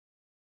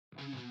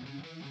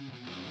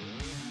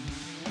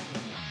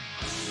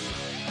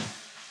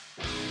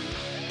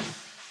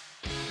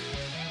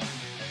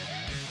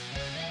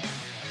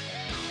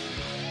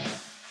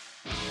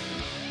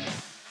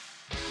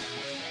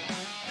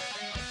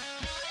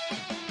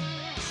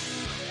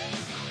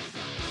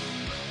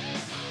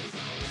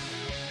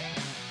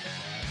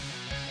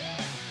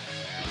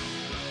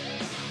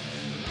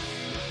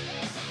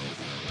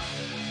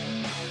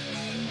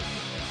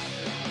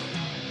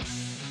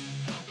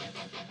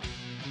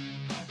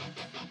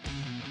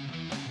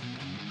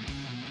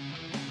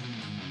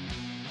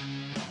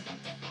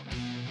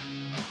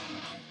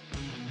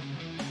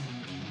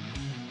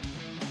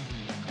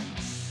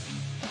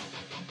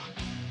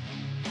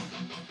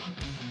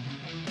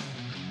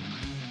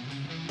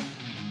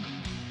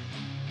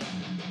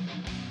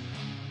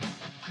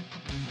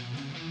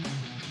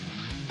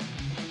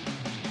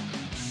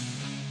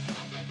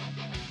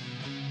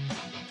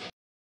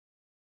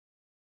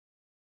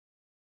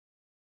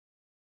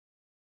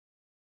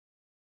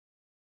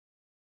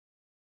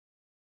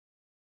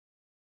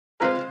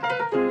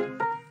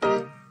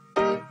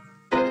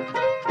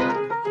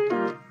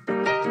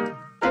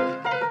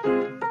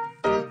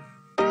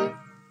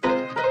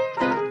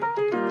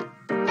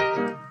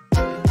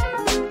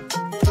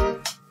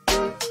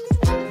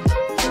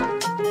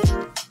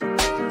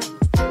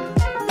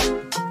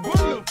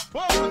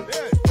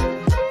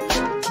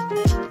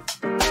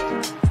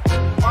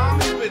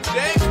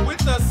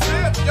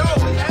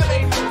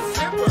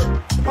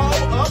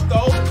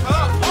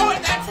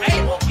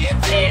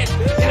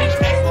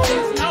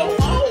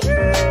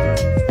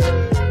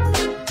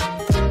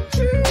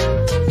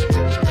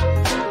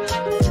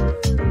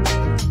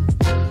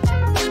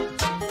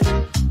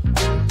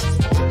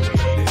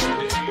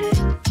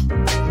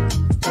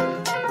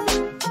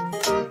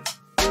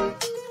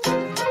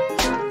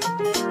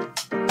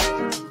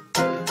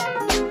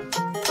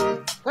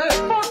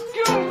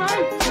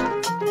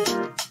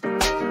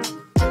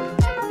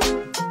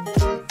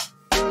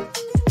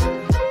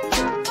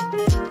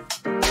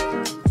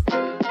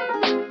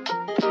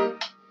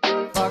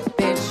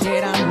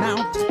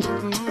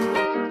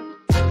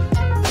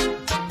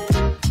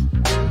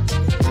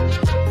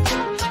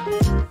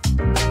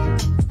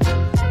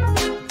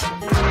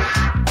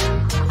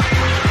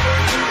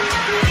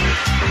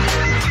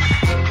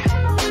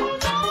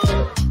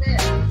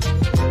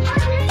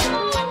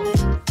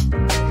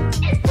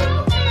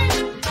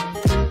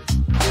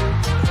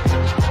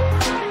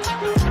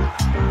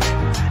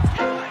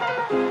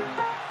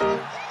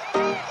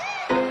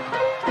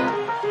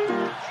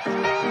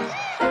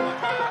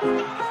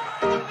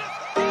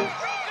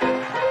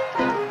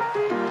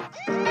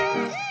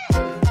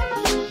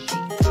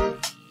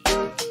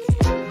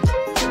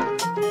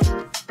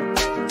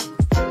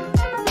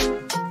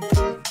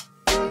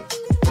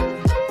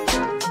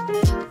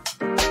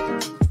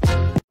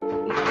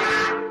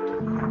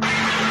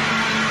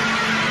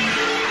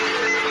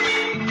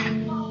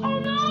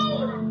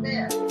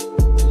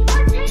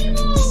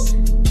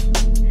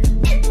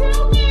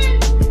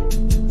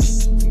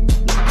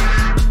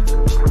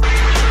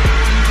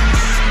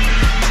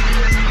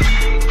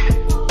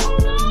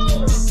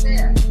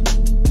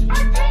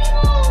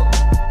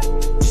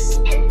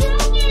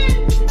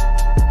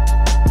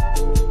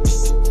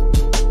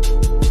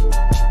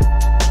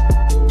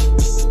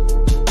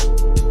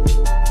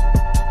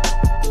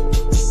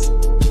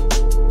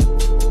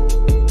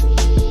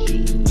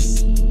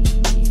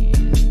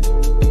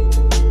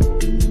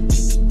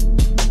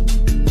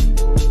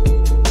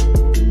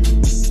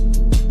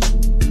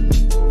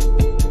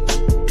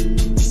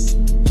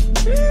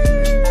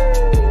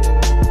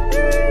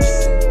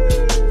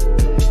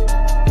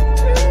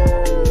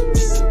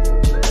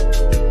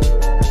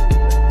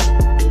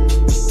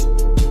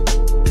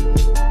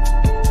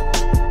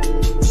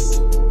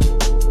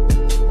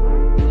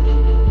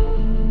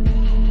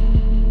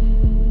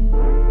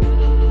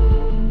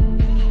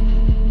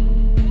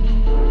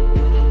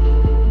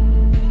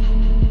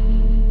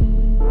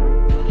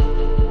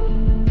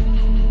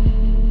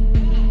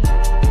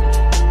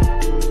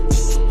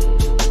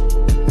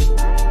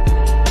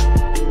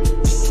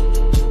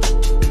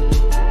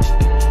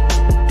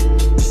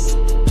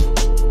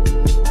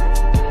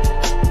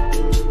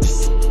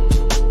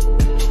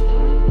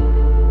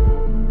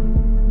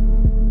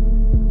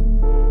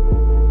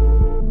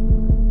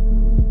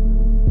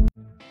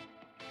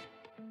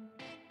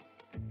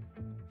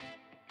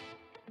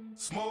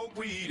Smoke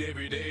weed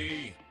every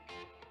day.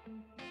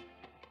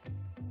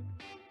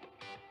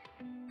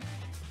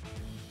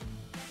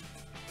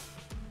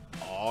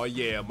 Oh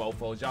yeah,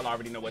 mofos. Y'all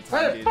already know what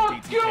time it is.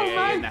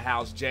 Dtka in the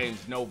house.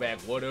 James Novak,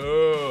 what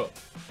up?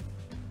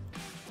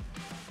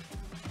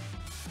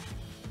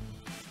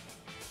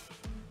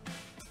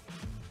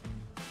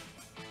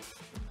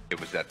 It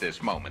was at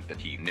this moment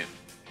that he knew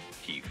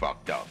he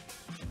fucked up.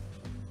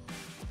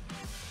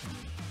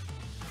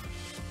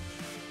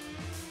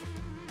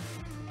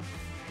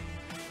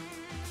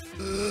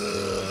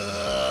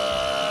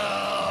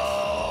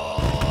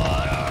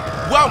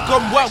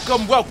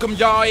 Welcome,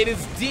 y'all. It is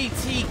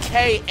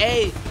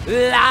DTKA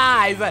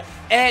live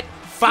at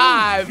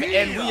 5,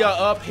 and we are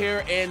up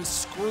here in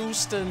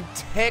Screwston,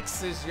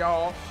 Texas,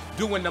 y'all,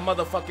 doing the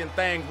motherfucking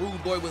thing.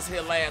 Rude Boy was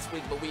here last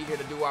week, but we here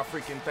to do our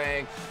freaking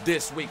thing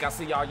this week. I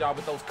see y'all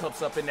with those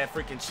cups up in that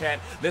freaking chat.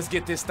 Let's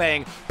get this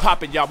thing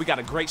popping, y'all. We got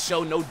a great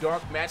show, no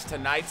dark match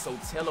tonight, so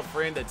tell a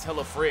friend to tell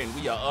a friend.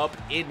 We are up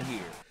in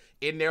here.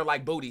 In there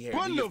like booty hair,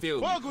 do you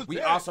feel me? We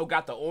also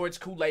got the Orange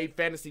Kool-Aid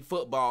Fantasy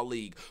Football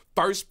League.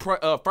 First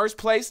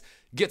place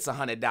gets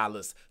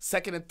 $100.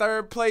 Second and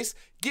third place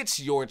gets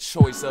your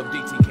choice of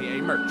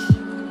DTKA merch.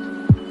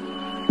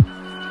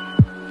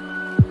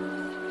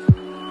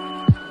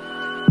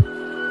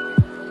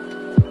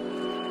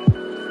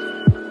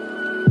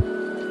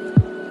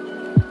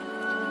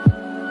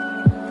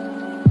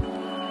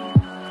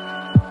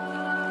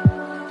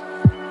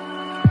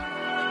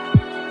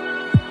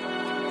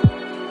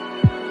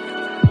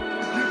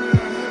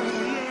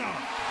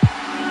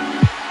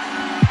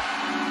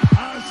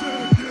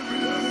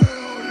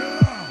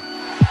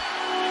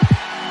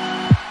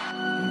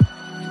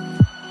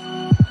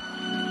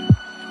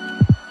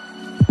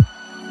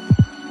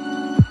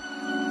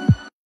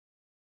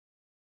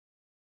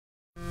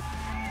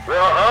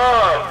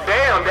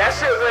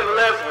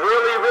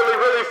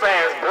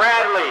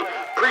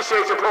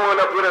 Appreciate you pulling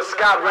up with us.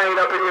 Scott Rain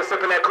up in here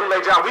sipping that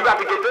Kool-Aid, John. We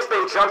about to get this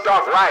thing jumped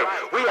off right.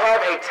 We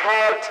have a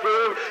tag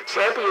team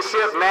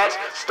championship match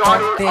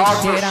starting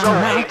off the show.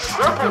 A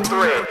triple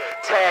threat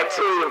tag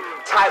team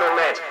title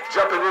match.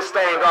 Jumping this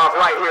thing off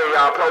right here,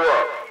 y'all. Pull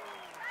up.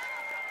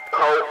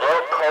 Pull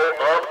up, pull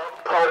up,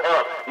 pull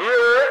up.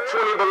 Yeah,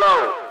 20 below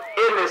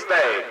in this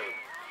thing.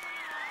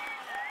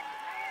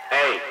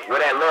 Hey, where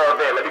that love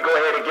at? Let me go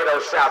ahead and get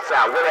those shouts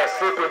out. Where that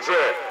sipping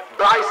jet?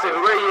 Bryson,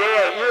 where you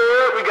at?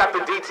 Yeah, we got the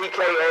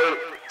DTKA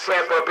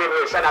champ up in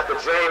here. Shout out to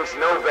James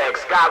Novak,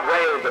 Scott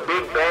Rain, the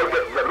big bad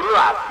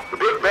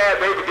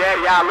baby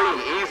daddy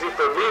Ali. Easy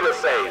for me to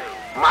say.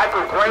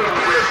 Michael Graham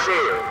will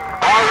share.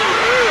 Ari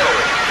Hale,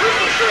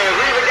 Ricky share.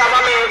 We even got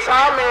my man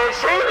Tom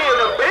Mancini in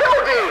the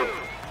building.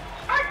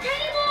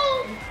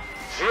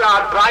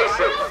 Giard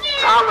Bryson,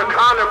 Tyler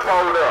Connor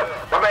pulled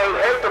up. My man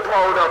Hector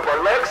pulled up.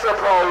 Alexa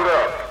pulled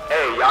up.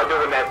 Hey, y'all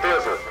doing that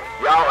fizzle.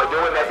 Y'all are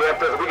doing that damn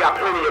fizzle. We got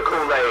plenty of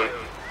Kool-Aid.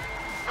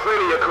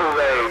 Plenty of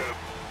Kool-Aid.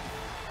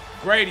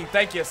 Grady,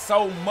 thank you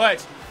so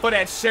much for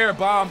that share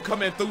bomb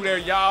coming through there,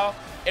 y'all.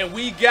 And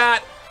we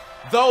got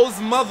those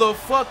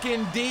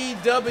motherfucking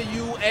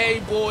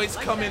DWA boys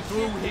coming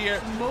through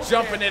here,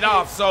 jumping it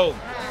off. So,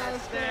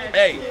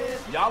 hey,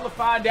 y'all will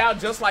find out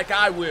just like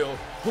I will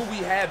who we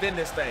have in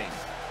this thing.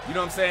 You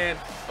know what I'm saying?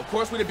 Of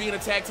course, with it being a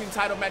tag team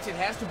title match, it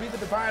has to be the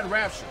Divine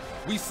Rapture.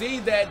 We see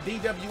that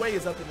DWA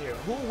is up in here.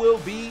 Who will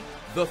be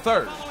the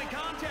third?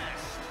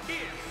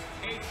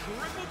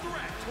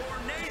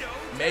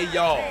 May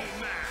y'all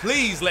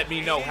please let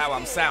me know how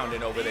I'm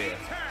sounding over there.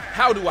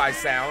 How do I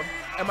sound?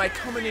 Am I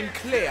coming in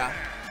clear?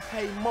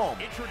 Hey, Mom,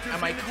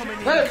 am I coming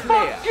in clear?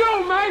 Fuck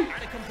you, man!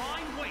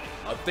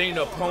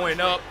 Athena pulling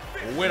up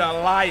with a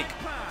like.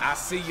 I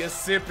see you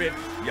sipping.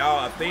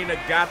 Y'all, Athena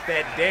got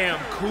that damn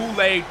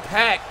Kool-Aid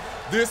pack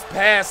this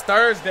past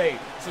Thursday.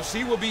 So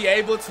she will be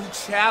able to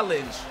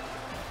challenge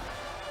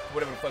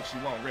whatever the fuck she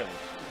want, really.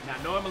 Now,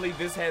 normally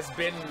this has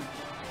been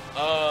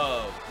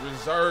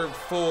reserved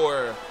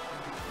for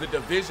the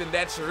division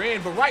that you're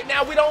in, but right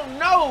now we don't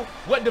know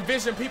what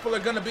division people are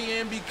going to be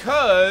in,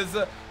 because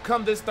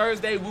come this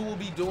Thursday we will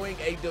be doing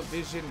a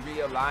division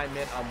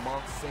realignment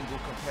amongst single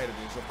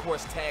competitors. Of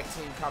course, tag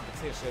team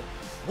competition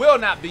will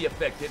not be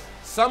affected.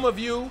 Some of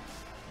you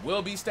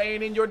will be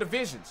staying in your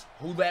divisions.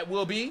 Who that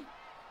will be,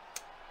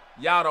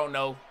 y'all don't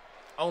know.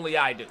 Only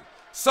I do.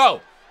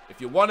 So if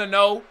you want to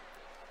know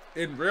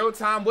in real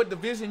time what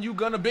division you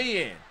gonna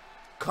be in,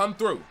 come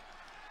through.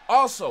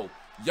 Also,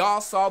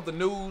 y'all saw the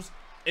news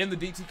in the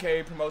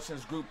DTK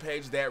Promotions group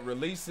page that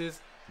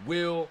releases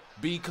will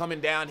be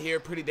coming down here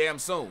pretty damn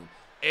soon.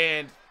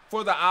 And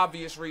for the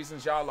obvious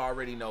reasons, y'all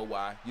already know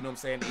why. You know what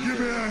I'm saying?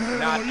 Either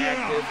not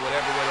active,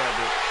 whatever.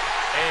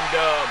 And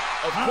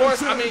of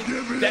course, I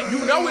mean, that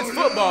you know it's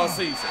football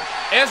season.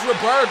 Ezra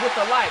Berg with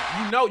the like.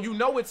 You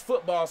know it's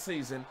football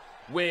season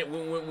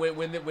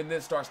when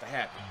this starts to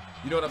happen.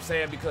 You know what I'm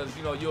saying? Because,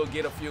 you know, you'll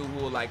get a few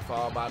who will like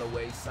fall by the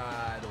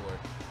wayside, or,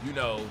 you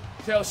know,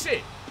 tell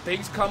shit.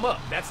 Things come up.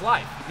 That's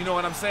life. You know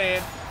what I'm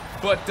saying?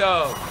 But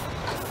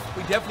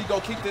we definitely go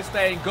keep this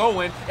thing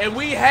going. And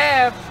we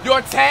have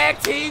your tag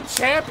team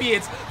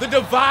champions, the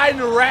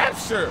Divine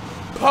Rapture,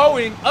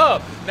 pulling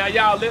up. Now,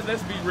 y'all,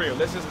 let's be real.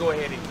 Let's just go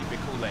ahead and keep it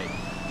Kool-Aid.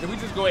 Can we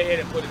just go ahead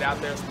and put it out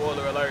there?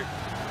 Spoiler alert.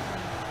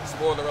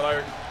 Spoiler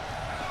alert.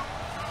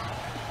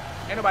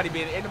 Ain't nobody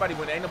winning. Ain't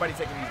nobody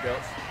taking these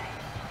belts.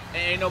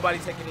 Ain't nobody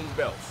taking these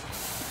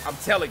belts. I'm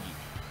telling you.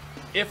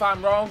 If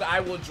I'm wrong, I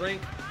will drink.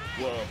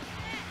 Well,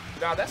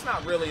 now that's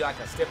not really like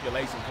a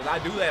stipulation, because I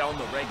do that on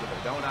the regular,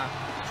 don't I?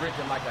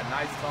 Drinking like a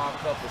nice tall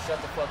cup of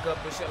shut the fuck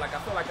up and shit. Like, I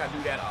feel like I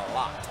do that a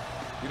lot.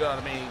 You know what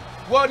I mean?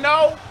 Well,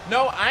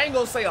 no, I ain't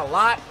gonna say a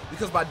lot,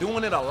 because by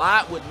doing it a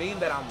lot would mean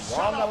that I'm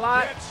wrong a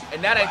lot,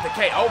 and that ain't the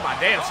case. Oh my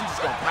damn, she's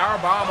just gonna power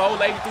bomb old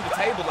lady through the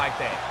table like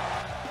that.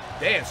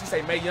 Damn, she say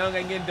Mae Young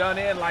ain't getting done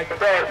in like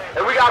that.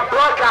 And we got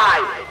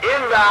Buckeye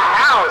in the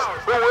house,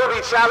 who will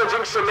be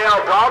challenging Chanel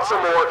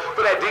Baltimore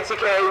for that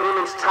DTKA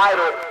Women's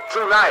title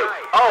tonight.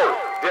 Oh,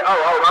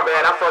 my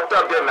bad. I fucked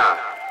up, didn't I?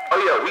 Oh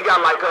yeah, we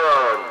got like 4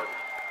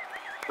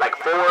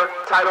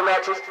 title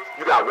matches.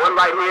 You got one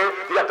right here.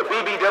 You got the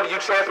BBW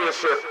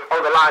Championship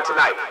on the line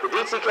tonight. The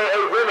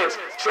DTKA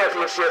Women's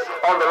Championship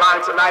on the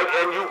line tonight.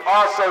 And you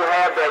also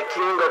have that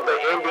King of the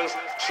Indies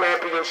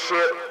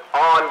Championship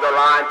on the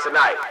line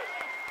tonight.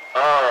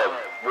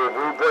 Will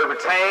Rude Boy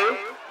retain?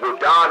 Will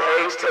Don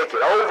Hayes take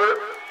it over?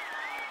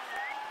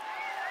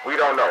 We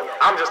don't know.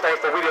 I'm just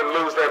thankful we didn't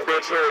lose that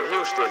bitch here in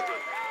Houston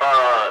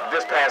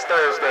this past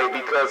Thursday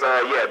because,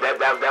 yeah,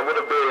 that would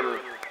have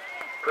been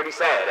pretty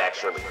sad,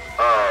 actually.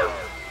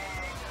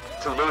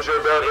 To lose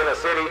your belt in a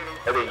city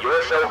and then your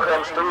show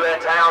comes through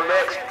that town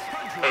next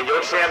and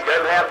your champ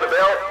doesn't have the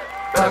belt.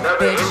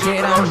 Another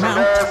indie promotion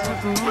does.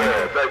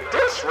 Yeah, the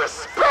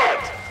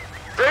disrespect.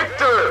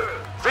 Victor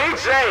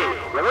VJ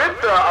with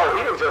the,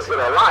 he didn't just hit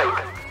a like.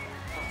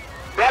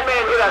 That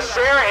man hit a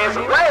share as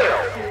well.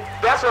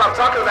 That's what I'm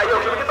talking about. Yo,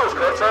 can we get those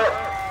cups up?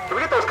 Can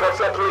we get those cups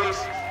up, please?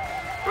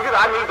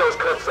 I need those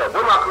cups up.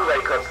 Where my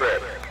Kool-Aid cups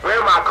at? Where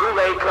are my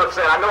Kool-Aid cups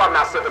at? I know I'm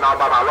not sipping all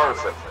by my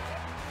lonesome.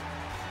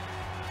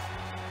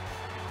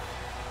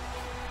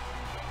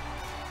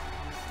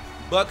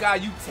 Buckeye,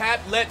 you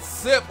tap, let's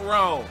sip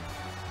wrong.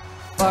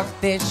 Fuck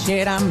this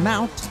shit, I'm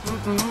out.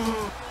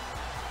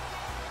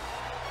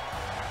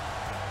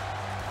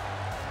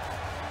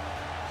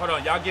 Hold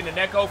on, y'all getting an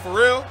echo for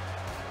real?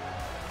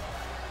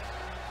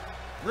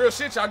 Real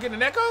shit, y'all getting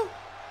an echo?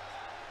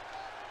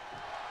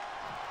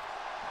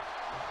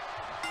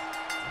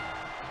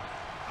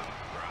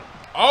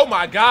 Oh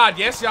my God,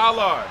 yes y'all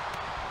are.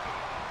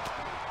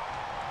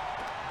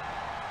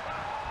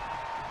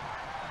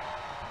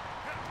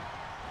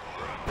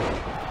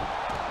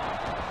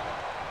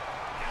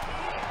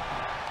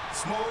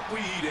 Smoke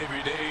weed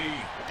every day.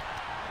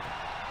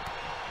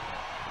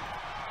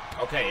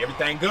 Okay,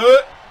 everything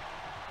good?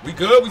 We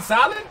good? We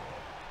solid?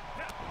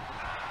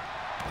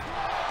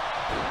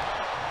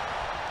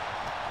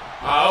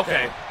 Oh,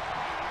 okay.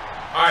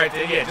 All right,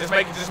 then, yeah, just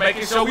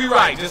making sure we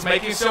right. Just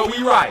making sure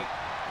we right.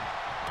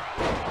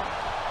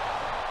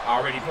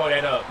 Already pull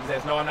that up. He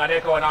says, no, I'm not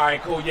echoing. All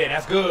right, cool. Yeah,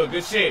 that's good.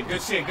 Good shit.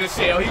 Good shit. Good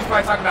shit. Oh, he was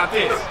probably talking about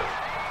this.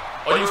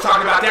 Oh, he was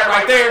talking about that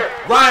right there.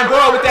 Ryan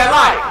Boyle with that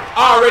light.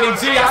 Already,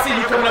 G, I see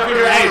you coming up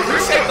here. Hey,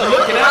 appreciate the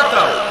looking out,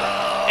 though.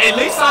 At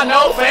least I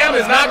know fam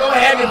is not going to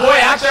have your boy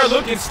out there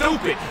looking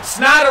stupid.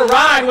 Snyder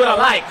Ryan with a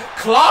like,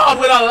 Claude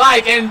with a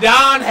like, and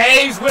Don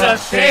Hayes with a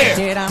share.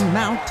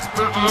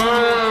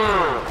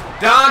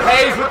 Don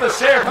Hayes with a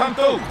share. Come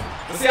through.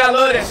 But see, I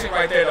love that shit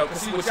right there, though.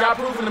 Because see, what y'all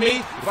proving to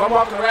me, if I'm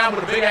walking around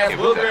with a big-ass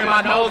booger in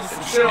my nose and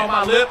some shit on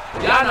my lip,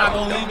 y'all not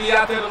going to leave me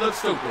out there to look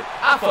stupid.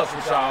 I fucks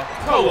with y'all.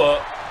 Go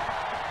up.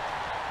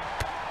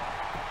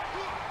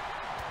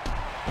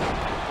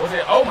 Was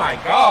it? Oh, my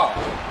God.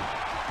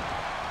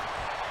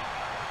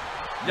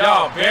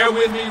 Y'all, bear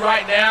with me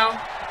right now.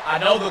 I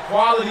know the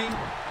quality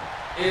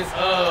is,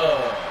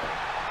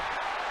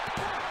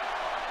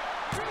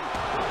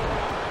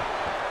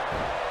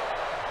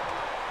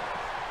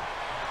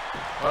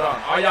 Hold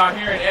on. Are y'all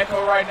hearing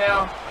echo right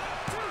now?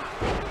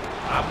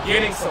 I'm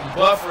getting some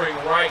buffering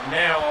right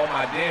now on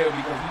my deal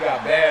because we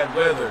got bad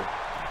weather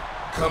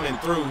coming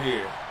through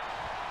here.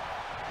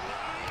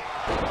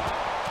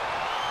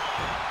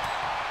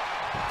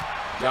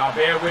 Y'all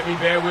bear with me,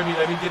 bear with me.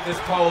 Let me get this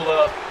poll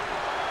up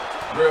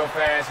real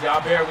fast.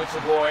 Y'all bear with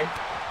your boy.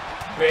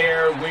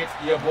 Bear with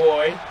your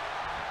boy.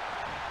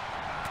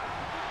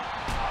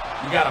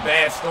 We got a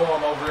bad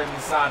storm over in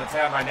this side of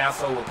town right now,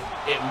 so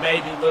it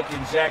may be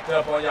looking jacked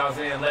up on y'all's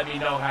end. Let me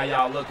know how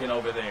y'all looking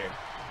over there.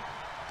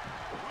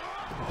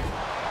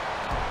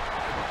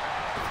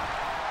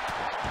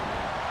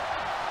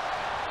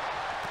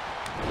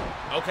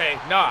 Okay,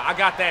 no, I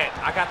got that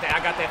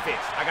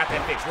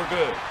fixed. We're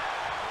good.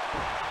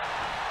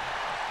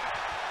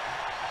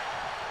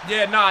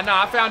 Yeah, nah,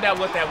 I found out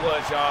what that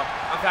was, y'all.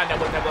 I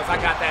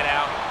got that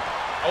out.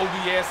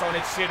 OBS on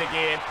its shit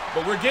again.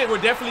 But we're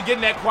definitely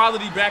getting that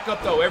quality back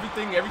up though.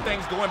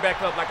 Everything's going back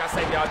up. Like I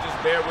said, y'all just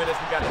bear with us.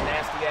 We got a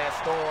nasty ass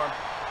storm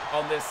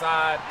on this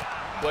side.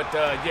 But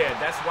yeah,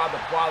 that's why the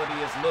quality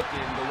is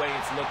looking the way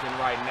it's looking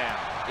right now.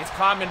 It's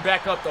climbing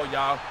back up though,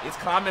 y'all. It's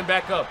climbing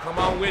back up.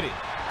 Come on with it.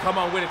 Come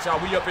on with it,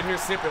 y'all. We up in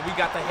here sipping. We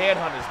got the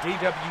Headhunters,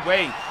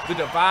 DWA, the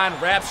Divine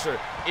Rapture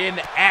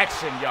in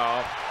action,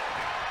 y'all.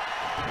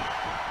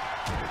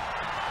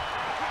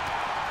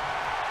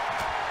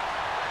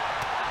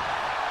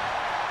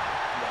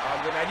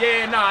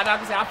 Yeah, nah,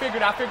 like I said, I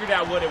figured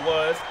out what it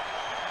was.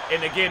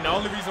 And again, the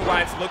only reason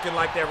why it's looking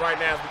like that right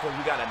now is because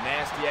we got a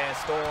nasty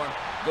ass storm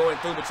going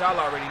through, but y'all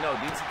already know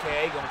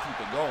DTKA gonna keep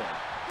it going.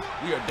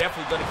 We are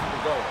definitely gonna keep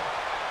it going.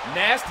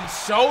 Nasty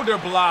shoulder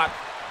block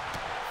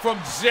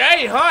from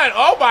Jay Hunt.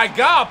 Oh my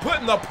God,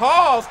 putting the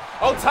pause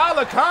on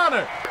Tyler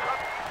Connor.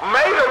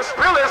 Made him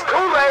spill his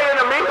Kool-Aid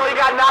and immediately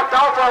got knocked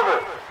off of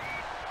him.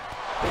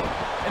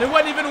 And it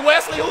wasn't even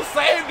Wesley who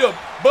saved him,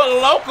 but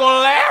local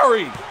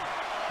Larry.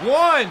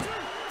 1, 2.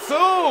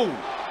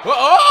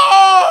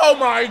 Oh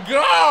my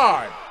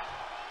God.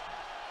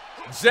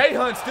 Jay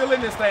Hunt still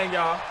in this thing,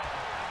 y'all.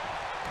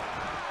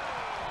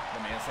 The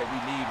man said we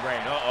need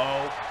rain.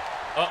 Uh-oh.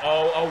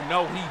 Uh-oh. Oh,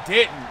 no, he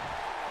didn't.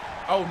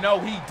 Oh, no,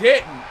 he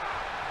didn't.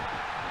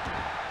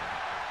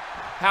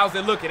 How's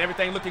it looking?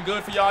 Everything looking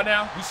good for y'all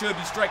now? We should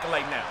be striking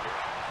late now.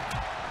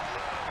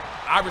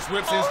 Irish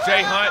whips his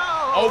Jay Hunt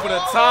over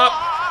the top.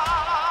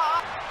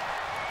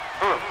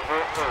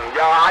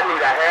 Y'all, I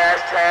need a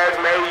hashtag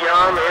May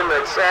Young in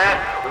the chat.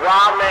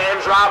 Wild Man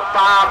drop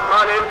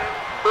 500.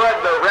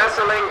 But the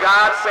wrestling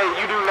gods say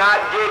you do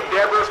not get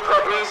Deborah's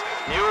puppies.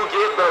 You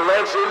get the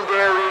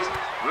legendaries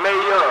May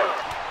Young.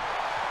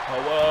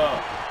 Oh,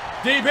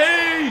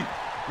 DB!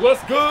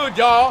 What's good,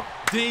 y'all?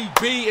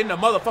 DB in the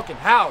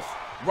motherfucking house.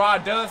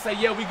 Rod Dunn say,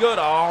 yeah, we good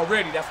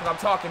already. That's what I'm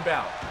talking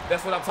about.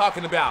 That's what I'm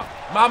talking about.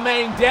 My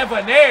main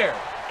Debonair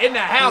in the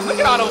house. Look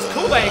at all those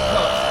Kool-Aid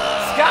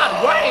cups.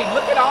 Scott Wayne,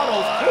 look at all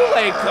those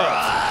Kool-Aid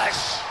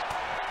cups.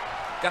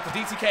 Got the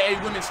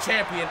DTKA Women's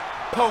Champion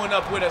pulling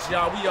up with us,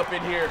 y'all. We up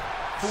in here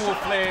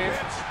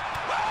full-fledged.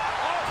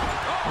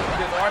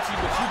 Because Archie,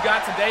 what you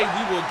got today,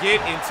 we will get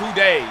in 2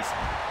 days.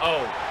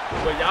 Oh,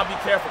 but y'all be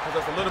careful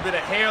because there's a little bit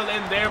of hair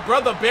in there.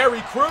 Brother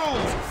Barry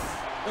Cruz.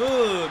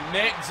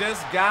 Neck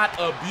just got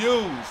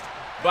abused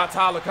by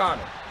Tyler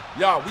Connor.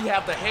 Y'all, we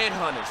have the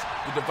Headhunters,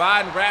 the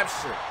Divine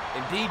Rapture,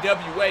 and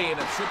DWA in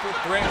a triple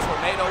threat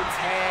tornado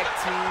tag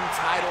team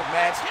title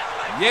match.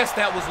 Yes,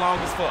 that was long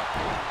as fuck.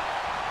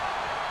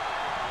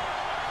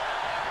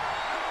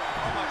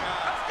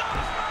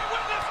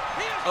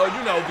 Oh,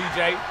 you know,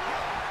 VJ.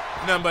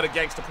 Nothing but a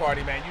gangster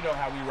party, man. You know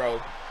how we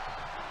roll.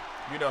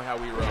 You know how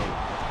we roll.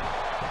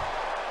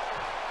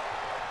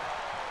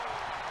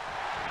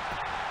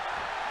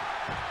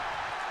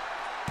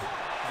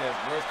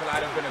 Worlds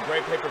Collide has been a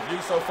great pay-per-view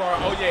so far.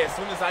 Oh yeah, as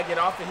soon as I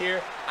get off of here,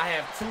 I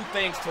have 2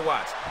 things to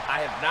watch.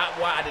 I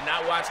did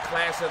not watch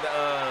Clash at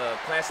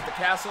the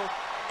Castle,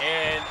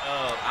 and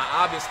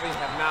I obviously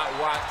have not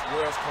watched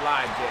Worlds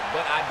Collide yet,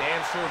 but I damn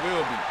sure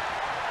will be.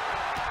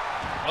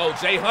 Oh,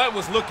 Jay Hunt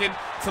was looking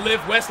to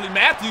lift Wesley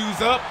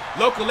Matthews up.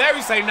 Local Larry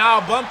say,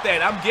 nah, bump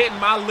that. I'm getting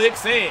my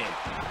licks in.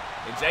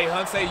 And Jay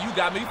Hunt say, you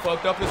got me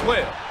fucked up as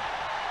well.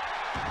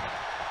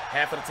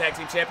 Half of the tag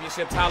team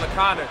championship, Tyler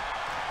Connor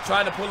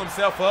trying to pull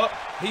himself up.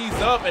 He's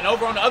up, and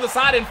over on the other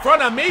side in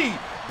front of me,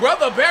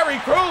 Brother Barry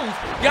Cruz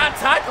got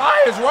Ty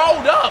Lyons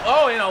rolled up.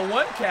 Oh, in a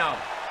 1 count.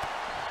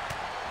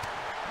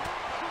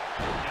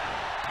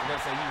 I'm gonna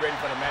say, you ready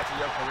for the match of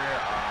your career?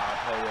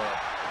 Pull up.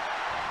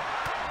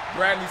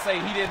 Bradley say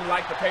he didn't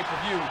like the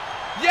pay-per-view.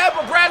 Yeah,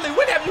 but Bradley,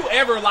 when have you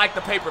ever liked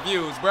the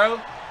pay-per-views, bro?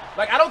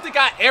 Like, I don't think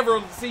I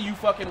ever see you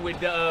fucking with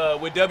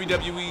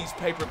WWE's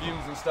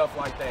pay-per-views and stuff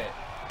like that.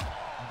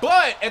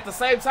 But at the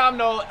same time,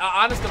 though,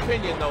 honest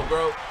opinion, though,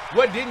 bro,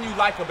 what didn't you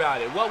like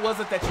about it? What was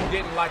it that you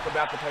didn't like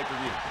about the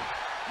pay-per-view?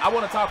 I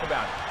want to talk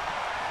about it.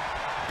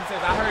 He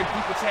says, I heard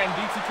people chanting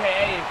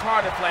DTKA and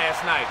Cardiff last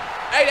night.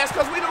 Hey, that's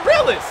because we the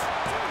realists.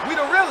 We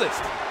the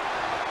realists.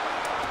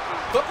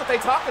 Look what they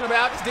talking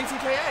about. It's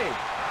DTKA.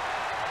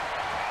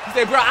 He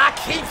said, bro, I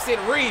keeps it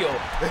real.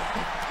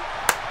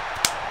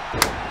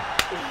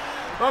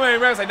 My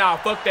man Ram say, nah,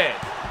 fuck that.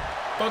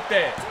 Fuck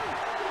that.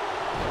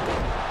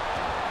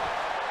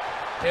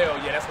 Hell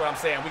yeah, that's what I'm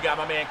saying. We got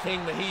my man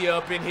King Mejia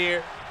up in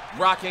here,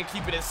 rocking,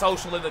 keeping it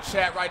social in the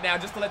chat right now.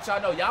 Just to let y'all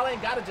know, y'all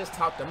ain't got to just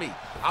talk to me.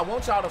 I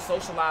want y'all to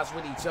socialize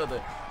with each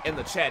other in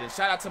the chat. And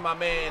shout out to my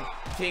man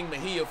King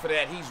Mejia for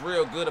that. He's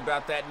real good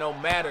about that no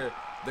matter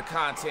the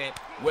content,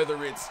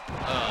 whether it's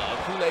a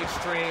Kool-Aid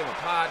stream, a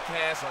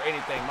podcast, or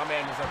anything. My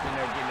man was up in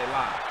there getting it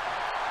live.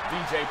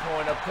 VJ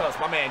pouring up cups.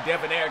 My man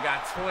Debonair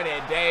got 20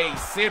 days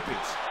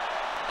sippage.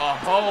 A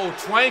whole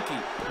twanky.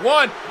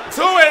 1,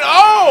 2, and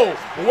oh!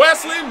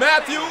 Wesley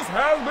Matthews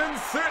has been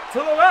sent to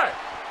the left.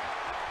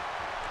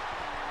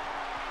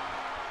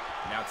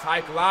 Now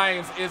Tyke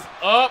Lyons is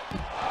up.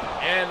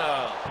 And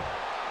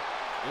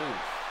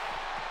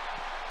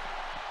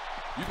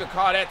you can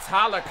call that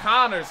Tyler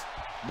Connor's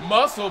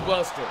muscle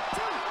buster.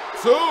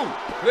 2.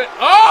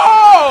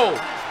 Oh!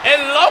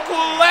 And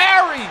Local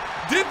Larry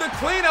did the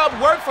cleanup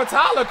work for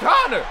Tyler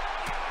Connor.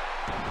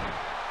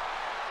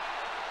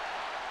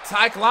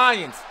 Tyke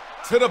Lyons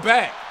to the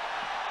back.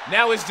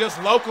 Now it's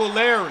just Local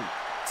Larry.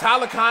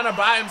 Tyler Connor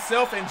by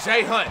himself and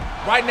Jay Hunt.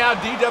 Right now,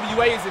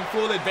 DWA is in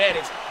full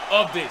advantage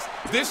of this.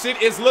 This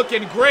shit is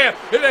looking grim.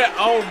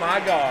 Oh my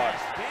God.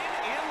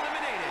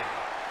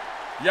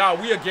 Y'all,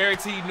 we are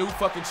guaranteed new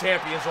fucking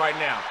champions right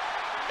now.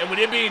 And with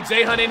it being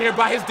Jay Hunt in here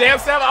by his damn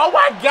self, oh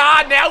my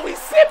God, now we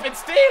sipping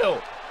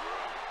still.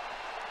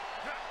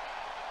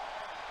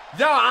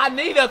 Y'all, I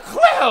need a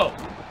clip.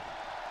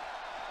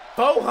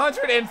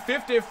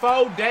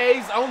 454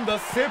 days on the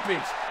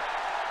sippage.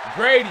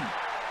 Grady,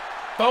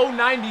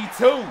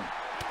 492.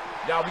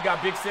 Y'all, we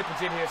got big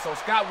sippage in here. So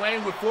Scott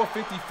Wayne with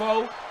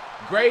 454.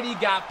 Grady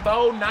got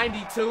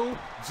 492.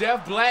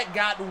 Jeff Black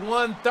got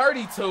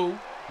 132.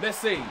 Let's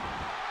see.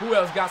 Who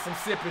else got some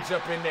sippage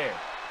up in there?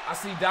 I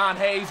see Don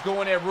Hayes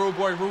going at Rude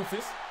Boy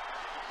Rufus.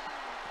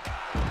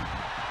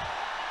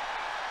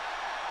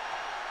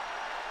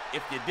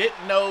 If you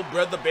didn't know,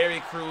 Brother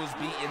Barry Cruz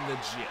be in the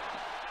gym.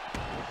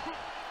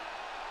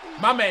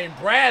 My man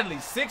Bradley,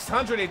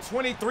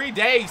 623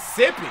 days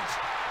sippage.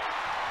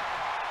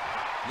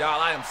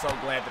 Y'all, I am so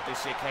glad that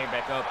this shit came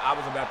back up. I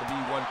was about to be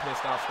one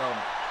pissed off stomach.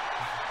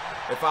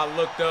 If I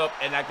looked up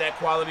and like that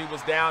quality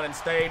was down and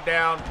stayed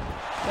down,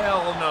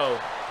 hell no.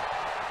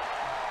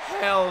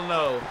 Hell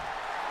no.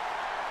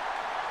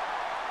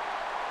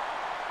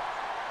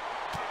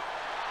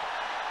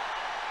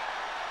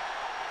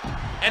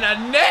 And a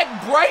neck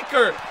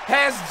breaker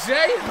has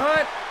Jay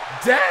Hunt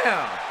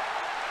down.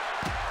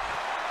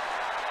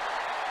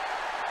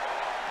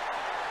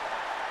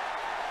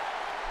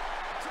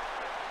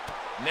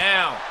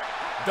 Now,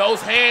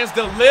 those hands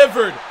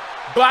delivered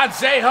by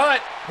Jay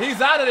Hunt.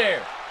 He's out of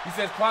there. He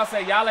says,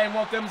 Quase, y'all ain't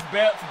want them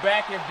belts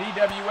back if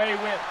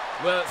DWA went.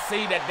 Well,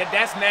 see,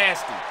 that's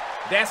nasty.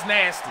 That's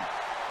nasty.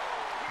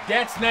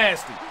 That's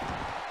nasty.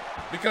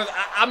 Because,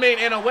 I mean,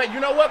 in a way, you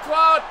know what,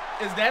 Claude?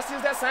 As nasty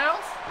as that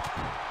sounds,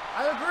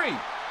 I agree.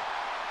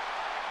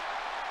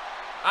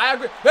 I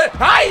agree.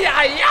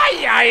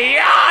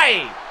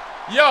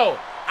 Yo,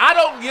 I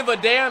don't give a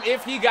damn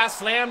if he got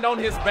slammed on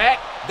his back.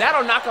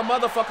 That'll knock a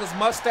motherfucker's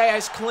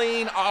mustache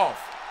clean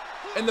off.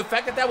 And the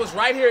fact that that was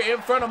right here in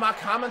front of my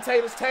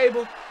commentator's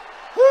table,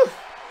 whew,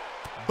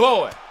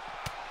 boy.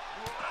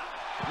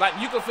 Like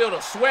you can feel the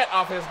sweat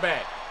off his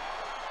back.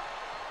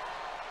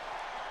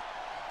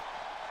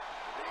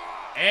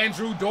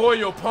 Andrew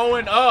Doyle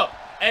pulling up.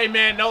 Hey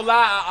man, no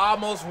lie, I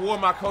almost wore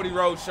my Cody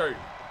Rhodes shirt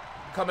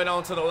coming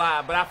on to the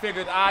live, but I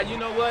figured, you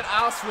know what?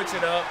 I'll switch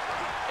it up.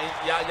 And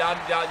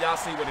y'all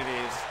see what it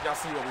is. Y'all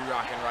see what we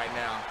rocking right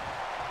now.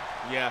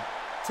 Yeah,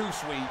 too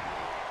sweet.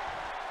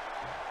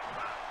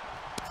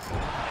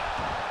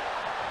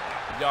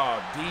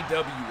 Y'all,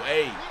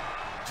 DWA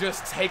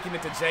just taking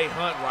it to Jay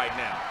Hunt right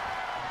now,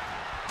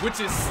 which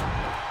is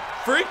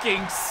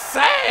freaking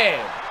sad.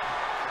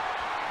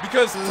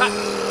 Because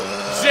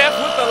Jeff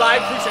with the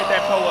light, appreciate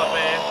that pull-up,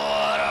 man.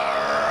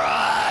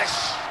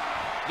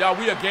 Y'all,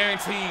 we are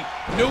guaranteed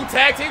new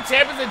tag team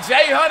champions, and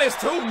Jay Hunt is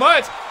too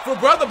much for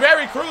Brother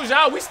Barry Cruz.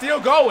 Y'all, we still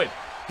going.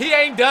 He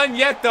ain't done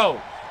yet,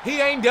 though. He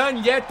ain't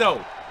done yet,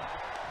 though.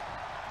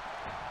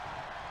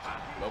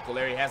 Local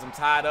Larry has him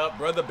tied up.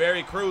 Brother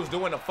Barry Cruz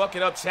doing a fuck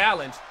it up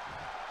challenge.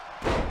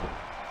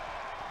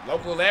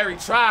 Local Larry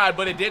tried,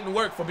 but it didn't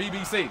work for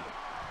BBC.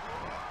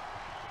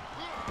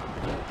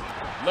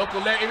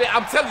 Local Larry,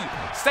 I'm telling you,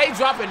 stay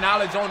dropping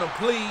knowledge on them,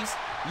 please.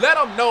 Let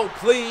them know,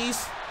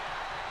 please.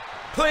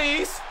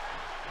 Please.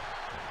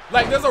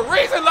 Like, there's a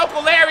reason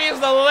Local Larry is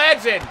the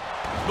legend.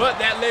 But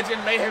that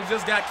legend may have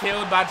just got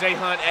killed by Jay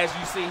Hunt. As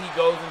you see, he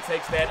goes and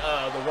takes that,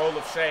 the roll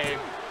of shame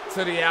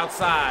to the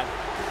outside.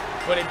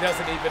 But it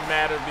doesn't even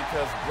matter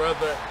because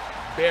Brother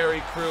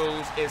Barry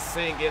Cruz is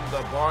singing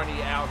the Barney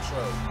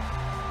outro.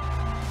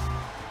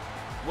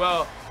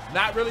 Well,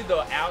 not really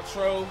the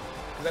outro,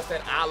 because that's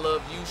that I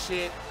love you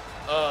shit.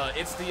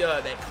 It's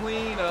the that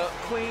clean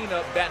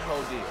up that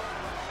whole deal.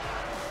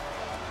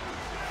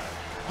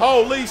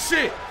 Holy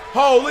shit!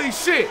 Holy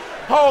shit!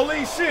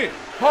 Holy shit!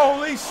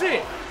 Holy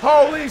shit!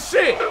 Holy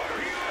shit!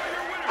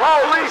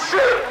 Holy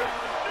shit!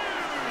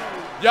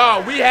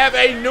 Y'all, we have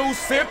a new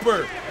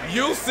sipper,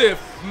 Yusuf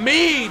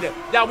Mead.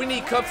 Y'all, we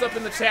need cups up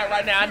in the chat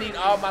right now. I need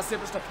all my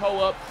sippers to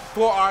pull up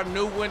for our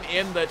new one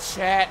in the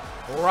chat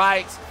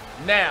right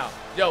now.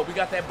 Yo, we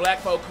got that black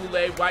folk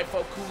Kool-Aid, white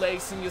folk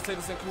Kool-Aid, senior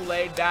citizen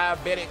Kool-Aid,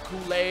 diabetic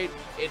Kool-Aid,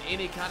 and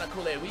any kind of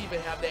Kool-Aid. We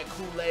even have that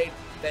Kool-Aid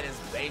that is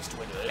based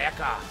with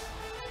lekker.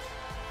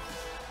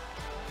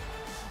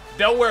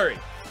 Don't worry.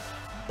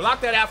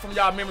 Block that out from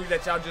y'all memory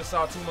that y'all just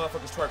saw two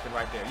motherfuckers twerking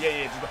right there.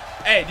 Yeah.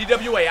 Hey,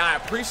 DWA, I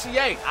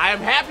appreciate. I am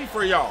happy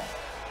for y'all.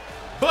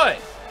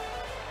 But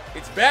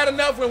it's bad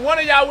enough when one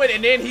of y'all win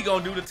and then he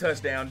gonna do the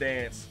touchdown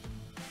dance.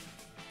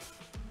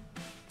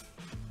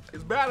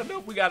 It's bad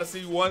enough we gotta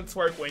see one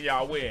twerk when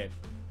y'all win.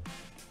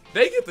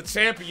 They get the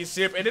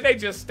championship and then they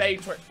just stay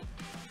twerk.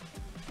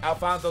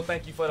 Alfonso,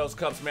 thank you for those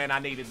cups, man. I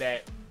needed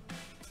that.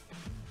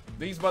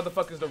 These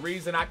motherfuckers the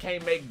reason I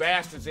can't make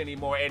bastards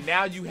anymore, and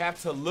now you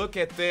have to look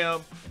at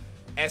them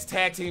as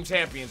tag team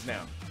champions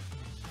now.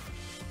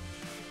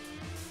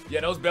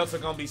 Yeah, those belts are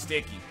gonna be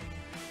sticky.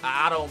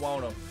 I don't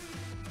want them.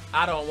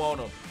 I don't want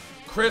them.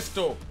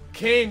 Crystal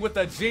King with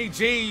the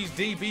GGs,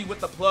 DB with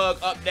the plug.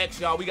 Up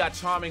next, y'all, we got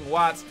Charming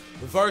Watts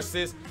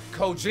versus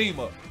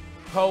Kojima.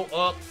 Po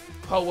up,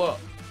 po up.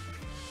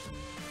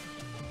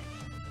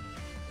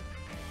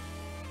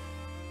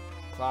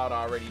 Cloud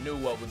already knew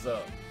what was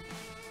up.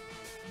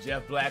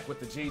 Jeff Black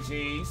with the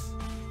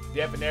GGs.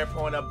 Jeff and they're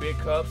pouring up big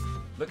cups.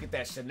 Look at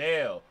that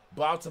Chanel,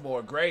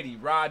 Baltimore, Grady,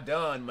 Rod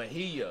Dunn,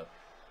 Mejia,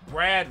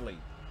 Bradley.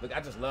 Look,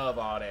 I just love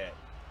all that.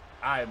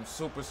 I am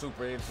super,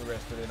 super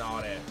interested in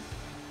all that.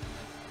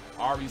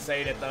 Ari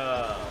say that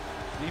the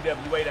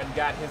DWA done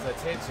got his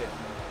attention.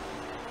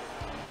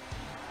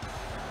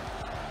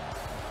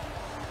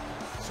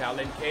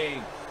 Shaolin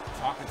King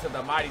talking to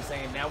the mighty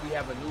saying now we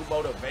have a new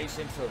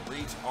motivation to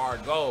reach our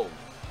goal.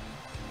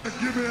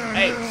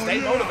 Hey,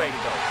 stay motivated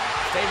though.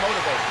 Stay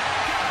motivated.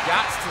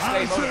 Gots to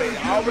stay motivated.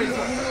 Always.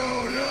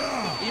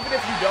 Even even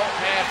if you don't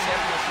have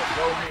championship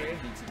gold here in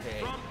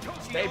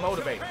DTK, stay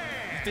motivated.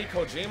 You think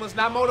Kojima's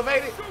not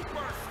motivated?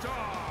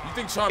 You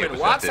think Charmin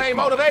Watts ain't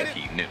motivated?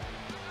 He knew.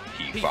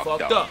 He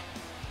fucked up.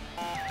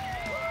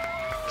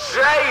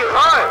 Jay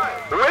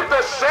Hunt with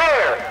the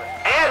share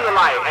and the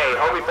light. Hey,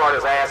 homie fought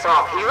his ass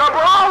off. He's a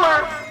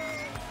brawler.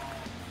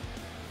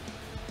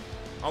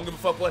 I don't give a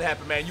fuck what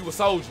happened, man. You a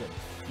soldier.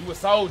 You a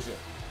soldier.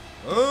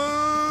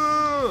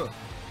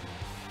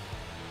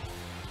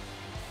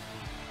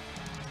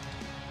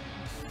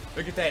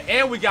 Look at that.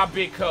 And we got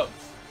big cups.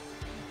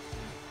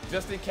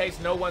 Just in case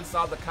no one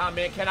saw the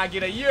comment, can I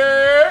get a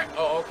year?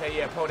 Oh, okay,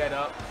 yeah, pull that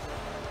up.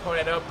 Pull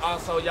that up.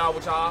 Also, y'all,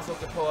 what y'all also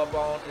can pull up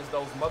on is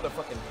those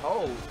motherfucking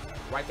polls.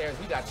 Right there,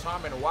 we got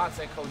Charmin Watts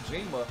and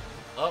Kojima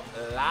up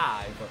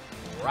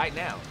live right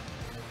now.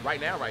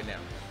 Right now.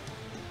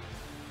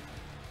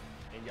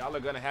 And y'all are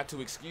gonna have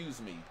to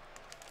excuse me.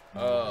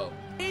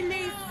 He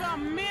needs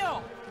some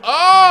milk.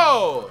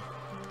 Oh!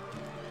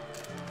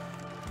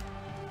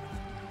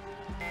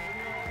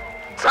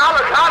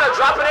 Talakana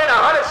dropping in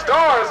 100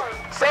 stars,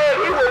 saying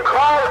he will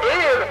call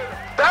in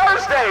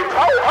Thursday.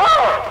 Pull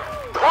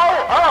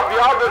up,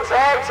 y'all, the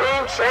tag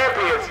team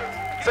champions.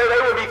 Say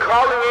they will be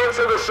calling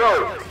into the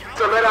show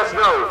to let us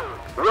know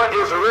what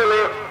is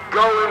really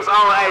going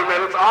on. Hey,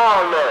 man, it's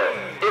all love.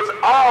 It's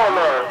all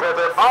love,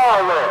 brother.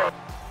 All love.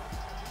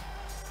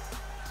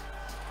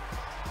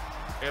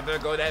 And there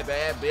go that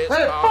bad bitch.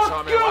 Hey, fuck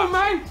Charmin you, Watts.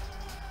 man.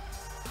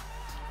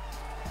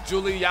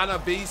 Juliana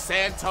B.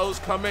 Santos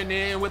coming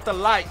in with the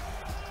light.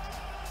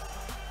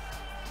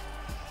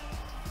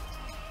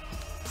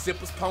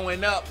 Sippers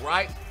pulling up,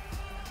 right?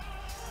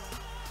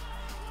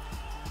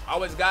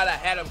 Always gotta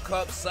have them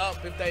cups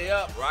up if they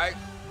up, right?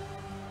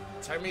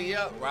 Turn me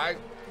up, right?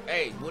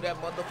 Hey, move that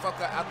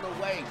motherfucker out the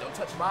way. Don't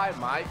touch my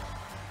mic.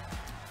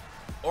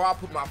 Or I'll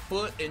put my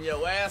foot in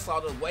your ass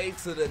all the way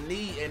to the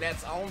knee, and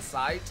that's on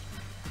site.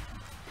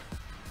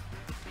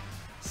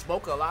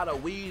 Smoke a lot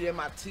of weed and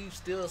my teeth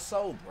still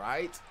so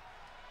bright.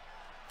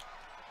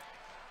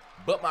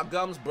 But my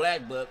gums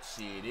black, but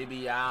shit, it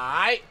be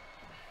alright.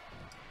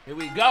 Here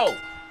we go.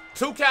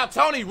 2 Count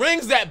Tony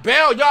rings that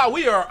bell, y'all.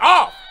 We are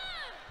off.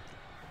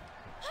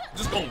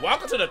 Just gonna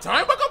walk into the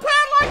turnbuckle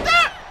pad like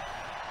that?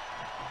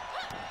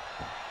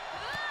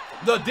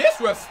 The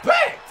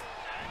disrespect.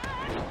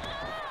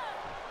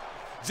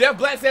 Jeff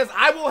Black says,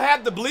 I will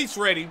have the bleach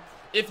ready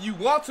if you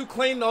want to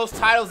clean those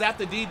titles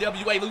after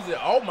DWA loses.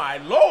 Oh my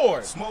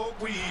lord. Smoke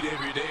weed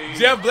every day.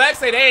 Jeff Black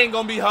say they ain't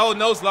gonna be holding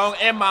those long.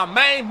 And my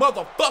main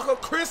motherfucker,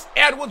 Chris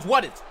Edwards,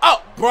 what is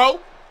up, bro?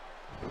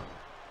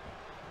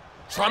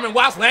 Charmin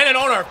Watts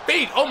landing on her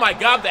feet. Oh my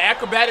god, the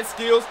acrobatic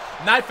skills.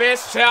 Knife edge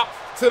chop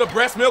to the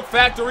breast milk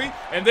factory.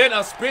 And then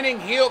a spinning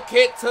heel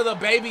kick to the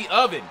baby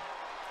oven.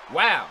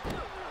 Wow.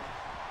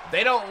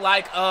 They don't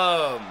like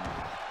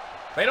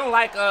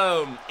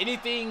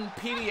anything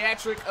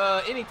pediatric,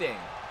 anything.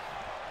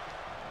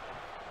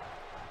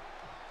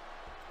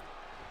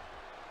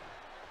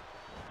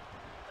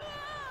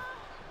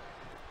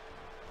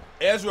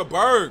 Ezra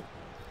Berg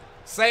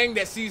saying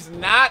that she's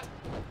not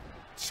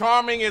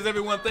charming as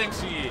everyone thinks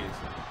she is.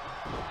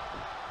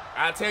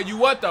 I tell you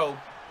what though,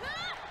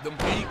 them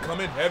feet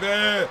coming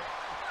heavy.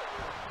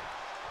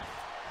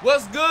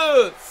 What's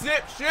good,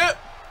 Sip Ship?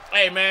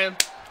 Hey man,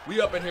 we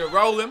up in here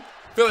rolling,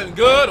 feeling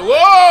good.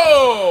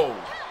 Whoa!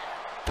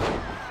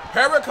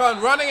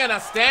 Hurricane running and a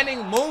standing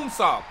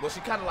moonsault. Well, she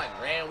kind of like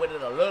ran with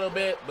it a little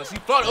bit, but she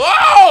floated.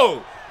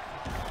 Whoa!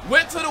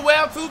 Went to the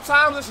well 2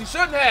 times and she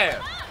shouldn't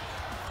have.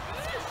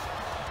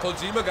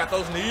 Kojima got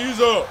those knees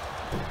up.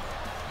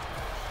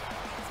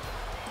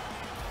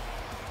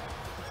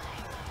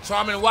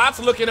 Charmin Watts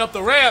looking up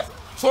the ramp.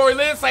 Tory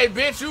Lynn say,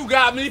 bitch, you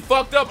got me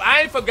fucked up.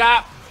 I ain't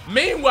forgot.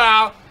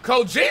 Meanwhile,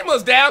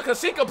 Kojima's down because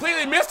she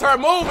completely missed her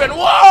move and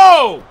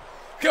whoa!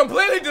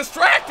 Completely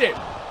distracted.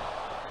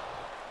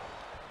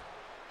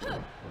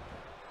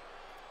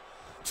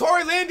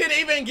 Tory Lynn didn't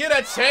even get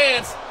a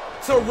chance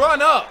to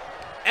run up.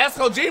 As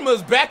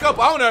Kojima's back up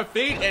on her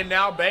feet and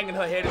now banging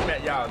her head in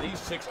that. Y'all,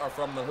 these chicks are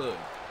from the hood.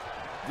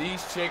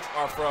 These chicks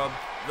are from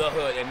the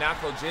hood. And now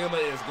Kojima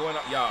is going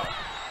up, y'all.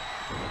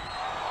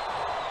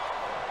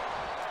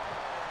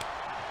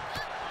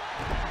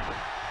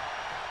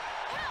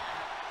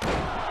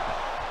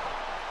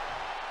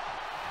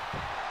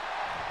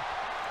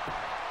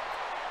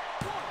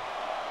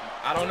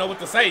 I don't know what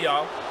to say,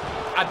 y'all.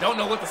 I don't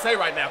know what to say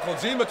right now.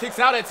 Kojima kicks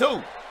out at 2.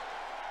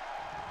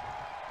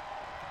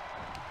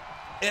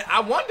 And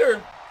I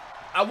wonder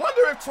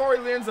if Tory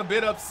Lynn's a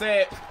bit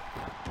upset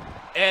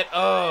at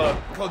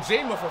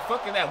Kojima for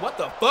fucking that. What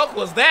the fuck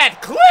was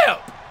that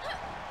clip?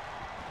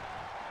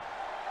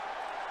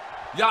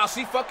 Y'all,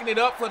 she fucking it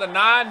up for the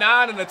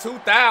 9-9 and the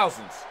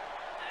 2000s.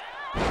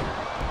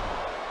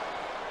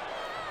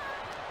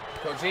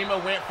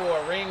 Kojima went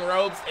for ring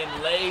ropes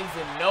and lays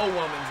in no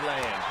woman's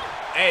land.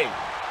 Hey,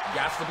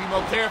 got to be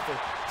more careful.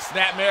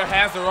 Snapmare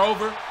has her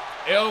over.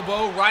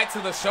 Elbow right to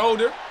the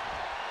shoulder.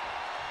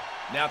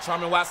 Now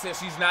Charmin Watts says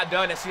she's not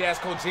done and she has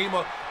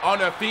Kojima on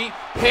her feet.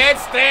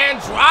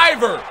 Headstand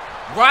driver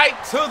right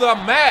to the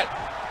mat.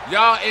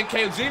 Y'all, and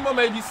Kojima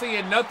may be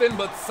seeing nothing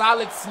but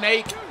Solid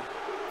Snake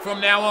from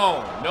now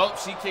on. Nope,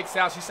 she kicks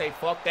out. She say,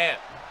 fuck that.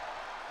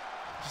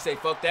 She say,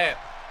 fuck that.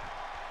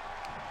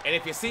 And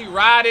if you see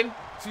riding,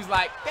 she's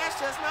like, that's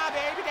just my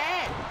baby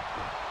dad.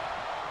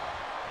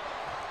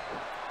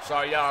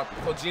 Sorry, y'all.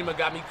 Kojima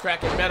got me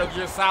cracking Metal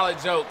Gear Solid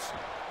jokes.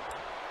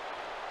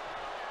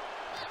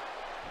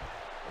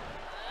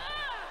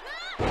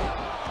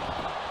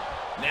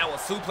 Now a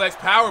suplex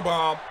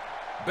powerbomb.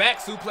 Back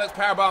suplex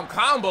powerbomb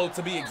combo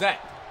to be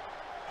exact.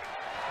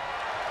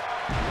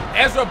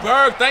 Ezra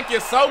Berg, thank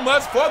you so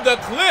much for the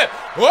clip.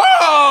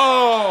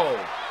 Whoa!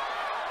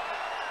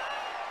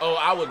 Oh,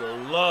 I would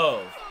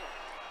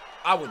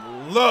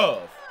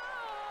love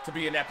to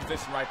be in that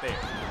position right there.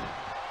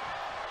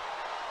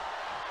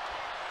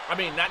 I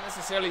mean, not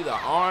necessarily the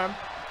arm,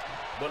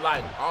 but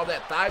like all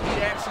that thigh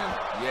beat action,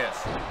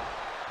 yes.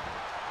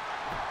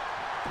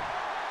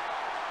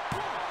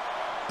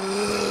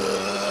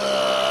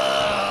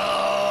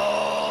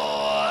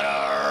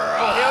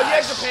 Oh, hell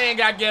yeah, Japan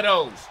got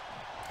ghettos.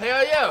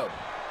 Hell yeah.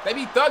 They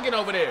be thugging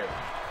over there.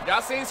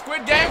 Y'all seen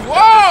Squid Games?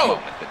 Whoa!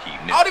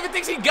 I don't even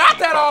think she got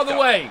that all the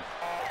way.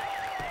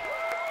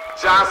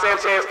 John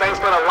Sanchez, thanks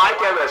for the like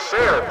and the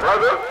share,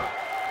 brother.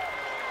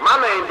 My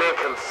man been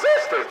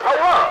consistent. Pull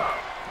up.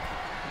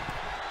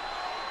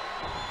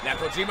 Now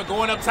Kojima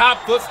going up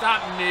top, foot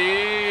stop, no.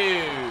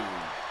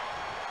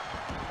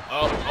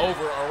 Up,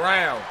 over,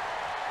 around.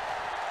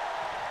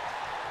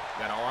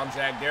 Got an arm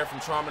jag there from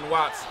Charmin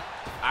Watts.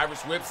 Irish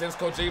whip sends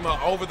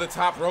Kojima over the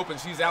top rope, and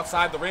she's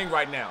outside the ring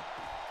right now.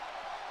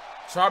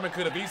 Charmin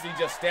could have easily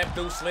just stepped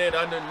through, slid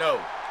under, no.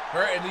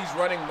 Her and these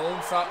running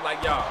moonsault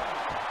like y'all.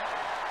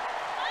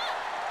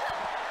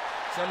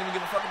 She don't even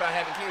give a fuck about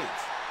having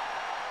kids.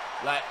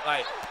 Like,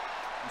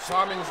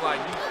 Charmin's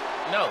like,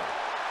 no.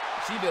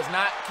 She does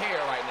not care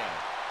right now.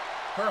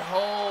 Her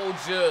whole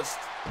just,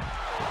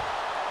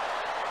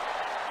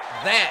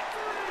 that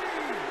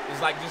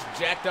is like just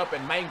jacked up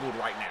and mangled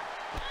right now.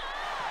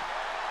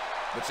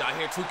 But y'all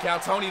hear 2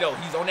 count Tony though,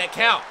 he's on that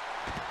count.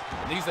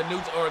 And these are new,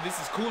 or this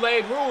is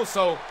Kool-Aid rules,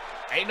 so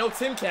ain't no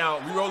 10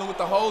 count. We rolling with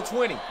the whole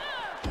 20.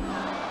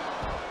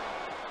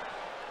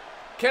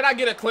 Can I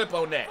get a clip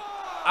on that?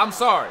 I'm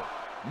sorry.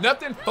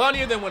 Nothing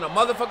funnier than when a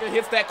motherfucker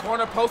hits that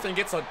corner post and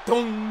gets a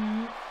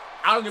dong.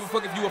 I don't give a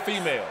fuck if you a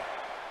female.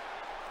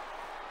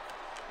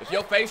 If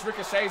your face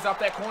ricochets off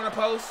that corner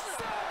post,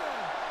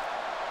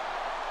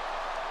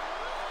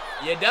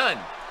 you're done.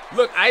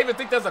 Look, I even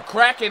think there's a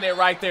crack in it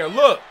right there.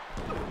 Look.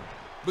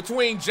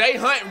 Between Jay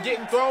Hunt and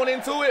getting thrown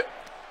into it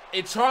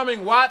and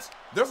Charming Watts,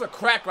 there's a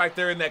crack right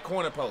there in that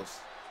corner post.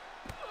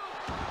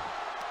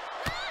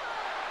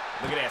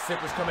 Look at that.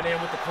 Sippers coming in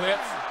with the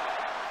clips.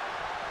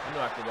 I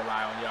know I can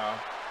rely on y'all.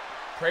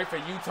 Pray for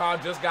Utah,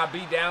 just got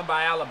beat down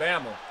by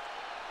Alabama.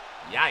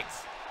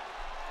 Yikes.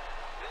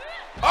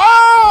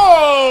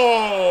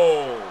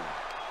 Oh!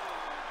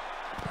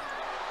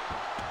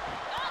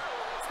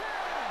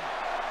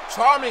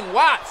 Charming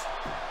Watts.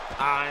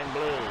 I'm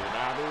blue.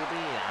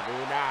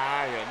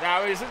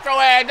 Now sit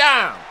your ass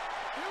down.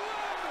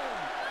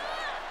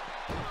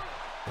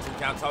 2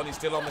 count Tony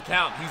still on the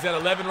count. He's at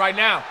 11 right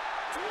now.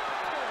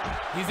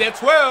 He's at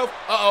 12.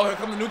 Uh-oh, here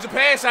comes the New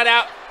Japan shout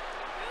out.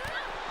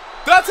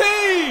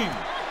 13!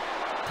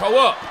 Pull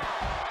up.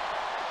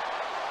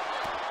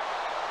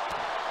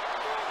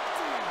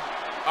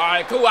 All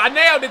right, cool. I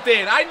nailed it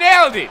then. I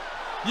nailed it.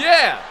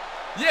 Yeah.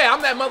 Yeah,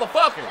 I'm that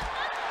motherfucker.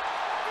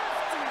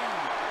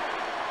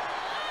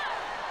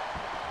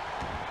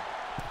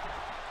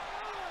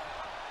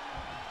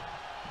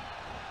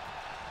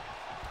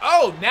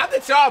 Oh, now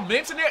that y'all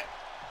mention it,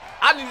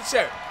 I need to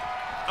check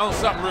on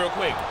something real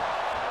quick.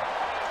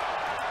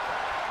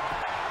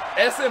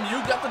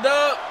 SMU got the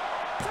dub,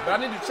 but I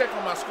need to check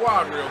on my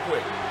squad real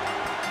quick.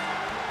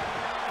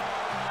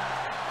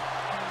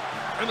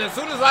 And as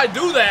soon as I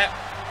do that,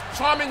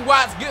 Charming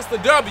Watts gets the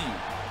W.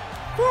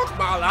 Fuck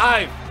my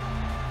life.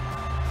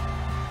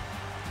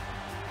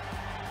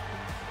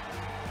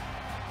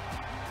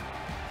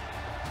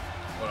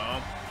 Hold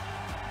on.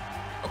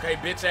 Okay,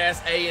 bitch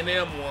ass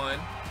A&M won.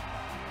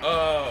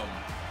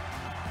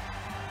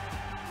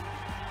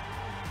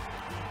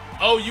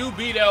 OU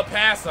beat El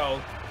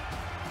Paso.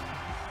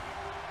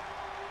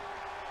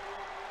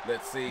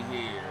 Let's see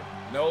here.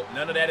 Nope,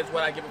 none of that is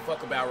what I give a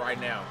fuck about right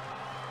now.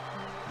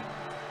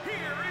 Here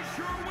is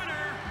your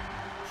winner,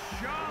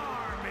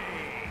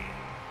 Charming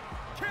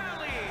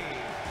Kelly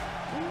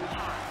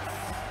Watts.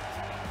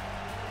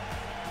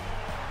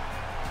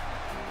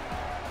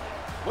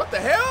 What the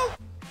hell?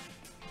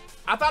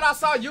 I thought I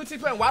saw UT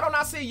playing. Why don't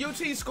I see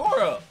UT score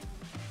up?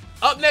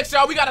 Up next,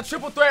 y'all, we got a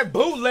triple threat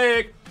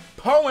bootleg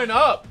pulling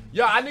up.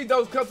 Y'all, I need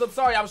those cups. I'm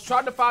sorry. I was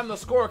trying to find the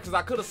score because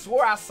I could have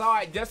swore I saw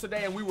it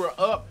yesterday and we were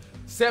up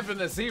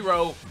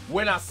 7-0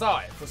 when I saw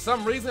it. For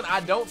some reason,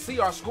 I don't see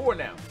our score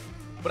now.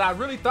 But I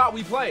really thought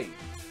we played.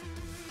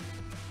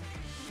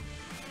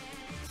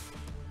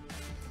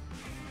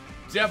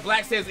 Jeff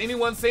Black says,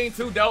 anyone seen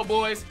 2 Dope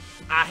Boys?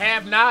 I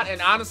have not,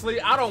 and honestly,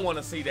 I don't want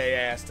to see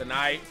their ass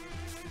tonight.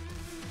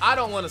 I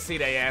don't want to see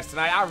their ass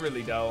tonight. I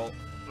really don't.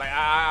 Like,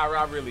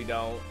 I really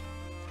don't.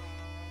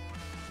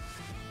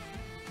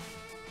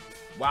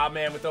 Wild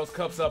Man with those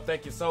cups up.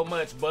 Thank you so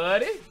much,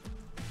 buddy.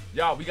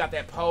 Y'all, we got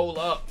that poll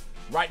up.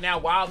 Right now,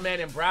 Wild Man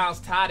and Browns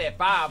tied at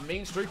 5.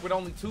 Mean Streak with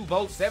only 2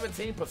 votes,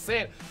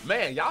 17%.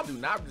 Man, y'all do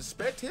not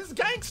respect his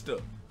gangster.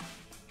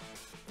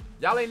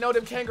 Y'all ain't know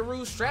them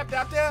kangaroos strapped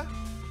out there?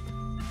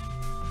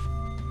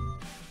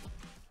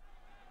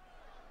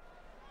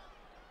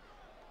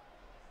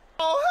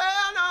 Oh,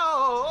 hell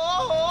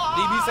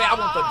no. DB say, I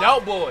want the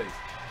dope boys.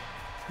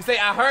 He say,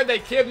 I heard they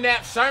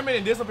kidnapped Sherman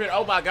and disappeared.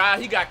 Oh my God,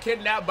 he got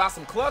kidnapped by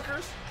some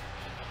cluckers.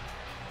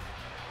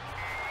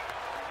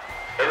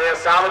 And then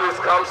Solomon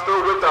comes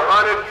through with the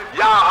 100.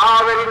 Y'all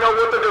already know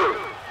what to do.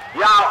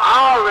 Y'all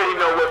already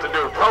know what to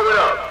do. Pull it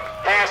up.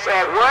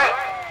 Hashtag what?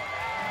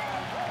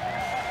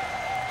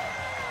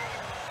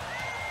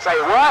 Say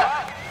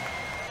what?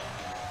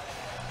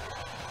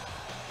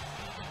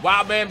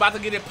 Wild Man about to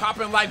get it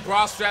popping like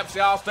bra straps,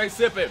 y'all. Stay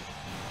sipping.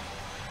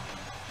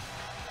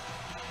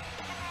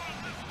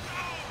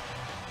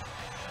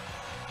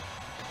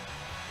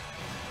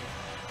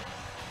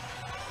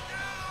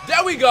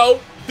 There we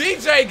go.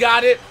 BJ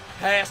got it.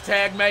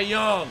 Hashtag Mae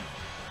Young.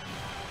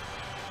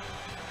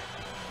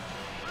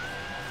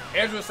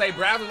 Ezra say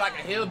Browns is like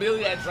a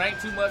hillbilly that drank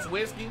too much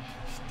whiskey.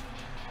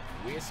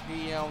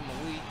 Whiskey on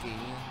the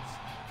weekends.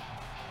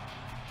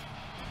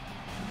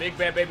 Big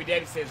Bad Baby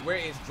Daddy says, where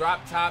is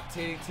Drop Top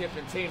Titty Tip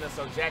and Tina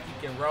so Jackie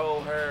can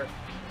roll her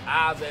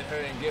eyes at her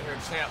and get her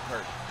champ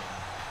hurt?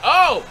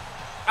 Oh,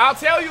 I'll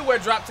tell you where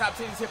Drop Top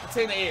Titty Tip and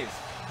Tina is.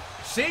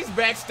 She's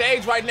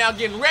backstage right now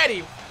getting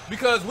ready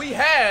because we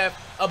have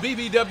a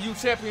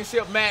BBW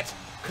championship match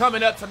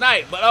coming up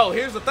tonight. But oh,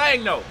 here's the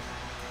thing though.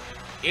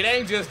 It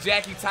ain't just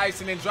Jackie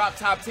Tyson and Drop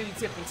Top Titty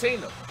Tip and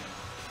Tina.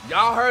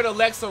 Y'all heard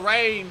Alexa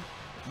Rain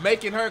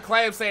making her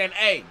claim saying,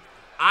 hey,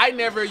 I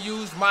never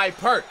used my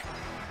perk.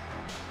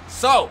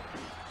 So,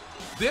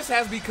 this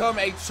has become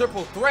a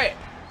triple threat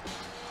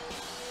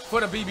for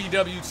the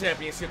BBW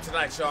championship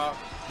tonight, y'all.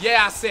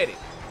 Yeah, I said it.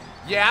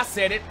 Yeah, I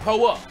said it.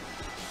 Pull up.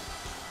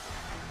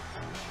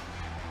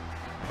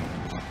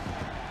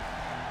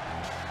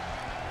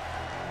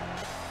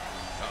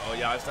 Uh-oh,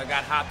 y'all. I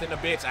got hopped in a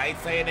bitch. I ain't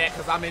saying that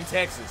because I'm in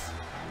Texas.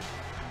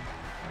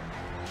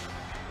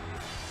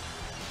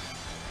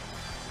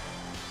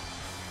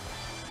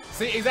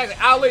 See, exactly.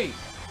 Ali,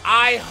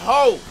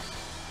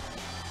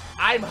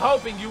 I'm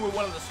hoping you were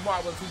one of the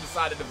smart ones who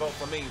decided to vote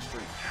for Mean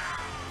Streak.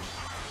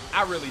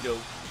 I really do.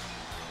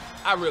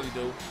 I really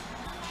do.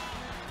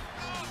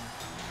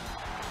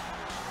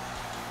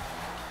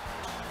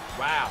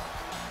 Wow.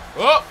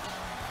 Oh!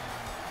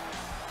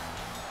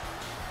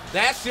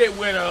 That shit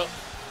went up.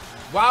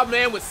 Wild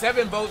Man with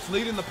 7 votes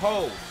leading the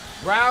poll.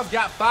 Browns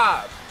got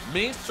 5.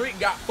 Mean Streak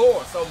got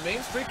 4. So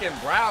Mean Streak and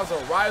Browns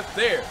are right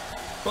there.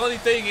 Funny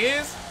thing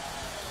is,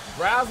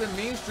 Browns and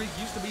Mean Streak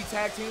used to be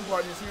tag team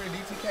partners here in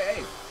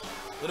DTKA.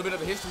 A little bit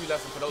of a history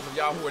lesson for those of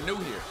y'all who are new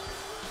here.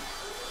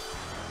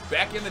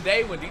 Back in the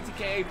day when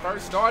DTKA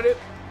first started,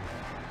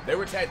 they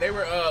were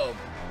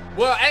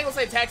well, I ain't gonna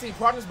say tag team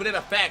partners, but in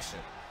a faction.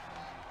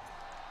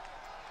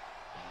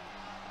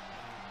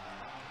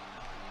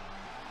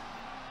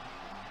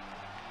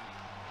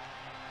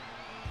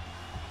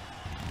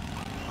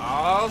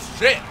 Oh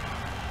shit!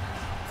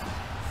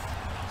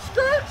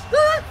 Skirt,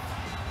 skirt.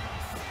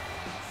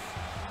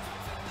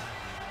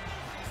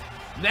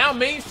 Now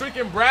Mean Streak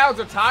and Browns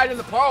are tied in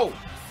the poll.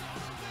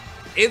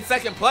 In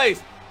second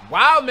place,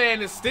 Wild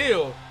Man is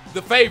still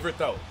the favorite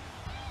though.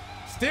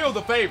 Still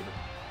the favorite.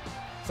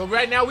 So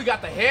right now we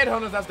got the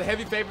Headhunters as the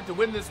heavy favorite to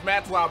win this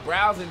match while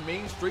Browns and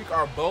Mean Streak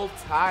are both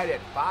tied at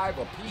 5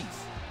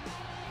 apiece.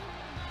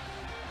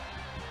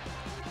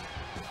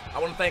 I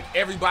want to thank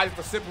everybody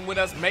for sipping with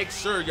us. Make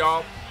sure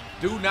y'all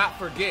do not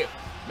forget.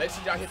 Make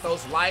sure y'all hit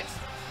those likes,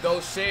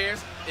 those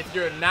shares. If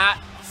you're not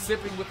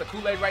sipping with the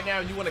Kool-Aid right now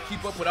and you want to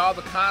keep up with all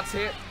the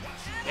content,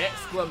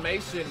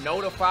 exclamation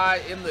notify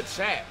in the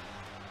chat.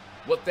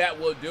 What that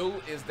will do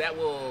is that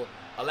will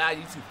allow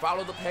you to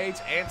follow the page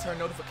and turn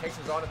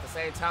notifications on at the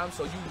same time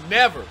so you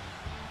never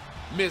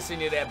miss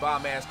any of that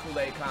bomb-ass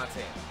Kool-Aid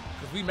content.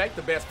 Because we make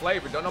the best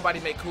flavor. Don't nobody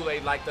make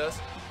Kool-Aid like us.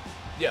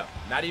 Yeah,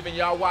 not even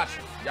y'all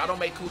watching. Y'all don't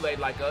make Kool-Aid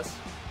like us.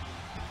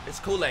 It's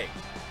Kool-Aid.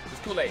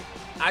 It's Kool-Aid.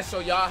 I show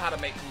y'all how to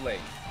make Kool-Aid.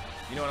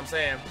 You know what I'm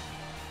saying?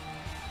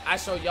 I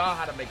show y'all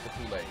how to make the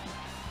Kool-Aid.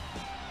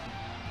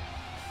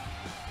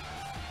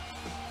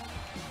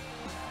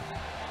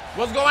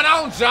 What's going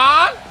on,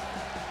 John?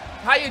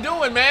 How you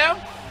doing, ma'am?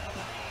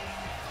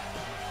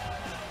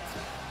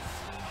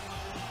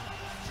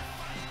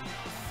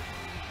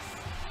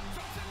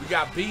 We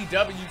got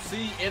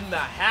BWC in the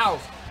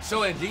house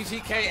showing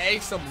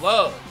DGKA some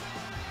love.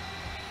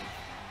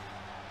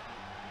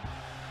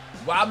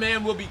 Wild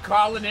Man will be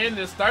calling in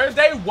this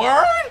Thursday.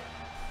 Word?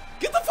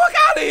 Get the fuck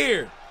out of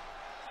here.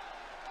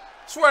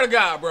 Swear to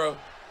God, bro.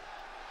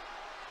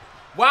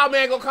 Wild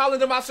Man gonna call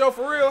into my show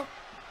for real?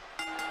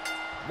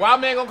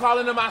 Wild Man gonna call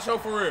into my show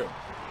for real?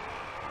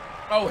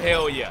 Oh,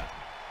 hell yeah.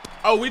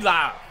 Oh, we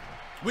live.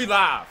 We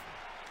live.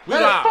 We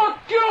live. Fuck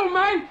you,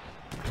 man.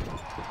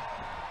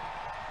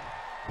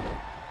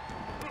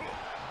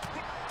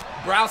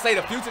 Brown say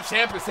the future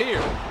champ is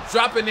here.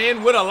 Dropping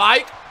in with a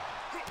like.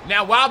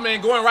 Now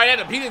Wildman going right at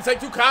him. He didn't take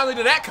too kindly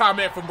to that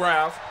comment from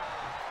Browns.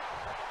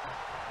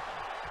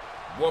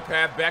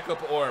 Warpath back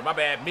up, or my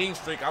bad, Mean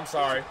Streak, I'm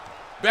sorry.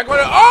 Back on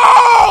it.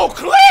 Oh,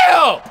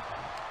 clip!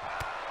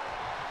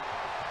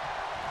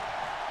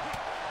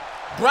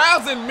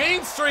 Browns and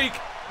Mean Streak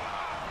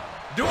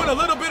doing a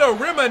little bit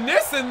of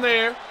reminiscing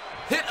there.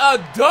 Hit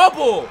a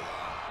double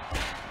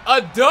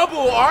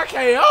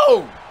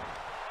RKO.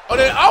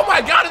 Oh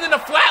my God, and then the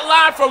flat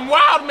line from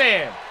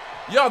Wildman.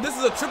 Yo, this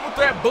is a triple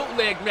threat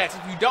bootleg match.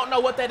 If you don't know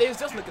what that is,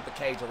 just look at the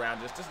cage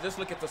around us. Just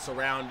look at the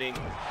surrounding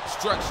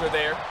structure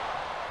there.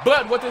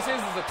 But what this is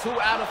a 2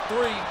 out of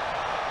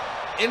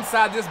 3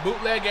 inside this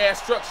bootleg ass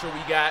structure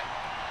we got.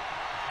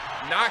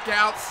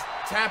 Knockouts,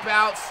 tap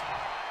outs,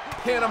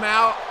 pin them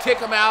out, kick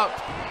them out.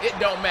 It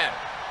don't matter.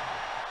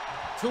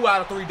 2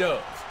 out of 3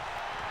 dubs.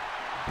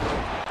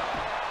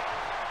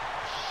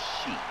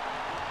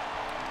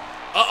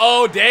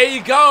 Uh-oh, there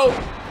you go.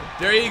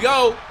 There you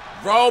go.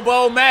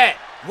 Robo Matt.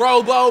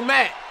 Robo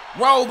Matt.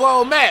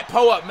 Robo Matt.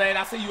 Pull up, man.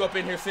 I see you up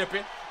in here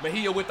sipping.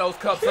 Mahia with those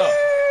cups up.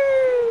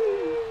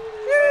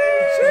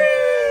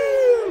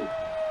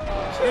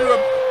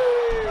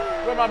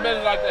 Where my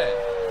belly like that?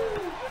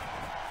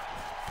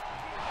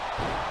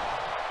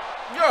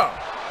 Yeah.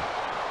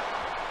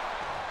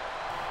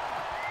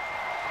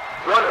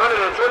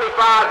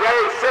 125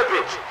 days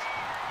sippage.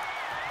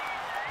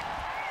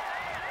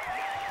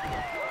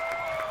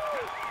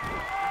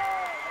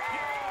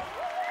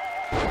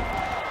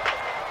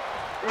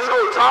 You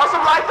gonna toss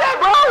him like that,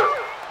 bro?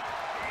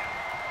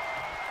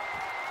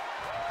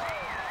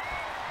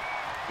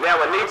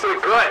 Now a knee to the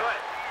gut.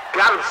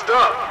 Got him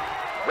stuck.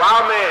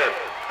 Wildman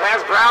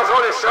has Browns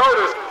on his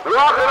shoulders.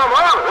 Walking him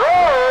up.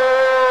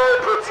 Whoa!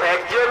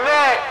 Protect your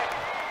neck.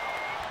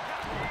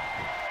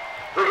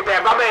 Look at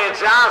that. My man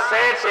John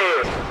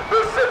Sanchez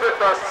been sipping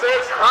for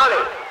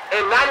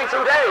 692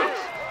 days.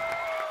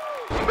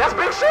 That's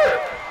big shit.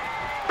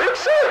 Big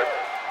shit.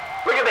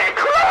 Look at that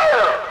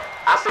clip.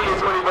 I see you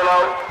 20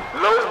 below.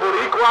 Los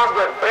Boricuas,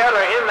 but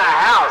better in the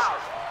house.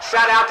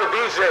 Shout out to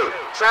DJ.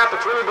 Shout out to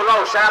 20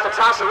 below. Shout out to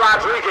Tasha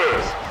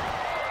Rodriguez.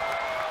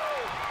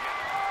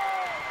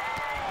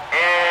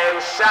 And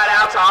shout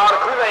out to all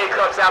the Kool-Aid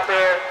cups out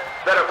there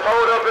that are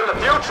pulled up in the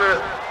future,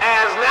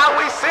 as now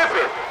we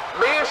sipping.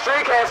 Mean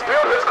Streak has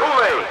spilled his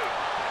Kool-Aid.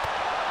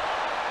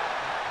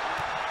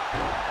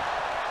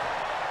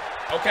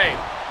 Okay,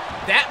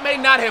 that may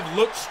not have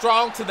looked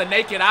strong to the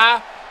naked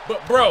eye,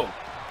 but bro,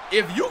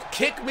 if you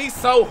kick me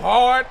so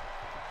hard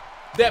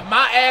that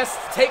my ass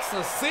takes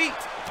a seat,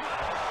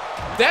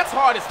 that's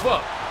hard as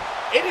fuck.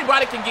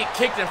 Anybody can get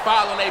kicked and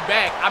fall on their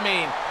back. I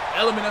mean,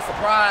 element of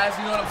surprise,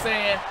 you know what I'm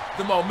saying?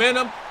 The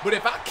momentum. But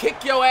if I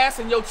kick your ass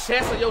in your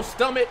chest or your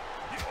stomach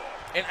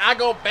and I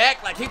go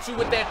back, like hit you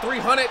with that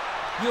 300, you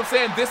know what I'm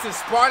saying? This is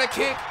Sparta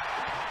kick,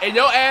 and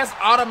your ass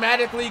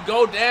automatically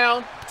go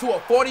down to a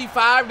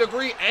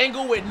 45-degree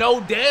angle with no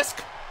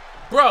desk,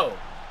 bro,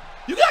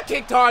 you got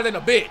kicked hard than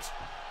a bitch.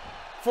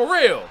 For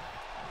real.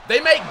 They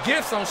make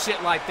gifts on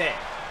shit like that.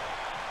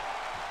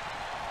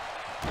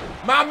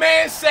 My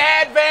man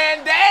Shad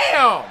Van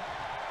Dam.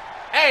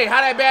 Hey,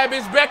 how that bad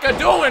bitch Becca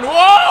doing?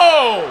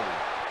 Whoa!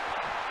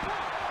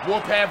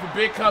 Warpath with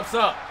big cups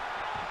up.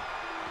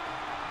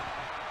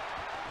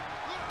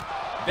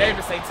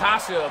 David say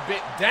Tasha a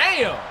bit.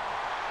 Damn.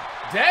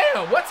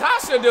 Damn, what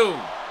Tasha do?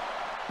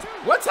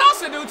 What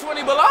Tasha do,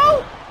 20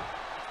 below?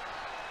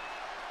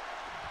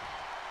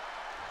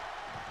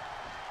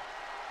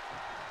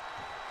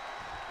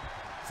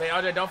 Say,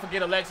 RJ, don't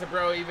forget Alexa,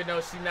 bro. Even though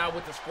she's not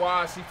with the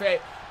squad, she paid.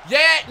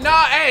 Yeah, no,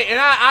 hey, and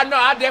I know,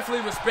 I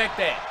definitely respect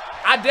that.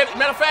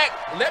 Matter of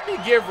fact, let me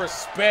give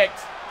respect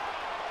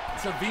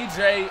to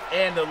VJ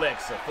and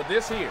Alexa for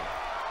this here.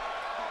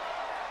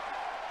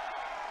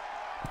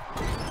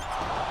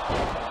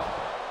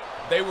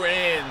 They were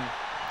in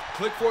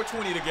Click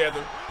 420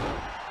 together.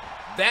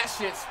 That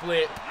shit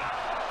split.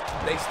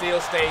 They still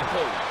stayed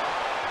cool.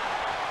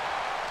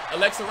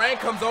 Alexa Rain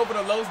comes over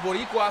to Los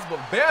Boricuas, but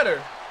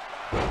better,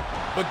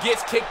 but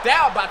gets kicked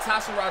out by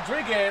Tasha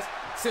Rodriguez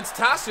since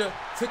Tasha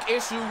took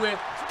issue with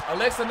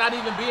Alexa not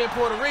even being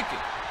Puerto Rican.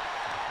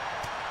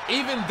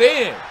 Even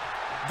then,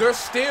 they're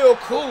still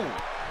cool.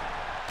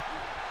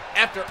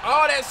 After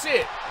all that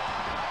shit,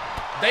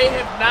 they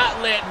have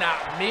not let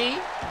not me,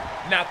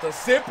 not the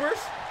Sippers,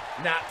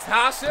 not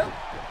Tasha,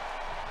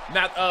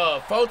 not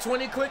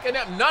 420 Click, and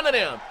them, none of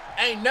them.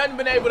 Ain't nothing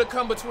been able to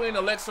come between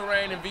Alexa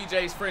Rain and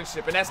VJ's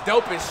friendship, and that's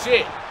dope as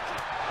shit.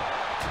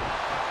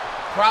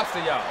 Props to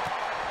y'all.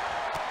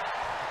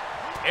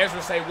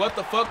 Ezra say, what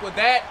the fuck with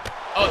that?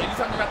 Oh, you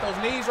talking about those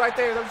knees right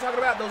there? Is that what you're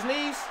talking about? Those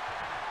knees?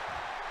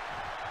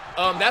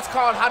 That's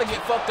called how to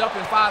get fucked up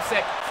in 5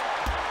 seconds.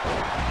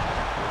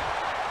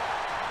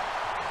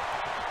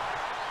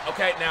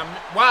 Okay, now,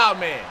 Wild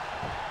Man.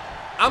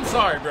 I'm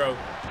sorry, bro.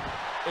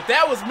 If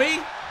that was me,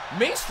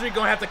 Mean Streak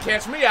gonna have to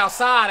catch me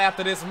outside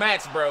after this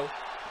match, bro.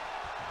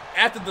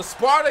 After the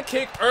Sparta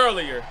kick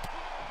earlier,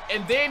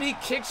 and then he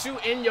kicks you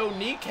in your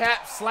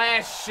kneecap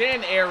 /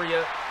 shin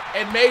area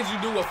and made you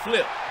do a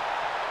flip.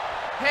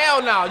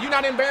 Hell no. You're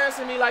not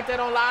embarrassing me like that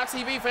on live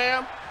TV,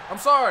 fam. I'm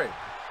sorry.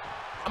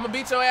 I'm gonna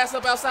beat your ass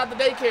up outside the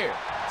daycare.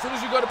 As soon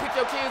as you go to pick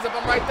your kids up,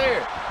 I'm right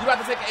there. You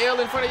about to take an L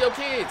in front of your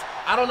kids.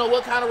 I don't know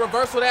what kind of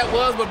reversal that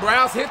was, but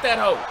Browns hit that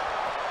hoe.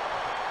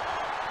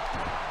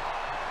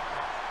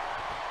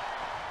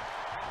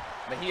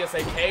 But he'll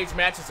say cage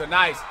matches are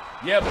nice.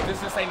 Yeah, but this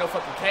just ain't no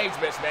fucking cage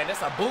match, man.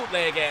 That's a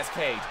bootleg ass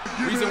cage.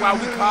 Reason why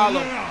we call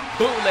them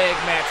bootleg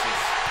matches.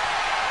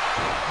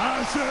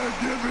 I said,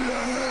 give me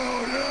a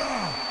hell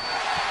yeah.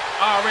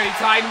 Already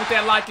tighten with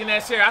that like and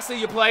that share. I see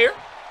you, player.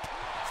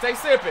 Stay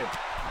sipping.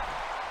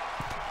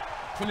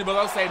 20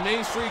 Below say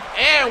Mean Streak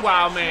and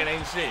Wild Man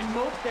ain't shit.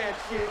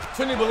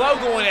 20 Below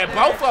going at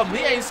both of them.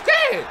 He ain't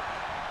scared.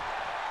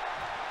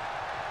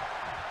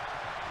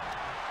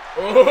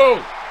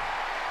 Oh.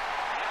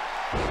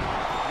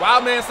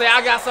 Wild Man say,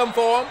 I got something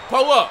for him.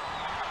 Pull up.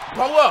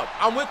 Pull up.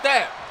 I'm with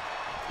that.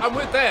 I'm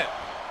with that.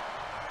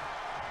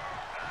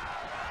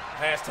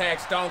 Hashtag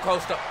Stone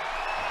Cold Stone.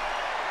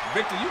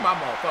 Victor, you my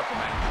motherfucker,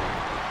 man.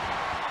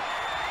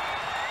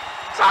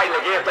 Titan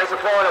again. Thanks for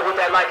pouring up with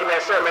that like and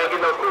that share, man.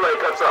 Getting those Kool-Aid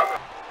cups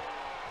up.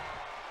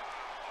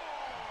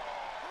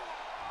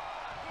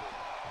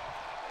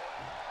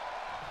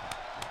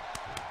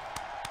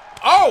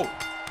 Oh!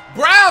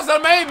 Browser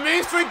made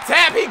Mean Streak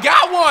tap. He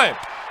got one.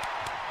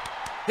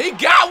 He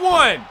got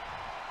one.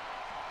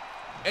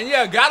 And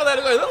yeah, gotta let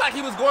it go. It looked like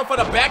he was going for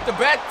the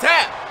back-to-back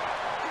tap.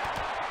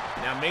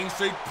 Now Mean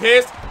Streak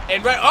pissed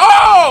and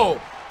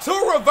oh!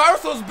 2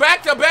 reversals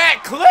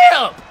back-to-back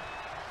clip.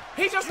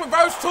 He just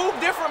reversed 2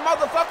 different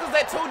motherfuckers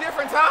at 2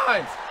 different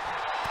times.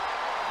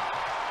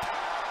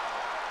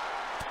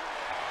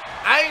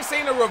 I ain't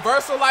seen a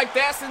reversal like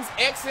that since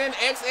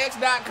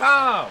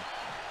XNXX.com.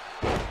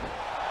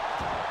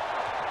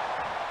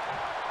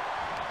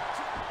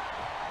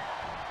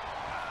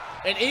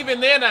 And even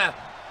then, you know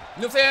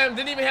what I'm saying?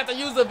 Didn't even have to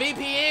use a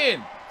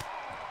VPN.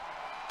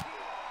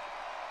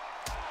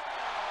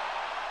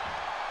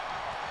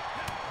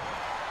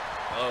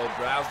 Oh,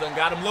 Browse done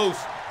got him loose.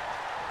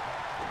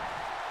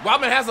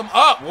 Wildman has him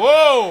up.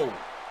 Whoa.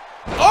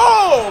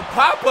 Oh,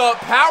 pop-up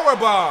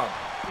powerbomb.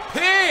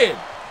 Pin.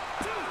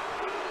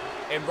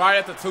 And right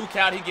at the 2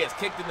 count, he gets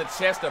kicked in the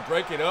chest to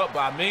break it up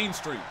by Mean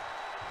Streak.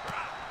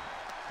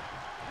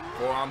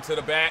 Forearm to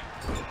the back.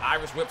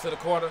 Irish whip to the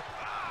corner.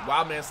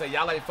 Wildman say,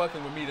 y'all ain't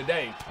fucking with me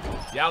today.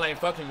 Y'all ain't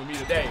fucking with me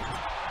today.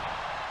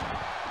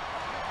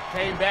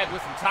 Came back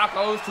with some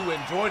tacos to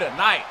enjoy the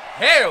night.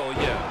 Hell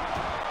yeah.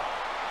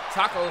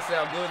 Tacos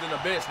sound good than a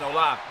bitch, no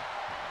lie.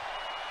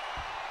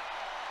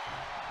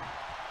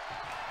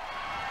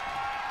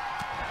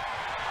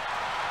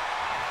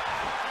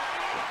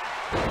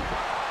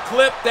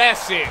 Clip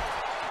that shit.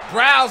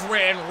 Browse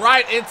ran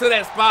right into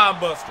that spine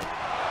buster.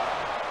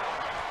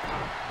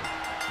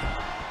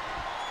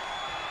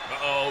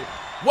 Uh-oh.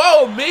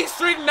 Whoa, Mean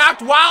Streak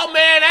knocked Wild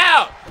Man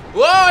out.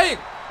 Whoa.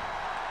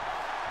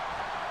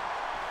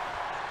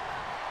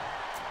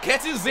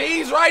 Catching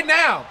Z's right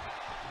now.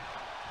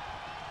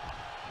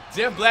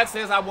 Jeff Black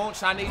says, I want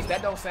Chinese.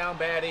 That don't sound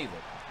bad either.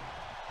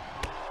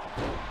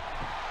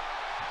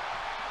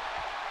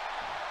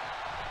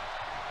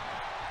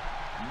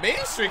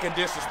 Mean Streak a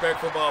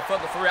disrespectful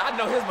motherfucker for real. I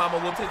know his mama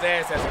whooped his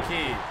ass as a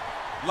kid.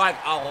 Like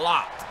a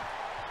lot.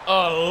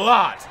 A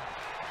lot.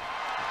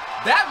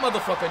 That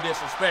motherfucker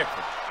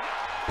disrespectful.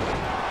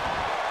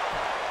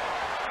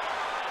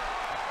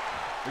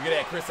 Look at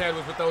that, Chris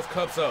Edwards with those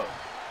cups up.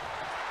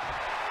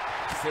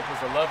 Sippers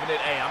are loving it.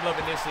 Hey, I'm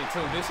loving this shit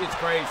too. This shit's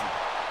crazy.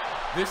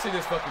 This shit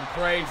is fucking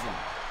crazy.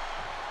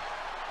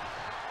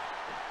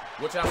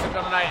 What y'all sipping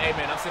on tonight? Hey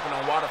man, I'm sipping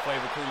on water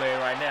flavor Kool-Aid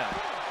right now.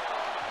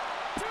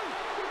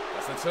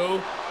 That's a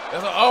 2.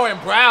 That's a, oh,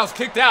 and Browns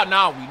kicked out.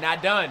 No, we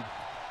not done.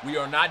 We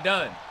are not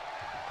done.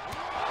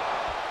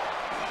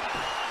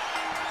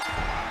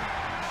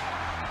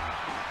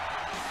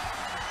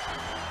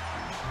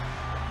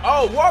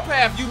 Oh,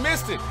 Warpath, you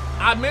missed it.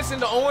 I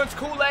mentioned the orange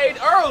Kool-Aid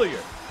earlier.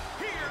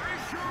 Here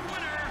is your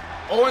winner.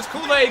 Orange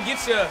Kool-Aid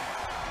gets you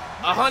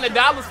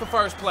 $100 for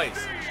first place.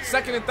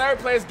 Second and third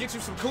place get you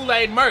some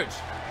Kool-Aid merch.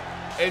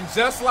 And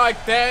just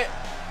like that,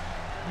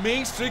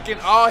 Mean Streak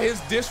and all his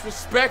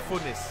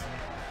disrespectfulness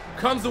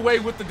comes away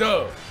with the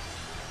dub.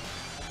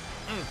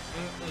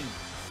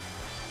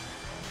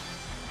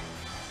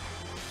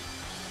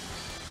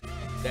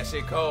 That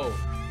shit cold.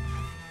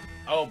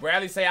 Oh,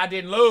 Bradley say I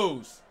didn't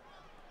lose.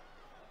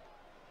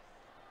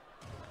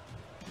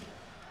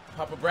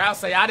 Papa Brown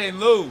say I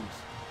didn't lose.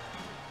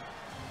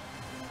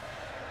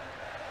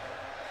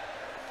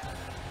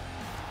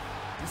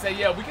 He say,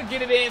 yeah, we can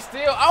get it in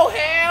still. Oh,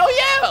 hell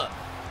yeah.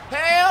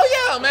 Hell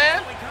yeah,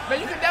 man.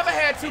 Man, you can never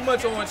have too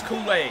much orange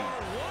Kool-Aid.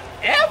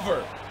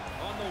 Ever.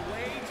 On the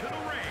way to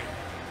the ring,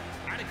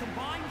 at a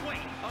combined weight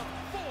of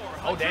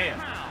 400 Oh, damn.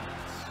 pounds.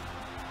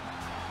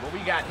 What we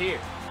got here?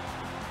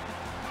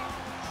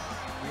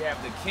 We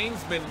have the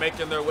Kingsmen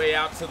making their way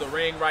out to the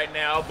ring right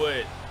now,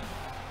 but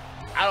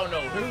I don't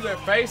know who they're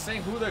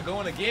facing, who they're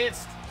going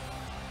against.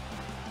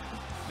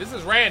 This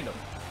is random.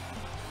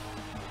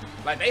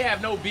 Like, they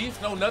have no beef,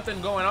 no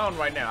nothing going on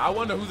right now. I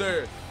wonder who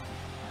they're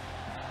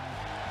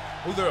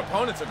who their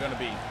opponents are going to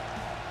be.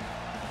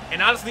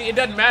 And honestly, it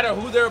doesn't matter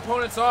who their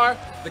opponents are.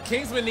 The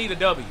Kingsmen need a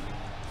W.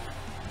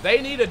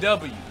 They need a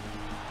W.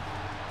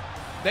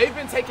 They've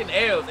been taking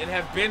L's and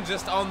have been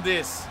just on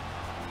this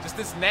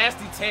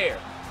nasty tear.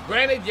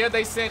 Granted, yeah,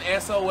 they sent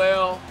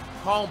SOL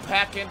home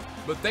packing,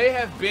 but they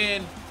have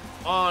been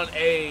on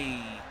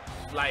a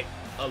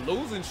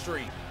losing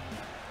streak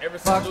ever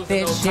since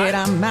losing those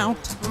titles. I'm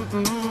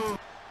out.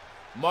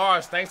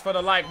 Mars, thanks for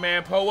the like,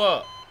 man. Pull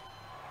up.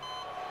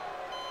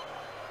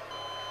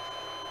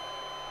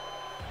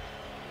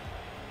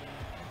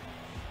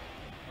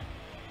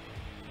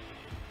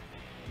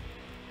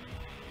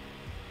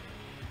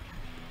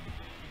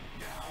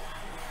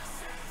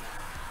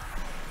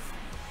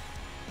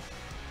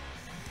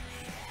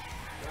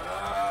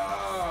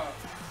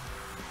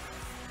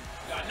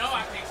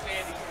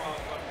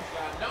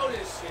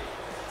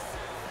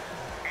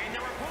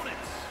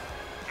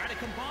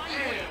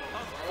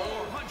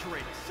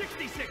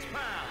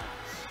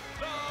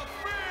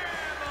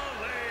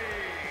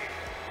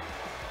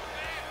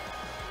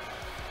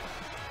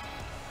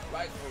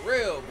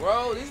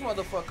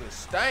 Motherfuckers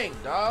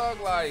stank, dog.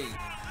 Like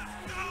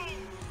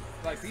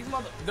these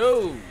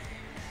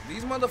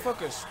these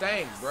motherfuckers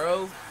stank,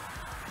 bro.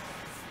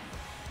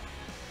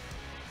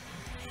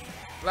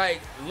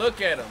 Like,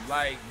 look at them.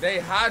 Like, they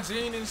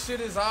hygiene and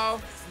shit is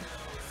off.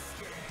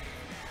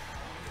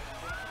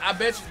 I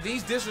bet you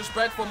these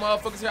disrespectful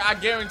motherfuckers here, I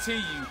guarantee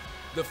you,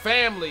 the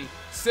family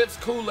sips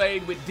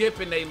Kool-Aid with dip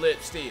in their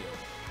lips still.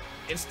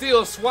 And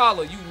still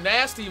swallow. You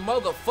nasty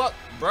motherfucker,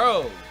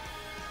 bro.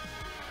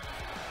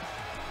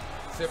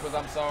 Sippers,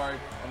 I'm sorry.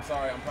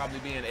 I'm probably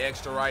being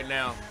extra right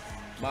now.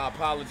 My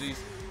apologies,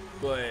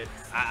 but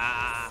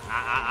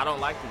I don't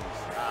like these.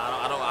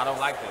 I don't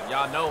like them.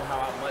 Y'all know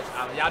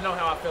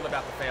how I feel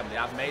about the family.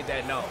 I've made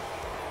that known.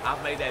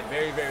 I've made that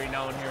very, very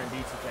known here in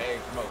Dtka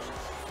Promotions.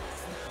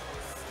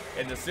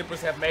 And the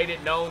sippers have made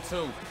it known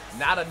too.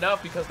 Not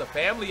enough because the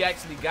family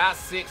actually got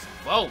 6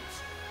 votes.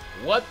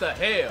 What the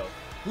hell?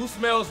 Who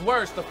smells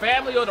worse, the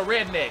family or the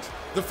rednecks?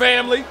 The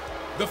family.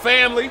 The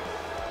family.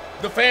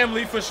 The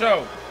family for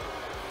sure.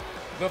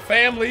 The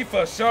family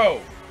for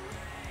sure.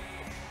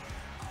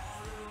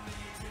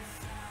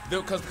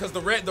 Cause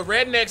the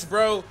rednecks,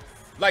 bro,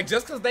 like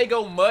just cause they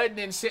go mudding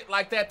and shit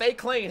like that, they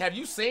clean. Have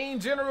you seen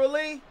General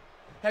Lee?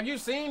 Have you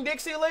seen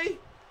Dixie Lee?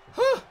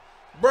 Huh,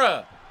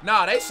 bruh.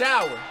 Nah, they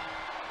shower.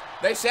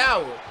 They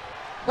shower.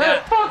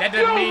 Now, that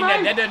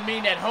doesn't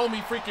mean that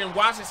homie freaking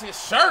washes his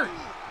shirt.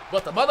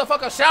 But the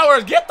motherfucker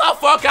showers. Get the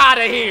fuck out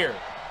of here.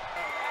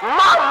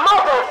 My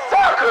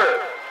motherfucker.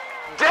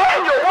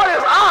 Daniel, what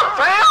is up,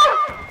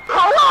 fam?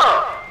 Hold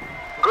up.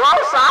 Go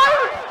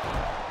outside.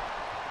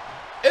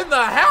 In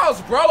the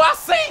house, bro. I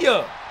see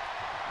ya.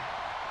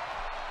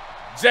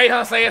 Jay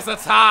Hunt say it's a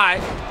tie.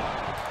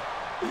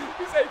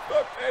 He say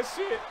fuck that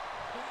shit.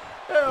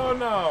 Hell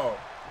no.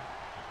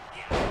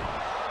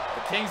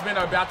 The Kingsmen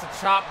are about to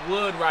chop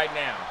wood right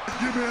now.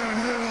 Give me a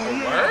hell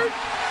yeah. Word?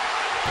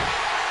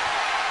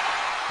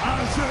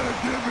 I said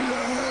give me a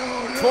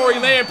hell yeah. Tory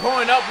Land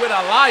pulling up with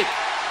a like.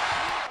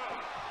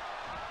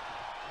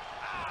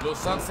 Little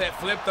sunset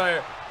flip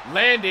there.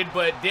 Landed,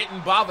 but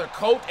didn't bother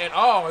Colt at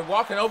all. And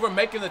walking over,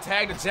 making the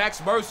tag to Jax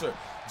Mercer.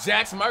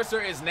 Jax Mercer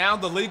is now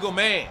the legal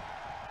man.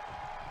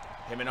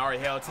 Him and Ari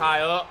Hell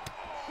tie up.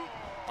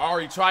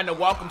 Ari trying to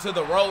walk him to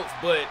the ropes,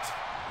 but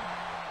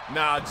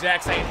nah,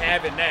 Jax ain't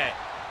having that.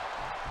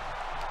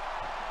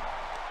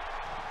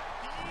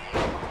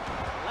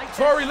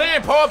 Tory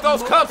Land, pull up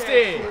those cups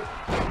then.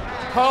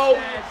 Pull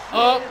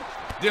up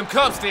them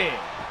cups then.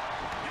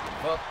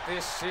 Fuck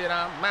this shit,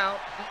 I'm out.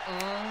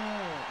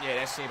 Yeah,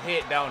 that shit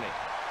hit, don't it?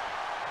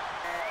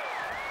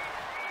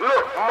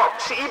 Look,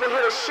 she even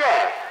hit a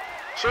shaft.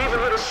 She even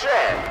hit a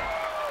shaft.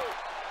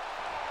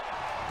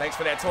 Thanks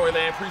for that, Tory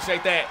Land.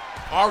 Appreciate that.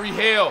 Ari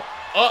Hell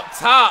up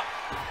top.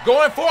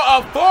 Going for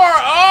a 4.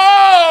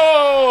 Oh!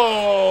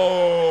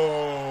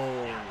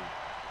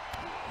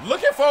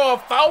 Looking for a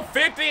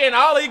 450, and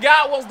all he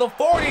got was the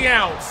 40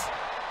 ounce.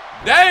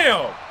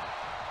 Damn.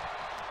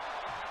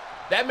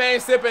 That man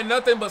sipping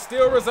nothing but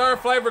Steel Reserve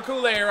flavor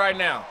Kool-Aid right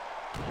now.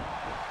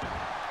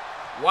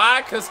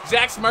 Why? Because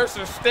Jax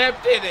Mercer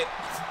stepped in it.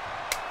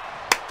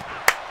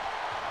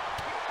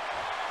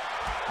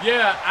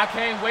 Yeah, I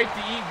can't wait to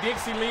eat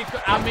Dixie Lee,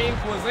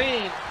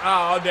 cuisine.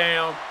 Oh,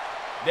 damn.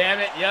 Damn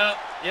it, yep.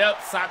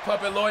 Sock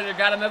Puppet Lawyer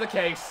got another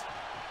case.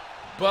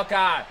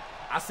 Buckeye,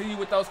 I see you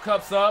with those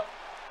cups up.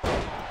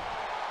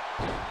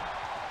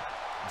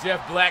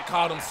 Jeff Black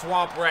called them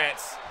swamp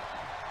rats.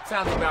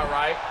 Sounds about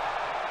right.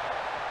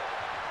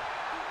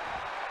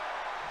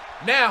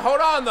 Now,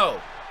 hold on, though.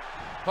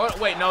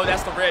 Wait, no,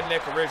 that's the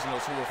Redneck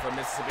Originals who are from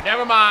Mississippi.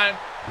 Never mind,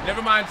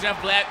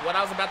 Jeff Black. What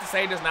I was about to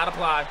say does not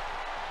apply.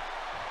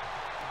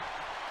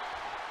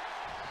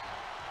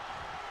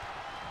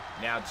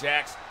 Now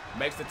Jax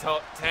makes the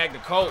tag to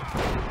Colt.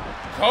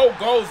 Colt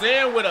goes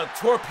in with a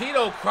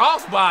torpedo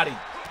crossbody.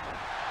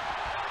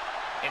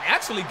 And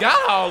actually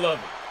got all of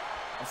it.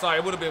 I'm sorry,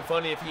 it would have been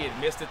funny if he had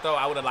missed it, though.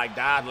 I would have,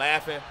 died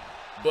laughing.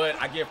 But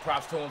I give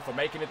props to him for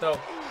making it, though.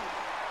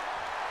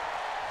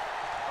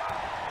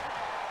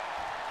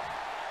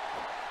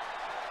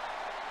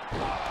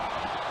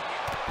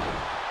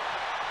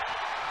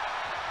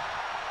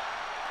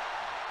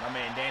 My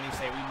man Danny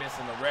say we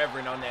missing the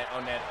Reverend on that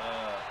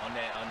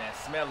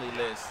smelly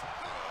list.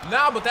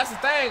 Nah, but that's the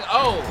thing.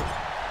 Oh,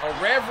 a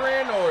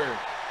Reverend or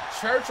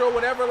church or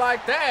whatever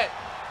like that.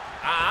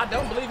 I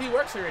don't believe he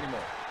works here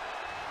anymore.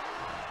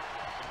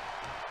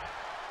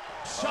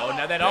 Oh,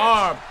 now that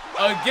arm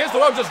against the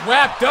rope just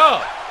wrapped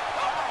up.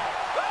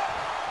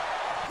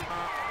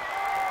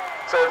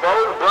 So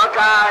both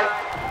Buckeye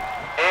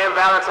and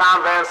Valentine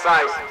Van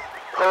Sice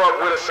pull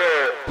up with a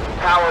shared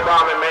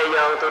powerbomb and Mae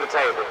Young through the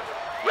table.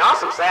 Y'all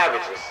some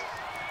savages.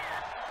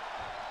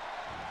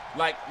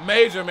 Like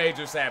major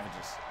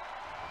savages.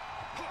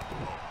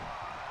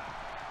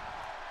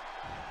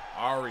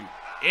 Ari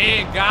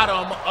and got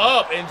him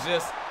up and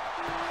just.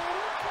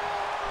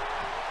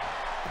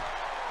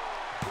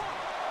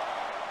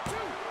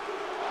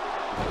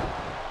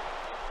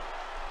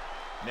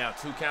 Now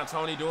 2 count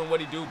Tony doing what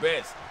he do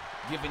best,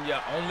 giving you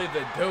only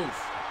the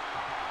deuce.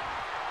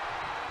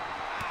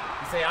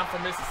 You say I'm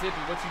from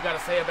Mississippi. What you got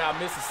to say about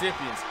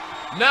Mississippians?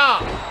 Nah,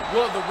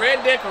 well the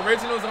Red Deck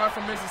Originals are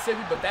from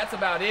Mississippi, but that's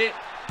about it.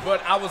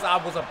 But I was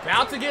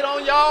about to get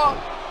on y'all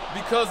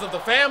because of the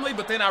family,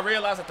 but then I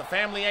realized that the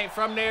family ain't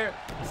from there.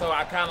 So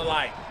I kind of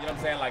like, you know what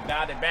I'm saying, like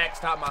dialed it back,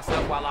 stopped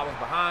myself while I was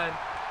behind.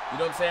 You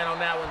know what I'm saying on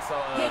that one? So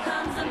here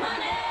comes the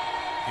money.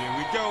 Here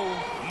we go.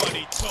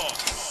 Money talk.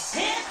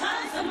 Here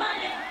comes the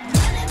money.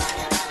 Money,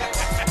 money, money.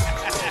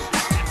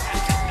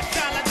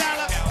 Dollar,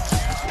 dollar.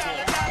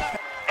 Dollar, dollar.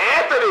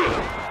 Anthony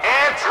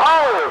and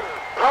Tone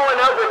pulling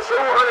up with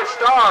 200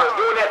 stars,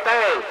 doing that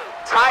thing.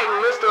 Titan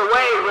Mr.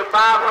 Wade with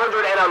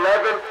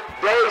 511.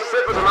 Dave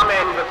Sippers, and my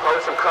man even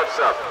post some cups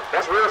up.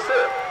 That's real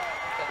sip.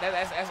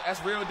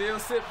 That's real deal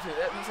sip.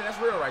 That's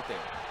real right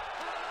there.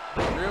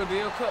 Real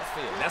deal cup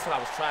feel. That's what I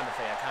was trying to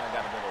say. I kind of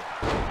got a little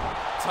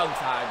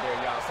tongue-tied there,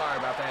 y'all. Sorry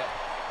about that.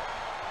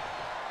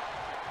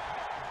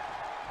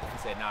 He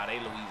said, nah, they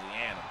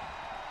Louisiana.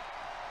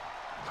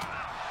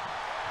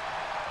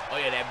 Oh,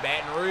 yeah, that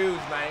Baton Rouge,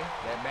 man.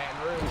 That Baton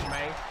Rouge,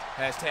 man.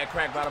 Hashtag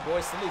crack by the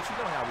boys. Salute. You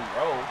know how we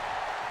roll.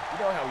 You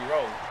know how we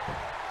roll.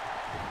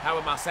 How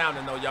am I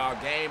sounding, though, y'all?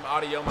 Game,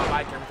 audio, my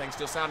mic, everything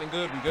still sounding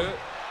good? We good?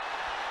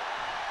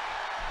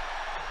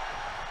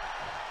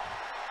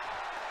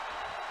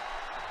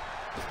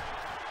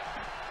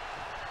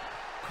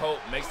 Colt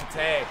makes the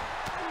tag.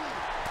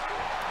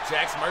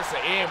 Jax Mercer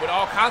in with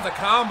all kinds of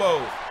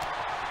combos.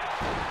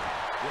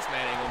 This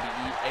man ain't gonna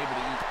be able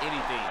to eat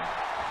anything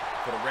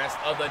for the rest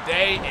of the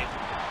day. And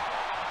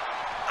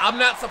I'm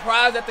not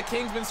surprised that the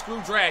Kingsmen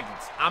screw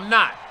dragons. I'm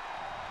not.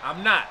 Have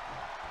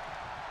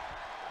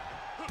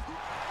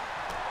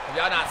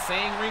y'all not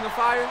seen Ring of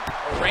Fire?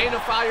 Or Reign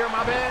of Fire,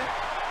 my bad?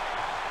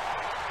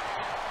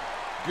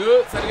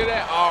 Good. So look at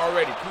that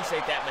already.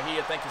 Appreciate that,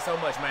 Mahia. Thank you so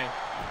much, man.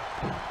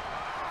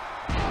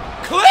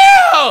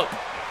 Clip!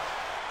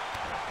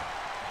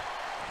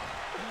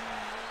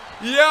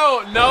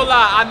 Yo, no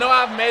lie. I know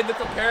I've made the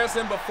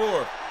comparison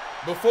before.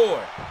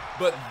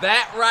 But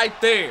that right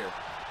there,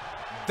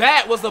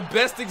 that was the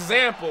best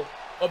example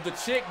of the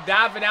chick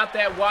diving out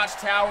that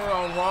watchtower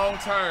on wrong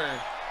turn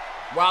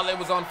while it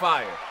was on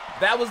fire.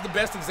 That was the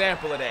best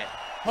example of that.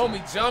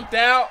 Homie jumped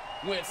out,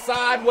 went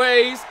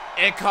sideways,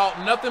 and caught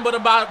nothing but the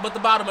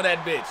bottom of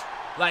that bitch.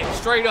 Like,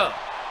 straight up.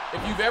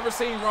 If you've ever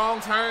seen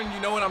Wrong Turn, you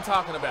know what I'm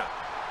talking about.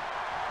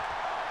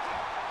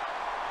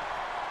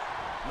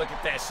 Look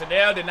at that.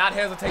 Chanel did not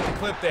hesitate to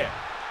clip that.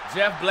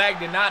 Jeff Black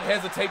did not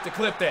hesitate to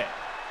clip that.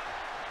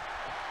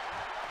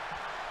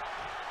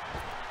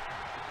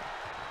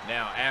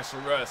 Now, Asher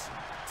Russ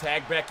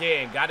tagged back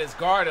in, got his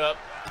guard up.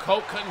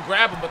 Colt couldn't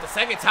grab him, but the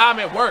second time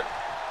it worked.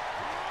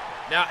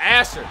 Now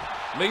Asher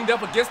leaned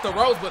up against the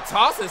ropes, but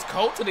tosses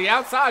Colt to the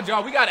outside,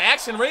 y'all. We got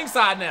action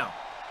ringside now.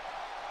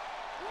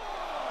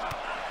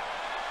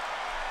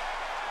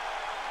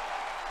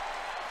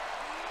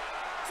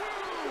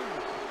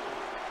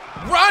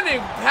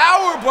 Running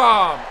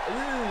powerbomb.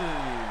 Ooh.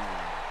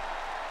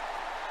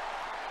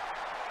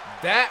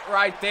 That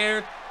right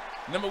there.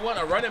 Number one,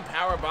 a running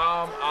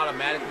powerbomb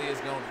automatically is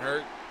gonna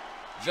hurt.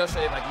 Just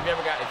like if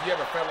you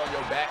ever fell on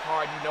your back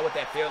hard, you know what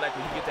that feels like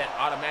when you get that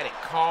automatic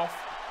cough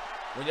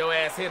when your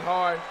ass hit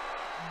hard.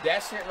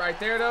 That shit right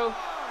there though.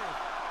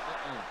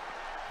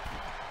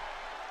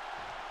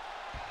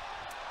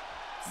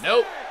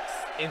 Nope.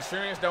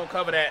 Insurance don't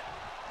cover that.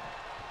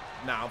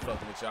 Nah, I'm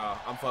fucking with y'all.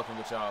 I'm fucking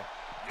with y'all.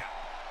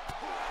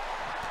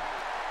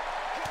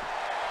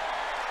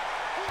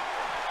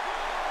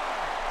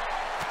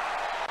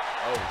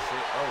 Oh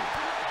shit.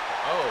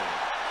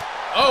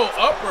 Oh,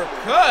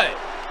 uppercut.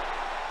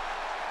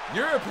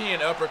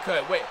 European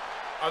uppercut. Wait,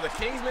 are the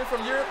Kingsmen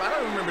from Europe? I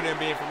don't remember them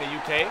being from the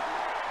UK.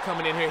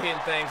 Coming in here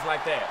hitting things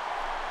like that.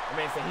 I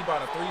mean, said he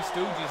bought a Three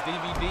Stooges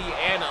DVD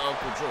and an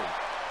Uncle Drew.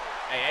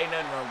 Hey, ain't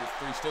nothing wrong with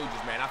Three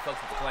Stooges, man. I fucks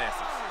with the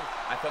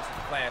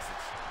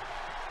classics.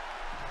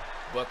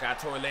 Buckeye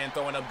Tory Land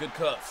throwing up good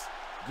cups.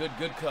 Good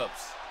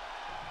cups.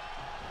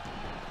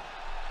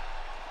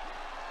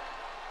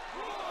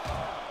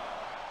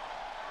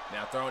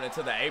 Now throwing it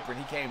to the apron.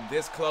 He came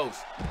this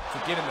close to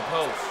getting the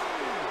post.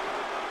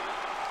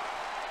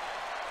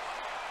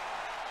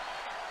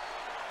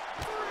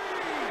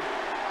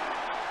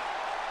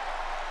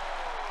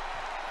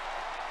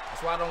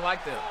 That's why I don't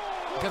like them.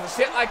 Because of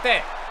shit like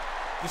that.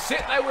 The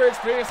shit that we're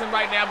experiencing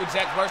right now with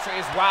Jack Mercer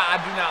is why I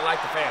do not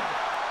like the family.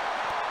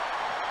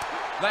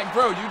 Like,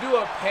 bro, you do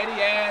a petty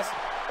ass,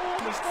 oh,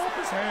 I'm gonna stomp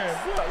his hand.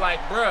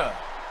 Like, bruh,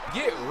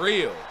 get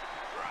real.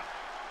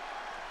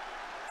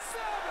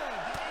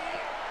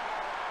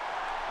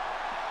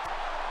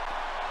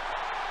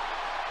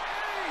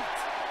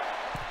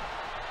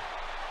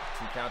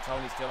 2 count.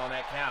 Tony's still on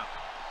that count.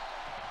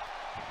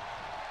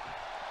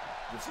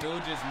 The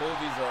Stooges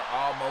movies are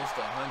almost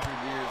 100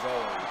 years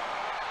old.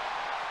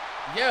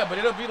 Yeah, but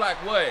it'll be like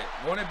what?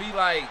 Won't it be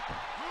like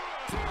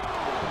 30?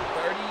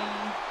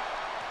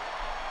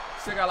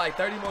 Still got like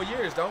 30 more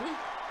years, don't we?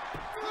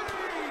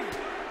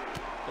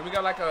 Then we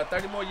got like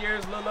 30 more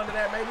years, a little under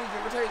that maybe,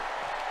 give or take.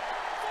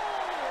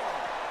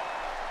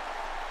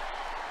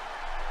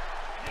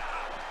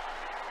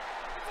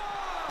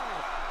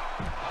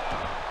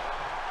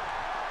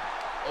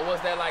 Or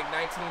was that like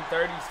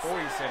 1930s,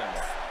 40s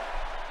cinema?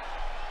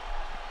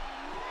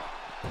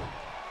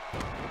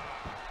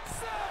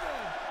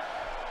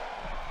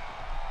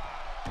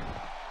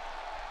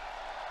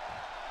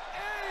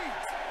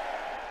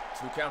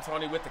 Count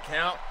Tony with the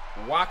count.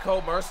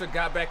 Waco Mercer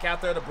got back out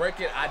there to break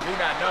it. I do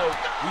not know.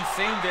 We've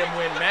seen them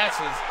win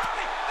matches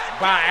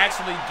by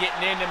actually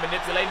getting in and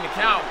manipulating the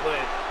count, but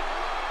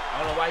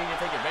I don't know why he didn't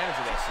take advantage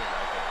of that shit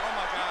right there. Oh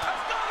my God.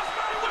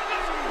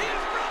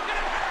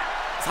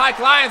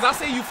 Tyke Lyons, I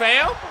see you,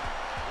 fam.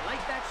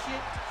 Like that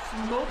shit,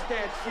 smoke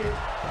that shit,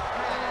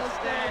 pass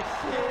that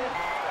shit.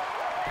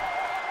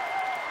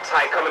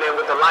 Tyke coming in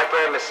with the like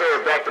and the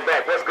share back to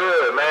back. What's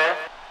good, man?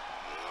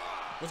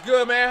 What's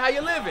good, man? How you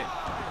living?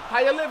 How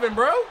you living,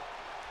 bro?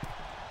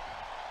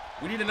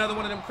 We need another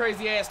one of them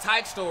crazy ass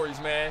Tyke stories,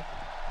 man.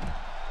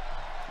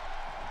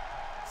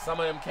 Some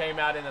of them came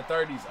out in the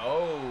 30s.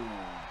 Oh,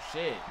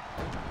 shit.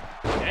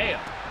 Damn.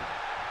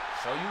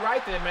 Show you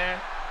right then, man.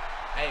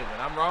 Hey, when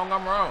I'm wrong,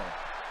 I'm wrong.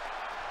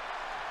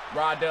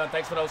 Rod Dunn,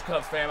 thanks for those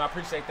cups, fam. I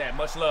appreciate that.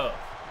 Much love.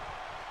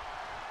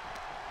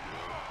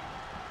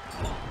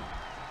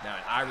 Now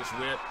an Irish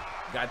whip.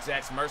 Got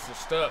Jax Mercer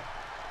stuck.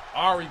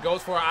 Ari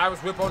goes for an Irish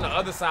whip on the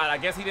other side. I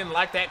guess he didn't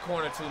like that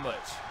corner too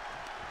much.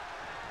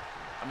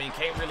 I mean,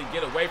 can't really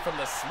get away from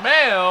the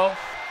smell.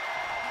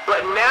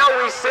 But now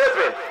we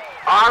sipping.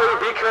 Ari,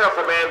 be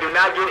careful, man. Do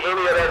not get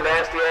any of that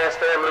nasty ass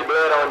family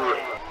blood on you.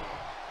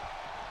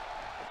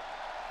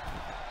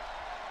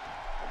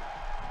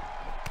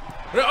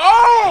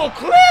 Oh,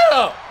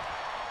 Clip!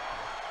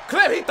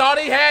 Clip, he thought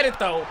he had it,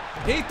 though.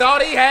 He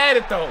thought he had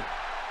it, though.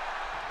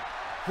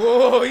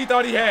 Whoa, he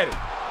thought he had it.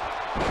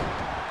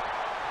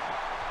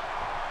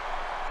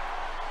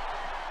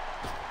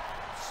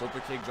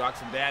 Super kick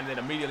drops him down and then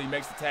immediately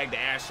makes the tag to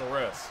Asher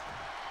Russ.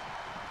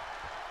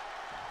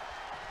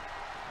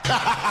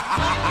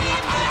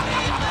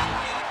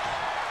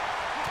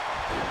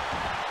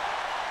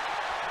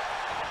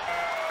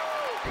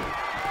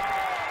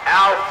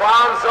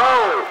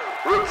 Alfonso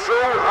with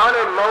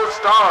 200 more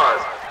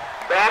stars.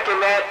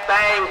 Backing that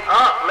thing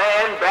up,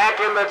 man.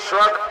 Backing the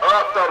truck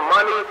up, the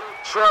money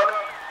truck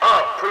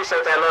up.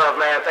 Appreciate that love,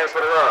 man. Thanks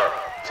for the love.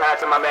 Shout out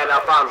to my man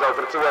Alfonso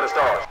for the 200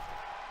 stars.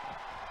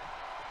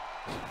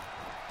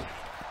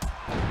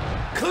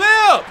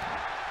 Clip!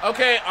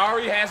 Okay,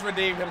 Ari has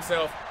redeemed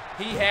himself.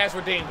 He has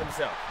redeemed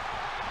himself.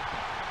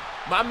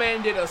 My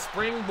man did a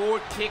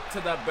springboard kick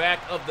to the back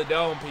of the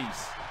dome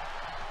piece.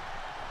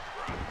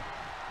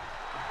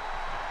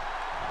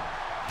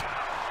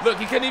 Look,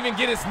 he couldn't even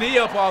get his knee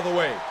up all the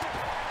way.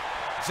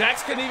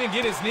 Jax couldn't even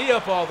get his knee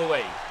up all the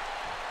way.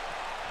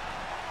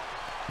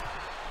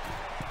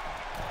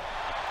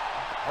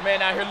 My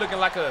man out here looking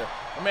like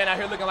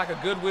a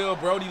Goodwill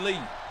Brody Lee.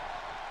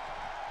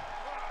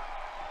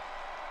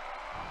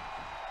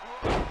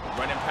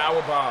 Running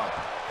powerbomb.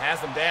 Has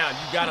him down.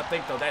 You gotta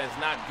think though that is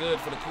not good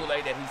for the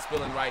Kool-Aid that he's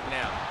spilling right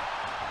now.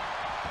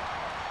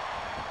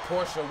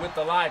 Portia with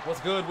the like. What's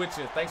good with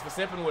you? Thanks for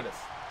sipping with us.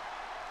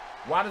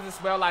 Why does it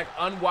smell like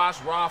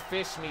unwashed raw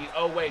fish meat?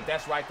 Oh wait,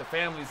 that's right. The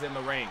family's in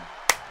the ring.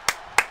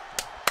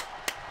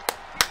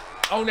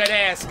 On that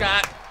ass,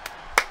 Scott.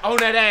 On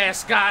that ass,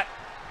 Scott.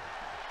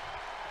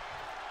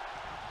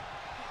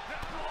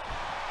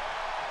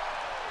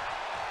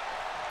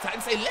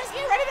 Titan say, let's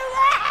get ready to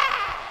ride.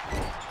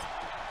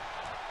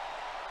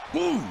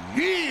 Boom,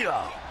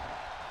 yeah.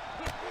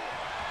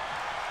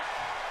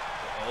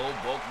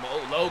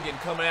 Oh, Logan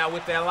coming out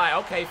with that light.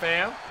 Okay,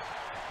 fam.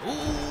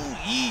 Ooh,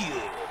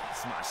 yeah.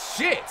 It's my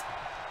shit.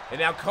 And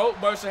now Colt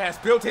Mercer has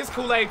spilled his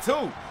Kool-Aid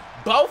too.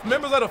 Both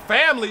members of the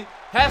family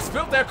have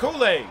spilled their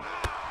Kool-Aid.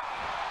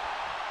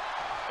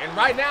 And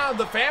right now,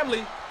 the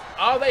family,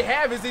 all they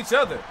have is each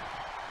other.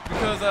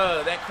 Because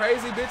that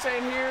crazy bitch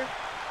ain't here.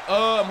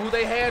 Who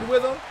they had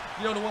with them.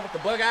 You know, the one with the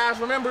bug eyes,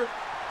 remember?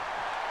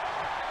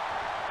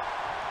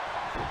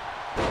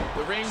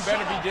 The ring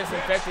better be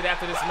disinfected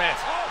after this match.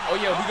 Oh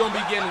yeah, we're gonna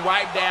be getting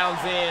wipe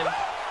downs in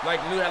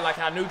like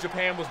how New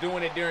Japan was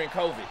doing it during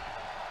COVID.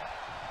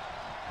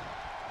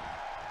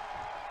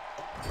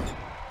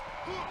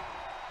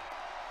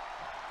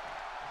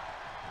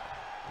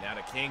 Now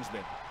the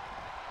Kingsman.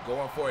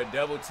 Going for a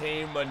double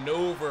team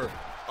maneuver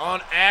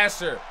on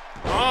Asher.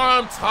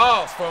 Arm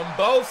toss from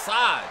both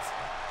sides.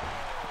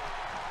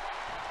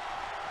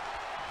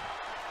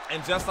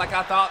 And just like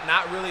I thought,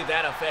 not really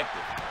that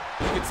effective.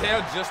 You could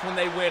tell just when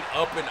they went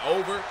up and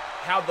over,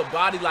 how the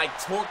body like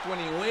torqued when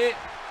he went,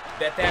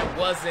 that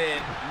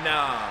wasn't,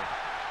 nah.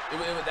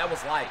 That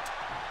was light.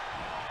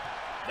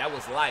 That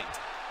was light.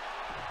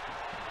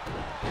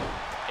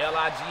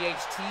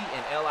 L-I-G-H-T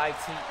and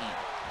L-I-T-E.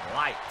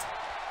 Light.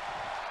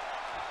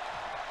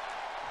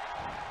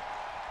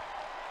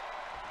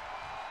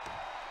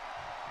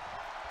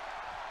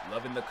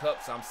 Loving the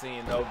cups I'm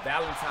seeing though.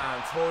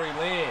 Valentine, Tory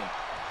Lynn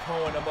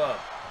pulling them up.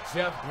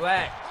 Jeff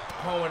Black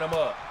pulling them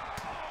up.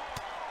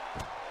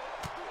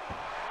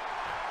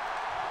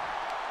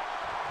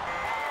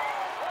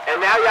 And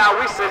now, y'all,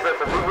 we sipping.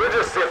 We're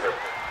just sipping.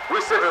 We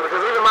sipping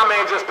because even my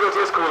man just spilled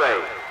his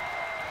Kool-Aid.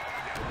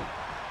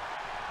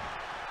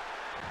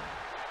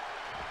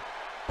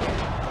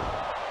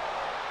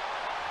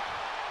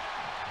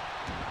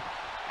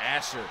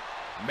 Asher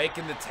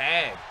making the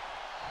tag.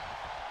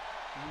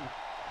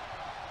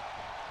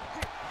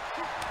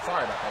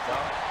 Sorry about that,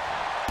 y'all.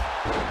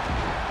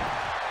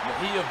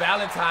 Mejia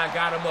Valentine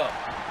got him up.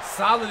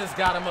 Solidus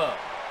got him up.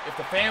 If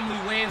the family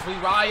wins, we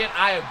riot.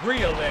 I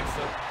agree,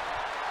 Alexa.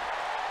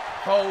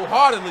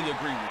 Wholeheartedly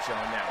agree with you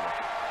on that one.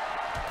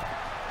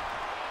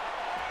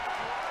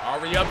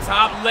 Ari up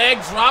top,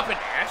 leg drop, and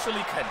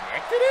actually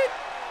connected it?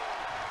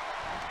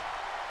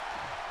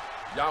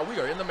 Y'all, we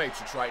are in the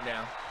Matrix right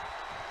now.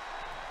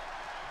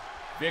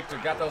 Victor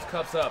got those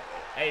cups up.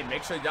 Hey,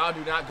 make sure y'all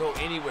do not go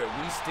anywhere.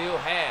 We still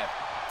have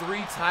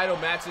 3 title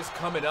matches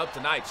coming up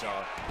tonight,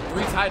 y'all.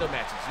 3 title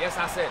matches. Yes,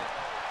 I said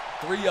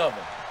it. 3 of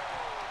them.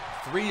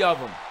 3 of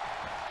them.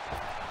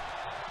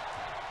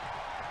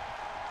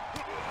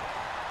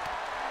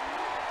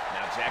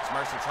 Now Jax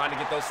Mercer trying to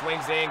get those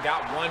swings in.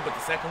 Got one, but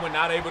the second one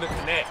not able to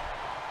connect.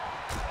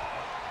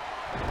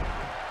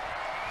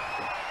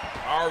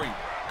 Ari,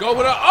 go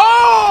with a,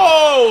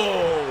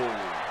 oh!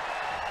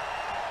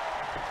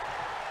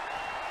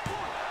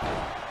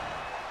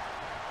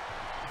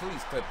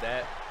 Please clip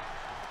that.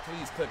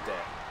 Please clip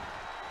that.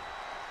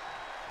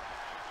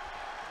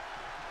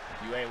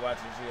 You ain't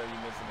watching the show, you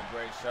missing a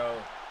great show.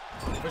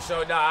 For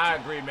sure, nah, I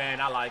agree, man.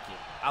 I like it.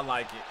 I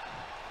like it.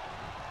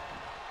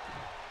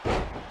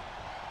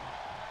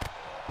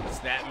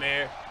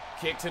 Snapmare,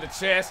 kick to the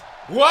chest.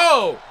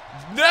 Whoa!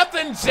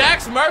 Nothing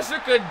Jax Mercer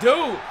could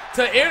do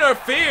to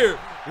interfere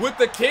with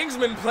the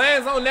Kingsman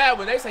plans on that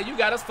one. They say, you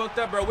got us fucked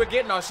up, bro. We're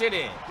getting our shit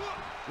in.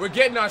 We're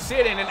getting our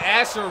shit in. And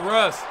Asher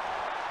Russ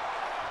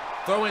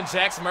throwing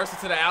Jax Mercer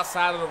to the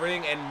outside of the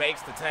ring and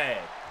makes the tag.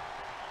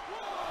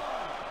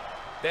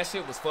 That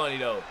shit was funny,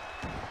 though.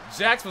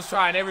 Jax was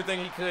trying everything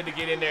he could to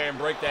get in there and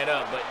break that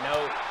up, but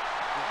no.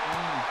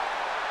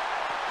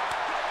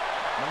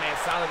 My man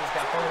Solid just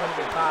got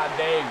 405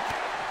 days.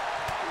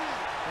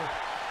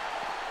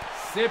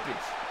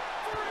 Sippage.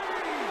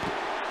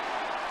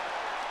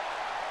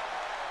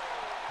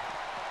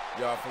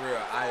 Y'all, for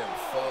real, I am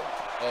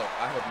fucked up.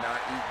 I have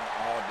not eaten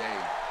all day,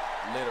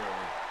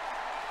 literally.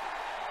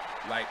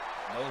 Like,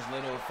 those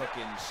little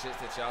fucking shits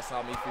that y'all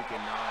saw me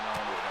freaking gnawing on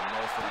is the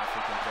most of my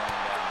freaking throwing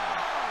down.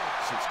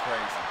 Shit's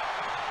crazy.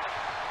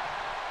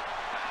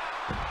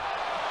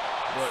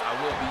 But I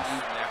will be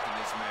eating after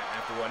this match.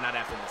 Well, not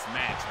after this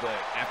match, but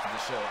after the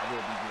show, I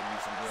will be getting me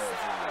some girls.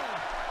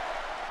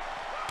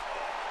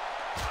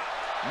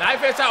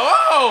 Knife edge out.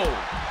 Oh!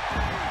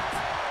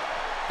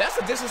 That's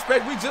a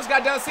disrespect we just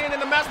got done seeing in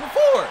the match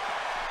before.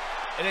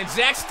 And then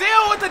Jack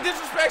still with the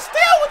disrespect.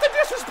 Still with the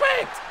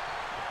disrespect.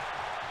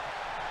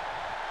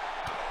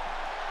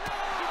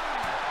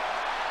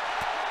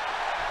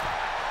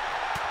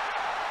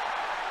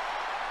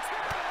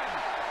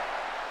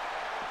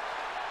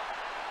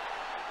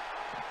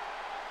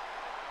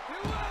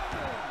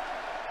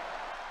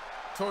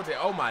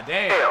 Oh my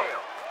damn.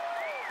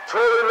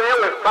 Tory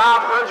Lynn with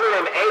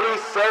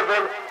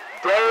 587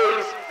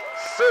 days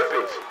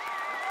sippage.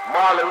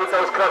 Marlon with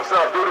those cups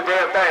up, do the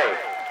damn thing.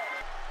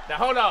 Now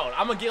hold on.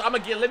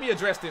 Let me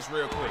address this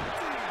real quick.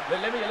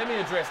 Let me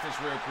address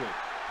this real quick.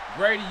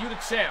 Grady, you the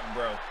champ,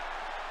 bro.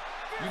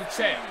 You the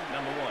champ,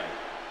 number 1.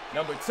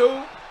 Number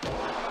 2,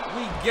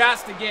 we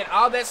got to get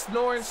all that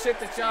snoring shit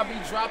that y'all be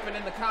dropping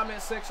in the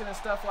comment section and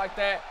stuff like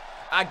that.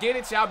 I get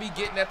it, y'all be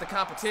getting at the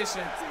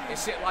competition and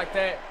shit like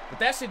that, but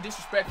that shit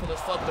disrespectful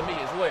as fuck to me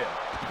as well.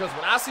 Because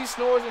when I see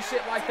snores and shit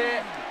like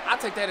that, I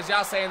take that as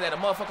y'all saying that a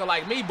motherfucker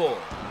like me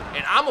bored.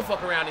 And I'ma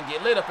fuck around and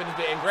get lit up in this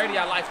bit. And Grady,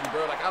 I like you,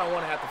 bro. Like, I don't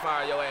want to have to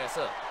fire your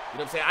ass up. You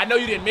know what I'm saying? I know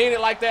you didn't mean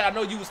it like that. I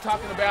know you was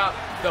talking about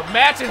the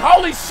match, and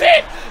holy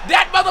shit,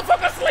 that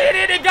motherfucker slid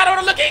in and got on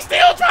the look. He's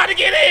still trying to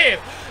get in.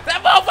 That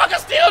motherfucker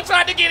still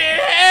trying to get in.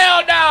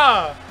 Hell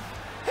nah.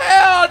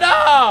 Hell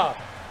nah.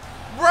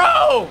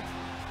 Bro.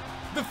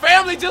 The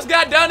family just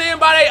got done in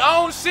by their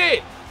own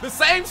shit. The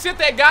same shit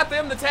that got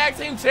them the tag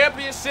team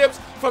championships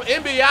from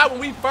NBI when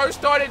we first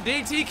started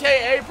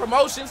DTKA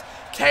Promotions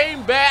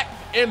came back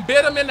and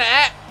bit them in the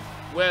ass.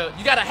 Well,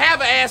 you gotta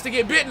have an ass to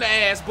get bit in the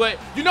ass, but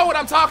you know what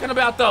I'm talking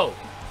about though.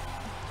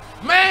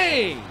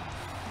 Man!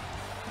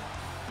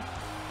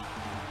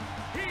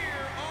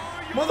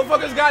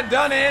 Motherfuckers got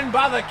done in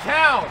by the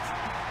count.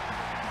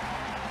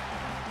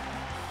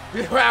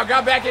 Wow,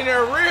 got back in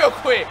there real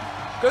quick.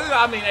 Cause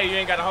I mean, hey, you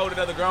ain't gotta hold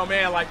another grown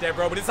man like that,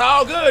 bro. But it's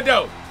all good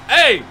though.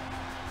 Hey,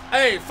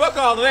 fuck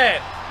all of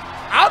that.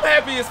 I'm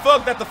happy as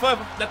fuck that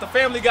the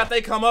family got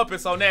they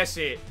comeuppance on that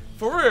shit.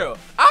 For real.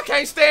 I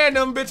can't stand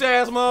them bitch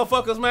ass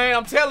motherfuckers, man.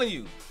 I'm telling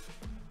you.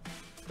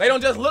 They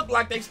don't just look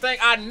like they stink.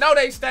 I know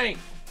they stink.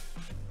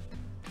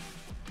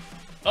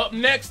 Up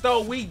next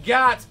though, we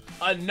got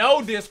a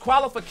no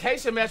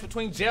disqualification match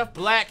between Jeff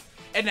Black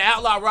and the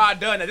Outlaw Rod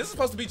Dunn. Now, this is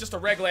supposed to be just a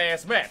regular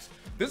ass match.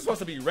 This is supposed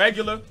to be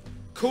regular,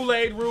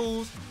 Kool-Aid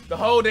rules, the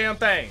whole damn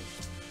thing.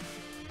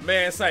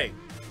 Man, say,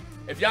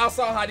 if y'all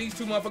saw how these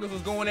two motherfuckers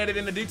was going at it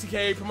in the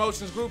DTK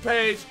Promotions group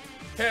page,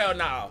 hell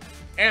no.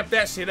 Amp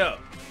that shit up.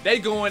 They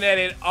going at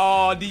it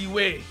all the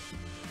way.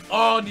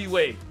 All the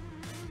way.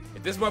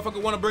 If this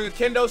motherfucker want to bring a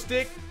kendo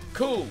stick,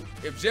 cool.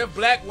 If Jeff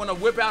Black want to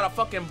whip out a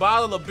fucking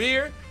bottle of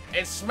beer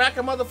and smack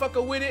a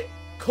motherfucker with it,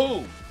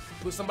 cool.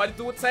 Put somebody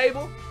through a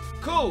table,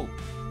 cool.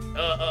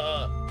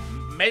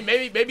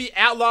 Maybe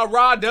Outlaw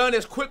Rod Dunn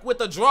is quick with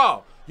the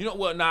draw. You know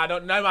what? Nah,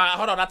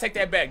 hold on. I take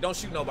that back. Don't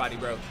shoot nobody,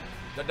 bro.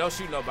 Don't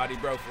shoot nobody,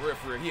 bro. For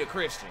real. He a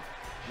Christian.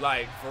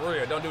 Like, for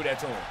real. Don't do that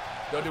to him.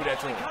 Don't do that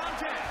to him.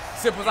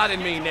 Simples, I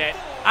didn't mean that.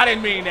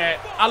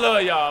 I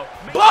love y'all.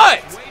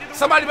 But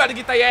somebody about to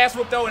get their ass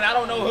whooped though, and I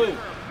don't know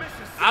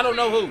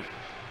who.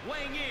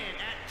 Weighing in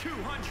at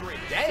 200.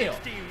 Damn.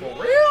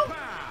 For real?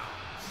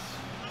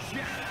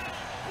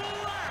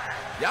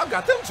 Y'all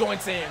got them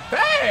joints in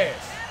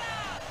fast.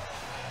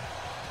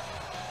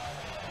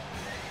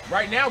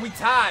 Right now we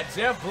tied.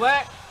 Jeff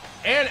Black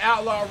and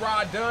Outlaw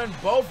Rod Dunn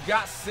both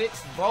got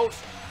 6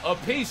 votes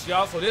apiece,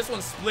 y'all. So this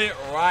one's split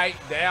right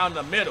down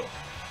the middle.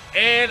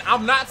 And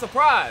I'm not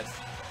surprised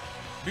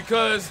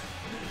because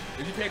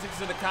if you pay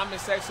attention to the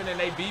comment section and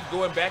they beef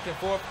going back and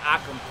forth, I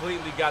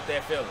completely got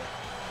that feeling.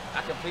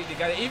 I completely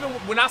got it. Even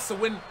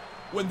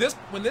when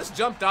this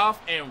jumped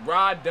off and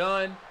Rod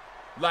Dunn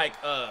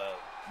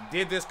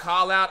did this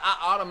call out, I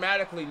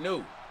automatically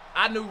knew.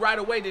 I knew right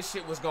away this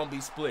shit was gonna be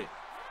split.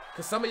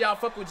 Cause some of y'all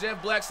fuck with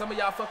Jeff Black, some of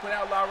y'all fuck with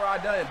Outlaw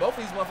Rod Dunn, and both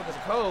of these motherfuckers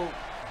are cold.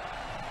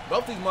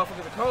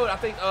 I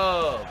think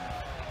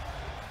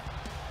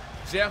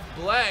Jeff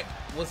Black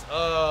was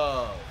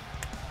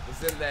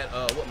in that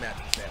what match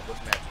was that?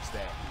 What match was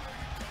that?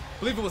 I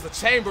believe it was a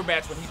chamber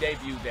match when he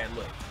debuted that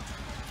look.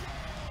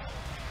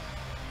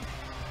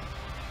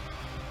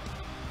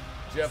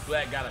 Jeff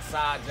Black got a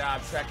side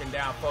job tracking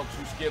down folks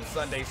who skip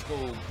Sunday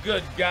school.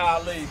 Good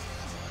golly.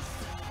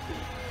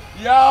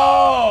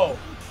 Yo!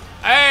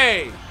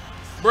 Hey!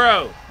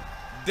 Bro,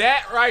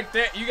 that right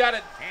there, you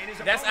gotta,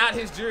 that's out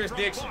his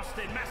jurisdiction.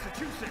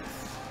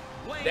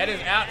 That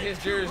is out his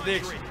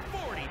jurisdiction.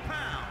 40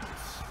 pounds,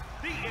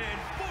 the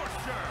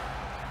Enforcer.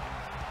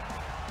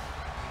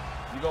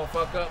 You gonna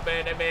fuck up,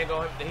 man. That man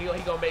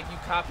he gonna make you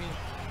copy.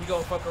 He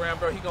gonna fuck around,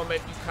 bro. He gonna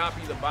make you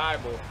copy the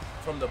Bible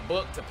from the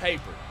book to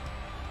paper.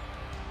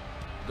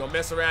 Gonna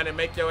mess around and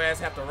make your ass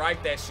have to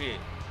write that shit.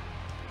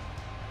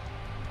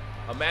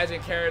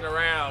 Imagine carrying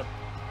around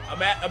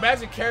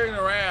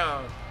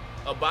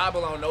a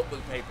Bible on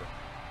notebook paper.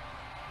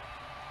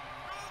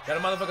 That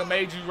a motherfucker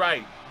made you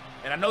write.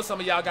 And I know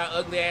some of y'all got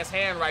ugly ass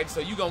handwriting, so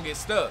you gonna get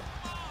stuck.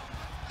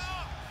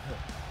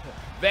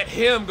 That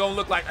him gonna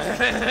look like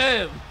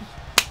him.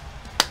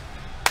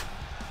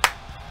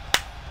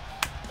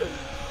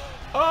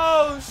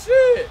 Oh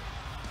shit.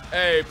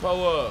 Hey,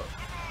 pull up.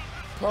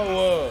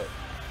 Pull up.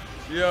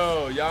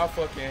 Yo, y'all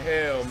fucking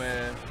hell,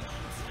 man.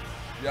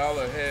 Y'all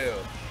are hell.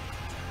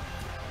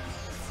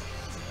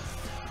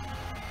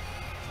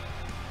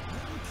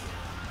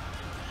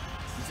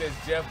 He says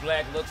Jeff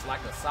Black looks like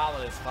a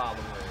Solidus follower.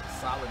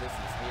 Solidus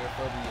is here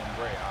for the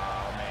embrace.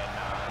 Oh man,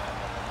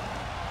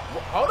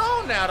 nah. Hold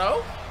on now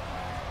though.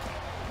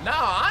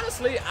 Nah,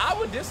 honestly, I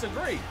would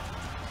disagree.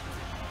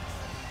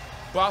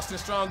 Boston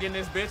Strong in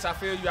this bitch. I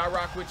feel you. I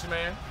rock with you,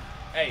 man.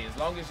 Hey, as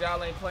long as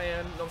y'all ain't playing,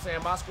 you know what I'm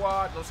saying, my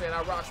squad, you know what I'm saying,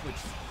 I rocks with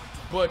you.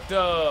 But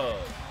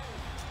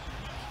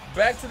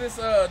back to this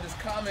this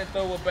comment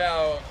though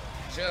about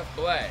Jeff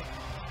Black.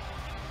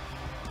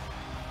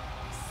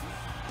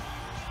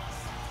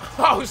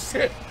 Oh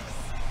shit.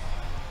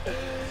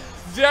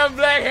 Jeff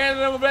Black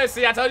handed him a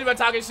blessing. See, I told you about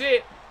talking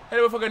shit. Hey,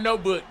 motherfucker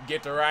notebook.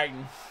 Get to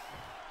writing.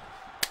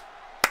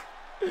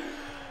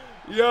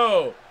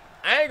 Yo,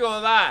 I ain't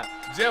gonna lie.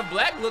 Jeff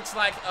Black looks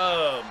like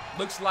a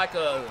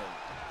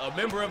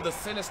member of the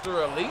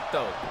Sinister Elite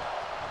though.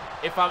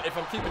 If I'm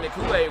keeping it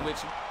Kool-Aid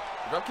with you.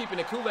 If I'm keeping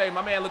it Kool-Aid,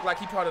 my man look like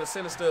he part of the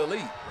Sinister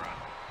Elite.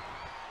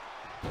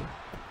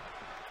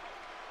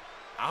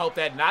 I hope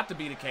that not to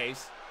be the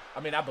case. I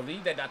mean, I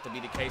believe that not to be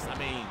the case. I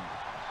mean,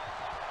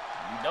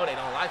 you know they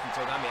don't like each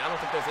other. I mean, I don't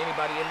think there's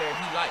anybody in there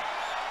he like.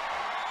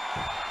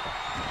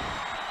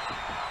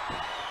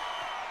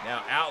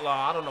 Now,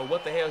 Outlaw, I don't know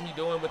what the hell he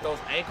doing with those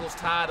ankles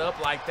tied up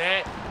like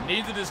that.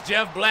 Neither does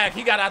Jeff Black.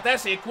 He got out that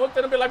shit quick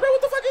and be like, bro,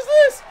 what the fuck is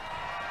this?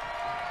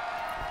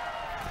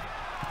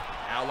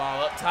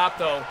 Outlaw up top,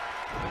 though.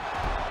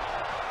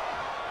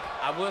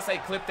 I will say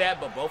clip that,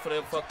 but both of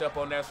them fucked up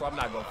on there, so I'm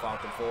not gonna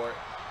fault them for it.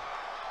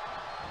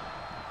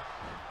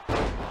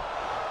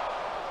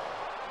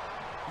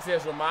 He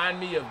says, remind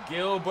me of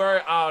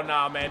Gilbert. Oh,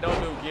 nah, man.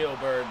 Don't do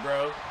Gilbert,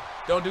 bro.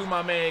 Don't do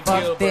my man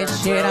Fuck Gilbert,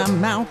 this shit, bro.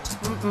 I'm out.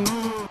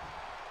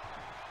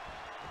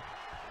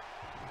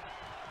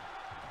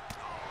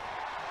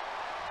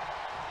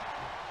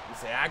 He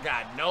said, I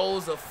got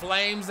nose of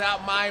flames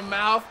out my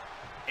mouth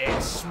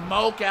and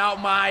smoke out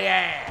my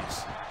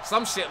ass.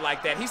 Some shit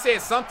like that. He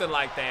said something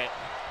like that.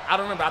 I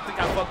don't remember. I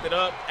think I fucked it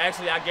up.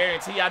 Actually, I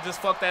guarantee I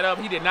just fucked that up.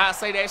 He did not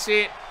say that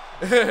shit.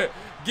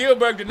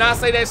 Gilbert did not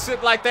say that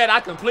shit like that. I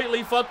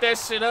completely fucked that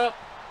shit up.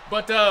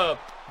 But y'all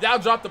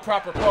dropped the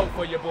proper quote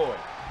for your boy.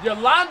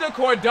 Yolanda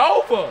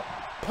Cordova,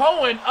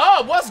 pulling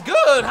up. What's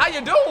good? How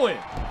you doing?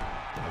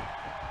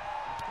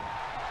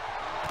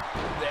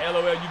 The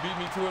LOL you beat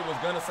me to it was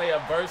gonna say a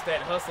verse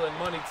that Hustle and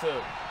Money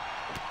took.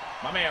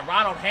 My man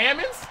Ronald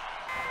Hammonds.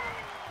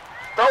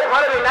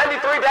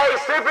 493 days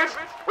sippage.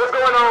 What's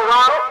going on,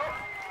 Ronald?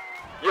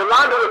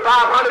 Yolanda with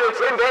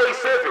 510 days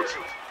sippage.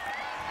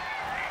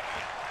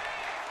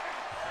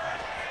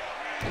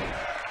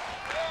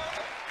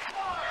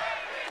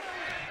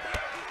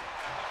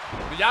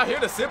 Did y'all hear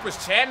the sippers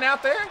chatting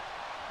out there?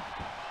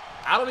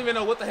 I don't even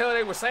know what the hell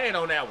they were saying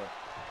on that one.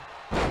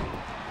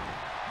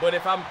 But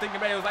if I'm thinking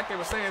about it, it was like they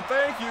were saying,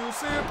 thank you,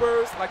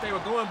 sippers. Like they were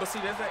going, but see,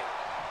 that's like,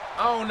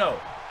 I don't know.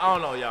 I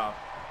don't know, y'all.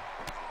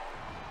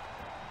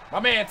 My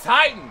man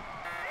Titan.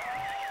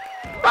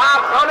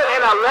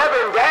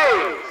 511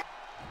 days.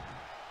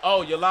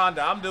 Oh,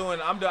 Yolanda, I'm doing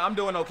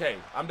okay.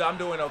 I'm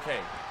doing okay.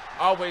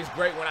 Always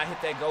great when I hit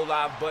that go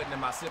live button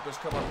and my sippers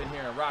come up in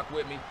here and rock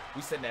with me.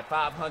 We sitting at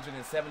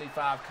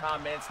 575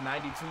 comments,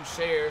 92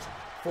 shares,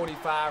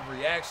 45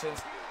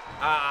 reactions.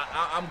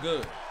 I'm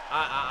good.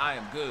 I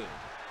am good.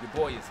 Your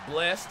boy is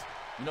blessed.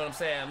 You know what I'm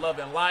saying?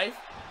 Loving life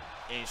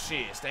and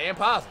shit, staying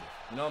positive.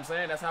 You know what I'm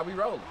saying? That's how we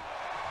rolling.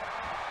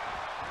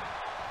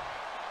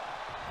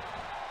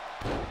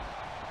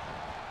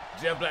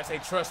 Jeff Black say,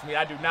 trust me,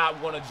 I do not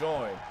want to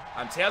join.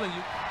 I'm telling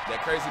you,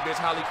 that crazy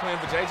bitch Holly Quinn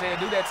for JJ will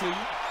do that to you.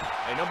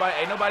 Ain't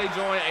nobody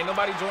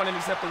joining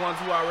except the ones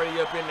who are already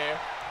up in there.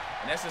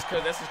 And that's just cause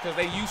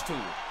they used to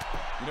it.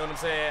 You know what I'm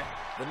saying?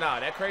 But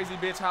nah, that crazy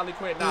bitch Holly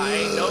Quinn, nah,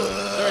 ain't no,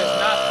 there is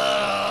not.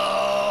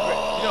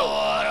 You know,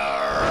 what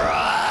a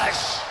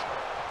rush.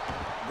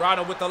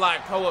 Grotto with the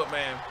light, pull up,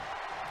 man.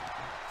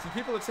 See,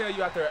 people will tell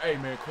you out there, hey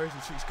man, crazy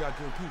chicks got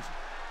good pussy.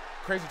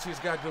 Crazy chicks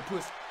got good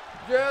pussy.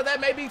 Yeah, that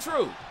may be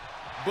true.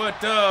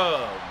 But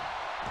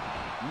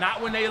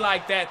not when they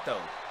like that though.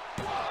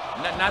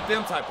 Not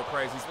them type of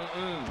crazies.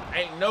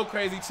 Ain't no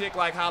crazy chick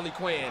like Holly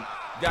Quinn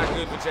got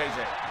good with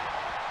JJ.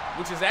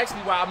 Which is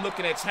actually why I'm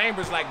looking at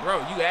Chambers like, bro,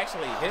 you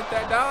actually hit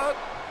that dog?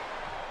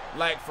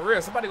 Like, for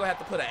real, somebody gonna have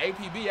to put an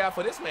APB out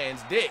for this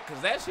man's dick,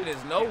 because that shit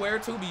is nowhere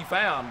to be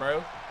found,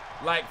 bro.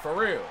 Like, for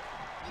real.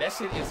 That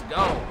shit is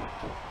gone.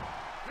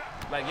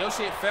 Like, your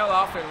shit fell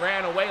off and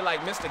ran away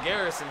like Mr.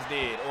 Garrison's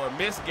did, or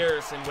Miss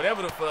Garrison,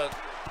 whatever the fuck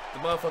the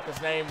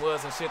motherfucker's name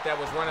was and shit that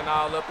was running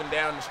all up and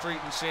down the street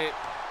and shit.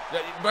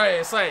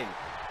 Bruh, say,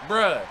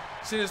 bruh,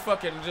 shit is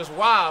fucking just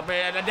wild,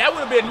 man. That would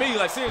have been me,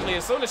 like, seriously.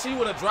 As soon as she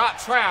would have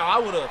dropped trial, I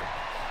would have.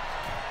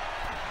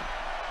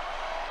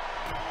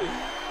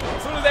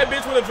 As soon as that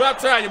bitch would have dropped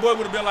trial, your boy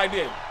would have been like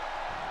this.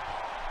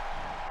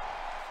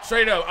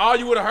 Straight up, all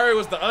you would have heard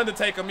was the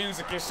Undertaker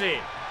music and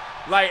shit.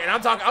 Like, and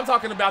I'm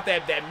talking about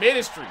that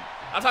ministry.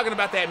 I'm talking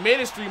about that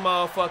ministry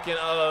motherfucking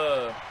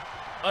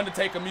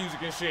Undertaker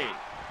music and shit.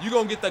 You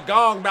gonna get the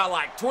gong about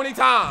like 20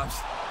 times.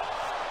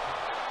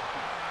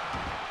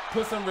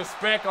 Put some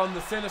respect on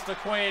the Sinister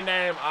Queen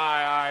name. All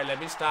right, let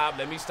me stop.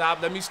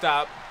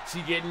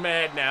 She getting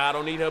mad now. I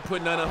don't need her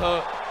putting none of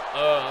her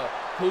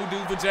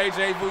hoodoo for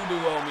JJ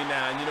voodoo on me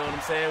now. You know what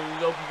I'm saying? We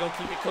gonna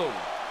keep it cool.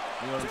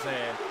 You know what I'm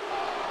saying?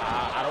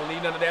 I don't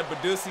need none of that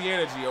Badusi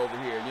energy over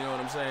here. You know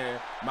what I'm saying?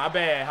 My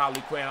bad,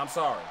 Holly Quinn. I'm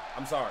sorry.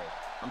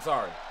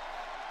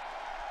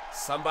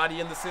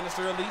 Somebody in the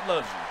Sinister Elite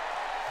loves you.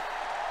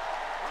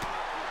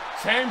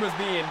 Chambers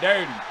being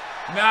dirty.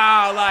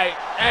 Nah, like,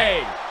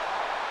 hey,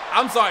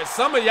 I'm sorry.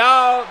 Some of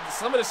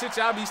the shit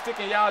y'all be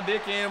sticking y'all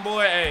dick in,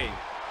 boy, hey,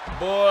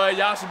 boy,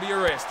 y'all should be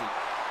arrested.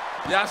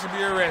 Y'all should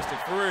be arrested,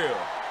 for real.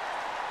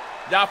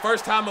 Y'all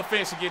first time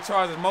offense should get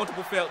charged as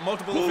multiple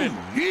offenders.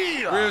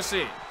 Yeah. Real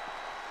shit.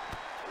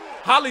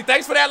 Holly,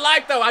 thanks for that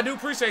like, though. I do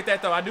appreciate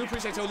that, though. I do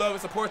appreciate your love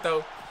and support,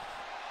 though.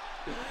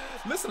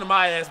 Listen to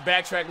my ass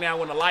backtrack now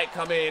when the light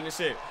come in and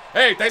shit.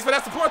 Hey, thanks for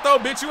that support, though,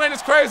 bitch. You ain't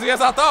as crazy as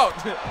I thought.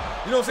 You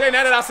know what I'm saying?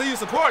 Now that I see you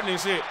supporting and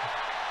shit.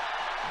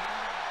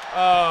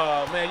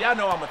 Oh, man, y'all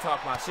know I'm going to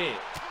talk my shit.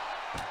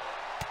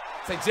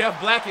 Say Jeff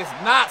Black is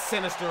not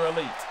Sinister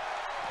Elite.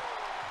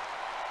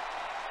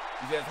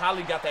 He says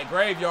Holly got that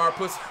graveyard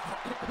pussy.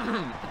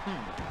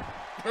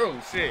 Oh,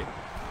 shit.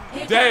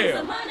 Here damn.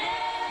 Comes the money.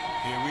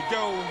 Here we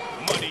go.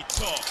 Money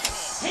talk.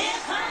 Here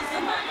comes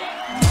the money.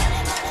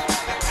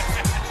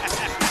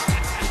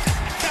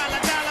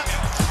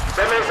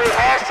 That man say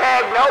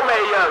hashtag no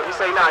Mae Young. You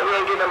say, nah, he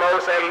ain't getting them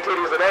old saggy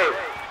titties today.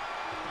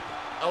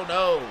 Oh,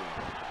 no.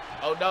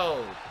 Oh,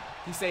 no.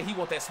 He said he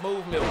want that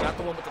smooth milk, not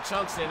the one with the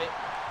chunks in it.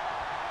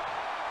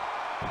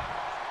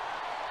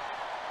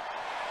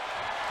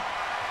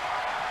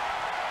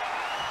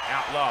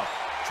 Outlaw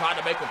tried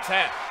to make him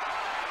tap.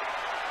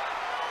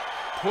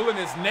 Pulling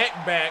his neck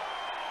back.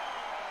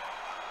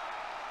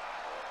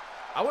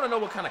 I want to know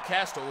what kind of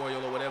castor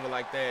oil or whatever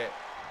like that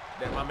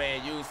my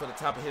man used for the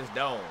top of his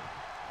dome.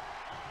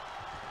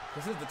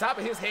 Because the top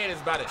of his head is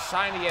about as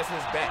shiny as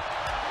his back.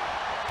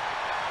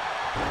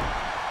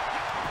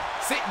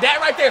 See, that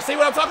right there, see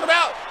what I'm talking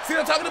about? See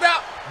what I'm talking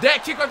about?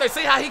 That kick right there,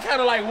 see how he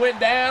kind of like went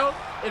down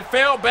and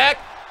fell back?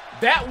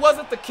 That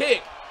wasn't the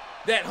kick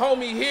that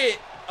homie hit,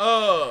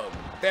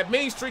 that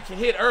Mean Streak can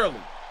hit early.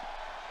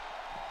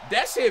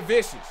 That shit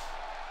vicious.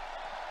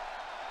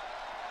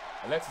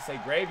 Alexa say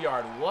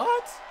graveyard,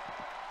 what?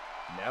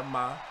 Never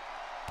mind.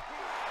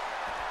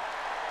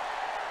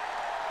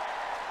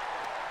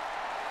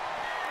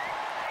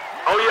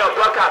 Oh yeah,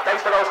 Buckeye,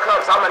 thanks for those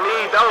cups. I'ma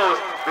need those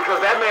because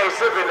that man's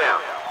sipping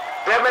now.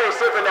 That man's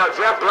sipping now.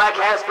 Jeff Black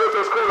has spilled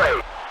his Kool-Aid.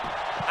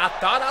 I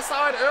thought I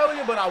saw it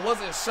earlier, but I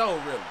wasn't sure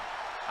really.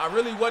 I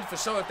really wasn't for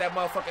sure if that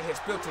motherfucker had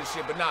spilled his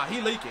shit, but nah,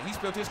 he leaking. He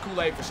spilled his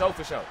Kool-Aid for sure,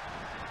 for sure.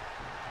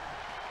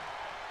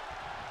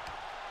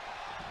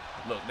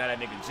 Look, now that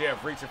nigga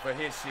Jeff reaching for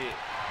his shit.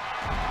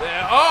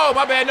 Oh,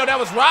 my bad. No, that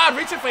was Rod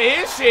reaching for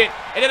his shit.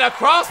 And then a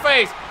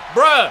crossface.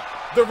 Bruh,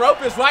 the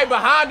rope is right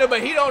behind him,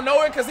 but he don't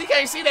know it because he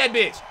can't see that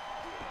bitch.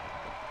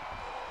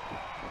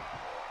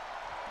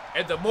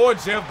 And the more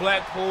Jeff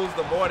Black pulls,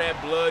 the more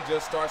that blood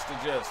just starts to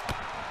just,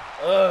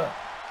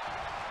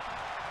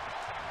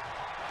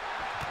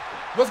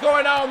 What's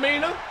going on,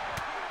 Mina?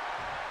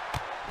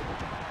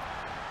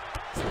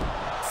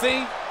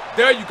 See?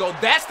 There you go.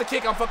 That's the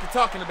kick I'm fucking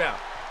talking about.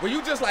 Where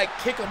you just like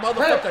kick a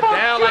motherfucker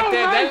down like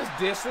that, that is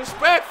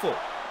disrespectful.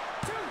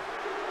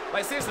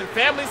 Like seriously,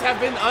 families have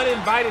been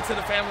uninvited to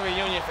the family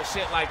reunion for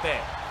shit like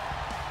that.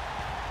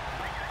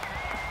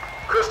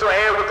 Crystal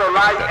Ann with the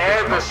like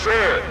and the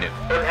share.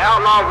 And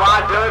Outlaw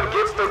Rod Dunn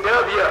gets the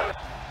W.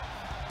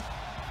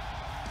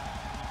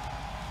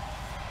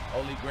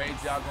 Only grades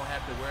y'all gonna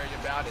have to worry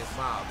about is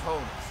my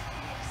opponents.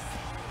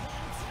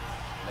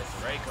 Unless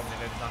Ray coming in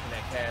there talking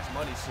that cash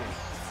money shit.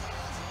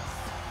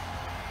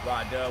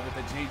 Rod Dunn with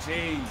the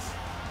GGs.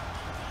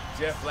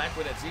 Jeff Black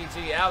with a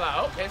GG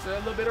ally. Okay, so a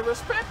little bit of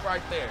respect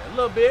right there. A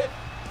little bit.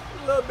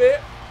 A little bit.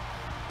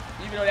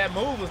 Even though that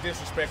move was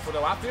disrespectful,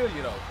 though, I feel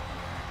you, though.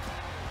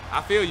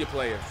 I feel you,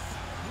 player.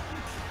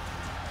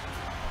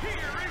 Here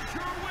is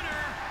your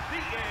winner, the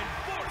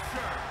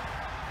Enforcer.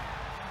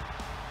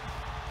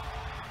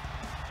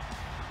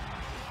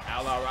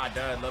 Outlaw Rod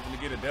Dunn loving to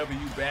get a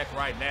W back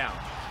right now.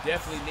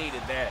 Definitely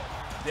needed that.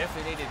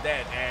 Definitely needed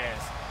that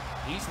as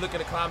he's looking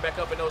to climb back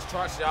up in those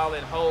charts, y'all,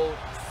 and hold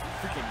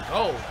freaking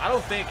gold. I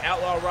don't think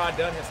Outlaw Rod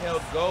Dunn has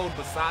held gold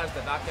besides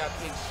the Knockout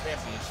Kings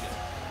Championship.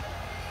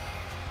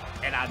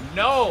 And I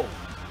know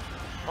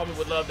homie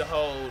would love to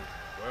hold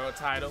world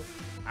title,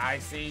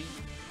 IC,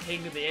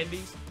 King of the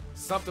Indies,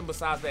 something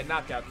besides that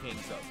Knockout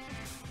Kings, though.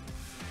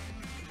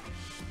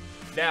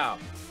 Now,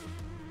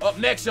 up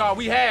next, y'all,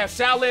 we have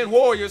Shaolin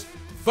Warriors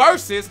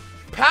versus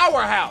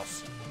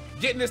Powerhouse.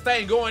 Getting this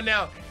thing going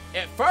now.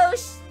 At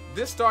first,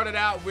 this started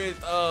out with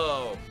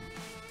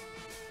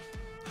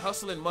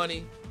Hustling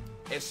Money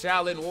and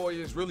Shaolin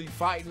Warriors really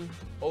fighting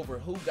over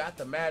who got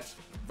the match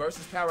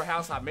versus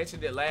Powerhouse. I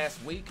mentioned it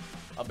last week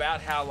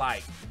about how,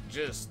 like,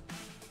 just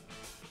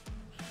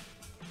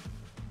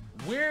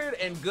weird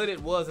and good it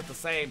was at the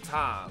same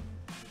time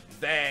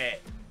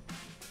that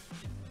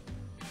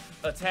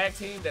a tag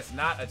team that's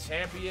not a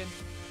champion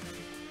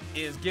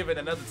is giving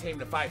another team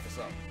to fight for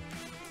something.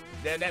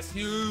 That's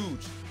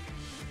huge.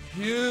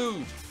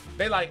 Huge.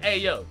 They like, hey,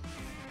 yo,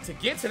 to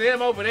get to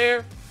them over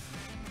there,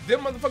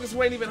 them motherfuckers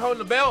who ain't even holding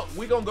the belt,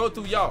 we gonna go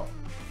through y'all.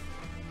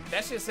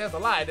 That shit says a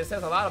lot. It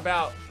says a lot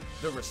about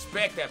the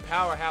respect that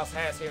Powerhouse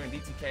has here in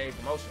DTK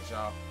Promotions,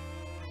 y'all.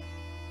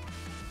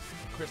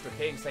 Crystal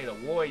King say the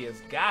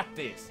Warriors got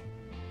this.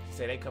 She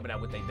say they coming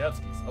out with their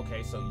dubskis.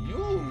 Okay, so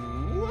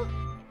you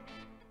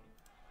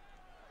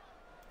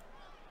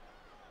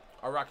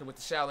are rocking with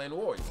the Shaolin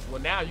Warriors.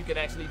 Well, now you can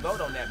actually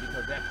vote on that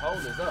because that poll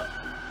is up.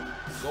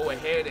 Go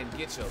ahead and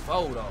get your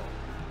vote on.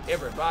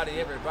 Everybody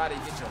get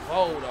your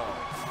vote on.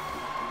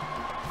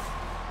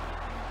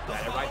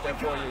 Got it right there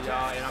for you,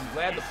 y'all. And I'm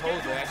glad the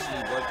polls are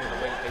actually working the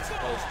way that they're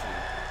supposed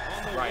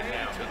to right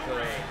now because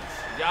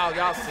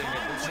y'all seen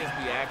it. Them shits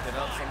be acting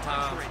up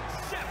sometimes,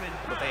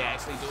 but they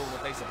actually doing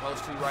what they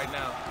supposed to right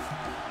now.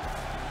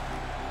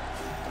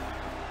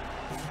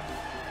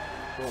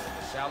 Cool.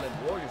 The Shaolin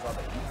Warriors are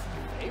the easy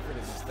favorite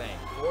in this thing.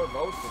 4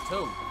 votes to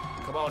 2.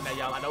 Come on now,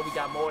 y'all. I know we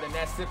got more than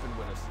that sipping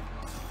with us.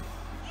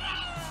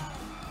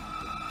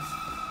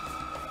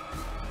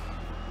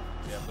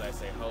 Jeff Black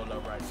say, hold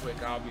up right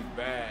quick. I'll be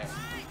back.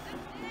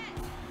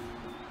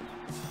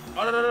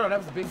 Oh, no. That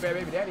was the Big Bad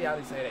Baby Daddy. I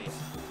didn't say that yet.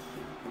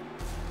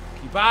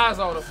 Keep eyes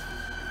on him.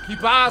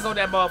 Keep eyes on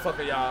that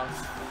motherfucker, y'all.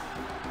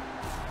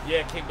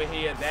 Yeah, King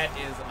Bahia, that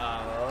is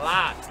a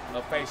lot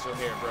of facial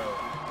hair, bro.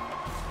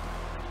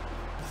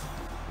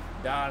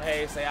 Don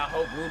Hayes say, I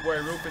hope Rude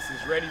Boy Rufus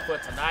is ready for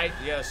tonight.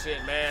 Yeah,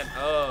 shit, man.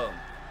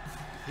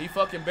 He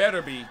fucking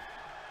better be.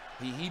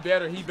 He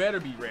better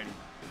be ready.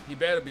 He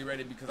better be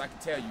ready because I can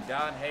tell you,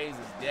 Don Hayes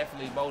is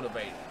definitely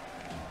motivated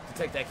to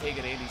take that King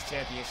of the Indies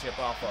championship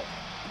off of him.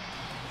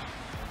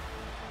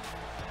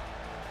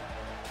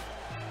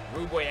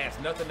 Rude Boy has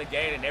nothing to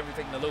gain and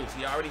everything to lose.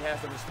 He already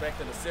has the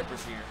respect of the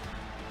Sippers here.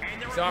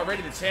 He's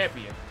already the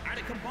champion. At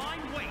a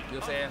combined weight, you know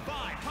what I'm saying?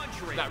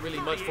 There's not really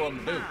much for him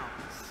to do.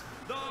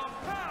 The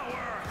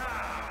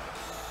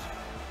Powerhouse.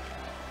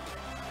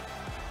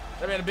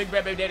 That man, a big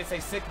bad baby daddy say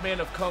sick man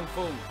of kung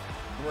fu.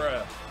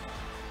 Bruh.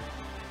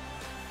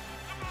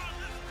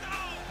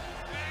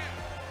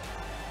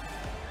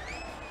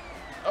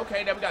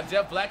 Okay, now we got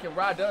Jeff Black and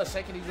Rod Duzz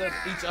shaking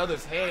each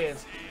other's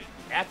hands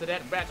after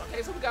that match.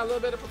 Okay, so we got a little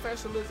bit of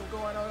professionalism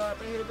going on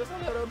up in here, just a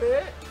little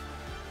bit.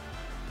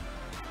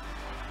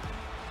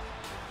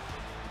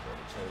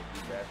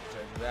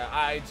 All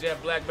right, Jeff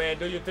Black, man,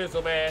 do your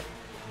thizzle, man.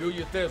 Do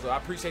your thizzle. I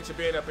appreciate you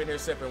being up in here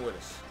sipping with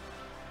us.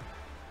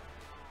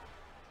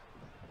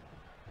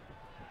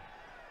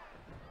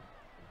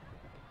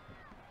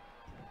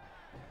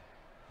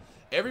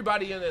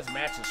 Everybody in this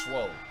match is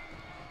swole.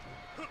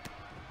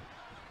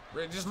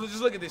 Just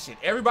look at this shit.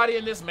 Everybody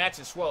in this match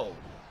is swole.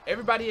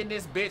 Everybody in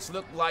this bitch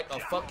look like a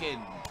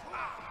fucking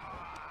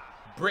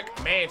brick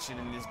mansion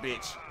in this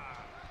bitch.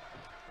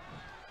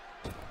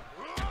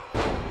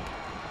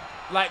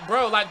 Like,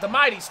 bro, like the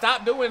Mighty,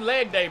 stop doing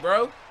leg day,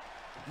 bro.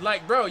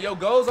 Like, bro, your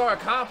goals are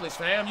accomplished,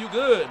 fam. You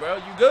good, bro.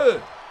 You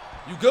good.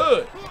 You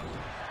good.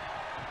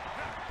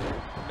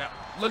 Now,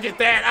 look at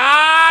that.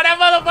 Ah, that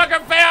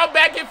motherfucker fell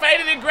back and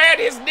faded and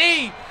grabbed his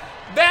knee.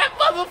 That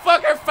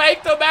motherfucker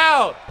faked him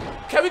out.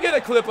 Can we get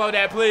a clip on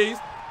that, please?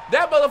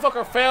 That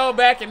motherfucker fell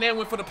back and then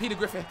went for the Peter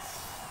Griffin.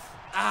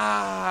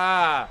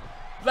 Ah.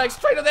 Like,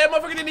 straight up, that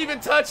motherfucker didn't even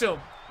touch him.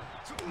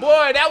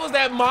 Boy, that was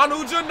that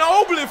Manu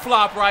Ginobili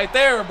flop right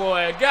there,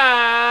 boy.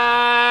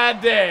 God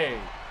dang.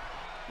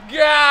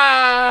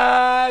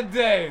 God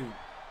dang.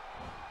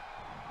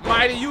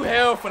 Mighty, you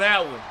held for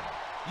that one.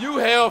 You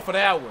held for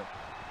that one.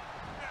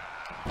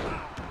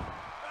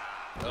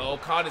 Oh,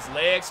 caught his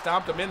leg,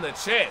 stomped him in the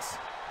chest.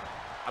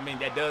 I mean,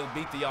 that does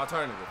beat the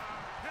alternative.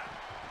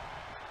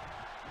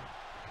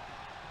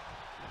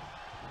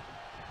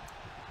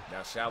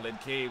 Now Shaolin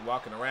King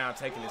walking around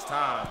taking his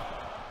time.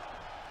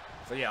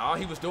 So yeah, all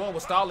he was doing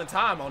was stalling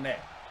time on that.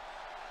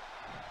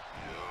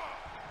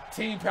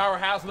 Team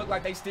Powerhouse look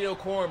like they steal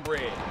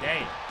cornbread.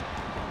 Damn.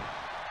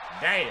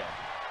 Damn.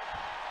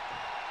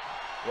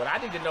 What I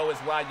need to know is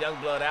why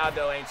Youngblood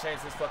Aldo ain't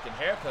changed his fucking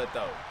haircut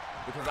though.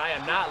 Because I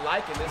am not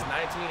liking this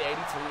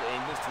 1982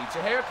 English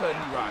teacher haircut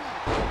he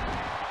rocking.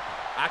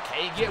 I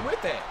can't get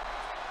with that.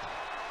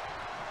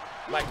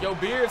 Like your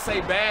beard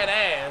say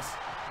badass.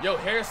 Your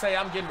hair say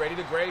I'm getting ready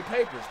to grade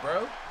papers,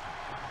 bro.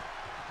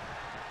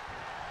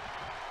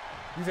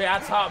 You say I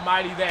taught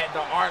Mighty that,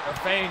 the art of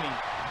feigning.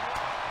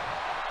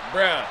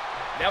 Bruh,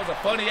 that was a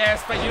funny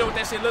ass feint. You know what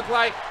that shit looked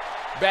like?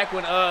 Back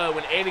when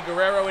Eddie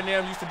Guerrero and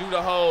them used to do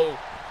the whole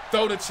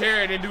throw the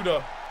chair and then do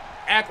the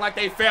act like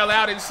they fell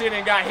out and shit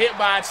and got hit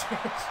by a chair.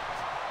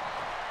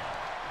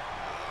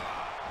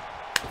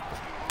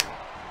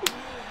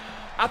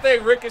 I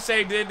think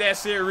Ricochet did that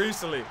shit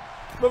recently.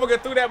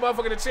 Motherfucker threw that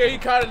motherfucker in the chair, he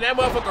caught it, and that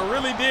motherfucker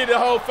really did the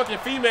whole fucking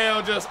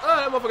female just,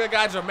 that motherfucker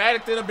got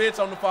dramatic than a bitch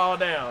on the fall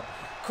down.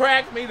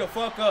 Cracked me the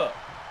fuck up.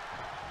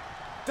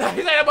 He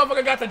said that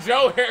motherfucker got the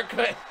Joe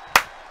haircut.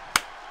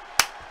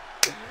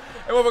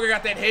 That motherfucker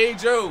got that Hey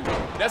Joe.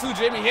 That's who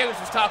Jimi Hendrix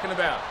was talking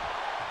about.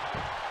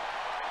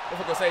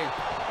 Motherfucker say,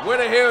 where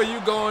the hell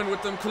you going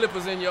with them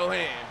clippers in your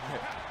hand?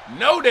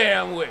 No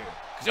damn where.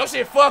 Cause your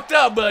shit fucked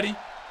up, buddy.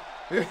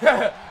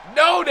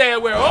 No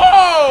damn where.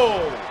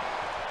 Oh!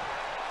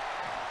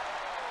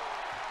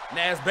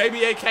 Now as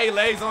Baby AK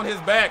lays on his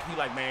back, he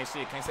like, man,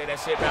 shit, can't say that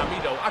shit about me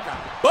though. I got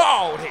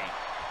bald head.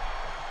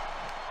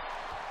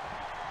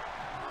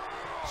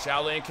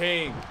 Shaolin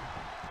King.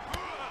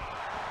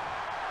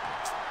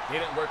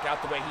 Didn't work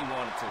out the way he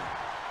wanted to.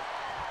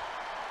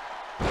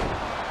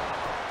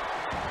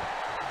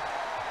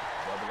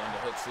 Double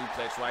underhook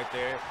suplex right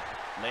there.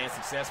 Land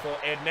successful.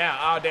 And now,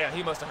 oh damn,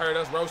 he must have heard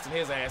us roasting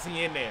his ass.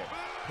 He in there.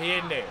 He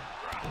in there.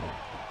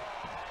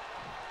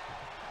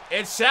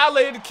 And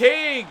Shaolin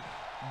King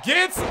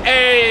gets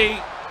a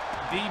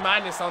D-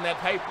 on that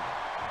paper.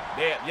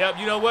 Damn. Yep,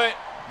 you know what?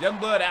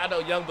 Youngblood,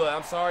 Aldo, Youngblood,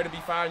 I'm sorry to be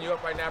firing you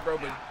up right now, bro,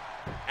 but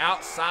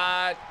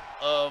outside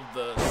of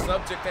the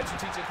subject that you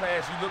teach in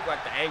class, you look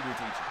like the angry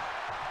teacher.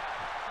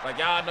 Like,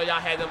 y'all know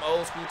y'all had them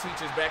old school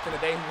teachers back in the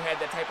day who had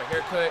that type of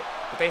haircut,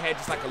 but they had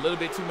just like a little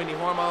bit too many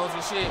hormones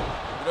and shit.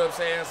 You know what I'm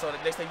saying? So the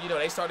next thing you know,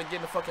 they started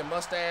getting a fucking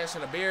mustache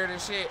and a beard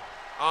and shit.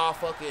 All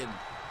fucking,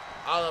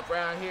 all up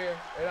around here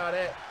and all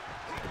that.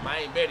 My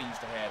Aunt Betty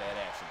used to have that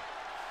action.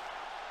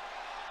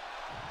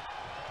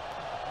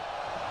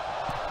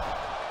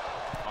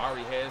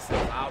 Ari has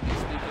said, I'll be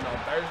speaking on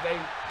Thursday.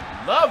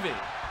 Love it.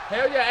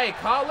 Hell yeah, hey,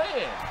 call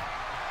in.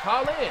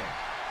 Call in.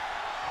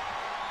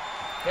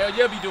 Hell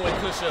yeah, be doing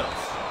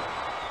push-ups.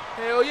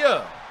 Hell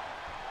yeah.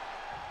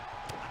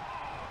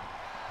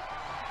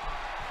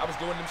 I was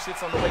doing them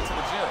shits on the way to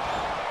the gym.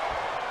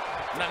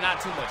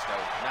 Not too much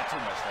though. Not too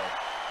much though.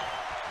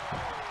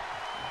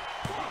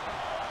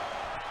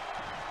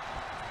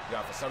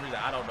 Y'all, for some reason,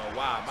 I don't know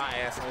why. My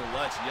ass on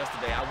lunch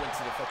yesterday. I went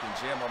to the fucking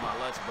gym on my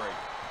lunch break.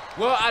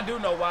 Well, I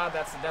do know why.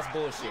 That's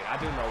bullshit. I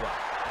do know why.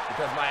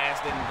 Because my ass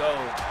didn't go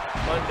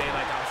Monday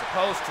like I was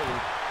supposed to.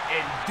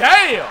 And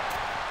damn!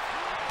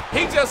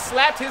 He just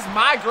slapped his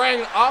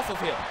migraine off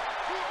of him.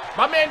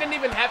 My man didn't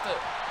even have to.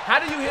 How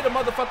do you hit a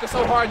motherfucker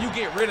so hard you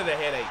get rid of the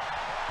headache?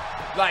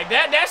 Like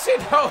that shit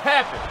don't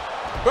happen.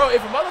 Bro,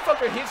 if a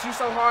motherfucker hits you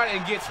so hard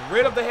and gets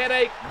rid of the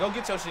headache, go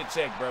get your shit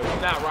checked, bro.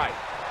 You're not right.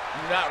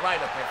 You're not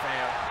right up there,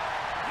 fam.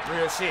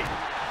 Real shit.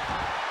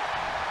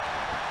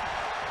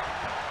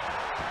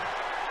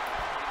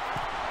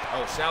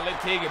 Oh, Shaolin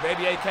King and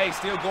Baby AK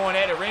still going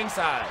at it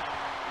ringside.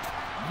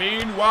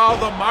 Meanwhile,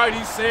 the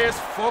Mighty says,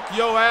 fuck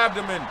your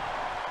abdomen.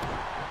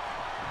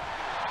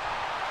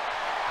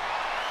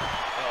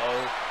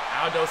 Uh-oh.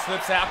 Aldo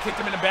slips out, kicked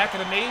him in the back of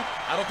the knee.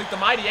 I don't think the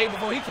Mighty ate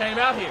before he came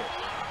out here.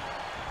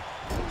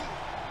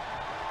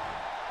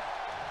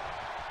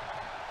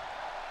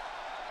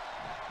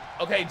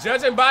 Okay,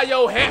 judging by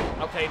your hair.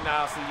 Okay,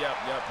 now see, yep.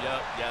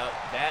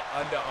 That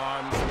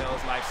underarm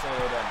smells like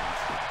soiled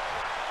onions.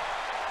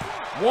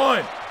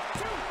 1,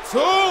 2,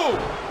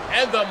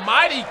 and the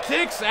Mighty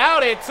kicks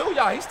out at 2.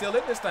 Y'all, he's still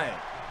in this thing.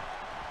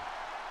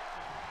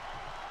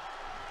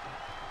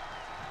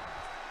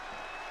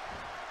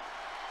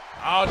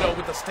 Aldo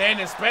with the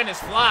standing Spanish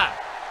fly.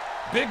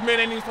 Big men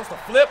ain't even supposed to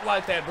flip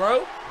like that,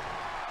 bro.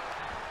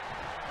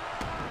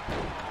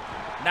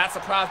 Not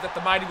surprised that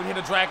the Mighty would hit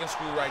a dragon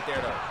screw right there,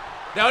 though.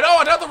 No,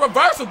 another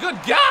reversal. Good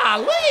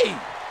golly.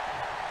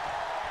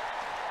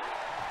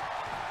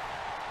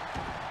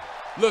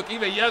 Look,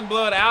 even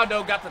Youngblood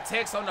Aldo got the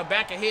text on the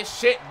back of his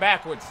shit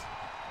backwards.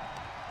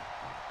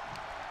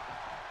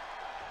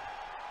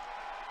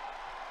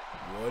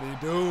 What'd he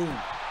do?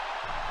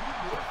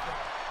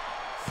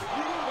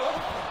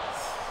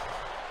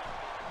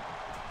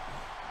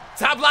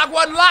 Top lock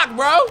wasn't locked,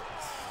 bro.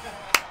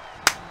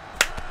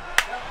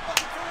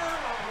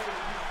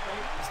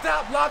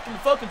 Stop blocking the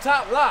fucking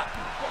top lock.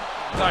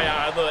 Sorry,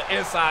 y'all, a little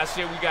inside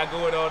shit we got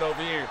going on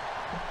over here.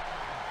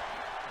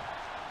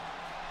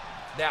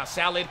 Now,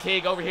 Shaolin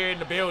King over here in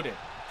the building.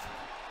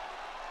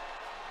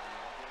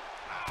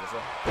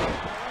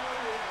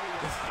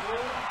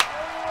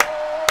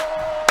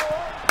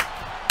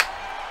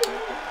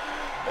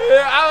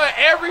 Yeah,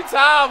 every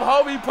time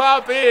homie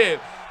pop in,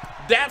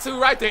 that's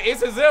who right there.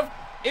 It's as if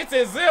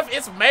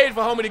it's made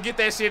for homie to get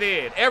that shit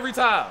in. Every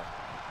time.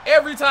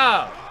 Every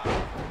time.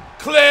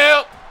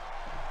 Clip.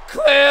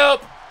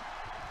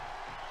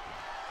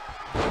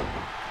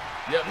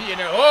 Yep, he in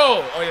there.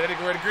 Oh yeah, that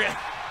nigga ready to grip.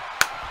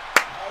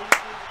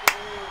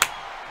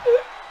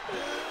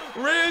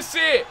 Real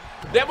shit.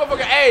 That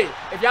motherfucker, hey,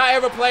 if y'all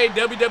ever played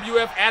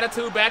WWF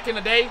Attitude back in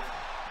the day,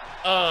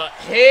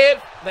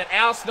 head that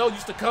Al Snow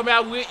used to come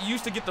out with, you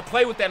used to get to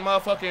play with that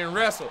motherfucker and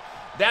wrestle.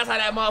 That's how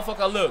that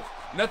motherfucker looked.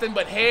 Nothing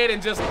but head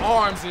and just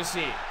arms and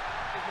shit.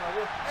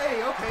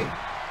 Hey, okay.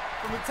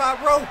 From the top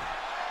rope.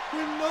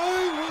 When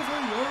I was a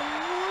young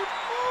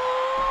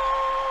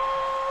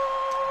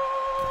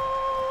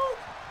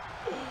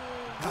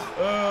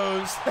oh,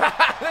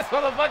 this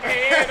motherfucker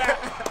head out.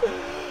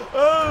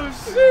 Oh,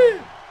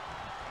 shit.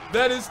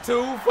 That is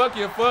too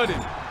fucking funny.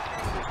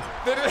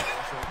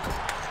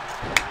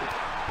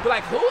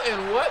 Like, who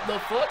and what the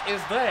fuck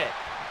is that?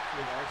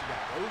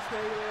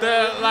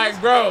 Like,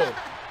 bro,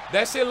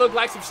 that shit look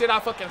like some shit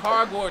out fucking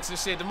Hogwarts and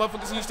shit. The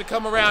motherfuckers used to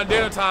come around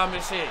dinner time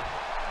and shit.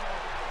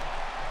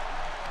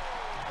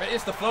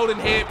 It's the floating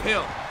head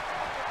pimp.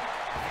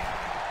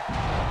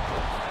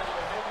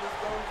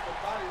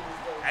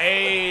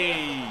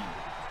 Hey.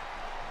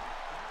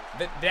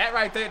 That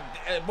right there,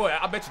 boy,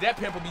 I bet you that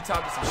pimp will be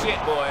talking some shit,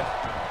 boy.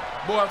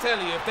 Boy, I'm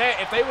telling you, if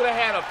they would have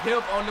had a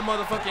pimp on the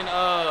motherfucking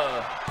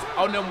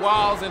on them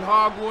walls in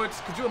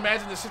Hogwarts, could you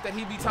imagine the shit that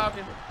he'd be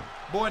talking?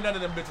 Boy, none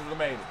of them bitches would have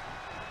made it.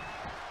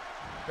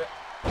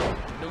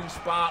 New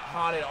spot,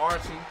 haunted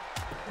Archie.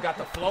 Got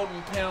the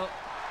floating pimp.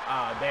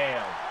 Oh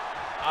damn.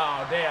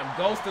 Oh damn.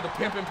 Ghost of the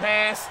Pimpin'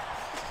 Pass.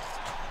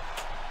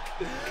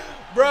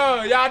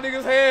 Bro, y'all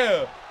niggas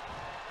hell.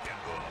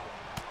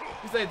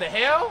 You say the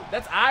hell?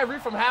 That's Ivory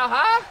from How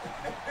High?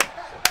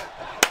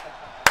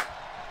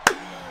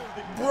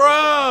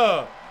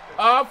 Bruh,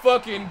 I'm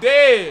fucking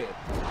dead.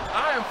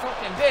 I am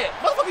fucking dead.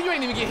 Motherfucker, you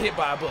ain't even get hit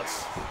by a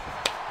bus.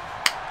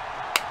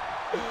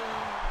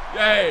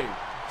 Hey,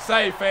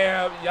 say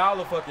fam, y'all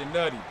are fucking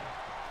nutty.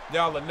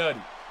 Y'all are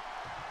nutty.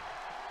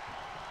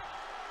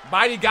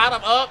 Mighty got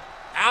him up.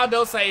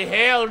 Aldo say,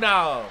 hell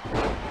no.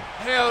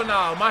 Hell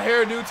no, my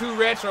hairdo too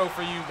retro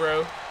for you,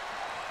 bro.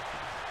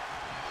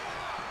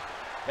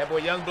 That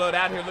boy Youngblood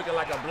out here looking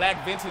like a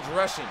black vintage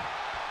Russian.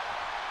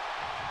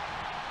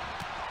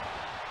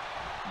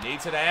 Knee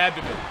to the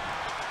abdomen.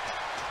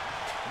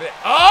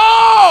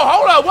 Oh,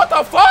 hold up, what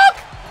the fuck?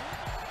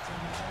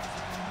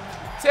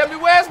 Tell me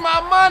where's my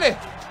money?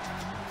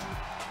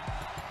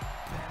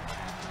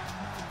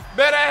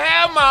 Better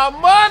have my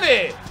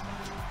money.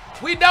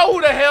 We know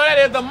who the hell that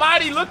is. The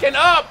mighty looking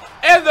up,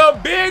 and the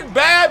big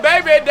bad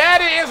baby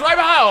daddy is right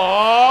behind.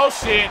 Oh,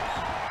 shit.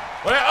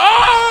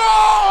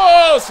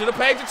 Oh, should have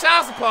paid your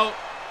child support.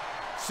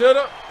 Should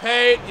have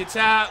paid your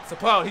child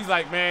support. He's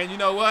like, man, you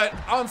know what?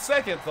 On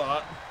second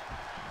thought.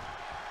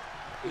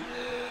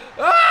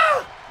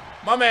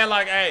 My man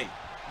like, hey,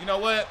 you know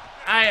what?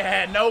 I ain't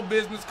had no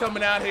business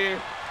coming out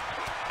here.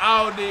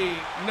 I don't need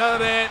none of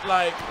that.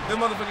 Like, them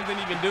motherfuckers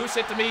didn't even do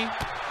shit to me.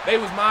 They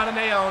was minding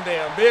their own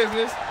damn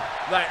business.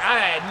 Like, I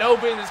had no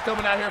business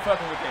coming out here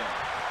fucking with them.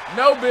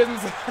 No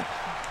business.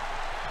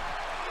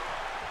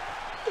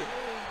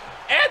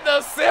 And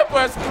the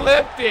Sippers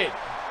clipped it.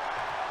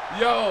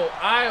 Yo,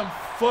 I am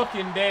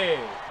fucking dead.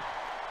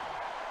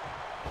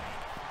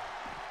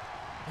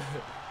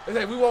 They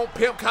say, we want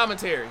pimp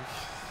commentary.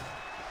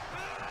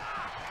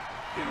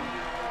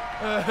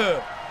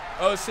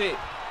 Oh shit.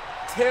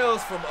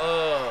 Tales from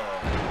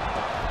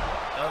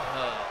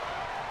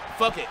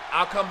fuck it.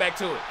 I'll come back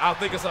to it. I'll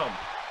think of something.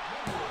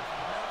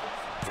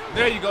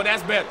 There you go,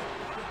 that's better.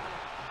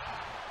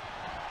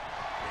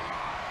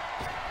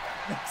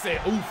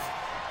 Said oof.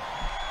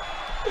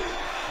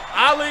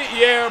 Ali,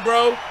 yeah,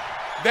 bro.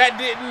 That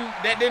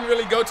didn't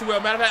really go too well.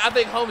 Matter of fact, I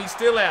think homie's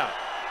still out.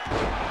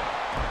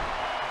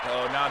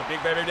 Oh, now the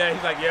big baby daddy,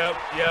 he's like, yep,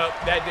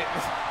 that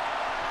didn't.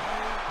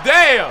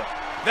 Damn!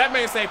 That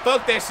man say,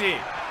 fuck that shit.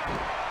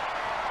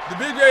 The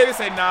big baby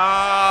say,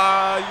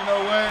 nah, you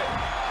know what?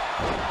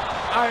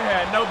 I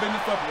had no business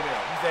fucking with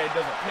him. He said,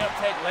 does a pimp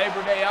take Labor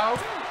Day off?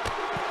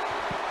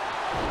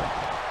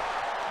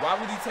 Why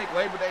would he take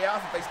Labor Day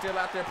off if they still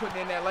out there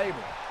putting in that labor?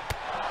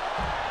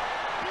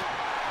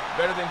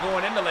 Better than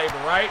going into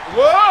labor, right?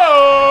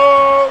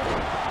 Whoa!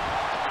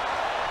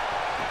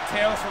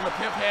 Tales from the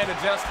pimp hand of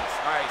justice.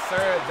 All right,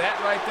 sir, that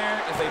right there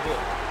is a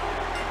book.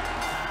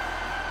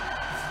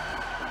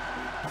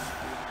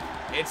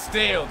 It's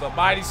still the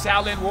mighty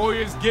Shaolin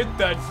Warriors get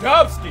the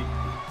dubski.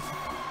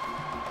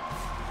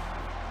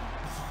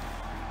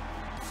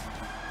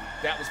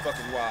 That was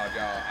fucking wild,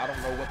 y'all. I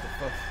don't know what the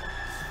fuck.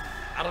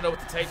 I don't know what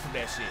to take from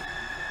that shit.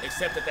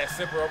 Except that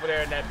Sipper over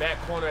there in that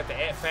back corner at the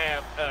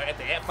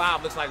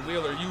F5 looks like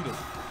Wheeler Yuta.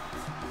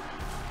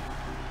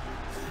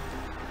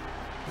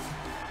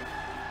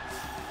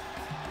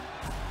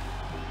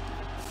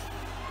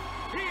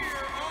 Here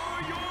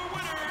are your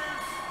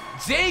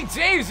winners.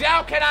 GG's,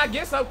 y'all. Can I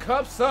get some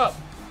cups up?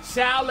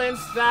 Shaolin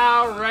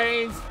style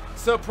reigns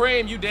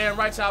supreme. You damn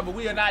right, y'all. But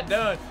we are not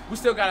done. We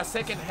still got a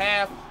second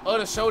half of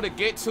the show to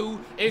get to,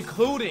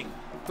 including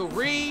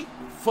 3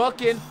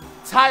 fucking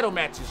title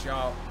matches,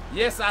 y'all.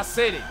 Yes, I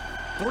said it.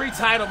 3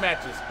 title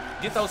matches.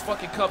 Get those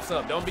fucking cups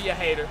up. Don't be a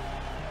hater.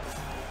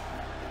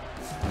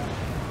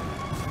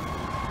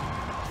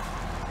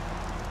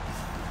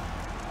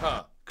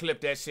 Huh.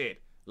 Clip that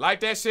shit. Like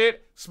that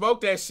shit.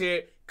 Smoke that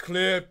shit.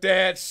 Clip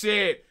that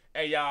shit.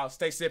 Hey, y'all.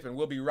 Stay sipping.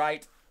 We'll be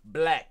right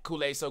back.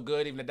 Kool-Aid so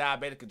good, even a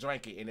diabetic could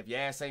drink it. And if your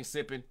ass ain't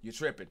sipping, you're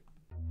tripping.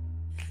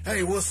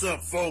 Hey, what's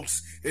up,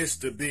 folks? It's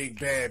the big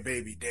bad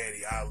baby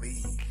daddy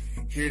Ali.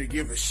 Here to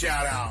give a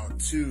shout out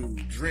to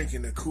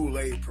Drinking the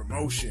Kool-Aid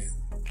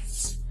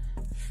Promotions.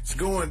 It's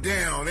going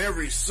down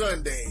every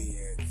Sunday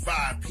at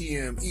 5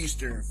 p.m.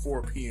 Eastern,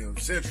 4 p.m.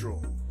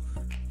 Central.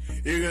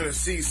 You're going to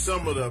see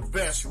some of the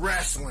best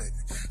wrestling,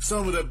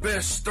 some of the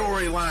best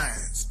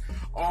storylines,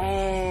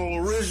 all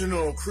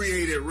original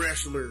created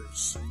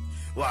wrestlers.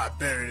 A lot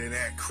better than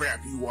that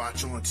crap you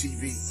watch on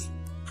TV.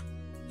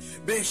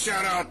 Big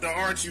shout out to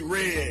Archie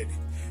Red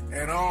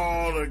and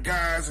all the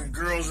guys and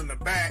girls in the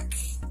back,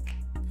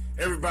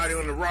 everybody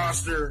on the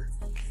roster,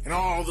 and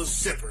all the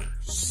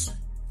sippers.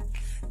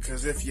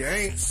 Because if you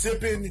ain't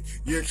sipping,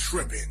 you're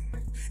tripping.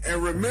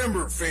 And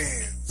remember,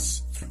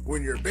 fans,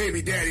 when you're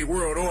baby daddy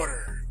world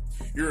order,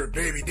 you're a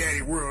baby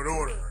daddy world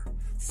order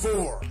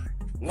for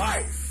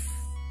life.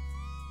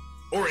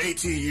 Or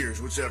 18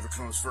 years, whichever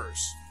comes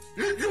first.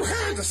 You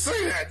had to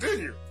say that,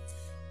 didn't you?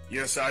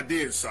 Yes, I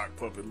did, sock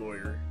puppet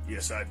lawyer.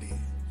 Yes, I did.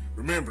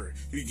 Remember,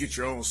 you can get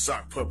your own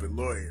sock puppet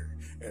lawyer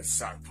at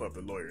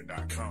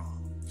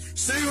sockpuppetlawyer.com.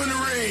 See you in the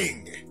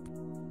ring!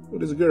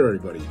 What is good,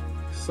 everybody?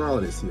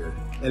 Solid is here.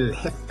 El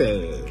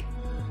Jefe.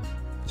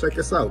 Check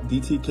us out,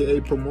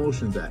 DTKA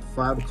Promotions at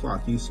 5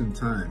 o'clock Eastern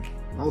Time.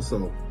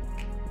 Also,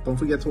 don't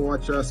forget to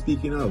watch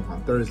Speaking Of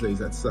on Thursdays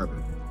at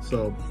 7.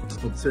 So,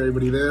 hope to see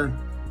everybody there.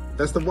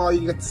 Best of all,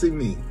 you get to see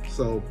me.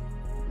 So,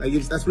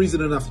 that's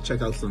reason enough to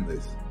check out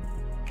Sundays.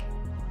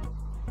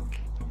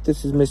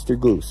 This is Mr.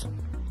 Goose,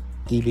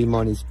 DB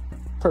Money's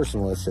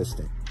personal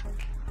assistant.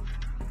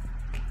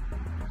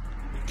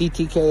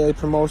 DTKA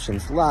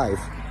Promotions live,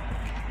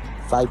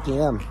 5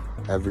 p.m.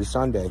 every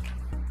Sunday.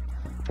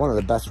 One of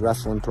the best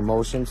wrestling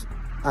promotions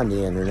on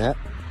the internet.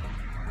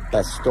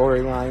 Best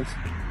storylines,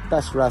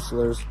 best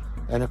wrestlers,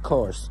 and of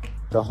course,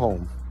 the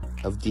home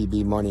of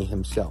DB Money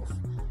himself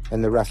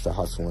and the rest of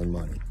Hustling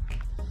Money.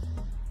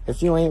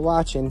 If you ain't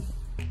watching,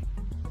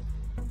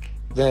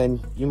 then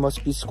you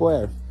must be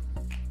square.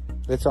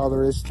 That's all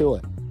there is to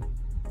it.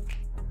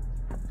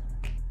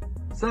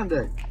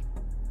 Sunday,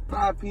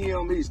 5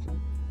 p.m.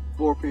 Eastern,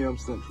 4 p.m.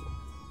 Central.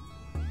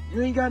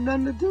 You ain't got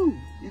nothing to do.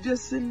 You're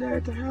just sitting there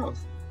at the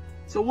house.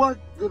 So what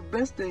the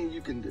best thing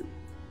you can do?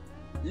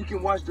 You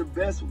can watch the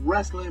best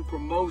wrestling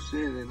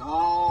promotion in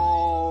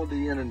all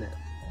the internet.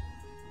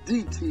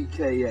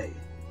 DTKA,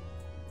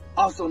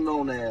 also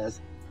known as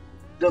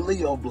the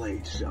Leo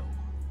Blade Show.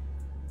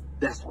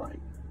 That's right.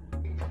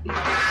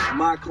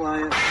 My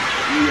client,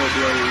 Leo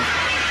Blade,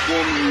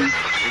 formally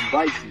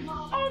invites you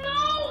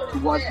to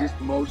watch this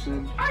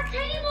promotion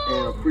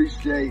and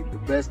appreciate the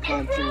best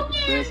content,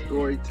 the best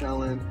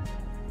storytelling,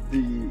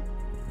 the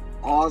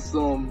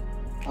awesome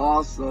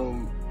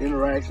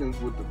interactions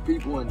with the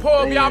people and the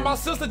Pull fans. y'all, my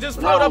sister just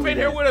pulled up in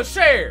here with a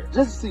share.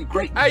 Just to see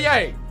greatness. Hey,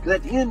 hey. Because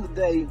at the end of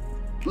the day,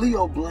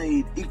 Leo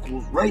Blade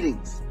equals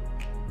ratings.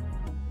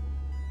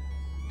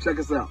 Check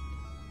us out.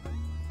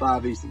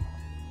 5 Eastern.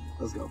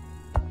 Let's go.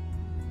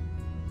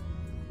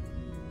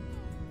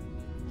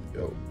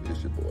 Yo,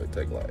 it's your boy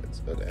Tech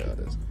Lions. But the hell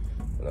is,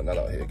 when I'm not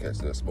out here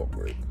catching a smoke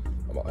break,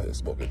 I'm out here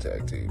smoking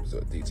tag teams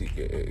at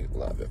DTKA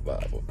Live at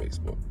 5 on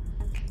Facebook.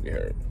 You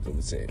heard, from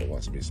the scene and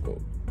watching me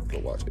smoke. Go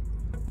watch it.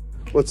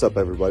 What's up,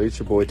 everybody? It's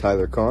your boy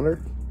Tyler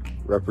Connor,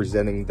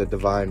 representing the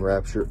Divine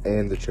Rapture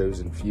and the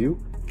Chosen Few.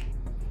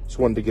 Just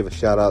wanted to give a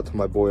shout out to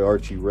my boy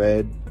Archie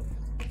Red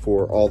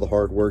for all the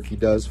hard work he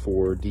does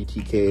for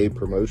DTKA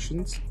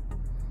Promotions.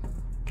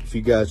 If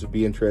you guys would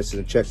be interested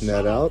in checking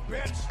that out,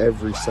 it's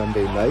every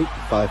Sunday night,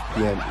 5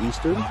 p.m.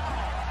 Eastern.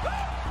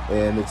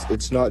 And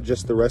it's not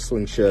just the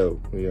wrestling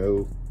show, you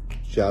know.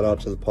 Shout out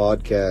to the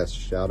podcast,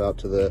 shout out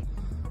to the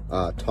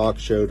talk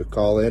show to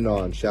call in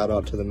on, shout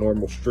out to the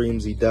normal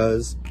streams he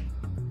does.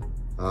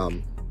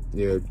 You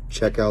know,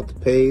 check out the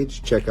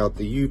page, check out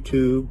the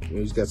YouTube. You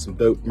know, he's got some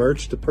dope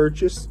merch to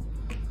purchase.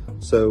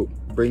 So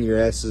bring your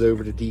asses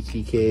over to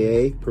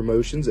DTKA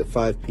Promotions at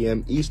 5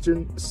 p.m.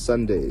 Eastern,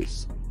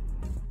 Sundays.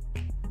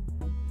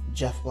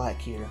 Jeff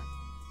Black here,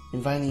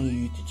 inviting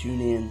you to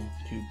tune in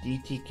to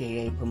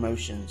DTKA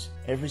Promotions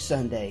every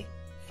Sunday,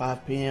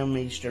 5 p.m.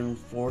 Eastern,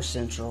 4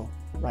 Central,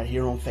 right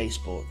here on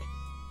Facebook.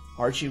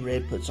 Archie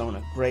Red puts on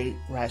a great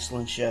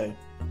wrestling show,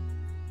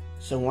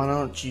 so why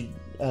don't you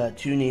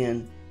tune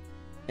in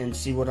and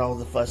see what all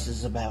the fuss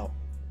is about.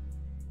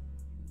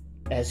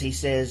 As he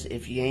says,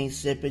 if you ain't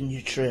sipping,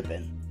 you're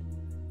tripping.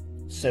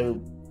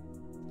 So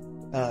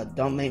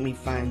don't make me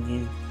find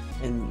you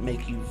and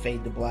make you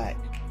fade to black.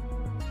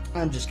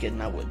 I'm just kidding,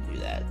 I wouldn't do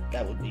that.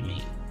 That would be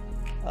mean.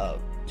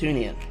 Tune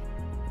in.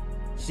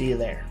 See you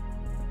there.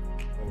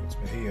 Oh, it's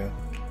Mahia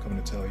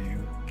coming to tell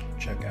you,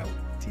 check out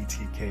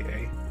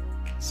DTKA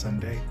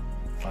Sunday,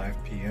 5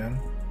 p.m.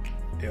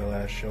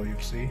 Ill-ass show you'll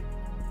see.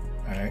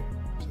 Alright,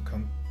 so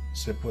come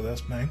sip with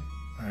us, man.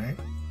 Alright,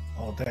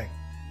 all day.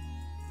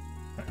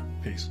 All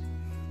right, peace.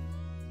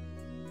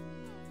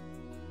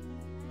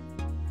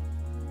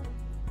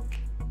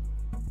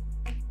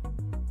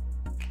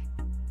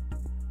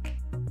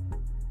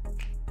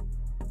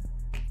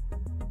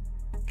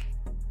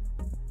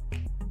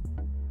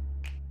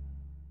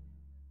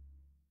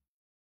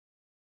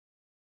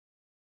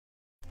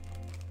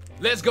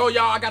 Let's go,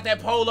 y'all. I got that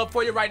poll up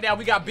for you right now.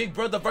 We got Big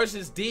Brother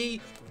versus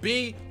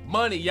DB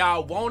Money.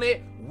 Y'all want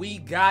it? We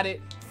got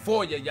it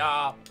for you,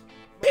 y'all.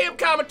 Pimp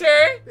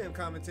commentary. Pimp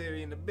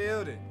commentary in the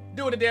building.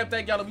 Doing the damn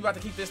thing, y'all. We about to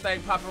keep this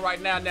thing popping right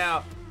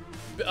now.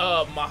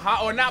 Jaffa,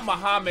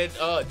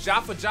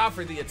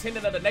 the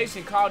attendant of the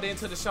nation, called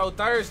into the show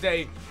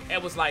Thursday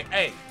and was like,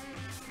 hey,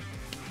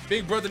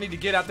 Big Brother need to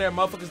get out there.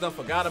 Motherfuckers done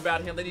forgot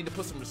about him. They need to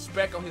put some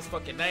respect on his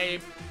fucking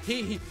name.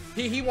 He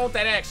want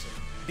that action.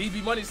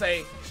 DB Money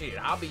say, shit,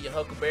 I'll be your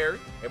Huckleberry,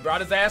 and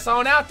brought his ass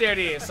on out there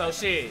then. So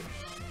shit,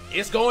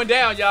 it's going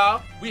down,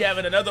 y'all. We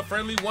having another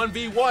friendly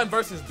 1v1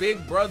 versus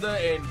Big Brother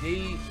and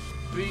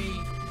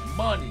DB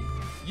Money.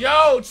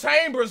 Yo,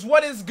 Chambers,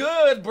 what is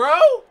good, bro?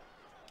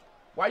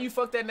 Why you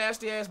fuck that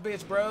nasty ass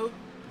bitch, bro?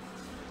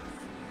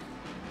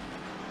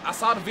 I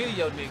saw the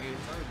video, nigga.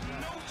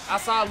 I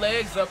saw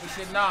legs up and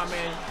shit. Nah,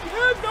 man. You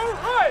had no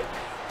right.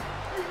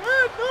 You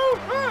had no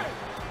right.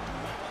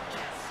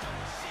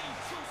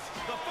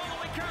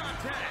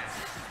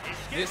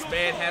 This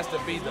man has to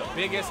be the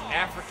biggest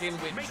African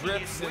with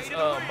drip since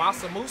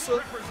Masa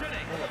Musa.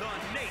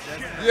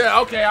 Yeah,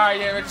 okay, all right,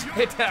 yeah, just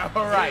hit that,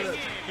 all right.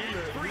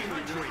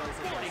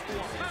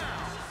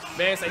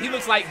 Man, so he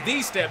looks like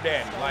the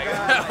stepdaddy. Like,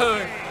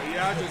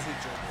 yeah, I just hit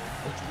you.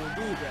 What you gonna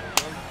do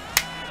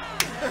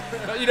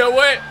about it, you know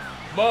what?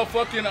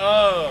 Motherfucking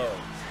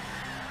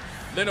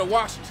Leonard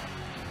Washington.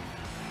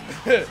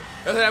 That's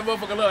how that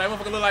motherfucker look. That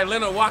motherfucker look like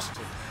Leonard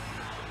Washington.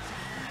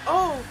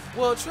 Oh,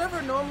 well,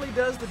 Trevor normally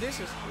does the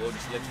dishes. We'll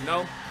just let you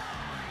know.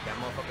 That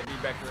motherfucker be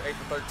back here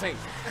April 13th.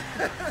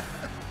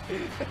 Hey,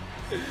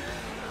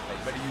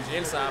 you better use your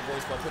inside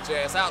voice for put your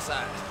ass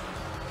outside.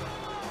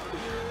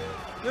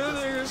 This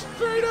nigga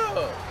straight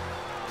up.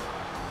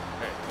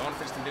 Hey, go on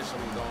fix the dishes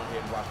and go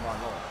ahead and watch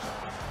Martin Lawrence.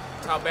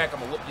 Top back, I'm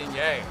gonna whoop you in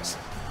your ass.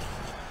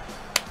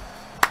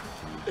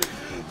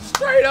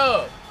 Straight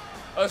up.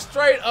 A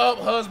straight up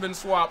husband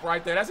swap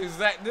right there. That's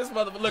exact. This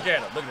motherfucker, look at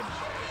him. Look at him.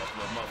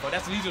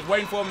 That's when he's just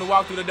waiting for him to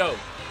walk through the door.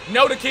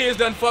 Know the kids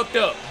done fucked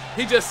up.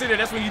 He just sit there.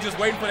 That's when he's just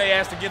waiting for their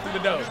ass to get through the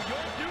door.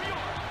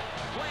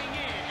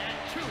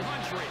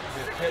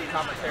 This pit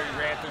commentary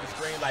ran through the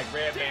screen like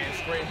Red Man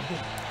screaming.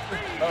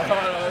 Oh,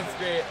 no,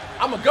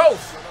 I'm a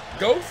ghost.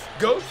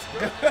 Ghost.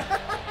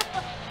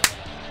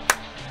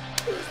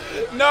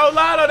 No,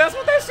 Lotto, that's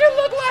what that shit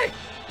look like.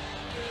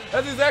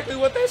 That's exactly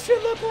what that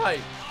shit look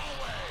like.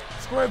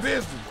 Square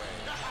business.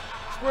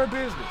 Square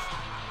business.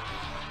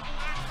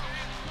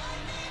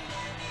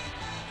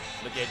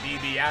 Look at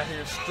DB out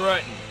here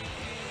strutting.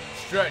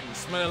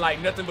 Smelling like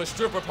nothing but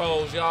stripper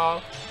poles,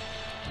 y'all.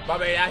 My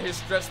man out here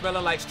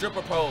smelling like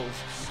stripper poles.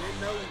 You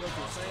didn't know we go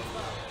to the same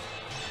style.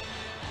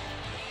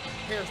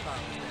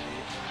 Hairstyle.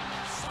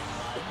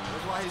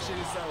 That's why his shit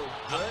is so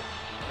good.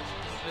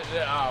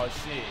 Oh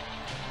shit.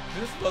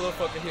 This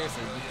motherfucker here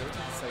says, "What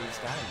you say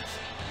stylish?"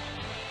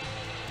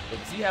 But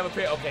does he have a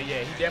pair? Okay,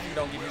 yeah, he definitely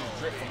don't give you a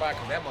drip for back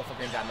because that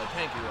motherfucker ain't got no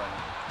pinky ring.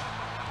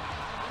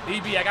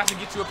 DB, I got to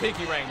get you a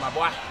pinky ring, my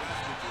boy.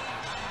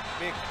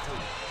 Big too.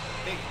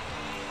 Big.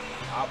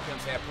 All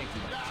pimps have pinky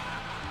rings.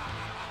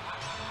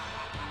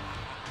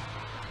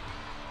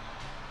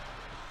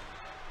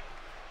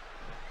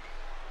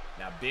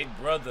 Now, big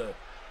brother,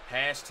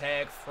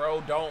 hashtag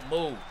Fro don't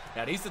move.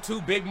 Now, these are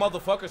two big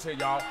motherfuckers here,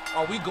 y'all.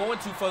 Are we going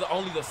to, for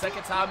only the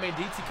second time in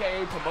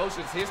DTK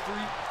Promotions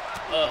history,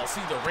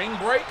 see the ring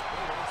break?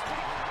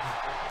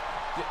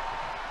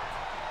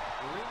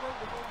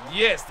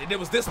 Yes, and it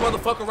was this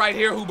motherfucker right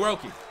here who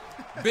broke it.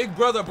 Big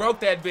brother broke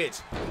that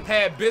bitch.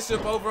 Had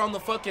Bishop over on the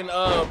fucking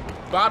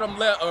bottom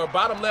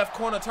left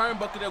corner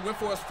turnbuckle that went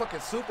for his fucking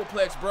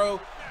superplex,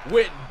 bro.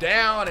 Went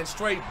down and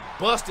straight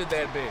busted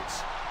that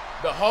bitch.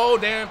 The whole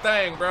damn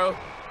thing, bro.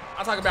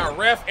 I'm talking about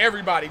ref,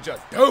 everybody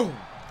just boom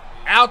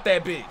out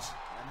that bitch.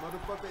 That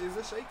motherfucker is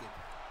a shaking.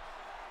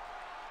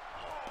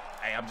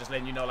 Hey, I'm just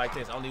letting you know like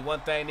this. Only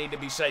one thing need to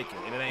be shaken,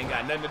 and it ain't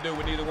got nothing to do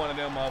with either one of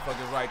them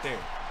motherfuckers right there.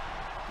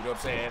 You know what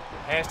I'm saying?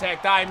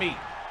 Hashtag thigh meat.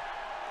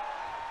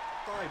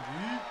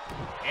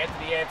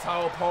 Anthony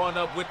Antone pulling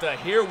up with the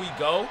here we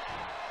go.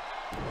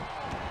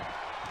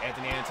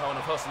 Anthony Antone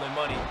of Hustling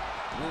Money,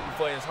 rooting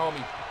for his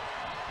homie.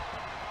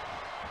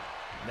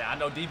 Now I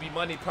know DB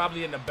Money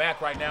probably in the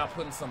back right now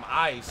putting some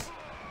ice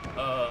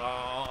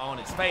on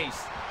his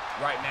face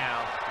right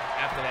now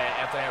after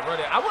that run.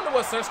 I wonder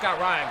what Sir Scott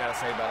Ryan got to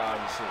say about all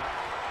this shit.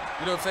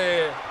 You know what I'm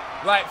saying?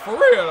 Like for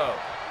real though.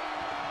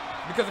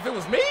 Because if it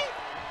was me,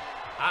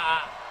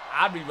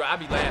 I'd be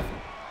laughing.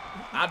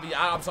 I'd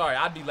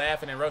be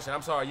laughing and roasting.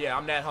 I'm sorry, yeah,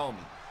 I'm that homie.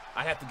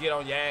 I have to get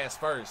on your ass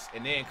first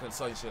and then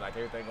console your shit like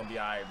everything gonna be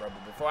alright, bro.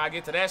 But before I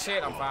get to that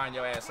shit, I'm firing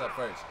your ass up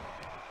first.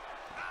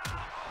 It's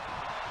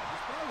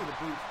probably the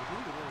boots, but who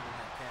the one with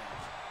that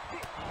cash?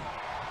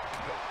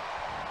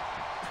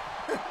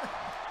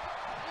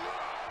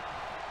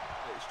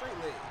 Hey, straight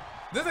leg.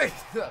 This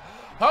ain't,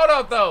 hold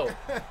up though.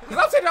 Cause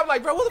I'm sitting there, I'm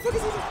like, bro, what the fuck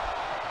is this?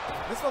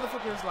 This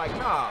motherfucker is like,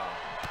 nah.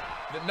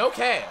 No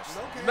cash.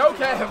 No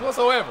cash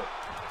whatsoever.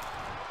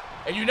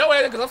 And you know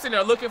it because I'm sitting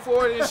there looking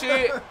for it and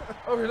shit.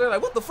 Over here,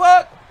 like, what the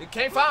fuck? They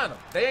can't find them.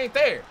 They ain't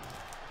there.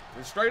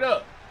 It's straight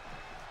up.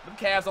 Them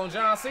calves on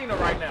John Cena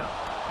right now.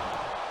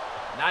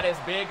 Not as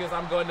big as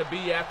I'm going to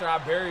be after I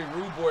bury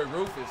Rude Boy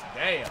Rufus.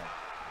 Damn.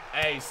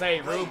 Hey,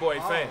 say Rude Boy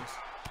fans.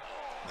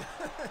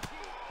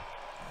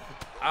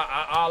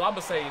 All I'm going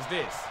to say is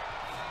this.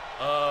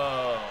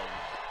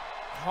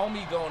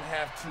 Homie gonna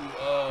have to,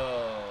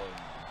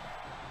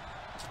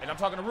 and I'm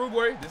talking to Rude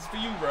Boy. This is for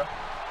you, bro.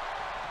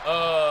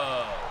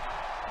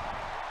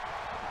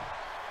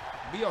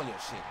 Be on your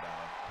shit, dog.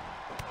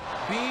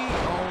 Be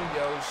on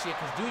your shit,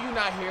 because do you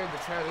not hear the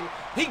trailer?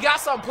 He got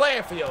something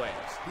planned for your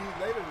ass.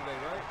 He's later today,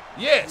 right?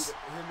 Yes.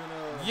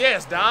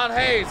 Yes, Don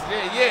Hayes.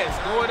 Yes,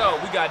 going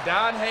on. We got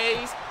Don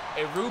Hayes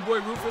and Rude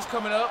Boy Rufus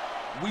coming up.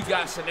 We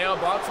got Chanel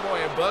Baltimore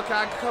and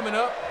Buckeye coming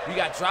up. We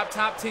got Drop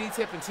Top, Titty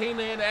Tip, and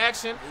Tina in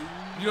action.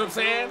 You know what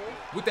I'm saying?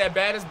 With that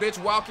baddest bitch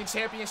walking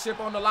championship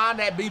on the line,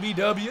 that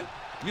BBW.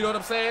 You know what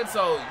I'm saying?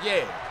 So,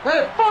 yeah.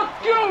 Hey, fuck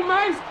you,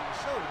 man!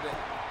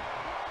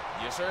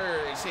 Yes,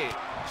 sir. And shit,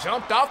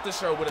 jumped off the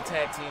show with a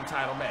tag team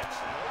title match.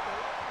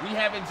 We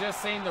haven't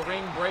just seen the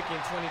ring break in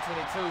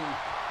 2022.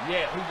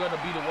 Yeah, who's gonna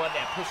be the one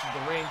that pushes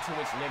the ring to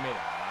its limit?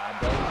 I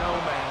don't know,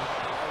 man.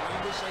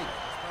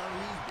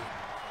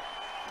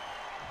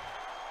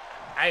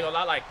 I ain't gonna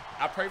lie, like,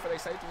 I pray for their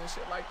safety and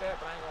shit like that,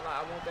 but I ain't gonna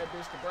lie, I want that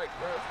bitch to break,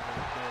 bro. You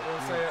know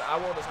what I'm saying? I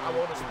want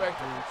the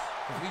spectrum.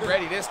 Cause we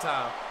ready this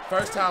time.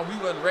 First time we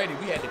wasn't ready,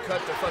 we had to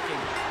cut the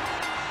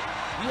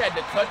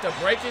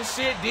breaking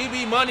shit.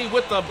 DB Money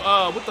with the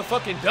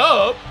fucking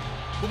dub.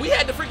 But we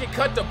had to freaking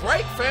cut the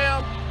break,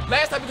 fam.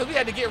 Last time because we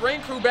had to get ring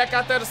crew back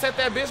out there to set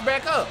that bitch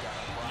back up.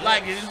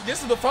 Like,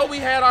 this is before we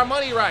had our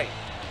money right.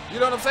 You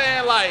know what I'm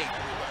saying? Like,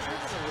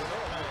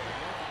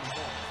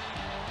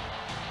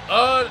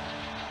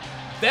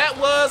 that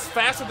was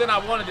faster than I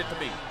wanted it to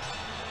be.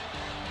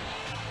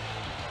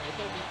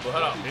 But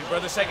hold on, Big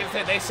Brother shaking his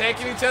head. They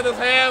shaking each other's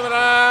hand, but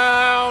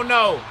I don't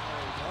know.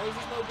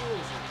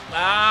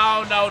 I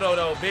don't know,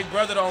 though. Big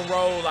Brother don't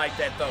roll like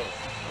that, though.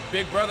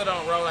 Big Brother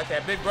don't roll like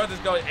that. Big Brother's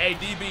going, hey,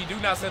 DB, do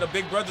not say the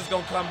Big Brother's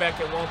going to come back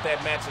and want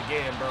that match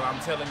again, bro. I'm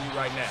telling you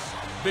right now.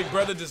 Big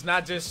Brother does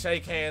not just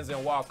shake hands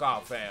and walk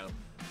off, fam.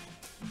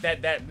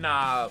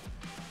 Nah,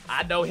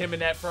 I know him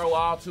and that fro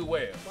all too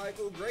well.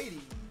 Michael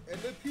Grady and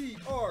the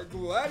PR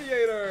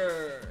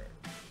Gladiator.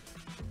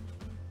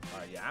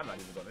 Yeah, I'm not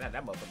even going to that.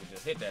 That motherfucker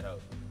just hit that hoe.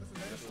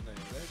 What's his name?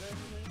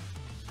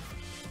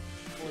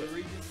 Puerto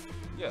Rican?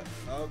 Yeah.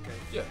 Okay.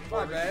 Yeah.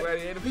 My bad.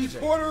 Gladiator PJ.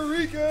 Puerto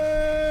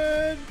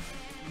Rican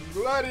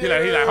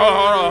Gladiator. He's like, hold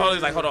on.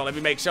 He's like, hold on, let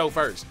me make show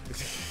first.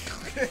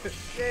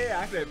 Yeah,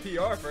 I said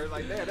PR first.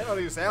 Like, that don't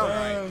even sound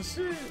right. Oh, shit.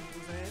 You know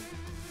what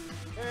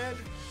I'm saying? And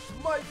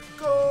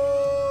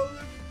Michael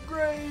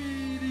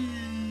Grady.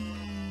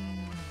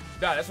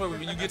 Nah, that's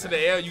when you get to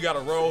the L, you gotta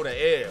roll the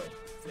L.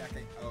 See, I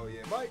can't. Oh,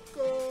 yeah.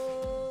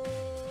 Michael.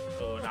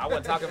 Oh, no, I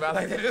wasn't talking about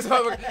like that.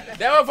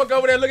 That motherfucker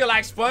over there looking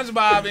like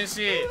SpongeBob and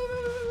shit.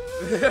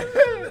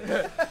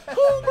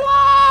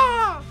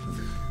 Hoopla!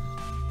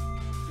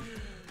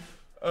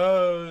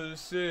 Oh,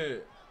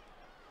 shit.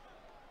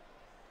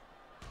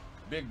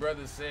 Big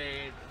Brother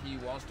said he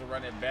wants to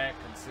run it back.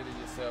 Consider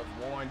yourself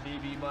warned,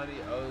 DB Money.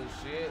 Oh,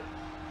 shit.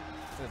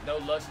 Says no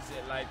luscious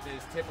shit like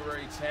this.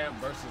 Temporary champ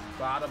versus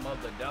bottom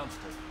of the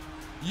dumpster.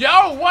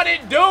 Yo, what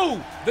it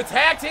do? The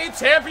tag team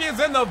champions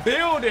in the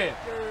building.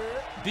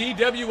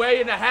 DWA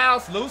in the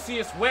house.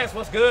 Lucius West,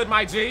 what's good,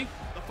 my G?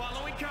 The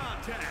following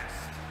contest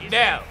is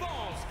Now, a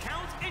Falls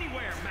Count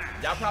Anywhere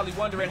match. y'all probably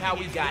wondering how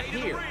we got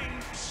here.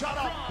 Shut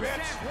up,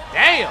 bitch.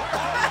 Damn.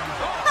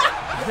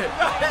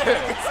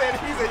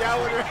 He said, y'all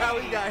wondering how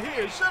we got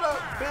here. Shut up,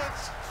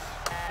 bitch.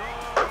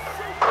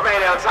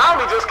 Man, now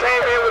Tommy just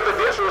came in with the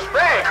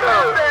disrespect.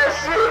 Oh, that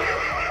shit.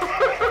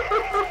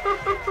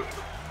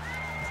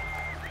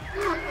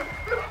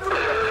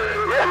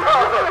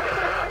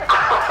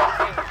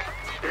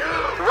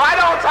 Right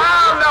on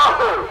time,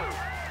 though.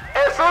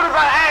 As soon as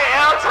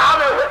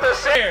Tommy with the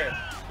shit.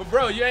 But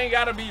bro, you ain't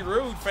gotta be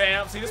rude,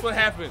 fam. See, this what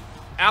happened.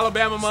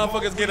 Alabama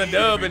motherfuckers get a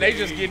dub and they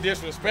just get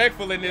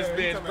disrespectful in this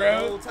bitch,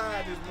 bro.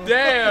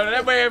 Damn,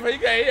 that man,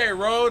 he ain't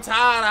roll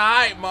tide,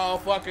 alright,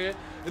 motherfucker.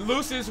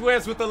 Lucius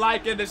West with the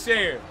like and the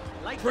share.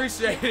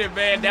 Appreciate it,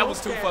 man. That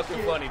was too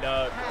fucking funny,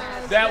 dog.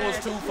 That was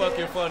too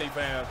fucking funny,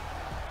 fam.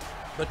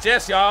 But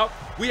yes, y'all,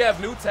 we have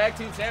new tag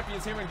team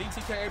champions here in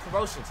DTKA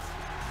Promotions.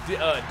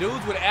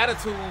 Dudes with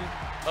attitude,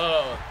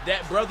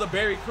 that brother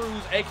Barry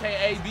Cruz,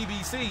 aka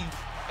BBC,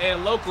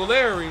 and Local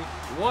Larry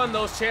won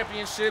those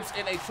championships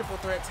in a triple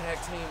threat tag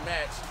team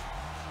match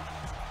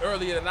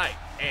earlier tonight.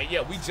 And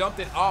yeah, we jumped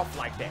it off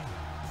like that.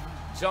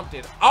 Jumped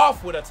it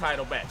off with a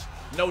title match.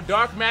 No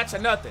dark match or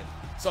nothing.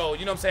 So,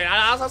 you know what I'm saying?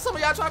 I saw some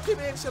of y'all try to keep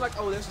it in shit like,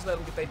 oh, let's just let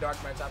them get their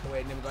dark match out the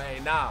way and then we go,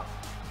 hey, nah.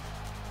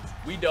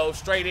 We dove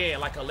straight in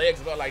like her legs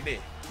go like this.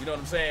 You know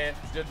what I'm saying?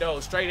 Just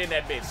dove straight in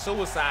that bitch.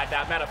 Suicide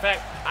dive. Matter of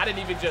fact, I didn't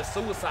even just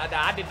suicide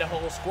dive. I did the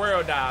whole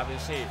squirrel dive and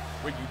shit.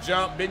 Where you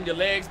jump, bend your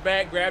legs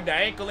back, grab the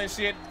ankle and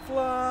shit.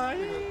 Fly.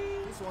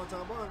 This one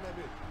time bomb that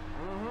bitch.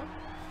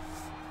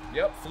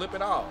 Yep, flip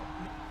it all.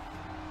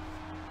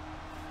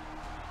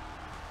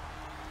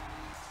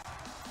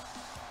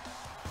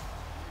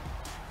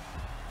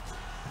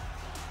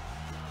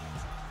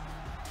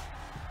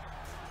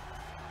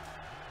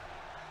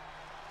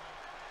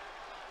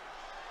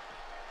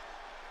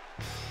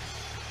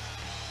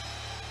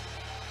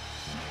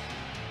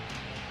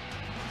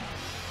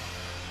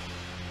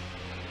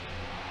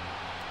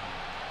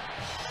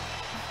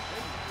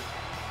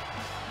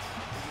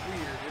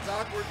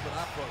 Awkward, but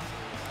I fucked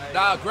with it.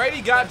 Nah,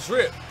 Grady got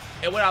drip.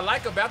 And what I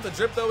like about the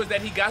drip, though, is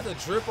that he got the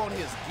drip on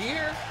his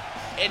gear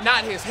and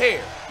not his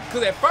hair.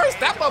 Because at first,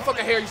 that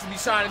motherfucking hair used to be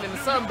shining in the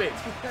sun, bitch.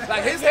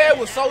 Like, his hair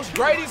was so,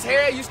 Grady's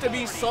hair used to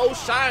be so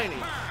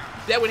shiny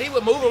that when he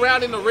would move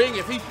around in the ring,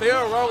 if he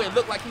fell wrong, it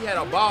looked like he had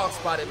a bald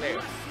spot in there.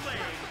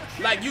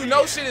 Like, you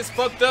know shit is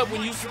fucked up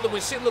when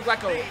shit look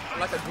like a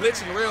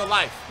glitch in real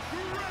life.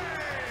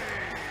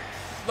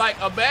 Like,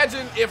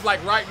 imagine if,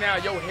 like, right now,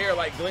 your hair,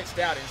 like, glitched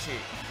out and shit.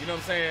 You know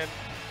what I'm saying?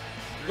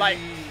 Like,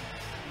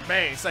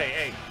 man, say,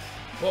 hey,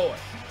 boy.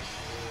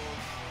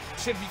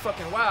 Shit be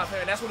fucking wild,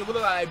 man. That's what it would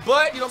look like.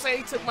 But, you know what I'm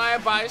saying? He took my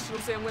advice. You know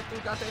what I'm saying? Went through,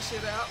 got that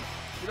shit out.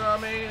 You know what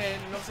I mean?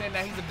 And, you know what I'm saying?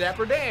 Now he's a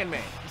Dapper Dan,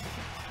 man.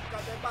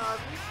 Got that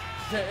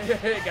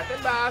Bosley. Got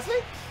that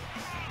Bosley.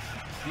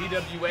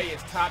 DWA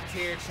is top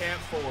tier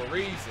champs for a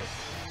reason.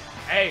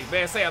 Hey,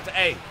 man, say up to,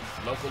 hey,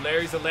 Local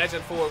Larry's a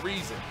legend for a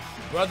reason.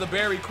 Brother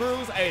Barry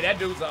Cruz, hey, that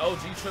dude's an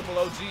OG triple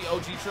OG,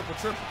 OG triple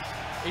triple.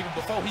 Even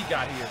before he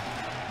got here.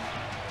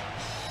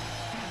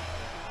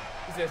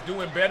 He says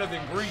doing better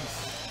than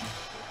Grease.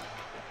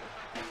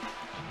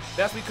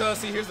 That's because,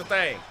 see, here's the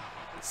thing.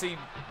 See,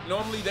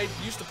 normally they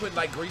used to put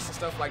like grease and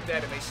stuff like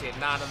that in they shit.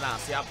 Nah.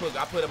 See, I put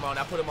him on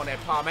that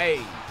pomade.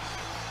 You know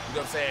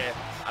what I'm saying?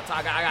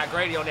 I got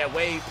Grady on that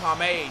wave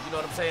pomade. You know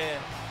what I'm saying?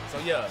 So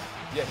yeah,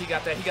 he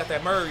got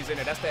that Murray's in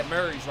there. That's that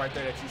Murray's right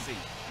there that you see.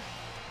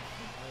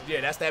 Yeah,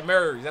 that's that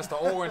Murray's. That's the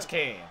orange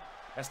can.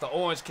 That's the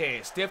orange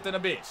can. Stiff than a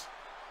bitch.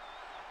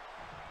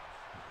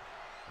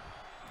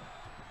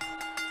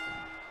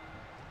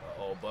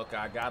 Uh-oh,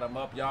 Buckeye got him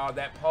up, y'all.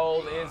 That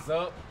poll is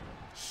up.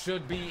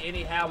 Should be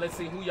anyhow. Let's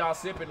see who y'all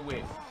sipping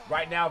with.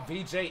 Right now,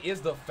 VJ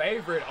is the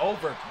favorite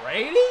over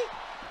Grady?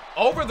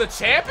 Over the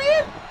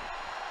champion?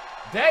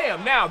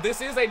 Damn, now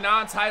this is a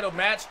non-title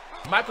match.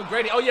 Michael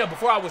Grady. Oh yeah,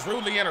 before I was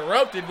rudely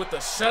interrupted with the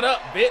shut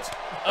up, bitch.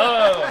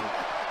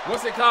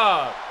 What's it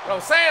called? What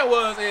I'm saying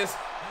is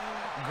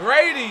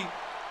Grady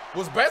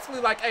was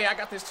basically like, hey, I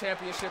got this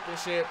championship and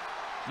shit.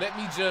 Let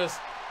me just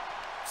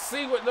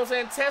see what, you know what I'm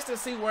saying, test and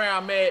see where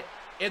I'm at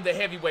in the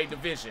heavyweight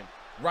division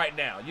right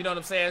now. You know what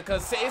I'm saying?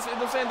 Because you know what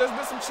I'm saying, there's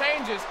been some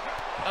changes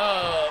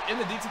in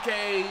the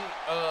DTK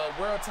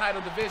world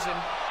title division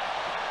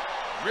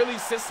really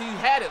since he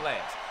had it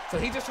last. So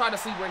he just trying to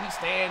see where he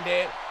stand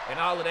at and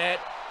all of that.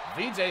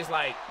 VJ's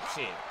like,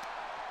 shit,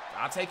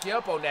 I'll take you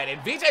up on that.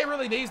 And VJ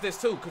really needs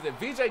this too, because if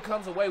VJ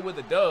comes away with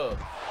a dub,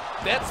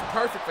 that's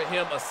perfect for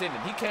him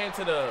ascending. He came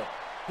to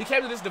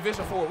this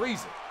division for a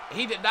reason.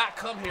 He did not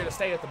come here to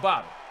stay at the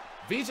bottom.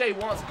 VJ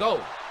wants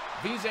gold.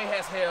 VJ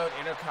has held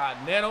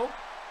Intercontinental.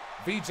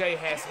 VJ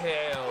has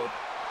held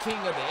King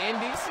of the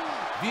Indies.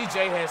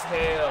 VJ has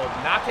held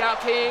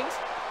Knockout Kings.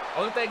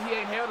 Only thing he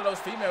ain't held are those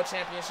female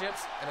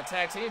championships and a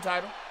tag team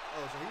title.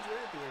 Oh, so he's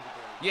ran through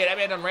everything. Yeah, that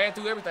man done ran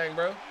through everything,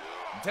 bro.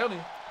 I'm telling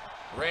you.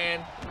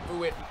 Ran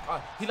through it.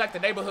 He like the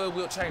neighborhood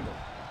Wilt Chamberlain.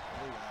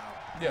 Oh, wow.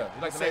 Yeah,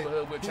 he like the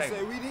neighborhood Wilt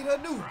Chamberlain. He said we need a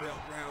new belt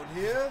round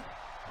here.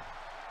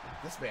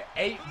 This man,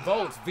 8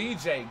 votes.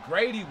 VJ,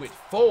 Grady with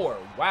 4.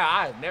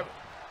 Wow,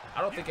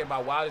 I don't think in my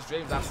wildest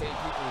dreams I've seen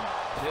people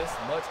this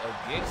much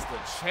against the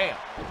champ.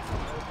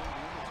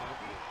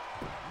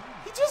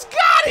 He just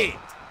got it.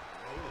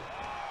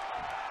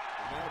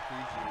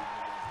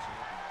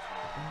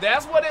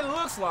 That's what it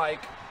looks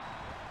like.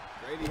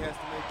 Grady has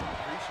to make him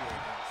appreciate him.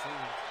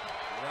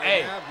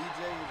 Hey. Now,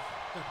 VJ is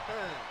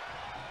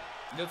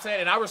you know what I'm saying?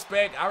 And I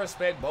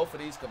respect both of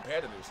these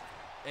competitors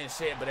and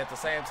shit, but at the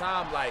same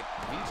time, like,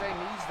 VJ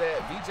needs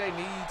that. VJ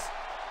needs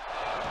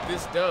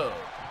this dub.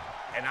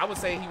 And I would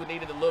say he would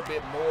need it a little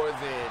bit more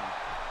than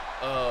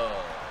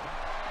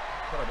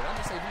hold on, did I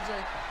just say VJ?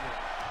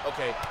 Yeah.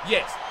 Okay,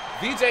 yes.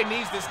 VJ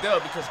needs this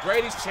dub because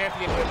Grady's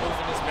champion him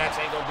losing this match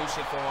ain't gonna do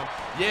shit for him.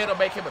 Yeah, it'll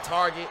make him a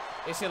target.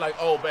 And shit like,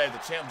 oh man, the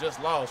champ just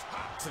lost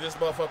to this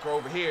motherfucker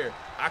over here.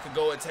 I could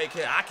go and take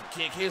him. I could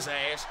kick his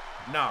ass.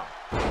 Nah.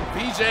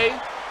 VJ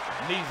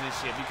needs this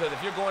shit because if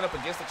you're going up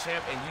against the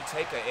champ and you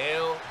take a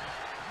L,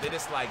 then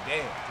it's like,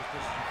 damn.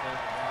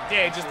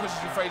 Yeah, it just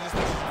pushes you further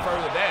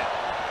down.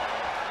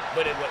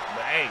 But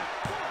hey,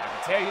 I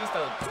can tell you this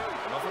though,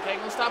 motherfucker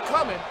ain't gonna stop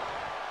coming.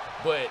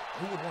 But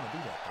who would want to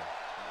do that though?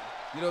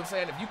 You know what I'm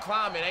saying? If you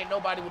climb it, ain't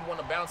nobody would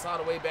want to bounce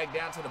all the way back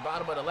down to the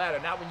bottom of the ladder.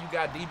 Not when you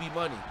got DB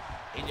Money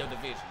in your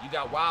division. You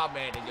got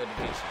Wildman in your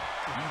division.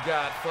 You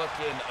got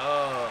fucking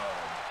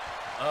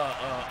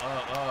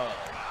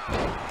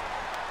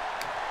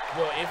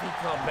well, if he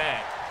come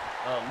back,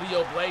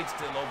 Leo Blade's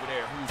still over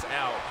there who's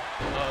out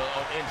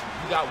on injury.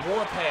 You got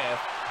Warpath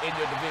in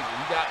your division.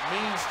 You got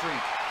Mean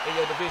Streak in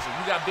your division.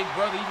 You got Big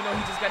Brother, even though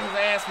he just got his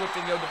ass whipped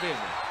in your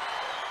division.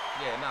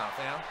 Yeah, nah,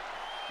 fam.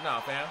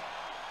 Nah, fam.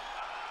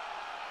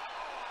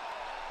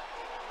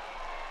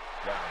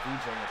 Wow,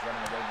 VJ is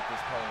running away with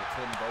this poll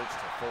 10 votes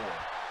to 4.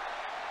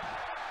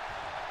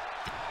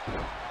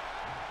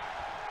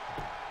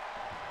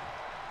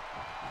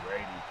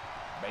 Grady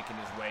making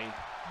his way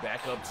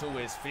back up to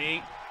his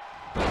feet.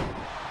 So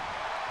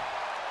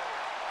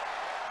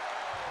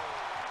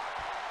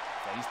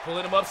he's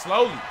pulling him up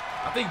slowly.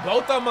 I think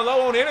both of them are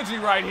low on energy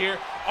right here.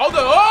 Oh,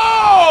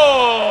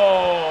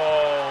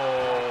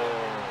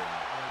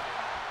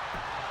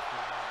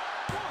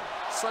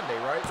 Sunday,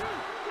 right?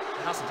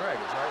 House of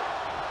Dragons, right?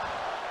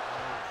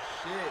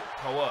 Shit.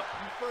 Pull up.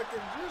 You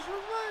fucking just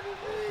reminded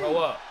me. Pull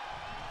up.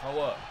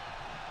 Pull up.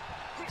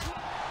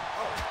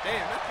 Oh,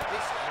 damn, that's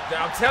this side.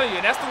 I'm telling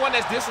you, that's the one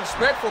that's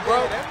disrespectful,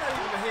 bro. Yeah, that's not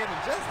even the hand of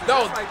justice.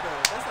 No.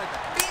 That's like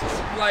the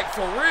bitch. Like,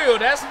 for real,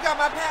 that's... You got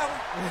my power.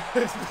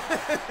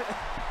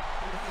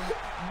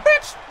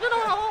 Bitch, you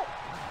know how.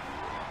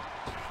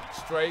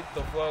 Straight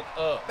the fuck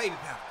up. Baby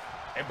power.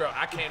 Hey, bro,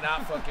 I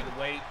cannot fucking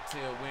wait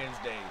till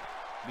Wednesday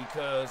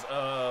because,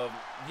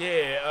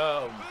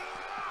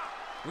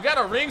 we got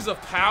a Rings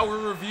of Power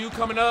review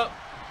coming up.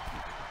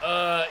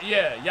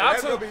 Yeah, y'all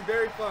that's gonna be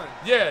very fun.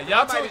 Yeah,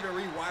 y'all might even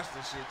rewatch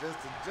this shit just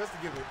to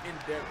give an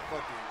in-depth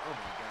fucking. Oh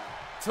my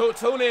god.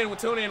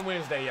 Tune in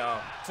Wednesday,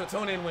 y'all.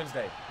 Tune in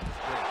Wednesday.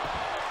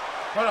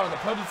 Hold on, the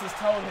publicist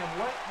told him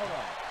what? Hold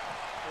on.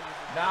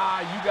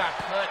 Nah, you got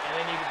cut and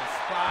they needed a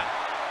spot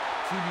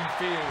to be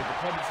filled. The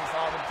publicist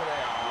saw them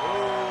today.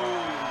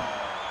 Oh.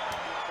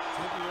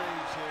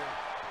 Temporary chair.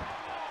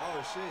 Oh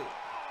shit.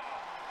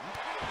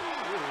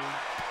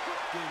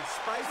 Getting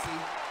spicy.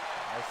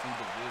 RC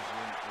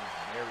division is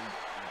very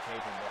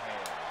capable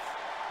hands.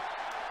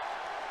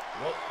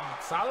 Well,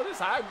 solid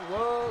as I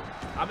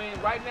mean,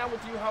 right now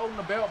with you holding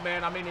the belt,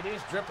 man, I mean, it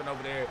is dripping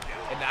over there.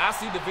 And the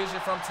IC division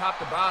from top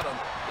to bottom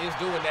is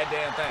doing that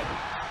damn thing.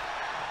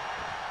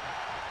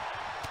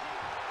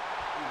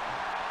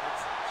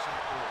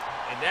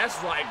 And that's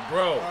like,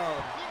 bro.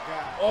 Oh,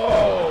 God.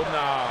 Oh,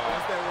 nah.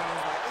 That's that one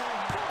that's like,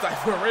 like,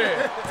 for real.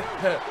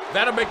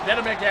 that'll make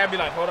Gab be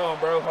like, hold on,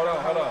 bro, hold on.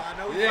 I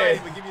know we yeah.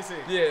 but give me a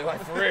second. Yeah,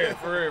 like for real.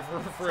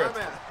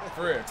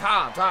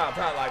 Time,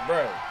 like,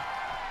 bro.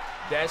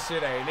 That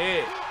shit ain't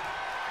it.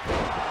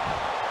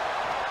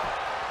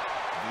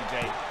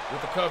 DJ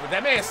with the cover.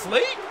 That man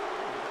sleep?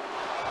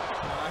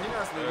 Nah, he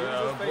not sleep. He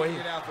was just faking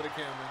it out for the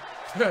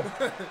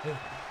camera.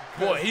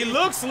 Boy, he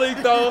looks sleep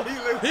though.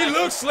 He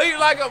looks sleep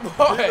like a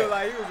boy. He looked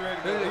like he was ready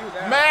to go. He was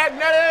out.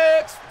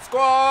 Magnetics,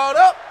 squad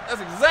up.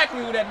 That's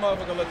exactly who that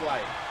motherfucker looked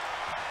like.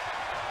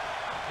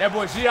 That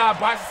boy G.I.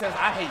 Bison says,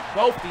 I hate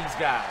both these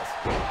guys.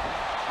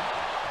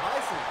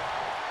 Bison.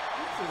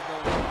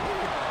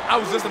 I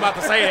was just about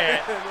to say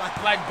that.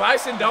 Like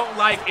Bison don't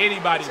like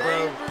anybody,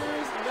 bro.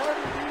 Chambers, none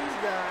of these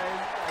guys.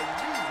 Like,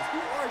 Jesus,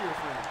 who are your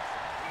friends?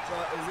 So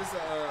is this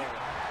a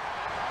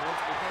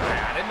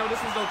I didn't know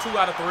this was no 2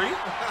 out of 3.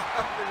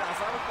 I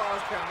saw the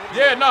falls count.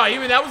 Yeah, no,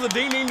 even that was a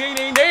ding, ding, ding,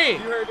 ding, ding.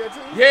 You heard that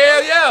too?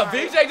 Yeah.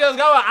 VJ just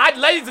going.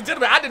 Ladies and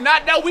gentlemen, I did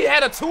not know we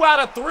had a 2 out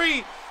of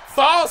 3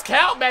 falls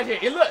count back here.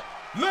 And look,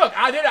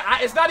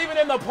 it's not even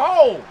in the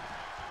poll.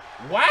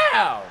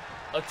 Wow,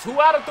 a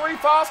 2 out of 3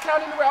 falls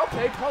count in the round.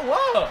 Okay, pull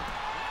up.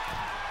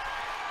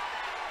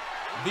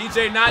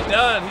 VJ not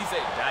done. He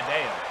said, God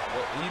damn,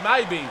 well, he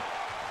might be.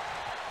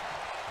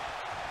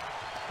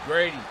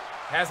 Grady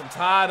has him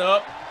tied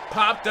up.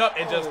 Popped up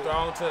and just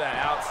thrown to the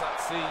outside.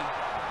 See. That,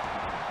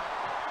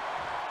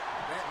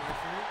 my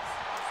friends,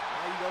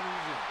 how you go to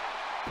the gym.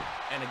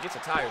 And it gets a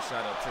tire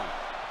shot up too.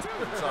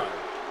 I'm sorry.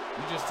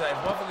 You just say,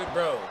 motherfucker,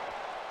 bro.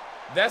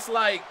 That's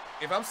like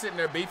if I'm sitting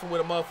there beefing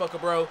with a motherfucker,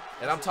 bro,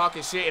 and I'm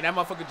talking shit, and that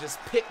motherfucker just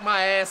pick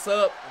my ass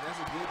up. And that's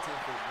a good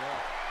 10-foot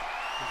drop.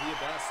 Because he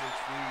about 6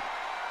 feet.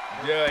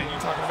 Yeah, and you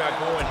talking about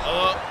going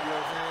up. You know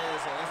what I'm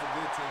saying? So that's a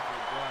good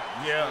 10-foot drop.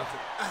 Yeah.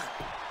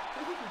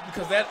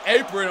 Because that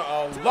apron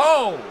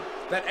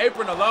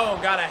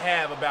alone gotta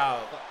have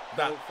about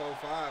 4,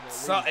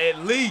 5 at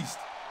least.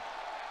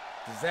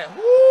 Does that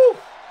whoo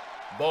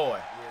boy?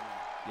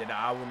 Yeah, no,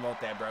 I wouldn't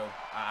want that, bro.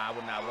 I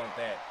would not want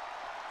that.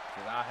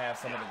 Cause I'll have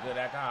some of the good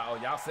alcohol.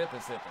 Oh, y'all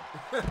sipping.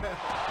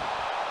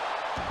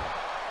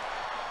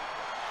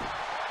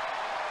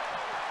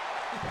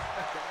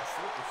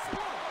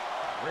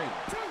 Really?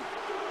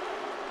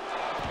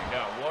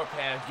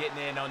 Warpath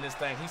getting in on this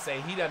thing. He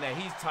say he done that.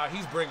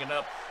 He's bringing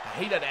up.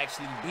 He done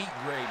actually beat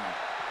Grady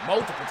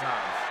multiple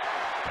times.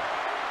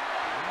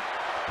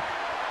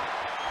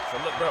 So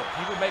look, bro.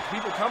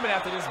 People coming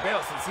after this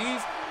belt since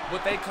he's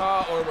what they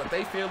call or what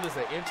they feel is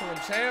an interim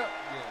champ.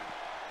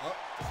 Yeah. Oh,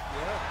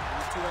 yeah. It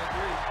was 2 out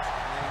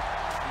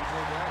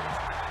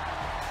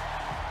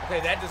 3. Okay,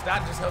 that does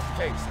not just help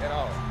the case at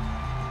all.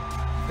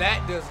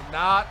 That does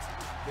not.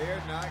 They're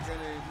not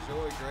gonna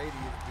enjoy Grady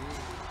as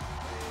being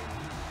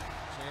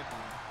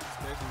champion,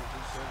 especially with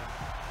this show.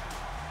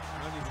 I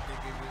don't even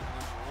think it was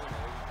number 1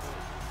 or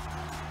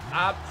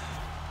 84.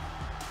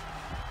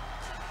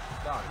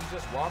 Dog, he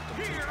just walked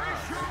him 2 times.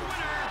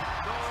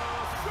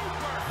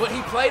 But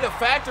he played a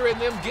factor in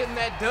them getting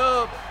that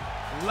dub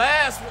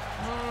last.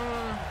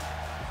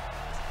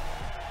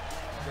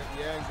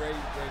 Yeah, and Grady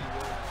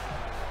was.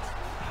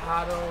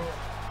 I don't.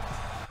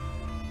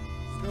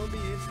 It's gonna be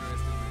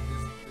interesting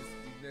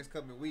these next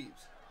couple of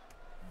weeks.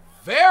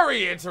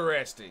 Very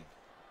interesting.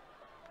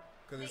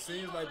 Because it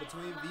seems like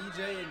between VJ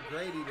and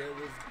Grady, there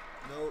was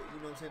no, you know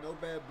what I'm saying, no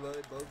bad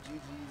blood, both GGs.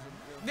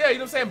 And, yeah, you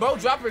know what I'm saying,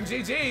 both dropping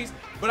GGs.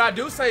 But I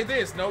do say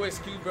this, no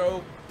excuse,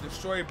 bro.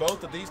 Destroy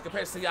both of these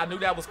compared. See, I knew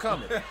that was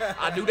coming.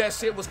 I knew that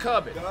shit was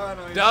coming.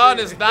 Don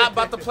is not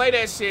about to play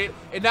that shit.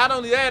 And not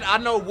only that, I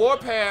know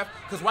Warpath,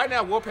 because right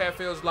now Warpath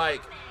feels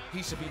like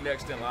he should be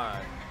next in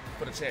line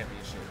for the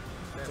championship.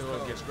 To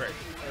go against Grady.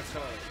 That's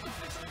hard.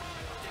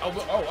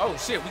 Oh,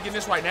 shit, we getting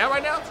this right now?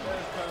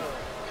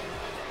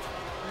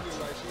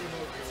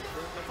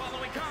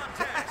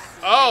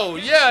 Oh,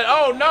 yeah.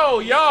 Oh, no,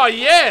 y'all,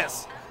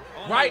 yes.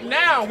 Right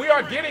now, we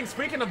are getting,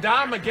 speaking of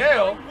Don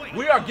Miguel,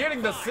 we are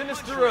getting the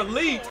Sinister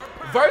Elite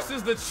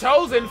versus the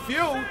Chosen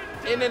Few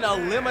in an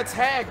Elima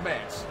tag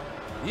match.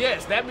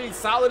 Yes, that means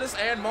Solidus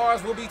and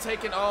Mars will be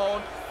taking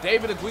on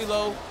David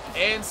Aguilo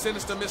and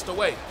Sinister Mr.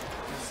 Wade.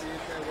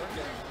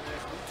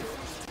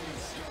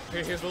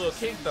 Here's the little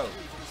kink, though.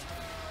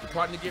 Your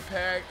partner get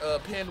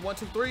pinned 1,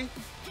 2, 3.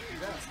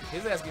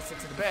 His ass gets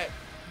sent to the back.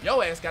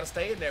 Your ass got to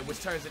stay in there,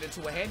 which turns it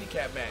into a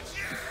handicap match.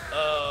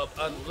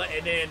 And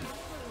then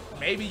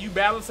maybe you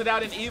balance it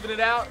out and even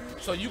it out,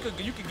 so you could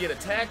get a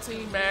tag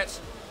team match,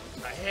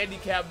 a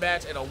handicap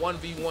match, and a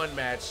 1v1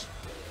 match,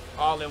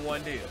 all in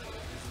one deal. Is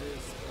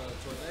this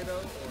Tornado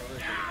or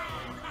regular?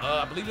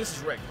 I believe this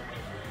is regular.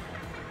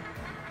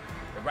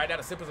 And right now,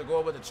 the Sippers are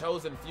going with the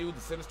Chosen Few. The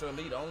Sinister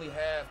Elite only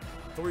have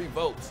 3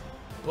 votes,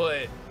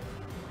 but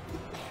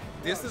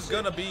this is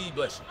gonna be,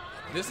 bless you,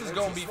 this is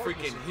gonna be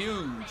freaking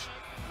huge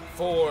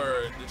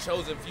for the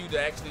Chosen Few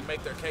to actually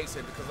make their case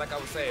here, because like I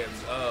was saying,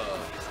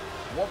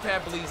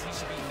 Warpath believes he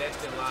should be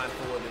next in line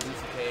for the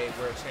DTK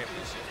World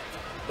Championship.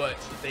 But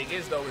the thing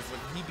is, though, is when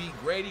he beat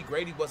Grady,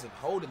 Grady wasn't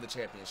holding the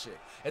championship.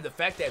 And the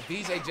fact that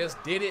VJ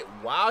just did it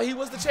while he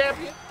was the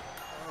champion,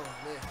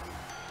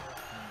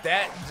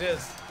 that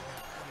just,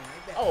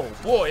 oh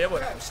boy, that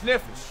was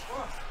sniffish.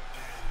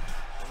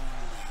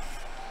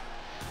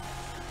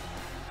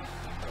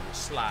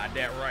 Slide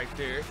that right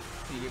there.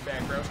 See it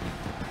back, bro.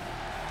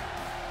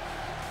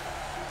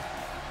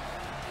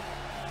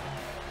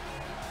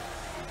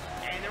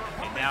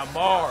 Now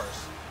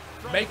Mars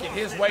making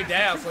his way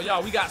down. So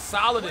y'all, we got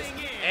Solidus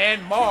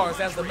and Mars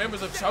as the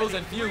members of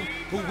Chosen Few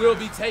who will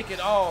be taking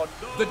on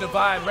the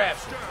Divine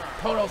Rapture.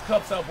 Pull those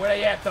cups up. Where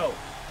they at though?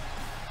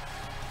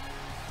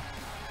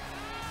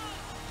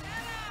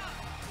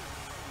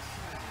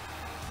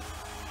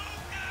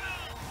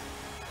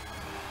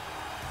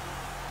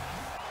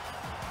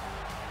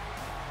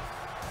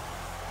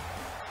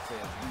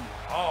 Says we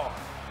are.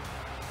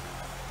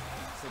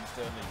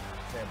 Sinister Elite.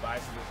 Said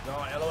Bison is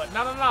gone. LOL.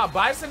 No.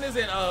 Bison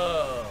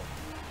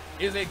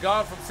isn't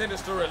gone from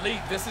Sinister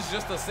Elite. This is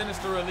just a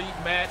Sinister Elite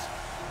match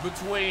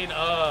between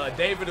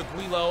David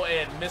Aguilo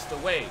and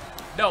Mr. Wade.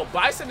 No,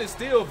 Bison is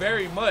still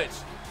very much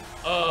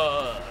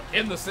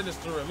in the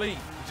Sinister Elite.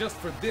 Just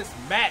for this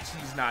match,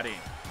 he's not in.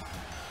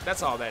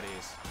 That's all that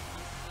is.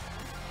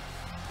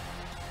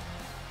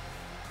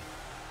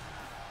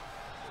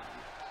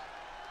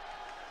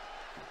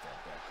 Get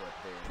that back up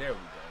there. There we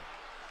go.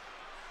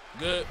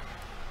 Good.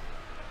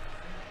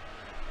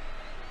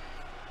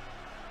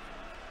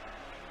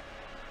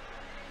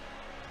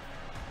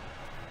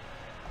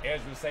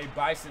 Ezra say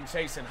Bison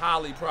chasing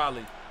Holly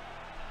probably.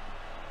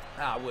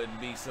 I wouldn't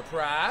be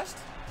surprised.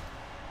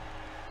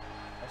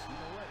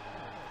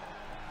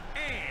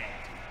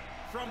 And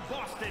from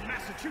Boston,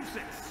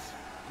 Massachusetts,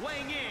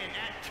 weighing in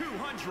at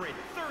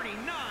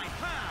 239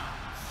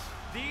 pounds,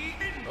 the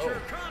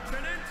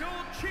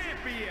Intercontinental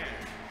Champion,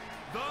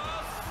 the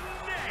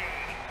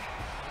Snake.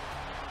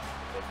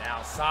 And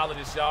now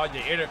Solidus, y'all,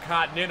 your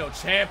Intercontinental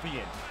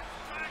Champion,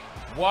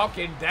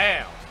 walking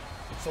down.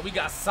 So we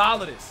got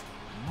Solidus,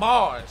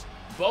 Mars,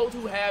 both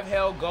who have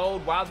held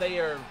gold while they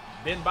are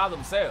been by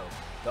themselves.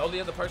 The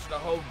only other person to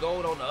hold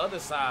gold on the other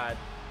side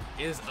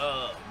is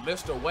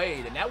Mr.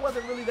 Wade, and that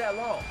wasn't really that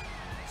long.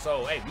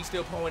 So hey, we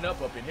still pulling up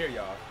in here,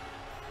 y'all.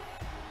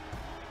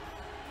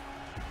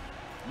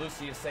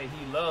 Lucius say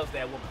he loves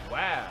that woman.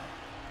 Wow.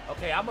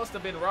 Okay, I must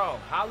have been wrong.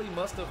 Holly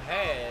must have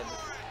had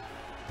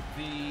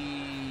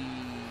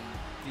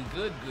the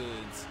good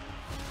goods,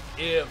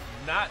 if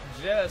not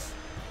just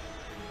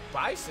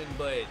Bison,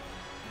 but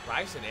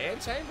Bison and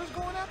Chambers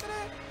going after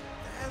that?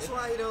 That's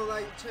why he don't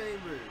like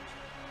Chambers.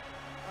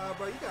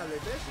 Bro, you gotta let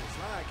that shit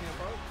slide,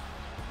 Campo.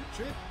 You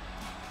tripping.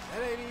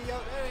 That ain't even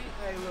your, that ain't,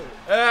 hey, look.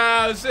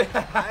 Oh, shit.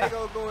 I ain't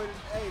gonna go in,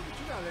 hey, but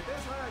you gotta let that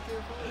slide,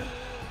 Campo.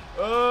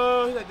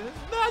 Oh, he's like, this is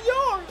not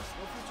yours.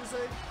 What Future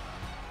say?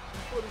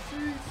 For the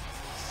streets.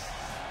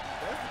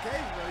 That's the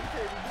case, bro. You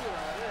can't even do it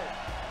like that.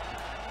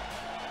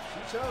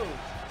 She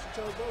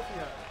chose both of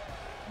y'all.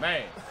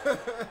 Man,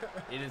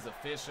 it is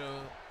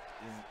official.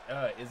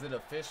 Is it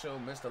official?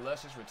 Mr.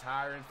 Luscious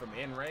retiring from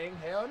in-ring?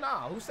 Hell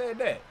no. Who said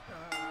that?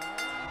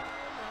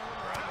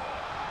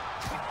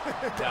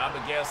 Don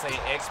Miguel say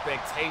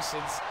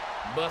expectations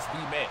must be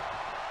met.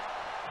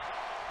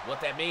 What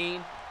that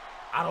mean?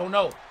 I don't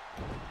know.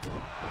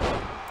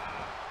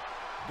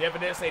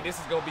 Devin say this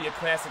is gonna be a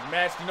classic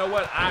match. You know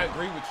what? I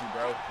agree with you,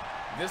 bro.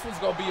 This one's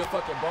gonna be a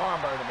fucking barn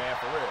burner, man,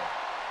 for real.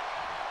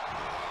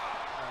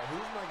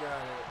 Who's my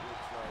guy that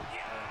looks like?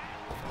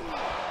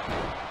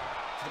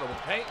 With the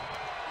paint?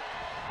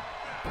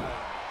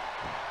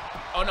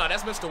 Oh no,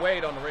 that's Mr.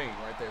 Wade on the ring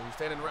right there. Who's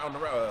standing on the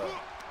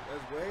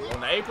that's Wade? On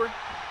the apron?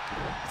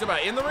 You talking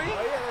about in the ring?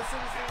 Oh yeah, that's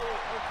okay.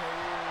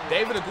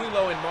 David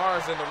Aguilo and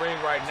Mars in the ring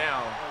right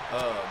now.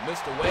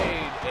 Mr.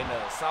 Wade and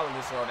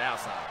Solidus are on the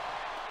outside.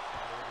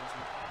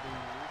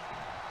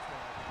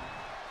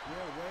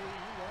 Yeah, Wade,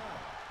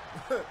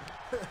 you wild.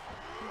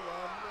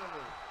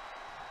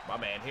 My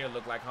man here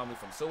look like homie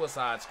from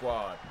Suicide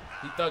Squad.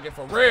 He thugging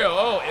for real.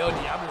 Oh, El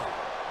Diablo.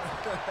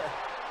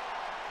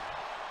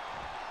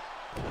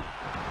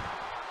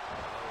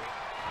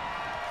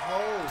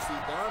 Oh, see,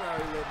 Don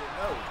already let me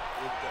know.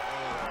 If the,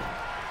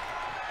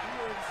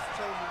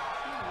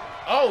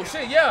 oh,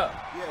 shit, yeah.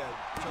 Yeah,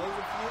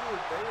 Chosen Few,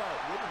 if they not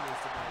winning this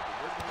tonight,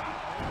 they're going to be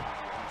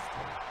playing this.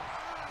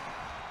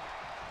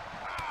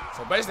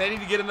 So basically, they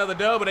need to get another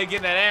dub, but they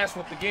getting that ass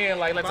whooped again.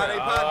 Like, let's say,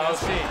 oh,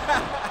 shit.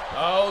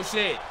 Oh,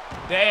 shit.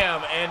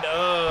 Damn, and,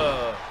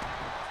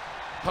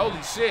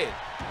 holy shit.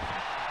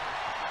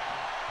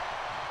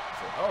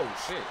 Oh,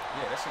 shit.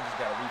 Yeah, that shit just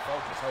got to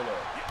refocus. Hold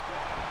up.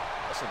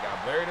 That shit got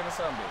buried in the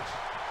sun, bitch.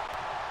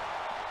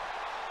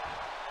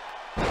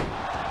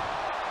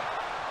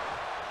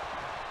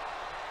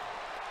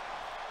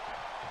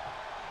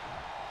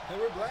 Hey,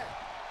 we're black.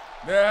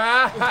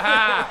 I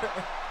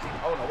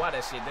don't know why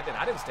that shit did that.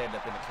 I didn't stand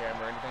up in the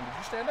camera or anything. Did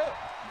you stand up?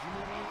 Did you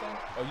move anything?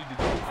 Oh, you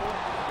did before?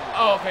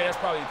 Oh, okay. That's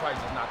probably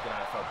just knocked it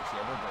out of focus.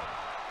 Yeah, we're good.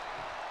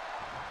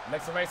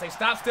 Next somebody say,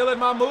 stop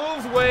stealing my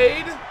moves,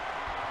 Wade.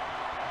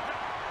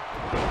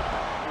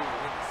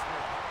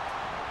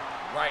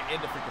 Right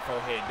in the freaking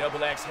forehead.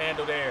 Double axe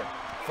handle there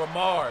for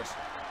Mars.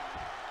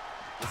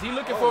 Is he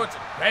looking forward to?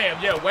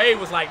 Bam, yeah, Wade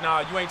was like, nah,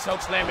 you ain't choke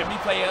slamming me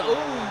playing.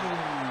 Ooh.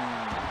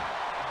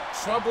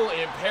 Trouble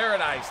in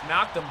Paradise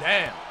knocked him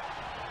down.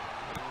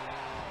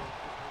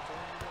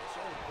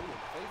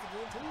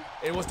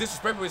 It was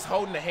disrespectful. It's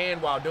holding the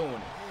hand while doing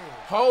it.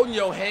 Holding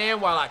your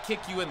hand while I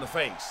kick you in the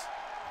face.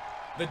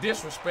 The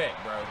disrespect,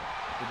 bro.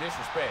 The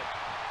disrespect.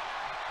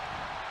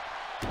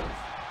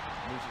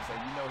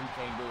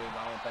 can't do his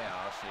own thing.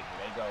 Oh shit, here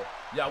they go.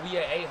 Yo, we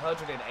at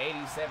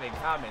 887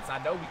 comments. I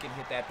know we can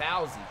hit that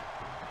 1,000.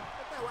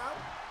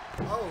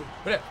 Oh.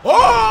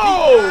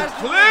 Oh,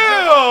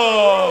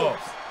 clear!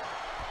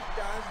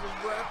 Guys was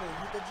grappling.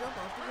 Hit the jump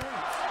off the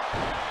ropes.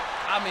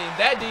 I mean,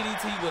 that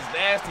DDT was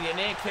nasty and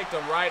then kicked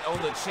him right on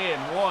the chin.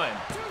 1,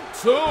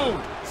 2.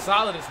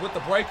 Solidus with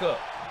the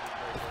breakup.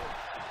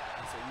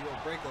 So you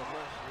don't break up my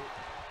shit.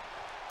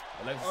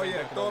 Alexis Oh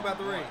yeah, throw him out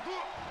the ring.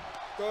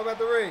 Throw him out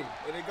the ring.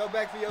 And then go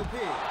back for your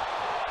pin.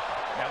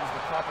 That was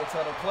the carpal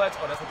tunnel clutch.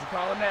 Oh, that's what you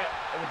calling that?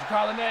 That's what you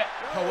calling that?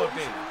 Pull up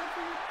then.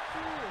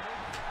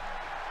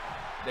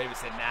 David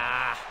said,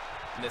 nah.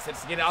 And they said,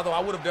 get it. Although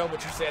I would have done what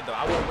you said, though.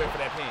 I would have went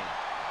for that pin.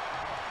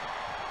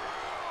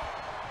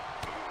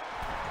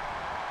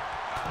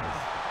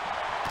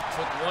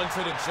 Took one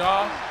to the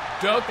jaw,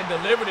 ducked and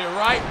delivered it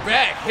right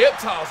back. Hip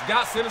toss,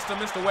 got Sinister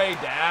Mr.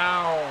 Wade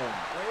down.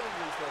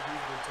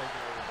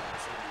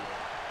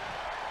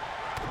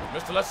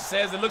 Mr. Lester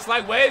says it looks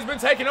like Wade's been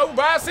taken over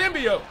by a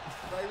symbiote.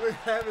 Like, we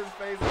have his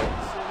face on the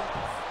shit.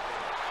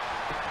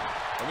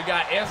 And we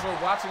got Ezra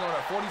watching on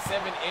a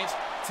 47-inch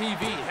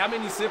TV. How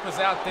many sippers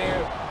out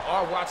there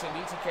are watching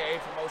DTKA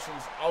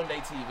promotions on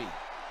their TV?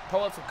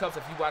 Pull up some cups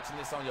if you're watching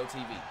this on your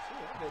TV.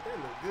 They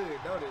look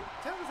good, don't they?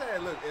 Tell us how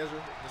it look, Ezra.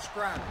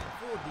 Describe it in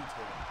full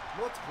detail.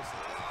 Multiple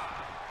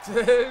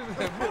cities.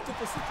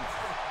 Multiple cities.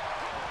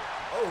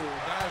 Oh,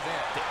 guys,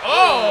 that.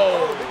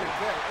 Oh! Look at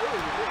that. Oh,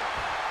 look.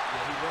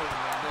 Yeah, he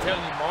rolling right now.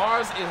 Telling you,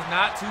 Mars is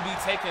not to be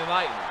taken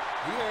lightly.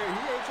 He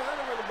ain't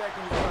trying to run it back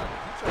in his pocket.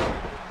 He trying to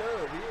get the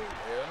dub. He ain't.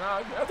 Hell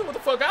no, after what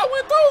the fuck I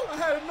went through. I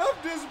had enough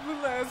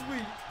discipline last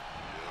week.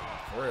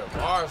 For real,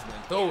 Mars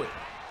went through it.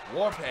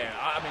 Warpath.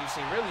 I mean,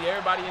 shit, really,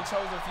 everybody in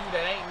Chosen Few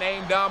that ain't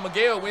named Don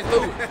Miguel went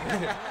through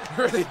it.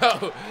 Really,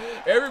 though.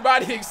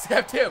 Everybody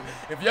except him.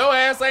 If your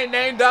ass ain't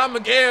named Don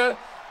Miguel,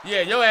 yeah,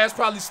 your ass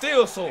probably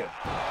still sore.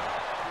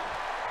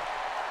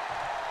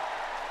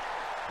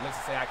 Let's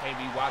say I can't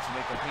be watching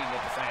and competing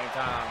at the same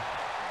time.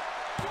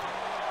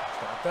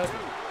 Start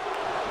thugging.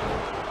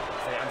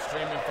 Say I'm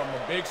streaming from a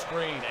big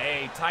screen.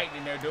 Hey,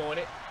 Titan, they're doing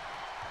it.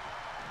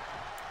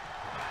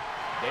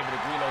 David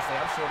Aguilo say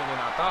I'm shorter than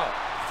I thought.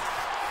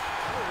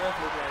 Look like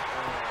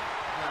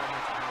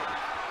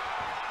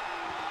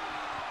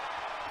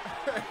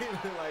he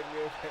look like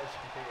Neil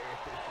Patrick Harris.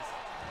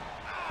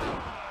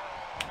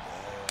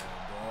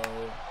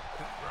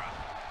 Damn, bro.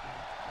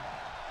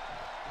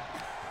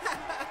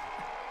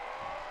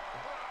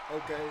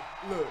 Okay,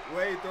 look,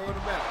 Wade throwing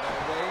him out.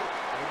 Now, Wade,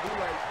 don't do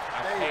like I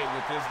hate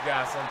with this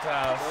guy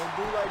sometimes. Don't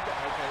do like that.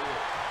 Okay,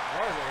 look.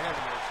 Mars ain't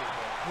having that shit,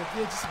 though. Look,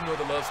 yeah, just ignore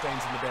the love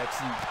stains in the back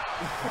seat.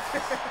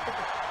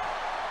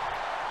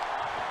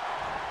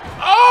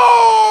 Oh!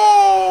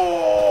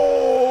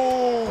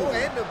 Oh,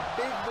 and the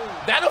big boom.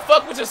 That'll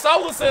fuck with your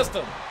solar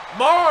system.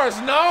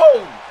 Mars,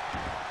 no.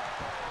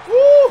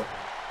 Woo!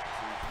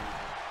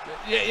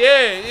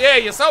 Yeah,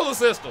 your solar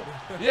system.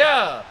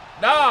 Yeah.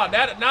 Nah.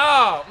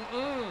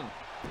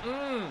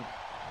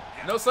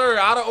 No, sir,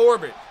 out of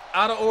orbit.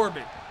 Out of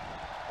orbit.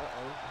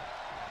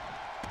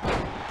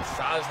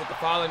 Silas with the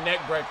falling neck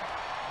breaker.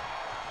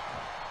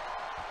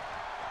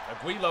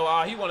 Aguilo,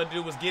 all he wanted to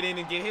do was get in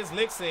and get his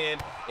licks in.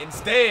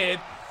 Instead,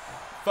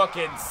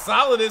 fucking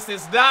Solidus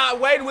is not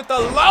waiting with the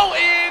low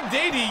end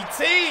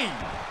DDT.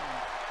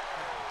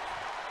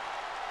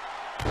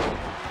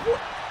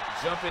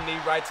 Jumping knee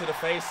right to the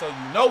face so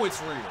you know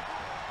it's real.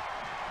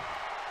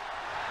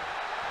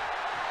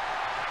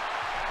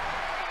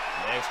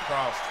 Legs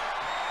crossed.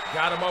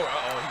 Got him over.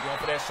 Uh-oh, he's going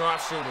for that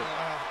sharpshooter.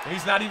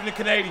 He's not even a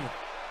Canadian.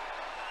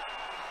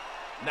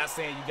 Not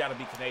saying you gotta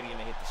be Canadian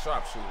to hit the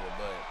sharpshooter,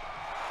 but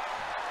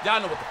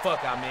y'all know what the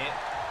fuck I meant.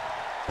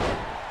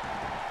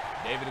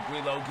 David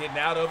Aguilo getting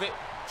out of it,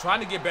 trying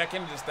to get back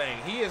into this thing.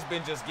 He has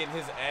been just getting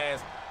his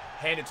ass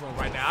handed to him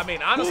right now. I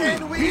mean, honestly. Oh,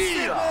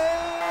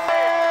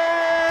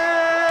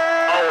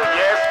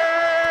 yes,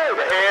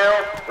 the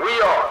hell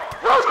we are.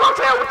 Rose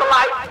Cartel with the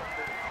light.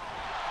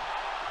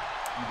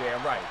 You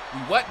damn right. We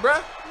what,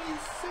 bruh?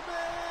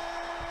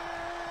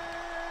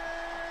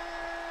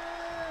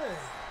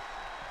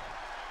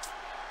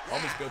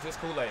 Homie spilled his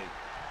Kool-Aid.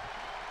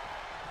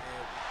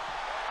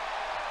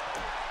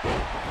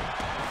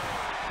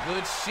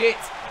 Good shit.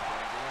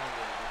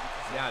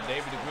 Now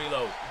David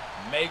Aguilo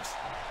makes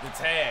the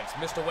tags.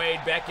 Mr.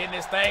 Wade back in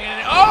this thing.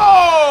 And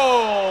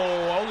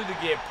oh! Only to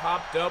get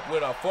popped up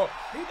with a fork.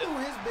 He threw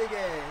his big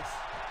ass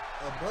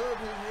above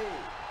his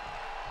head.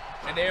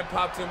 And then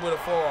popped him with a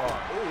forearm.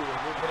 Ooh, and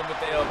then hit him with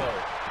the elbow.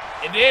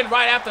 And then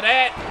right after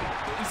that,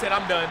 he said,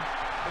 I'm done.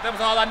 But that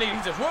was all I needed.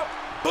 He just whoop,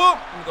 boom.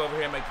 Let me go over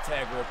here and make the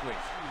tag real quick.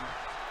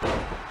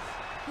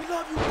 We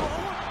love you, boy.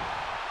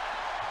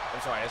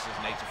 I'm sorry, that's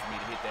just nature for me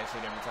to hit that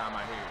shit every time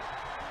I hear it.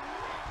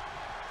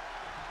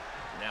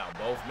 Now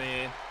both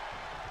men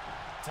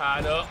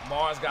tied up.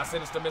 Mars got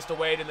Sinister Mr.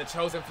 Wade in the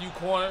Chosen Few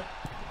corner.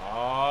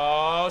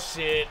 Oh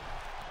shit.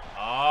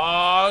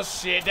 Oh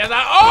shit. That's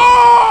like, oh!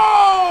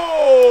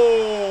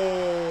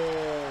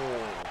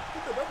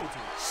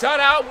 Shout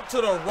out to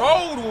the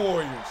Road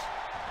Warriors.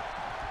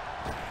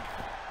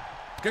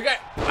 Good guy.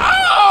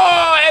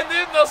 Oh, and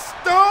then the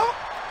stomp.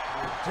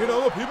 You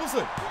know what people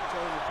say.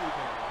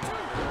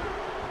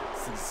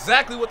 It's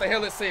exactly what the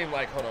hell it seemed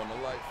like. Hold on, the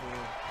light for me.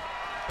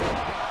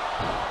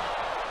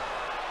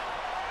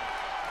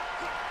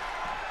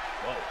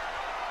 Whoa.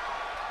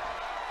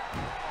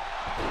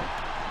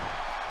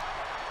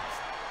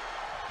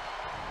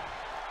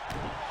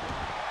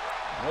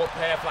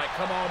 Warpath, like,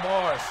 come on,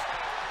 Mars.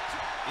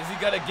 Is he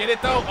gonna get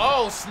it though?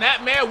 Oh,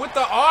 snap man with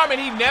the arm,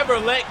 and he never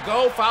let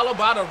go, followed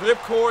by the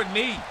ripcord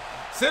knee.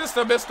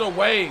 Sinister Mr.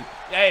 Wade.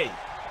 Hey,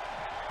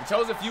 the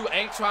Chosen Few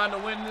ain't trying to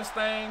win this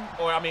thing,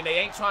 or I mean, they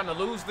ain't trying to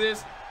lose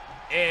this,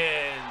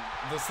 and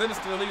the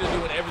Sinister Elite are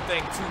doing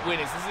everything to win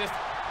it. It's just,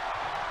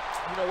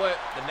 you know what?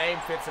 The name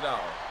fits it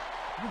all.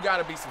 You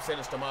gotta be some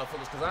sinister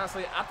motherfuckers, because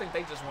honestly, I think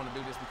they just want to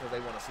do this because they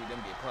want to see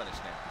them get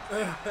punished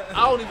now.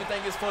 I don't even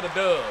think it's for the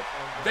dub.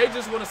 They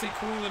just want to see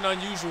cruel and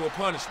unusual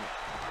punishment.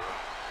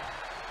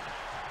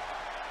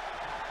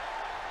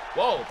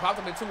 Whoa, popped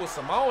him into a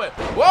Samoan.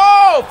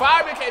 Whoa,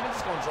 Fireman K, they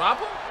just gonna drop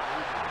him?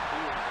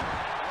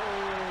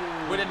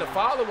 Within the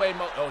fall away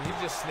mode. Oh, he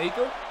just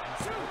sneaker?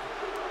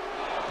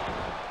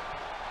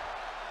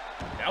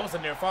 That was a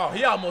near fall.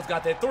 He almost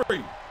got that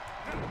 3.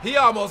 He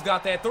almost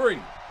got that 3.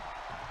 Oh,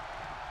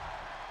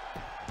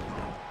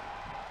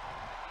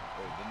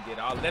 didn't get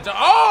all of that.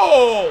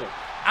 Oh!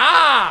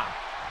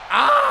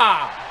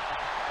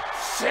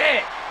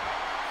 Shit!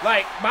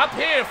 Like, my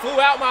pen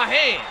flew out my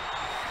hand.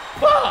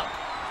 Fuck!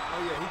 Oh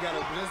yeah, he got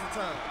up just in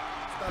time.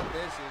 Stop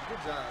that shit. Good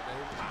job,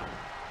 David.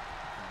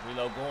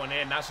 Reload going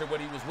in, not sure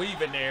what he was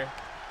weaving there.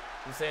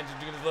 He's saying just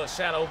doing his little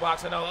shadow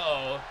box and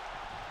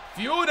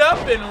fueled up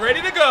and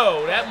ready to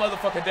go. That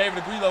motherfucker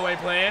David Aguilo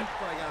ain't playing.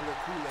 Probably got a little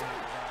Kool-Aid in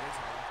his eyes.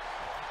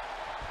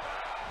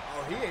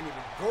 Oh, he ain't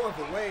even going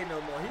for Wade no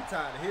more. He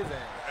tired of his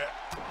ass.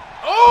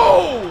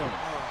 Oh! Yeah,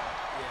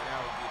 that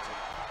would get you.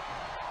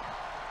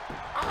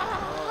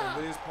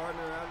 Oh, with his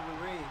partner out of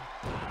the ring.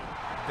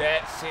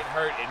 That shit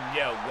hurt, and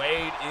yeah,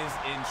 Wade is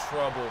in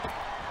trouble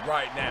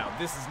right now.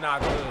 This is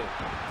not good.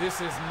 This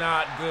is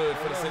not good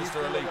for the Sinister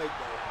Elite. He's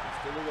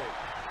still awake.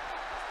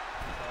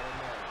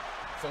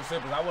 So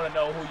simple. I want to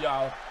know who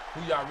y'all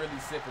really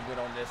sipping with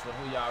on this one.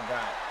 Who y'all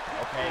got?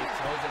 Okay,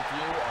 Chosen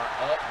Few are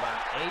up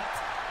by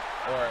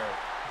 8, or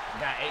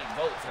got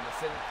 8 votes, and the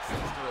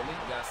Sinister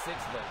Elite got 6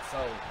 votes.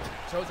 So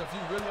Chosen Few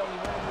really only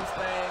winning this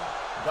thing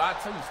by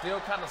 2. Still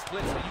kind of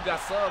split. So you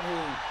got some who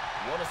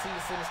want to see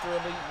the Sinister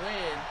Elite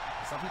win.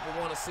 Some people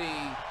want to see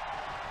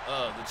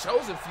the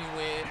Chosen Few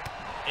win,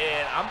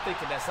 and I'm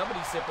thinking that some of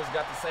these sippers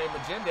got the same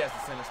agenda as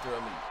the Sinister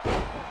Elite.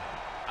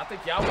 I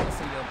think y'all want to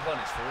see them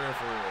punished, for real,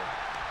 for real.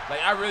 Like,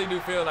 I really do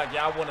feel like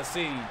y'all want to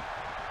see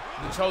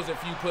the Chosen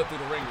Few put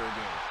through the ringer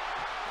again.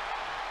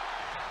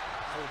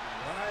 I would be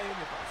lying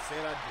if I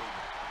said I didn't.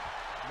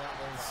 Not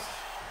gonna lie.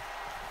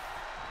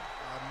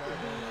 I'm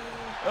not gonna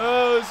lie.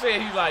 Oh, shit,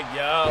 he's like,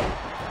 yo.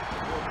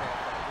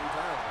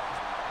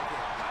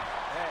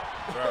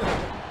 Bro.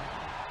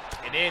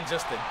 And then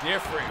just the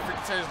different,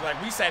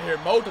 like, we sat here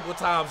multiple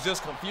times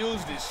just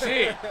confused as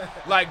shit.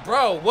 Like,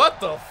 bro,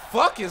 what the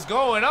fuck is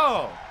going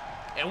on?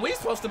 And we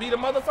supposed to be the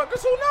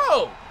motherfuckers who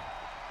know.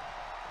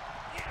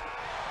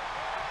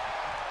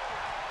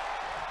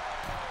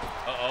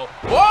 Uh-oh.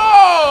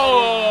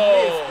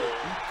 Whoa!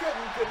 He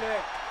couldn't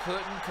connect.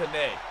 Couldn't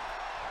connect.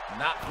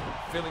 Not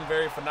feeling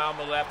very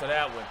phenomenal after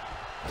that one.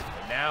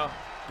 And now,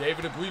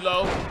 David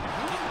Aguilo.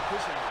 He's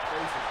pushing our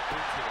faces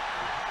into the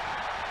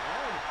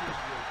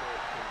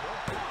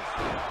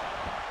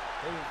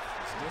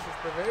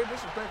It's very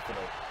disrespectful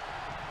though.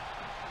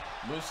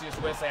 Lucius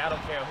West say, I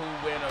don't care who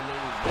win or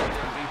lose. Let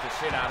them beat the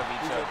shit out of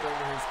each other.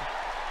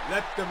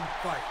 Let them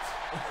fight.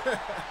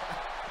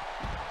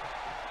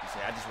 You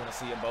say, I just want to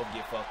see them both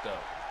get fucked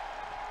up.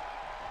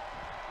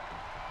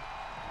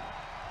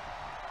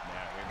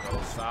 Now here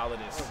goes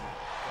Solidus.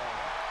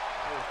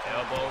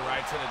 Elbow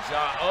right to the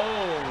jaw.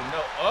 Oh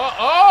no.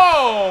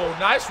 Oh,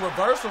 nice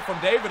reversal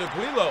from David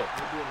Aguilo.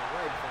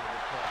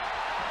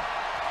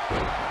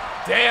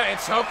 Damn, and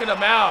choking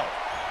him out.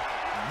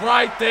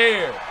 Right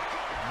there.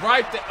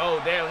 Right there. Oh,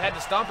 damn. Had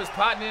to stomp his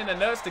partner in the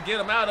nuts to get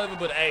him out of it.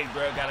 But, hey,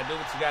 bro, got to do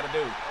what you got to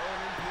do.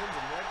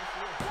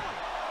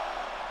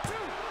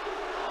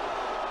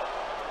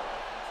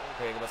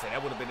 Okay, I'm going to say,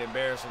 that would have been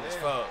embarrassing as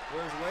fuck.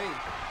 Where's Wade?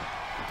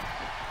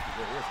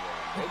 Where is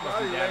Wade? They must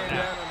be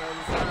down on the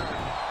other side.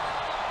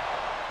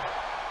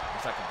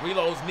 Looks like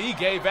Aguilo's knee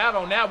gave out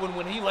on that one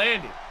when he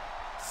landed.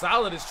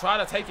 Solid is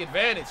trying to take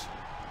advantage.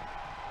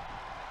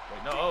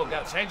 Wait, no, oh,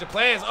 got to change the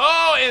plans.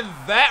 Oh, and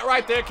that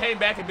right there came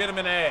back and bit him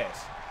in the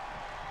ass.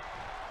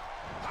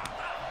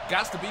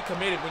 Got to be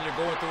committed when you're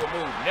going through a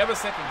move. Never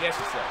second guess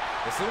yourself.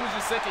 As soon as you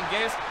second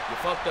guess, you're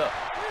fucked up.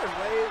 There's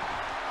Wade.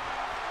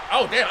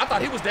 Oh, damn, I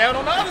thought he was down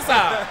on the other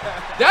side.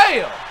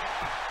 Damn.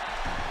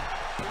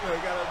 He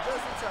got up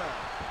just in time.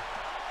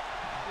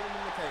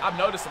 I'm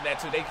noticing that,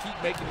 too. They keep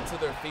making it to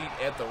their feet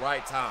at the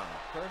right time.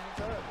 Perfect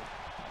timing.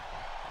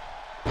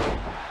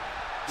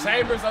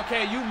 Chambers,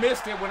 okay, you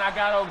missed it when I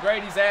got on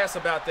Grady's ass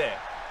about that.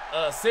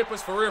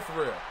 Sippers, for real, for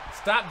real.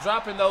 Stop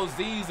dropping those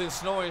Z's and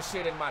snoring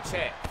shit in my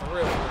chat. For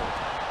real, for real.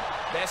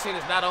 that shit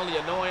is not only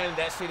annoying,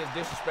 that shit is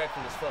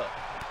disrespectful as fuck.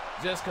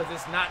 Just because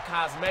it's not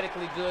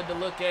cosmetically good to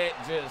look at,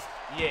 just,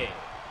 yeah.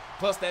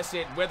 Plus that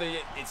shit, whether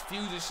it's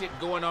fusion shit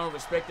going on,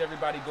 respect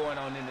everybody going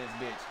on in this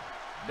bitch.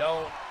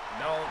 Don't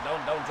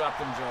drop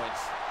them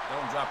joints.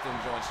 Don't drop them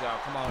joints, y'all.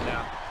 Come on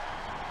now.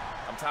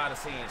 I'm tired of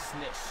seeing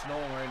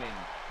snoring and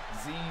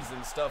Z's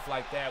and stuff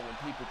like that when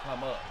people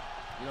come up.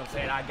 You know what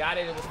I'm saying? I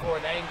got it. It was for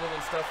an angle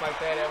and stuff like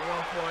that at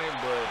one point,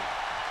 but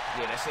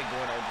yeah, that shit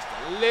going on just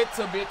a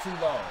little bit too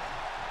long.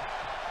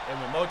 And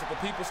when multiple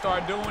people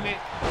start doing it,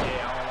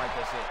 yeah, I don't like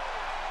that shit.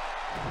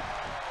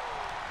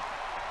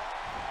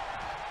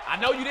 I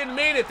know you didn't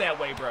mean it that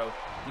way, bro.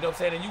 You know what I'm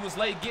saying? And you was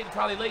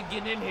probably late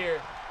getting in here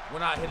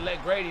when I had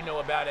let Grady know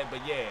about it.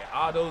 But yeah,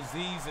 all those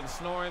Z's and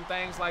snoring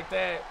things like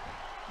that,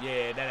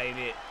 yeah, that ain't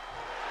it.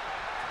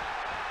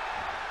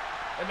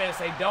 That man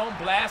say, don't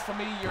blaspheme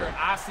your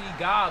IC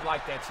God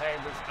like that,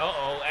 Chambers.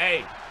 Uh-oh,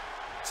 hey.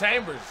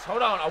 Chambers,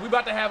 hold on. Are we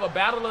about to have a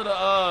battle of the,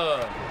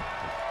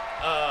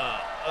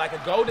 like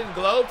a Golden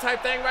Globe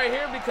type thing right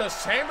here?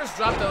 Because Chambers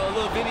dropped a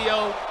little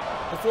video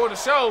before the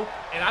show,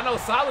 and I know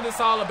Solid is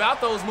all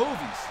about those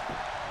movies.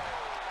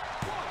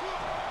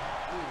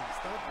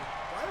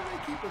 Why do they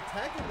keep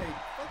attacking their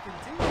fucking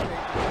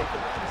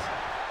teammates?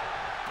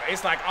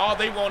 It's like all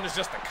they want is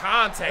just the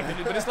contact.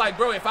 But it's like,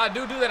 bro, if I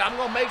do that, I'm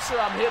gonna make sure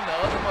I'm hitting the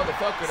other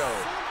motherfucker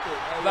though.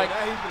 Like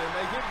now he's gonna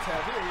make him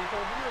tap. He ain't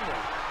gonna be in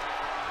there.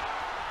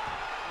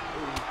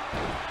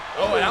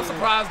 Oh, and I'm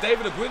surprised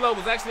David Aguilo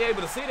was actually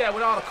able to see that with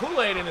all the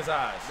Kool-Aid in his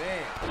eyes.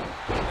 Man.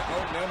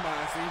 Oh, never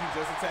mind. See, he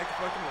just attacked the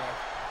fucking ref.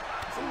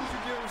 As soon as you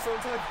give him some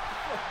type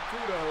of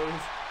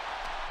kudos.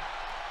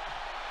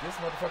 This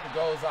motherfucker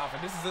goes off,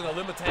 and this is an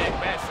eliminate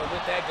match, so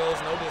with that goes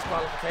no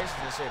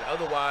disqualifications and shit.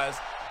 Otherwise,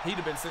 he'd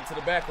have been sent to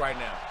the back right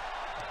now.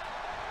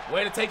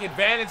 Way to take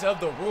advantage of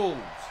the rules.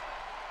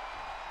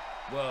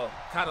 Well,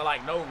 kind of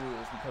like no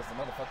rules because the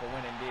motherfucker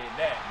went and did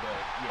that, but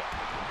yeah.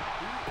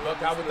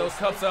 Look out with those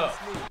cups up.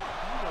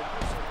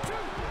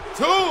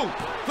 2,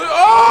 3,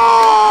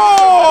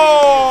 oh!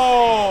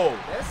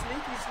 That's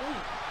sneaky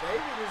sneak.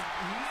 David is,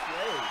 he's,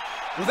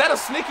 was that a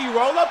sneaky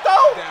roll up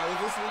though? That was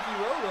a sneaky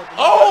roll up.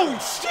 Oh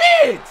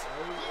shit!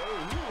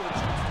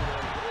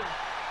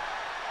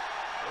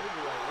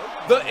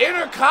 The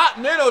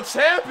Intercontinental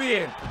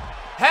Champion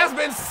has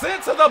been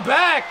sent to the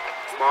back.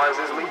 Mars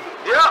is leaking.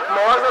 Yep,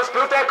 Mars done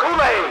spilled that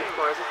Kool-Aid.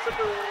 Mars is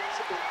sipping.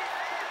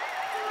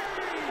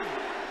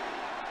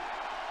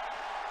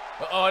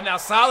 Uh-oh, now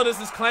Solidus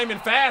is claiming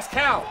fast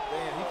count.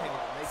 Damn, he can't even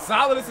make it.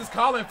 Solidus is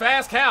calling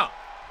fast count.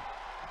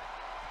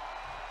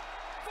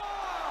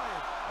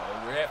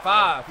 Oh, we're at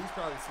 5. He's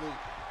probably asleep.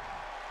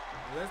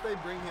 Unless they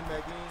bring him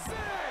back in. Looks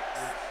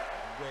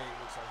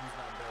like he's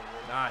not done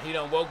with it. Nah, he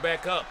done woke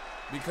back up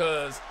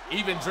because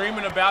even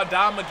dreaming about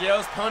Don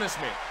Miguel's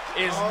punishment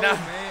is not.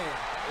 Oh, man.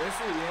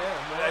 That's it,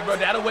 yeah. Hey, bro,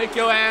 that'll wake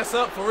your ass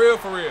up for real,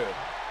 for real. Solidus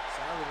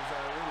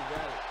already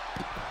got it.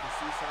 You can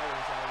see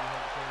Solidus already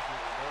have a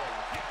punishment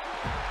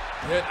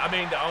regardless. I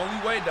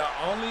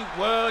mean,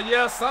 well,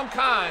 yeah, some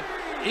kind,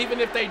 even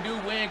if they do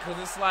win, because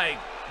it's like,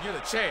 you're the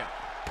champ.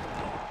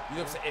 You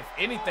know what I'm saying? If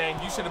anything,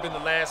 you should have been the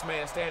last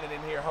man standing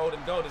in here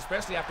holding gold,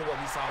 especially after what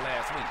we saw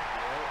last week.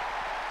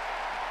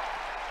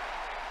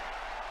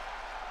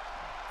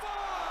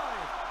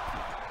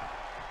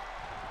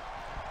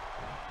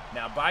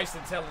 Now,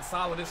 Bison telling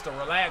Solidus to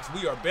relax.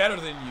 We are better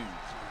than you.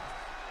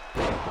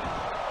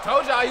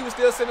 Told y'all he was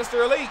still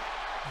Sinister Elite.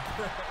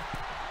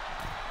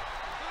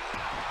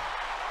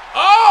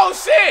 Oh,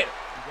 shit!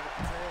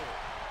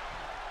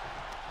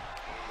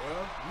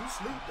 Well, you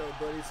sleep though,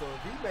 buddy. So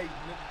if he made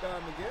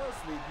Don Miguel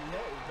sleep, he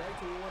had it back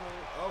to the 1-on.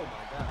 Oh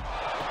my God!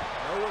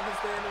 No one can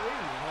stay in the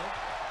ring, huh?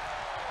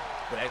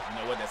 But you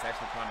know what? That's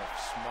actually kind of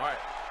smart.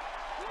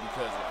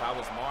 Because if I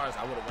was Mars,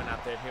 I would have went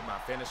out there, hit my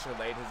finisher,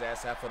 laid his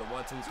ass out for the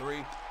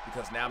 1-2-3.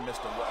 Because now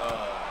Mr. Wade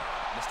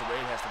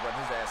has to run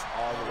his ass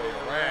all the way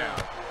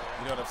around.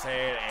 You know what I'm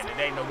saying? And it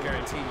ain't no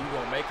guarantee you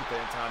gonna make it there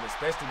in time,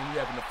 especially when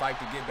you having to fight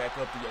to get back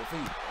up to your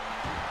feet.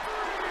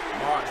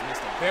 Mars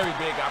missed a very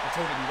big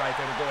opportunity right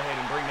there to go ahead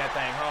and bring that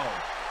thing home.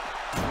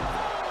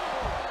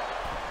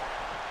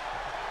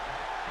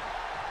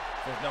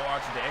 There's no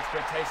Archie. The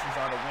expectations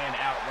are to win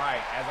outright.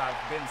 As I've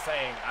been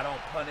saying, I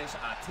don't punish,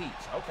 I teach.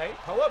 Okay,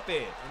 pull up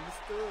there.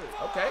 Understood.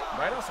 Okay,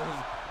 right on. So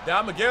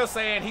Don Miguel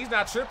saying he's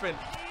not tripping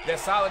that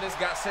Solidus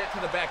got sent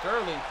to the back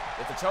early.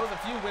 If the chosen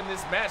few win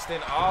this match,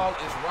 then all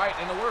is right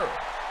in the world.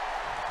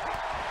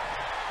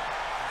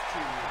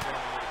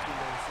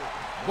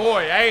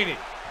 Boy, ain't it?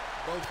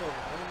 Both of them.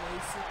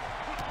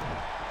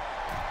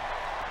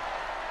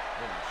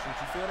 Shoot,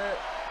 you feel that?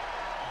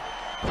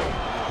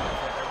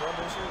 That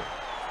rubber shit?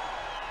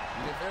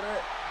 You didn't feel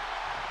that?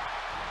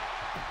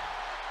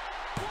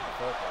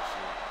 Fuck that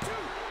shit.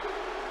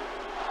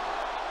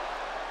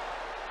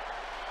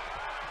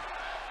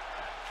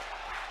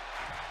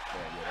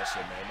 Yeah, that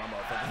shit made my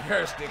motherfucking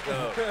hair stick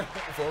up.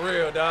 For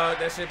real, dog.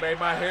 That shit made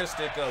my hair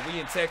stick up. We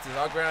in Texas.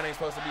 Our ground ain't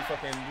supposed to be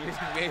fucking.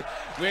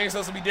 We ain't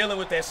supposed to be dealing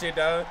with that shit,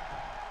 dog.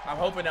 I'm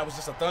hoping that was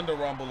just a thunder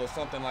rumble or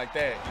something like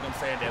that. You know what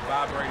I'm saying? That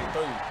vibrated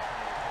through.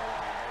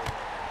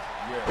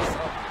 Yeah,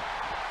 something.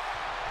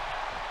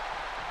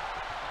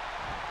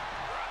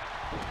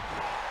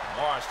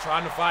 Mars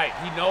trying to fight.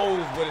 He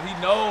knows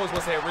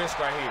what's at risk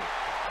right here.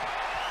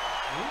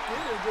 He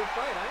did a good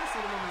fight. I ain't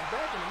seen him on his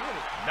back in a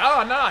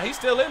minute. No, he's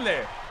still in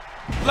there.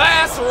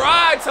 Last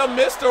ride to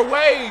Mr.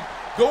 Wade.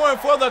 Going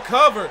for the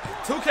cover.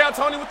 2 count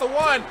Tony with the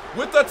 1,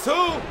 with the 2,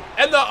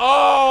 and the,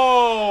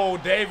 oh,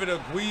 David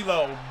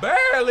Aguilo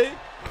barely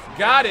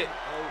got it.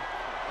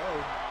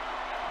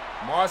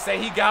 Mars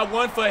say he got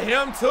one for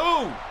him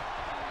too.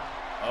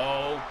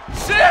 Oh,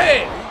 shit.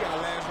 He got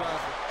last ride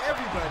for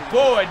everybody.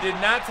 Boy, did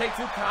not take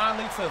too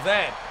kindly to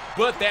that.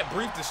 But that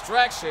brief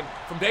distraction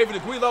from David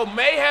Aguilo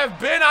may have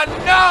been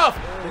enough.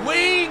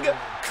 Wing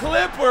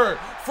clipper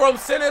from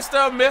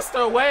Sinister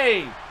Mr.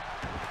 Wade.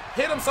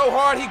 Hit him so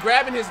hard he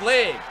grabbing his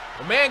leg.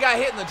 The man got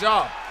hit in the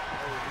jaw.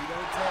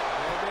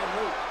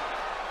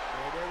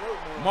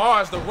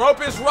 Mars, the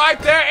rope is right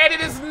there, and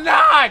it is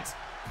not.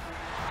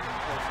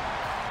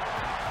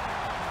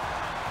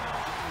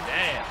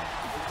 Damn.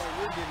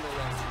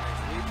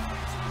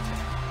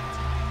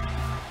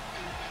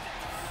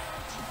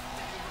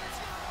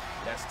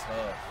 That's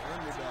tough.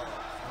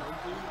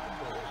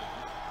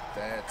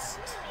 That's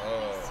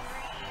tough.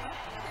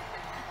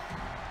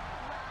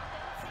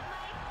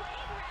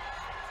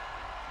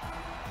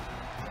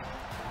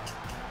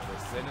 The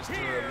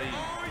Sinister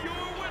Elite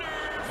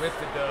with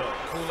the dub.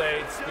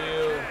 Kool-Aid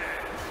spill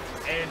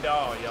and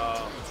all,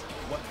 y'all.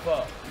 What the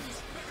fuck?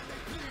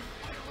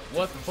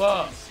 What the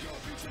fuck?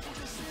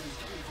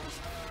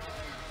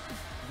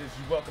 Did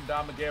you welcome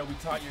Don Miguel? We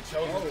taught your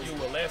chosen few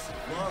a lesson.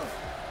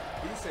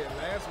 He said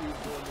last week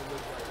was going to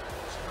look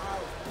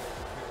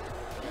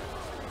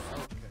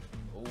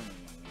like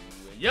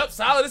Ooh. Yep,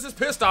 Solid, this is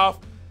pissed off.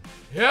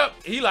 Yep,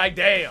 he like,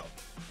 damn.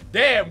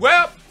 Damn,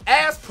 well,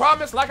 as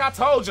promised, like I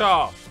told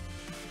y'all,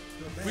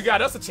 we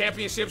got us a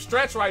championship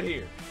stretch right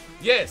here.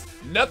 Yes,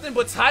 nothing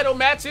but title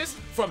matches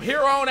from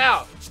here on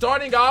out.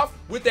 Starting off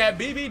with that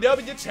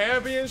BBW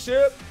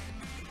championship.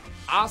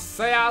 I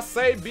say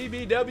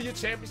BBW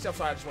championship.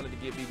 Sorry, I just wanted to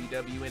get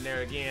BBW in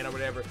there again or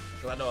whatever,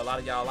 because I know a lot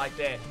of y'all like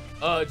that.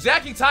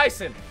 Jackie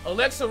Tyson,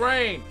 Alexa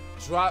Rain,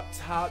 drop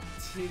top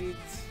titty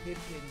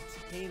tipping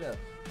Tina.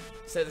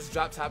 Says it's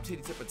drop top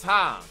titty tipper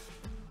time.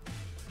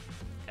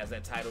 As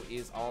that title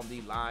is on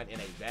the line in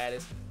a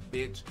baddest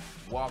bitch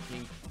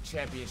walking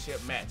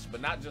championship match.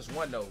 But not just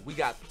one though. We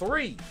got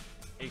 3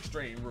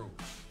 Extreme Rules.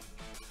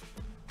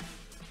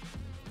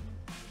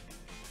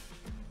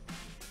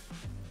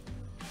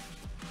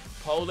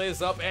 Poll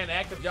is up and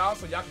active, y'all,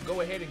 so y'all can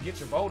go ahead and get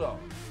your vote on.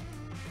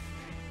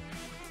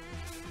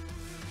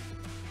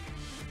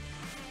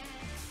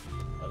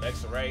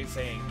 Alexa Ray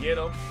saying get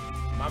him.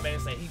 My man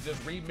saying he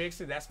just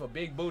remixed it. That's for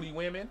big booty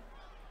women.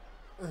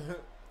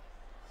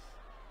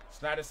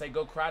 Snyder say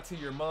go cry to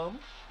your mom.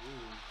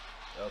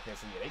 Okay,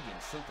 so yeah, they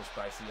getting super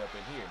spicy up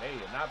in here. They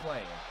are not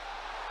playing.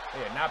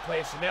 They are not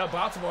playing. Chanel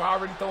Baltimore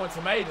already throwing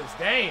tomatoes.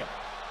 Damn.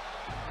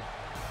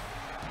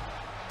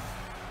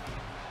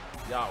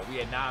 Y'all, we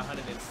at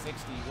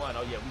 961.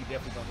 Oh yeah, we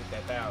definitely gonna hit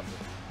that 1,000.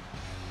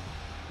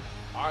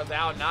 Are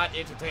thou not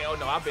entertained? Oh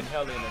no, I've been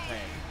hella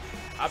entertained.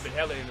 I've been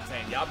hella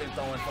entertained. Y'all been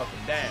throwing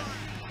fucking down.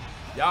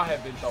 Y'all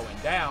have been throwing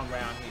down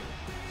around here.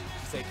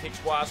 She say kick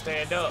squad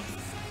stand up.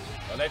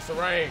 Alexa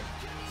Rain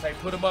say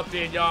put them up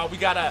there, y'all. We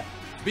got a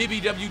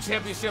BBW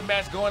championship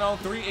match going on.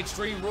 3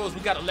 Extreme Rules.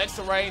 We got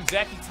Alexa Rain,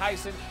 Jackie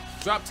Tyson,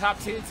 drop top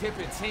 10 tip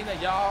and Tina,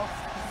 y'all.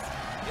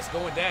 It's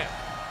going down.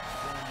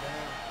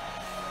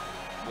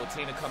 Will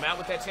Tina come out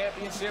with that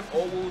championship,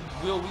 or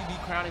will we be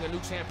crowning a new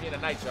champion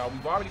tonight, y'all?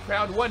 We've already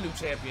crowned 1 new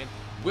champion.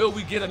 Will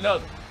we get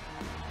another?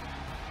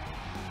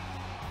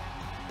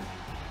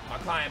 My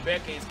client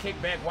Becca is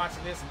kicked back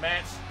watching this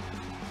match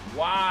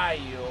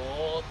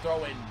while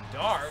throwing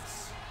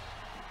darts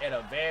at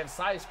a Van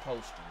Sice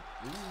poster.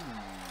 Ooh.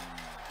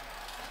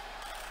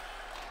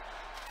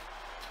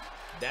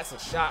 That's a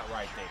shot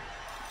right there.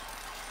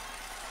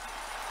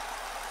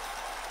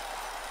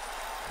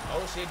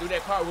 Oh shit, do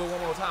that cartwheel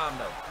one more time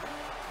though.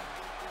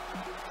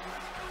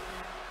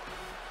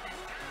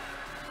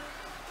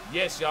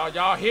 Yes,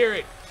 y'all hear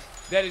it.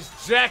 That is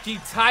Jackie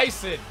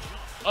Tyson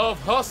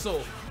of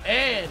Hustle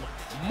and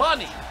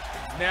Money.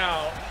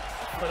 Now,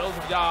 for those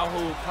of y'all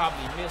who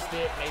probably missed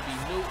it, maybe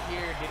new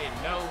here, didn't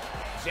know,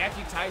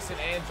 Jackie Tyson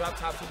and Drop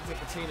Top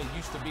Tina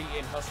used to be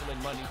in Hustle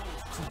and Money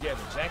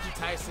together. Jackie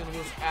Tyson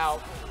was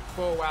out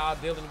for a while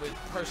dealing with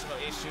personal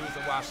issues,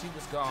 and while she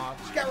was gone,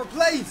 she got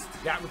replaced.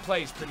 Got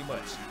replaced pretty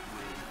much.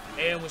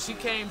 And when she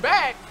came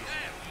back,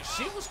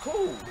 she was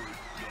cool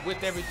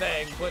with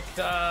everything, but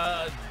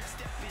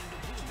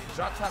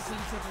Drop Top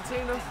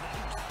Tina,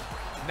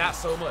 not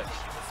so much.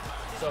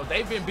 So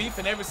they've been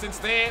beefing ever since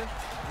then.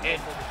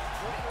 And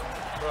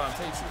bro, I'm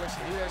telling you, see where she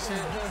do that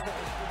shit?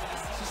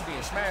 She should be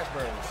in Smash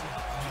Bros.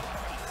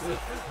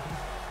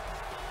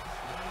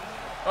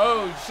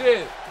 Oh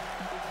shit.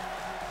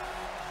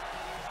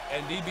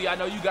 And DB, I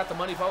know you got the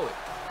money for it.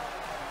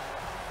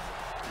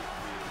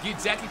 Get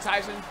Jackie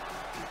Tyson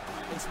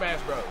in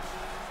Smash Bros.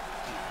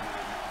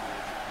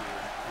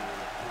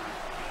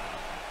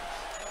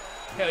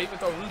 Hell, even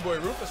throw Rude Boy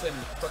Rufus in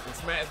fucking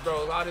Smash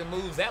Bros. All the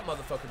moves that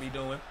motherfucker be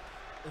doing.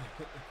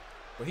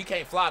 But he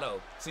can't fly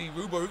though. See,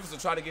 Rude Boy Rufus will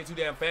try to get too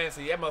damn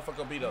fancy. That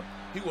motherfucker be the.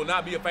 He will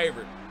not be a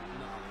favorite.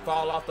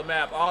 Fall off the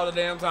map all the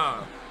damn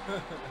time.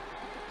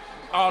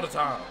 All the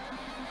time.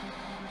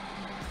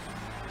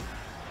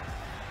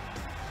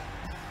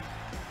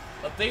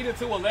 Athena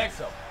to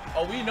Alexa.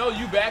 Oh, we know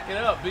you back it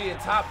up. Being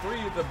top 3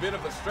 is a bit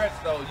of a stretch,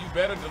 though. You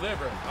better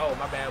deliver. Oh,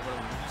 my bad. When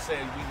you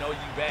said we know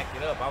you back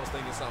it up, I was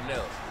thinking something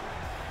else.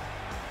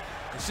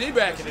 Cause she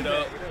backing it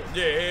up.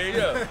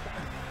 Yeah.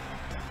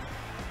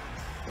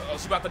 Oh,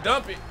 she about to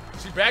dump it.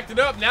 She backed it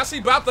up. Now she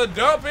about to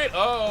dump it.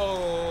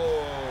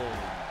 Oh.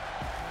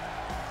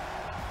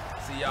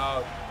 See,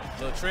 y'all,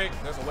 little trick.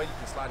 There's a way you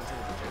can slide into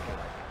the projector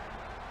like that.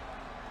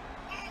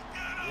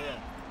 Yeah.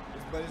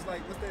 But it's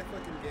like, what's that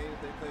fucking game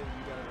that they play when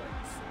you gotta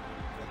like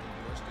fucking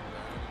brush the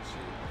ground and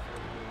shit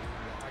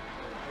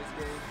before the ice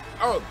game?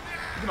 Oh,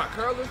 you my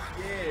curler?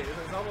 Yeah,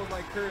 it's almost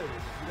like curling.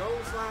 If you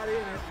don't slide in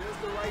at just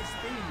the right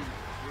speed,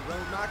 you're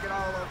gonna knock it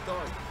all off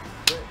target.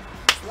 But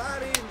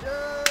slide in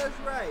just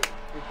right.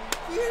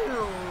 It's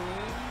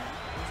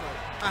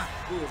like,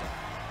 bullseye.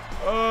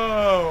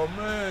 Oh,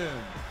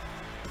 man.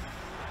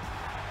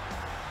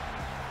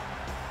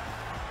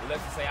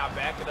 Let's just say I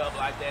back it up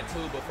like that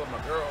too, but for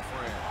my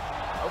girlfriend.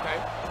 Okay.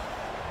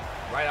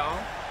 Right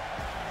on.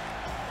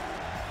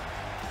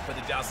 But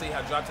did y'all see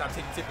how Drop Top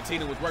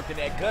Tina was working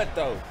that gut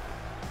though?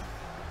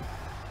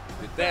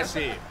 With that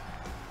shit.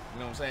 You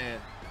know what I'm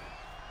saying?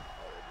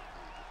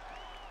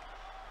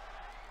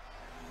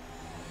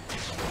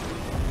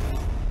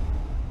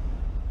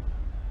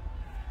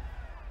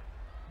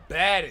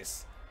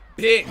 Baddest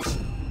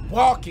bitch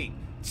walking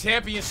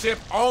championship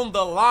on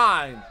the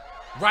line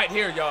right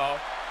here, y'all.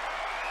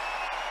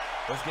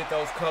 Let's get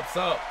those cups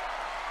up.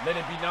 Let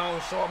it be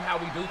known, show them how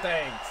we do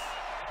things.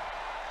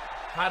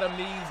 How them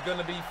knees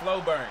gonna be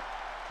flow burnt?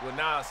 Well,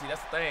 nah, see,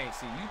 that's the thing.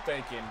 See, you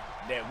thinking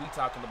that we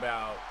talking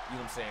about,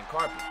 you know what I'm saying,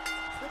 carpet.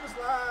 Slip and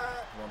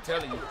slide. Well, I'm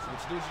telling you, so what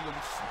you do is you gonna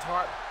get you some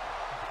tarp.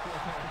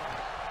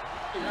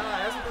 Nah,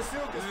 that's what the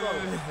silk is for.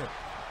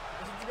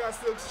 That's what you got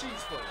silk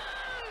sheets for.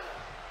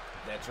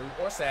 That true,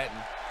 or satin.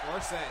 Or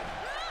satin.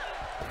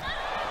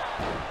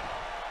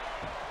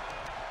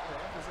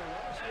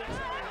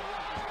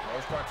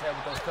 Rose Cartel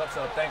with those cups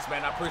up. Thanks,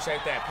 man. I appreciate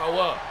that. Pull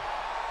up.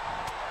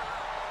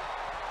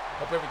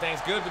 Hope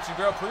everything's good with you,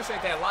 girl.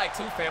 Appreciate that like,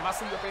 too, fam. I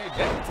see you up here,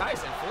 Jackie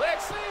Tyson,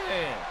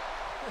 flexing.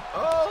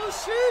 Oh,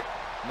 shit.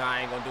 Nah,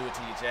 I ain't gonna do it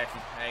to you,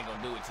 Jackie. I ain't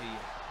gonna do it to you.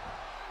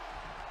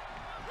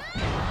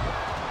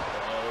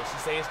 Oh, she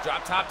says it's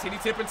drop top titty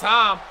tipping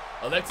time.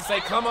 Alexa say,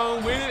 come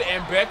on with it,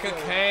 and Becca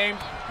came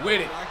with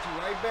it. Knocked you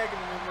right back in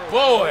the room.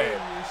 Boy.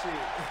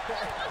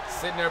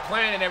 Sitting there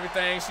playing and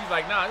everything. She's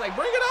like, nah. It's like,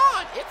 bring it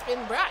on. It's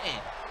been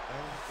rotten.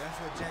 That's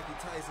what Jackie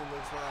Tyson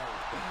looks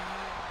like.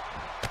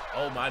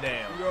 Oh, my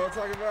damn. You know what I'm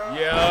talking about?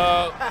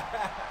 Yeah.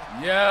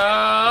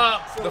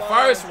 Yeah. Solange, the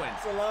first one.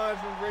 Solange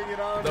from Bring It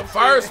On. The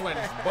first one.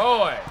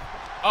 Boy.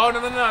 Oh, no.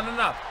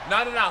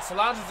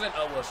 Solange was in.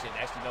 Oh, well, shit.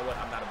 Actually, you know what?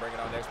 I'm not a Bring It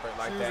On expert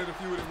like that. She was in a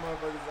few of them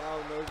motherfuckers. I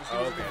don't know. She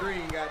was in the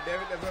green,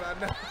 goddammit. That's what I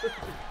know.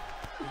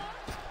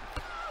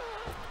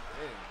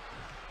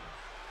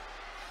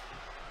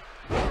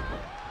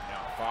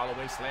 Fall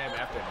away slam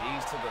after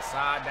knees to the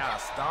side, now a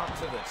stomp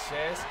to the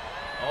chest.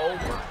 Oh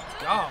my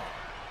God.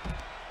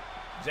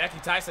 Jackie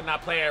Tyson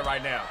not playing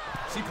right now.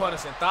 She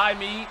punishing thigh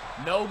meat,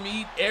 no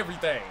meat,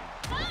 everything.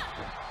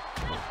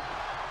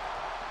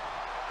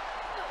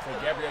 So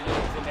Gabrielle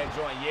Union's in that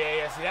joint.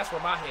 Yeah, see, that's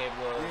where my head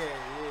was. Yeah.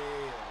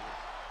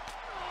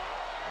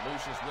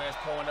 Lucius West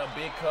pulling up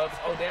big cups.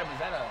 Oh, damn, is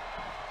that a...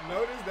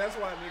 Notice that's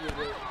why niggas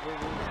were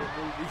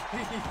movies.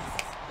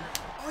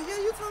 Oh, yeah,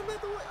 you talking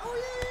about the way? Oh,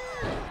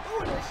 yeah. Oh,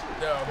 that shit.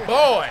 The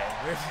boy.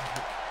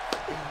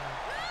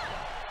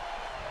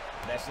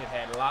 That shit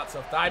had lots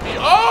of thigh meat.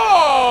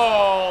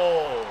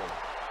 Oh!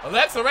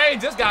 Alexa Rain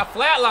just got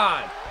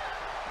flatlined.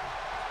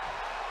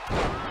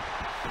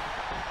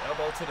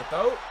 Elbow to the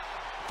throat.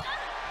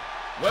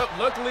 Well,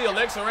 luckily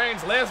Alexa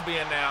Rain's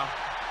lesbian now.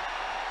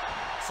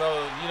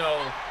 So, you know,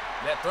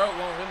 that throat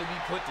won't really be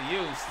put to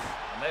use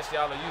unless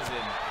y'all are using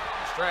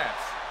the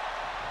straps.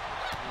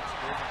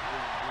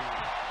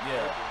 Yeah.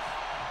 You know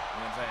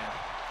what I'm saying?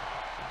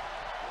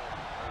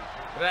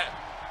 That.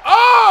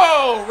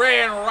 Oh!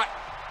 Ran right.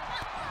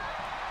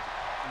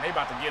 They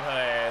about to get her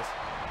ass.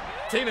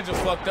 Tina just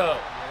fucked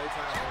up.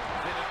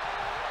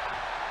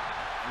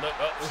 Look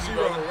up. She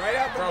rolling right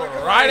out the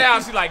fucking right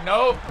out. She's like,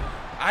 nope.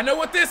 I know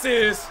what this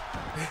is.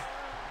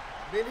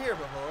 Been here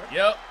before.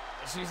 Yep.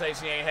 She say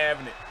she ain't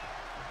having it.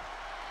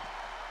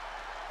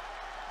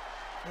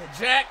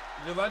 Jack,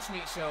 your lunch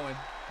meat showing.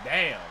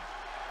 Damn.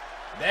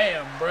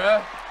 Damn,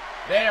 bruh.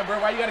 Damn, bro.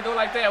 Why you gotta go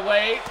like that,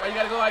 Wade? Why you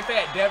gotta go like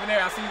that?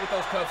 Devonair, I see you with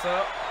those cups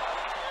up.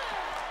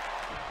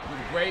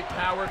 With great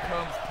power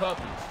comes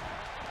puppies.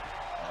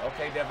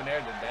 Okay,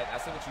 Devonair, I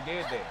see what you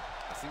did there.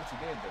 I see what you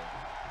did there.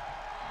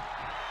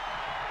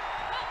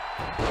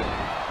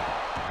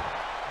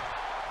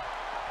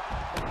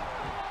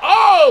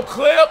 Oh,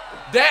 clip.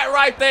 That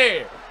right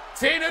there.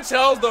 Tina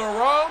chose the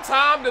wrong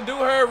time to do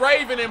her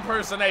Raven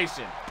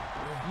impersonation.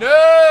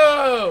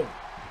 No.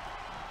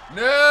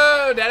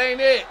 No, that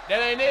ain't it.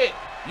 That ain't it.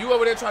 You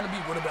over there trying to be,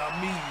 what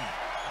about me?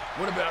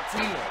 What about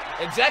Tina?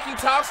 And Jackie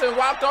Thompson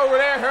walked over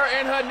there, her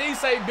and her niece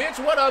say, bitch,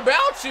 what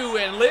about you?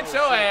 And lit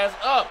your ass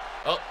up.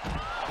 Oh.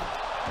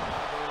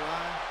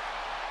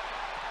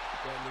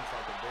 That looks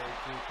like a very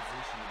cool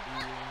position to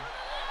be in.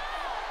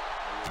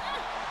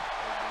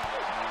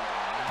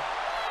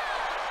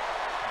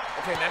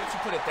 Okay, now that you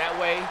put it that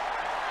way,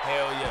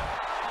 hell yeah.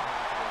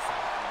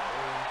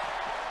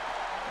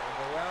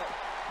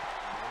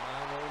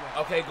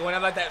 Okay, going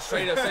out like that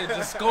straight up, say,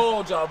 just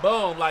scold y'all,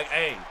 boom, like,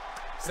 hey,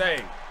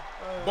 say,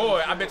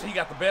 boy, I bet you he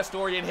got the best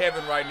story in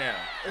heaven right now.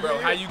 Bro,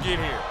 how you get here?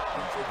 You know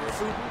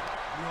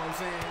what I'm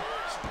saying?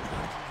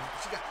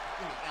 She got,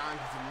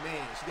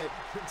 man, she got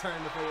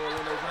turned the full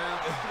window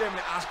around. She gave me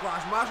the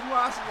Oshkosh, like,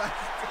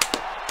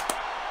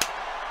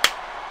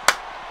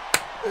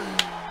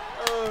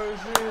 oh,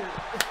 shit.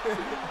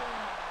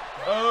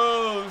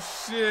 Oh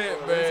shit,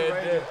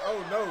 man. Oh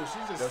no,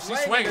 she's just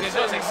she's swinging. She's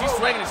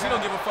swinging. She don't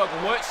give a fuck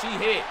what she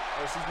hit.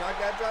 Oh, she's not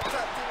got drop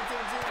top.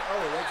 Oh,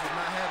 Alexa's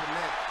not having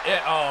that.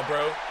 At all,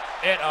 bro.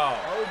 At all.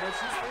 Oh, but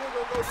she's still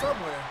gonna go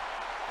somewhere.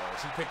 Oh,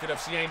 she picked it up.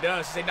 She ain't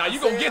done. She said, "Nah,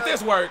 you gonna get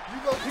this work.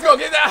 You gonna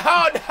get that."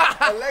 Oh,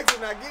 nah. Alexa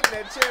not getting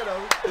that chair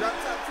though. Drop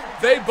top.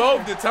 They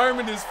both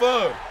determined as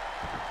fuck.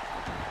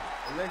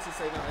 Alexa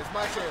say, "No, it's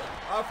my chair."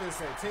 Offense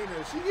say, "Tina,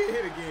 she get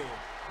hit again."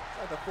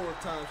 Like the fourth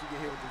time she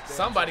get hit with this.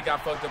 Somebody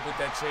got fucked up with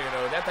that chair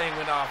though. That thing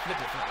went off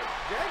flipping.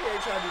 Jackie ain't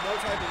trying to do no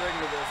type of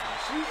regular wrestling.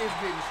 She is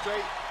getting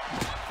straight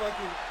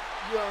fucking,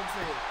 you know what I'm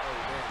saying? Oh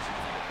damn, she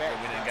got the back.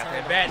 We done got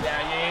that bat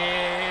down,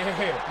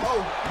 yeah.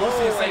 Oh,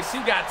 Lucy say she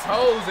got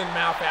toes in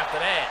mouth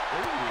after that.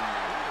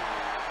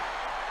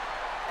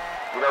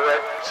 You know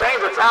what?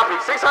 Change the topic.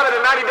 690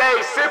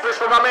 days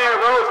sippers for my man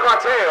Rose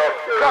Cartel.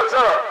 Cups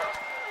up.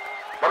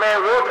 My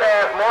man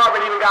Warpath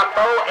Marvin even got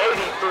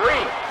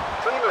 483.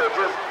 Tina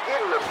just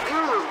getting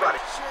abused by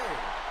the shit.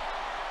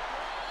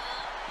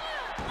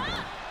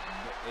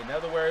 In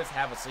other words,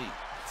 have a seat.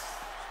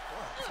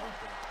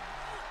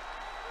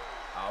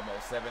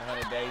 Almost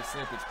 700 days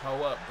sippage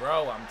pull up,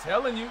 bro. I'm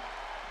telling you,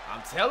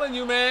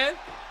 man.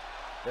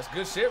 That's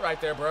good shit right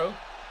there, bro.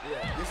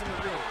 Yeah, get some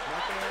revenge.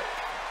 Not that.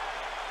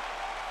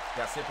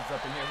 Got sippers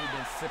up in here. We've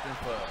been sipping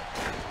for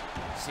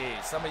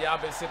shit. Some of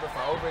y'all been sipping for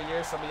over a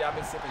year. Some of y'all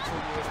been sipping 2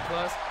 years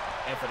plus.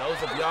 And for those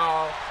of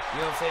y'all,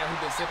 you know what I'm saying,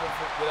 who've been sipping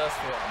with us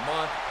for a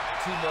month,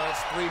 2 months,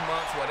 3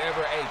 months,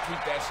 whatever, hey,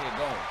 keep that shit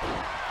going.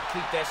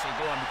 Keep that shit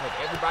going because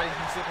everybody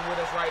who's sipping with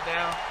us right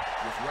now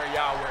is where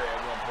y'all were at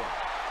one point.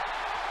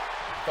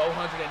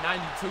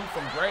 492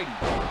 from Grady.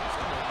 Some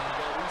of them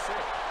got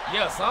reset.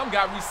 Yeah, some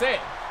got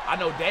reset. I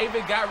know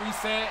David got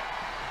reset.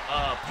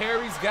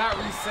 Perry's got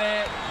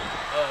reset.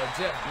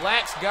 Jeff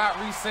Black's got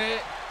reset.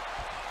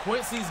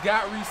 Quincy's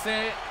got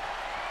reset.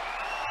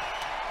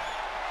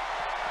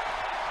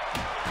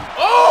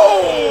 Oh!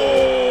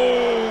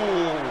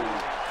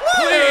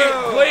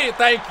 Please,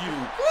 thank you.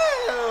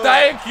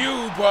 Thank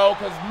you, bro,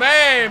 because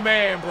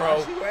man,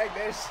 bro. She whacked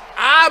that shit.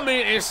 I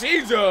mean, and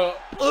she just,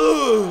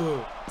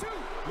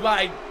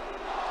 like,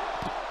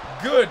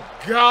 good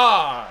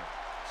God.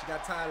 She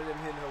got tired of them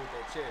hitting her with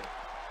that chair.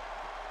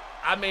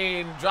 I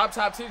mean, drop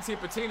top Titi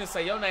Patina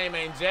say your name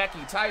ain't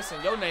Jackie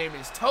Tyson, your name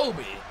is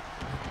Toby.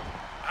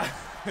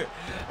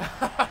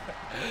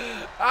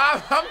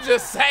 I'm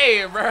just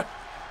saying, bro.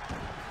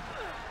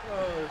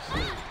 Oh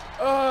shit.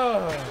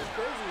 Oh. It's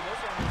crazy.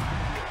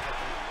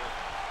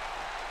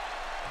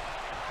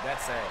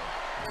 That's sad.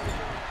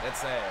 That's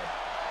sad.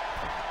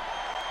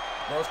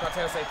 Rose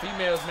Cartel say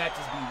females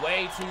matches be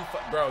way too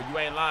bro, you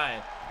ain't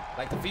lying.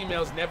 Like the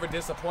females never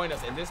disappoint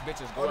us and this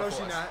bitch is going for us.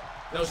 No, she not.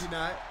 No, she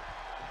not.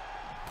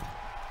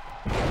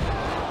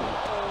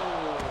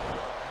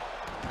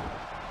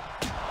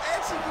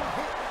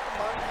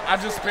 I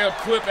just spelled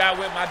clip out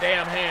with my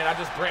damn hand. I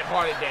just Bret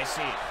Harted that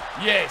shit.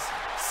 Yes,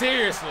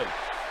 seriously.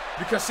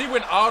 Because she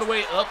went all the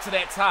way up to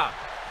that top.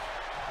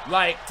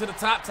 Like, to the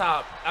top.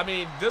 I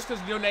mean, just because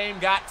your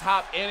name got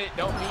top in it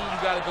don't mean you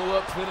got to go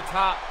up to the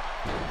top.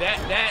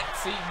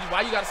 See,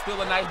 why you got to spill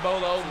a nice bowl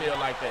of oatmeal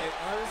like that? And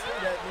honestly,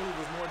 that move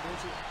was more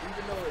detrimental.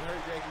 Even though it hurt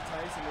Jackie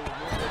Tyson, it was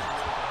more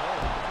detrimental to her.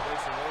 Because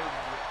Rachel Ray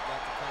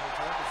got to kind of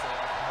compensate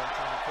after her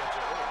trying to catch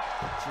her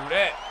up. True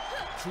that.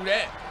 True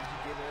that. And she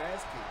getting her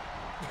ass kicked.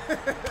 I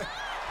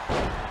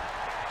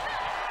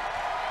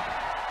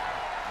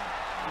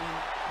mean,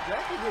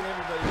 Jackie hit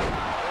everybody.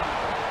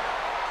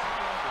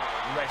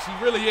 Right, she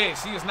really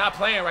is. She is not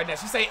playing right now.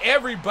 She say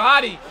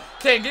everybody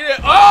can get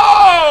it.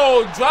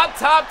 Oh, drop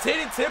top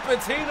titty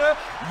Tipatina.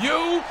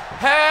 You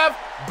have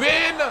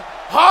been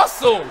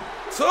hustled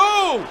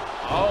too.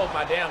 Oh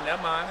my damn,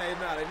 never mind. Hey,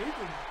 nah, they need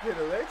to hit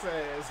Alexa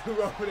ass who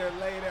over there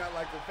laid out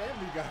like a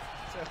family guy.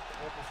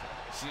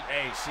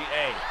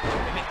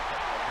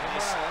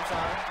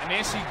 And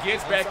then she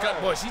gets back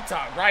up. Boy, she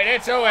talked right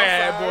at your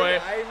ass,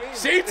 boy.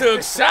 She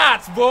took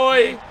shots,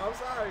 boy. I'm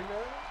sorry,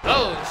 man.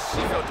 Oh,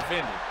 she felt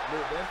defended.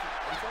 Look, I'm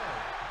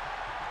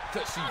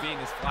sorry. She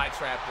Venus fly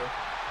trapped her.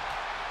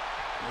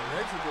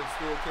 Alexa can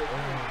still catch me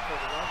in the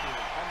fucking locker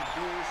room. I'm a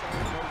good shot,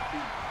 no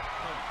beat.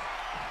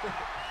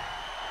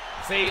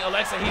 See,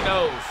 Alexa, he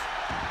knows.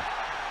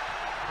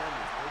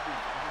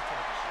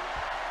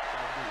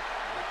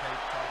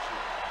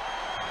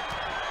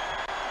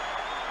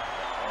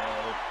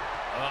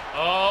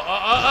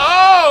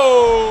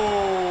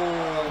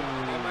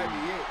 That might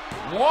be it.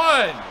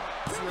 1,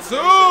 2.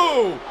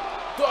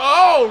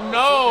 Oh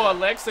no,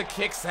 Alexa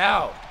kicks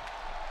out.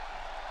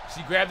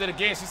 She grabbed it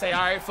again. She say,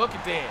 all right, fuck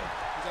it then.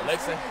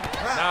 Alexa,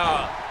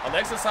 nah.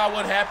 Alexa saw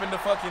what happened to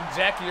fucking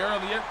Jackie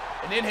earlier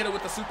and then hit her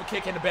with the super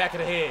kick in the back of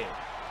the head.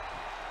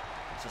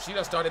 So she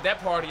done started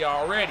that party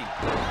already.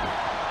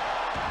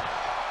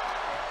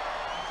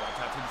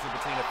 Top to Super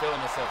Tina feeling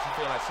herself. She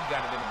feel like she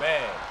got it in the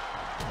bag.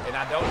 And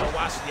I don't know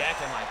why she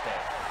acting like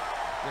that.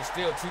 There's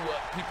still 2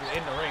 people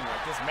in the ring.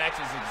 Like, this match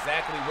is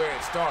exactly where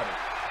it started.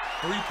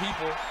 3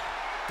 people,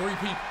 3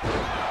 people.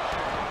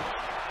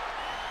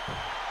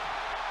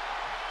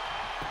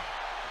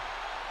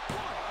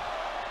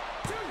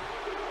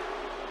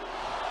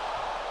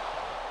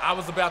 I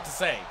was about to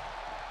say.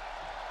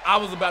 I'm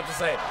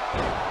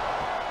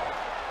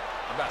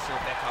not sure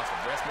if that cost a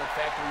breast milk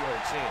factory or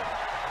a chin.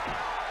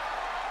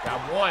 Got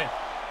 1.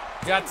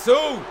 Got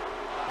 2.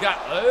 Got,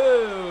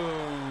 oh.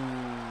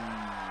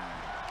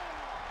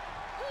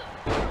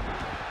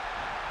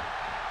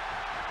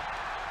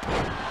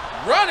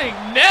 Running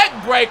neck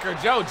breaker.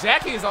 Joe,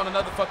 Jackie is on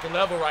another fucking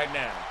level right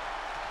now.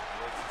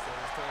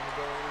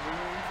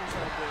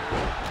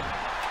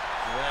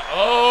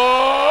 Oh!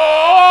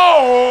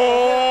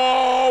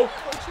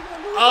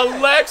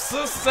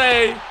 Alexa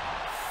say,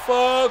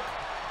 fuck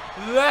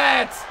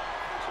that.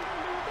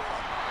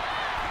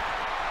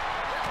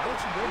 Why don't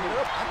you bring it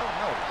up? I don't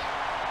know.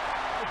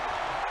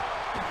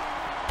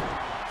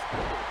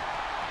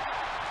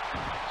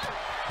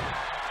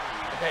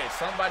 Okay,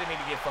 somebody need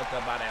to get fucked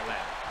up by that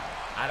ladder.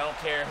 I don't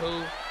care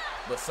who,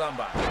 but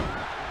somebody.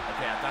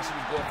 Okay, I thought she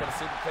was going for the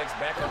superplex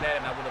back on that,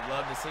 and I would have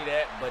loved to see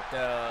that, but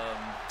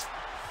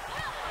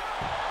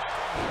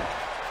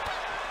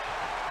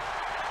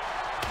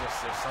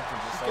there's something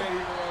just so.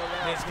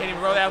 She can't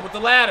even roll out with the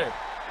ladder.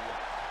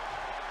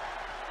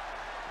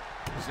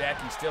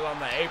 Jackie's still on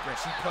the apron.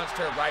 She punched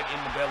her right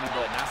in the belly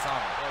button. I saw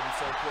her. That'd be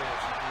so cool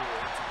if she did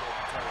it.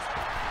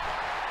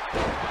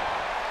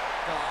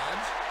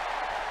 Dodge.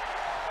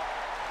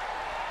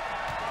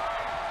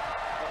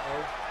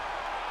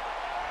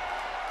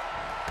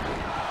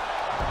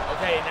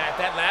 Okay, now if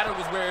that ladder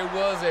was where it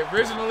was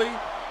originally,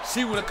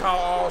 she would have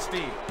called all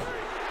steel.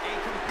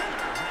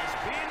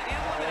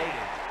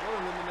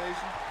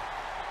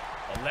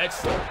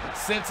 Alexa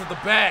sent to the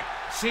back.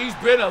 She's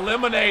been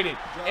eliminated.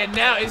 And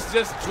now it's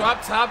just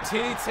drop top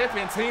titty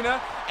tipping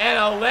Tina and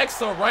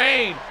Alexa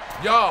Rain.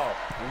 Y'all,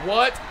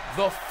 what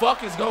the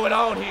fuck is going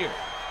on here?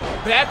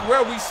 Back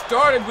where we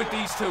started with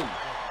these 2.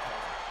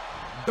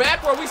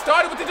 Back where we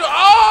started with the 2.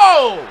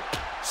 Oh!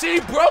 She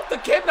broke the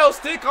kendo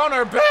stick on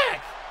her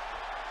back.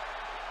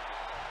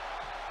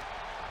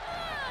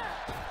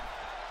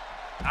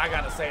 I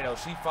gotta say though,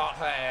 she fought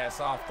her ass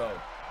off though.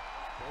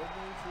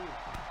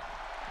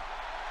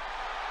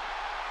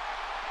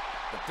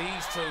 But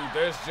these 2,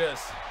 there's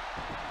just,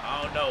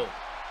 I don't know,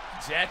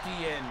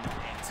 Jackie and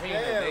Tina.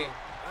 Damn,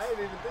 I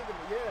didn't even think of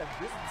it. Yeah,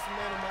 this is some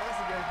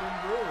animosity that's been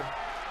brewing.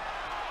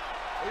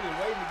 They've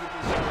been waiting to get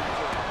this shit.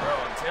 Bro,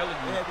 I'm telling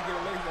you. They had to get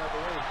Alexa out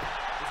the way.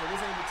 They said,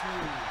 this ain't between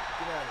you.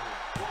 Get out of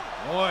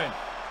here. 1,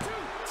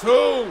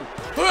 2,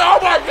 3. Oh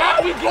my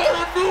God, we got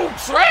a new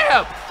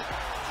trap.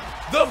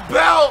 The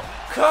belt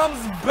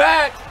comes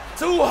back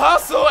to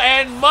Hustle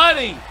and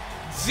Money.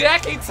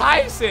 Jackie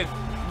Tyson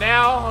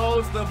now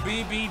holds the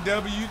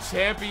BBW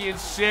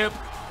Championship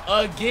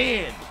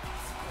again.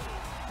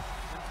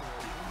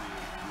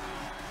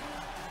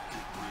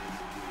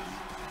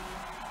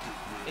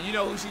 And you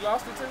know who she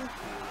lost it to?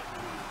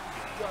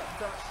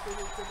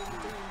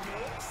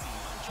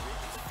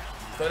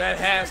 So that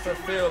has to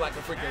feel like a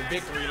freaking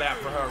victory lap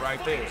for her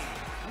right there.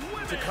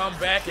 To come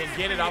back and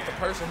get it off the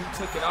person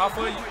who took it off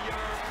of you.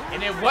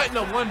 And it wasn't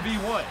a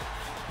 1v1.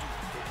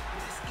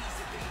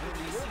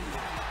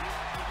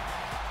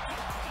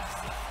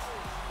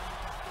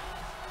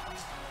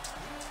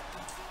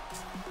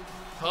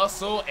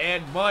 Hustle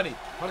and Money.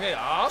 Okay,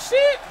 oh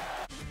shit.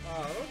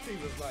 Oh, don't think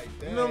it's like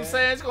that. You know what I'm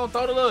saying? Just gonna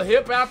throw the little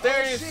hip out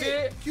there and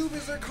shit. Cuban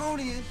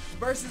Zirconian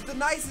versus the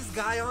nicest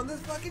guy on this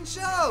fucking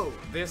show.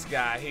 This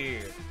guy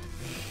here.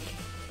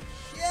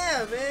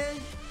 Yeah,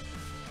 man.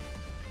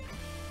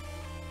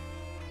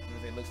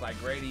 It looks like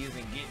Grady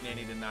isn't getting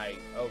any tonight.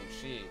 Oh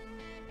shit.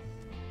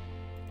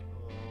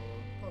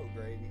 Po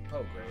Grady.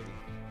 Po Grady.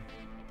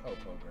 Po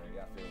Grady.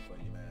 I feel for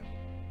you, man.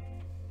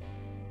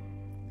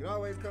 You can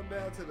always come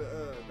down to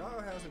the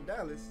doghouse in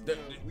Dallas. You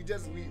know,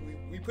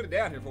 we put it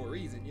down here for a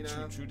reason, you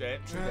know. True that.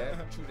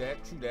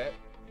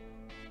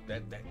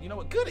 That you know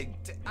what? Good.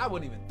 I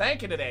wasn't even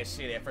thinking of that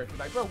shit at first.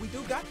 Like, bro, we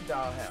do got the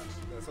doghouse.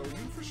 So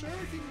you for sure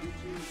can get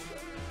you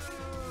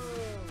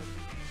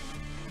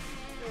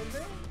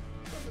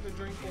something to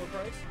drink for a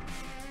price.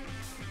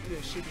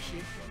 Yeah, shit.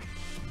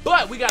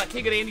 But we got a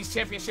King of the Indies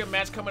championship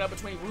match coming up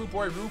between Rude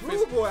Boy Rufus.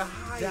 Rude Boy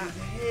high as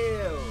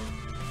hell.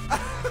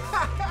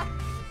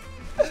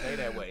 Stay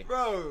that way.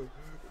 Bro.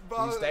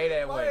 You stay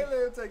that way. Why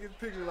let him take his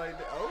picture like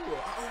that? Oh,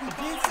 we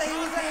did say he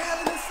was a Hell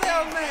in a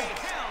Cell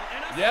match.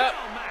 Yep.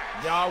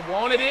 Y'all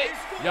wanted it.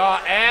 Y'all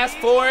asked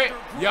for it.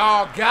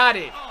 Y'all got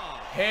it.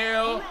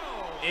 Hell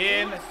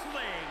in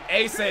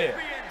a Cell.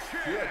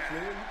 Yeah,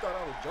 Clint, you thought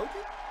I was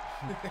joking?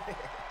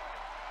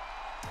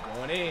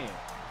 Going in.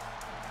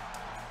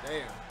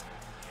 Damn.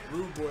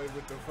 Rude Boy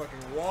with the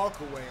fucking walk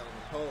away on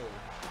the pole.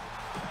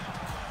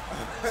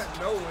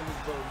 No one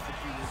is voting for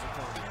Peter's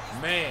opponent.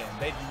 Man,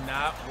 they do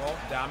not want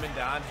Diamond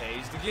Don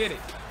Hayes to get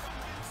it.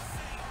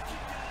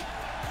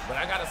 But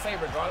I gotta say,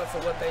 regardless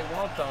of what they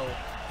want, though,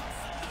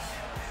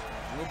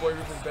 Rude Boy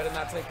Rufus better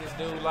not take this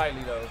dude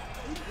lightly, though.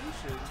 He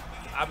should.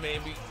 I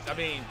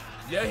mean,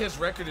 yeah, his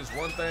record is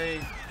one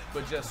thing,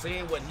 but just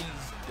seeing what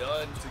he's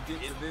done to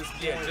get to this,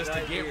 just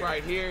to get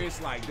right here, it's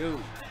like,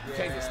 dude, you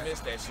can't dismiss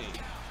that shit.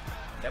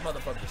 That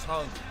motherfucker's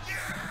hungry.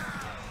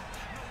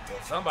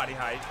 Well, somebody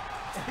hype.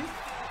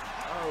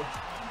 Oh,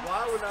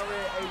 why when I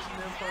read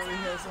H&M finally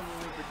had something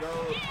with the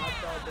gold, I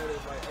thought that it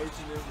was like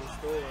H&M the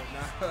store,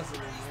 not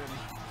Hustling Money.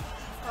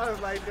 I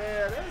was like,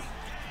 damn,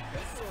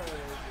 that's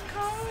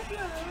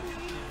cold-blooded.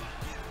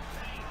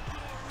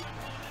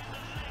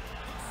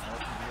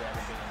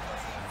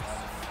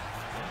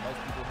 Most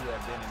people who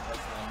have been in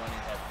Hustling Money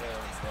have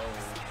held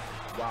gold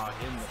while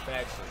in the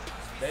faction.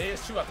 That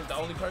is true. I think the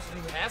only person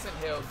who hasn't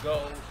held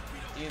gold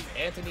is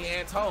Anthony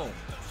Antone.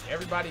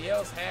 Everybody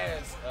else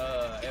has,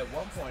 at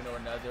one point or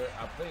another,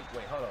 I think.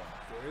 Wait, hold on.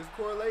 There is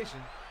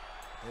correlation.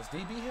 Has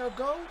DB held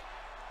gold?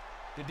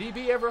 Did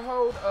DB ever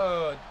hold,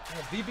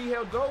 has DB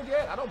held gold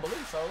yet? I don't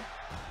believe so.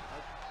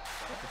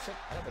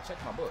 I have to check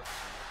my book.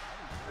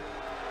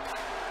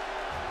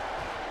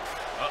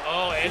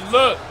 Uh-oh, and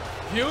look,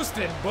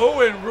 Houston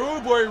booing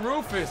Rude Boy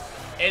Rufus.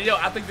 And yo,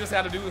 I think this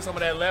had to do with some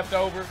of that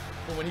leftover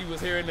from when he was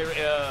here in the,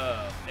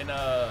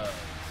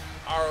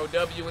 ROW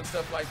and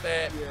stuff like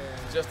that. Yeah.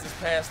 Just this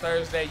past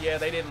Thursday, yeah,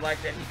 they didn't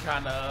like that he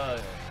kind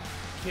of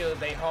killed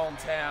their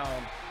hometown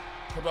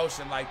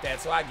promotion like that,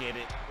 so I get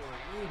it.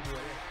 Boy,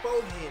 that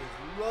forehead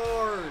is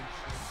large.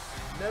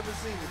 Never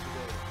seen it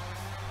before.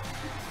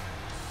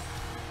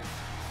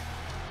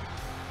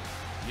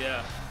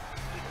 Yeah.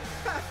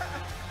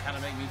 Kind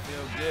of make me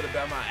feel good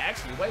about my.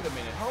 Actually, wait a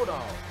minute, hold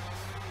on.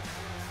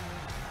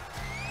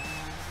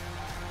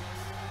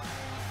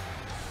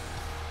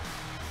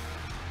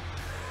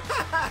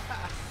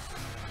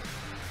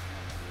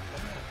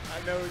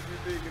 I know what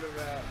you're thinking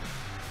about.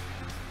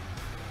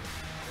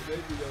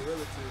 Maybe your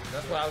relative.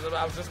 That's what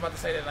I was just about to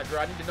say that. Like,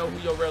 girl, I need to know who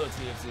your relatives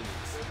is.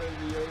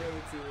 Maybe your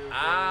relative.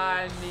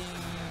 I need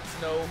to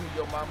know who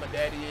your mama,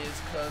 daddy is,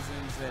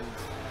 cousins, and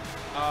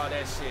all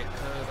that shit.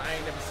 Cause I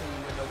ain't never seen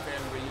you in no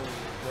family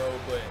reunion, bro.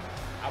 But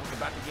I was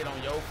about to get on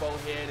your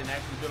forehead and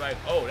actually be like,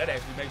 oh, that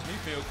actually makes me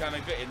feel kind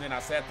of good. And then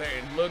I sat there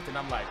and looked, and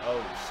I'm like,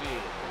 oh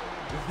shit.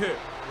 His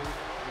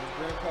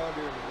grandpa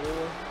during the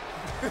war.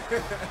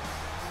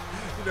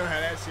 You know how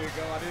that shit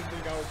go. I didn't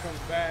think I would come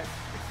back.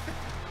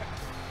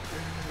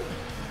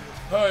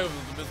 Oh, it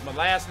was my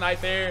last night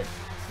there,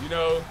 you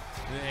know,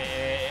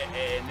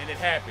 and then it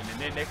happened. And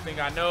then next thing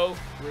I know,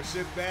 we're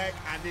shipped back.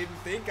 I didn't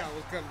think I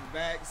was coming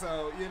back,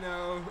 so, you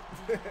know.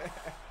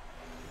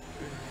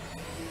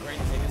 Great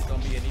to say this is going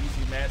to be an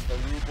easy match for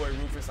Rude Boy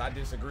Rufus. I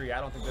disagree. I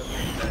don't think there's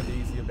nothing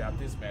easy about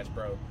this match,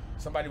 bro.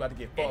 Somebody about to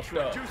get fucked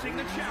up. Introducing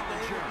the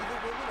challenger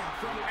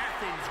from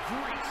Athens,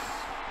 Greece,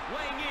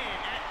 weighing in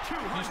at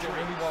 200. Houston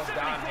really wants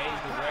Don Hayes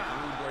to wreck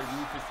Rude Boy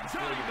Rufus and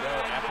steal the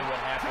belt after what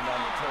happened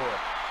on the tour.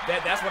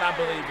 That's what I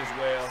believe as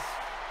well.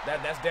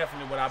 That's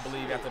definitely what I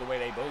believe after the way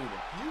they booed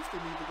him.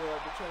 Houston need to go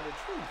after Trey the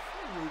Truth.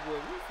 Rude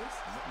Boy Rufus.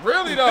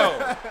 Really though,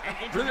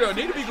 really though,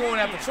 need to be going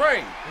after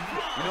Trey.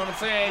 You know what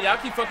I'm saying? Y'all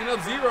keep fucking up.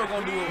 Zero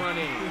gonna do a run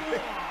in.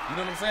 You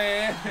know what I'm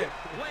saying?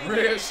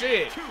 Real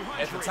shit.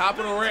 At the top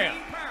of the ramp.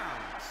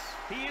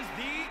 He is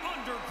the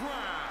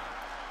underground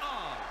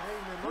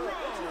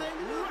wrestling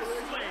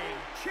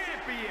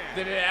champion.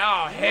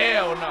 Oh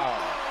hell no.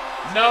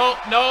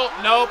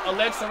 Nope.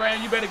 Alexa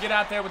Ram, you better get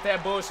out there with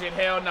that bullshit.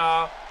 Hell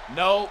no.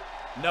 Nope.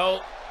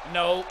 No.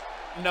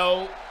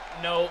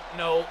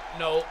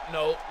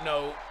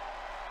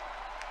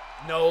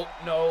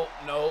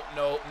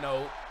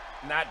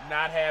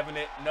 Not having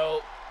it.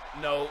 No.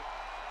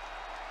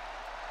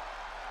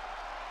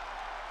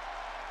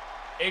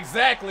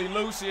 Exactly,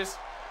 Lucius.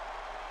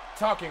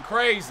 Talking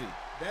crazy.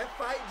 That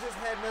fight just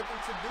had nothing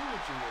to do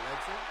with you,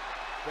 Alexa.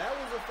 That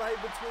was a fight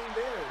between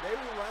theirs. They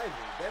were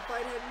rivals. That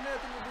fight had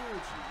nothing to do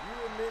with you. You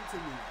were meant to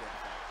lose that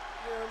fight.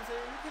 You know what I'm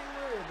saying? You can't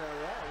worry about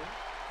that one.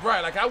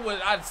 Right, like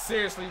I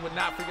seriously would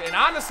not forget. And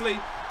honestly,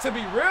 to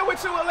be real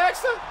with you,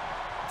 Alexa,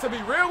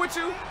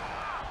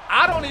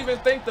 I don't even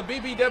think the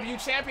BBW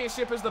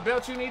Championship is the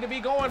belt you need to be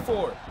going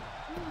for.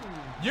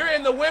 You're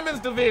in the women's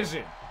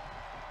division.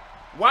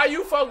 Why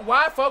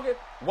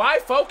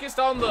focused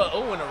on the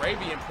an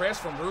Arabian press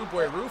from Rude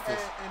Boy Rufus?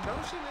 And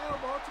don't Chanel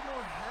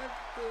Baltimore have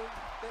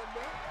that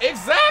belt?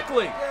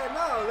 Exactly. Yeah,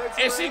 no.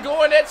 Alexa And she Rain.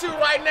 going at you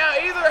right now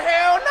either.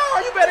 Hell no,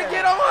 you better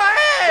get on her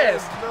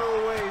ass. There's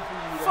no way for you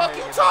to Fuck hang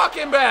you it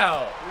talking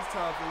about? up. It's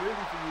time for really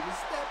for you to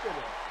step in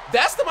it.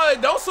 That's the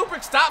mother. Don't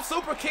stop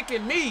super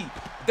kicking me.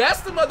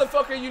 That's the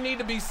motherfucker you need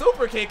to be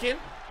super kicking.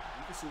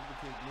 You can super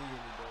kick me any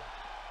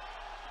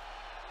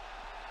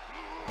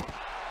day.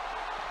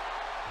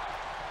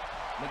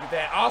 Look at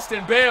that.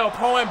 Austin Bell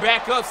pouring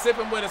back up,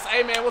 sipping with us.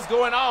 Hey, man, what's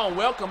going on?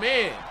 Welcome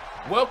in.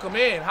 Welcome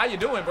in. How you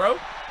doing, bro?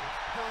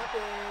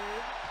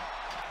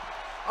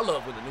 I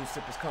love when the new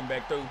sippers come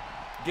back through.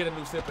 Get a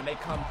new sip and they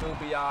come through,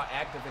 be all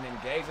active and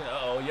engaging.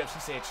 Uh-oh, yep, she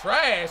said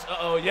trash.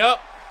 Uh-oh,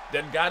 yep.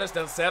 Done got us,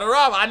 done set her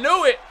up. I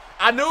knew it.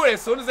 I knew it.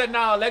 As soon as that,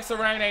 nah, Alexa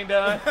Rain ain't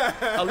done.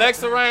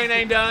 Alexa Rain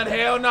ain't done.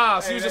 Hell nah.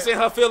 She was just in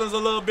her feelings a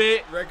little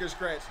bit. Record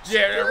scratch.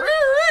 Yeah,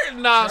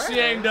 nah, she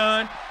ain't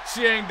done.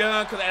 She ain't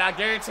done, because I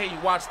guarantee you,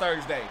 watch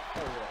Thursday. Oh,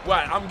 yeah.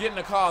 What? I'm getting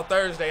a call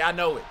Thursday. I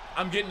know it.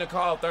 I'm getting a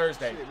call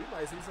Thursday. Shit, we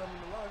might see something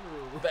in the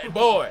locker room.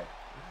 Boy,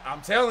 I'm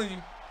telling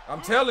you.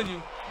 I'm telling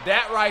you.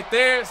 That right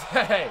there is,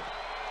 hey,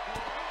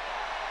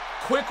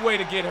 quick way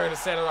to get her to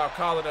set her off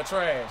calling her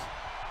trash.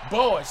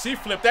 Boy, she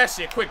flipped that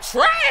shit quick.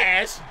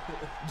 Trash?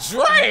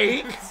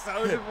 Drake?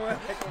 Soulja Boy.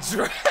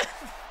 Drake?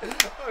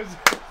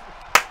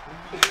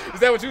 Is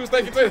that what you was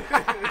thinking too?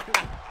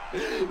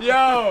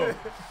 Yo.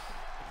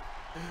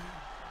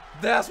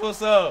 That's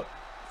what's up.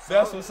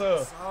 That's what's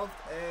up. Soft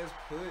ass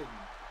pudding.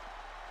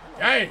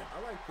 Dang.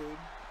 I like pudding.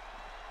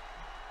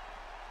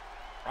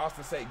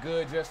 Austin say,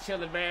 good, just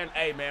chilling, man.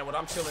 Hey, man, well,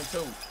 I'm chilling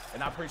too.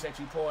 And I appreciate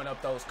you pouring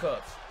up those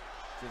cups.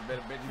 You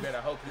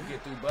better hope you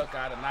get through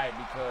Buckeye tonight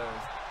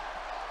because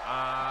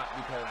I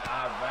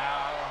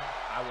vow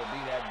I will be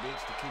that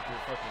bitch to kick your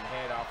fucking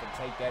head off and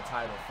take that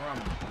title from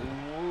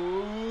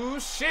you. Ooh,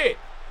 shit.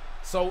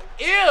 So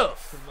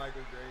if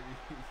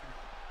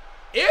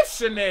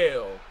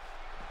Chanel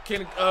can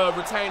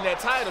retain that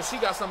title, she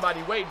got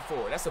somebody waiting for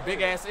her. That's a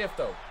big ass if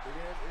though. Big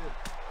ass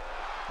if.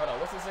 Hold on,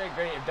 what's it say?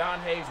 If Don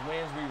Hayes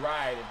wins, we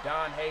ride. If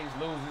Don Hayes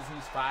loses,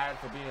 he's fired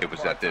for being. It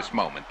was at this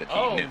moment that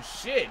he knew. Oh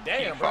shit,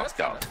 damn, He bro. That's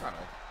fucked kind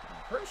up. of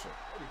crucial.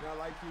 I do not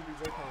like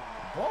QB's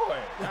Boy,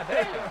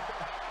 goddamn.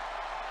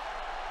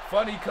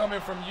 Funny coming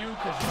from you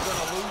because you're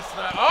gonna lose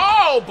tonight.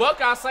 Oh,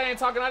 Buckeye saying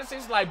talking out of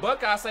shit like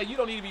Buckeye say you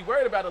don't need to be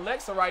worried about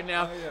Alexa right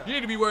now. Oh, yeah. You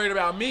need to be worried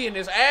about me and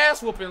this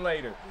ass whooping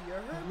later. You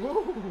heard me?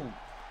 Ooh.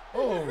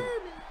 Oh.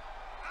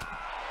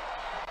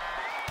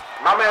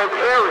 My man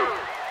Perry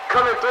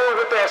coming through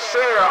with that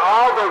share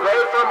all the way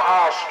from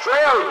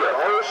Australia.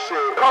 Oh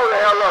shit. Hold the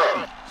hell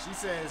up. She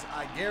says,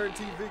 I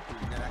guarantee victory.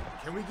 Now,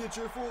 can we get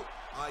your full?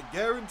 I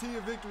guarantee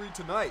a victory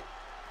tonight.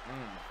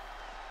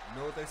 You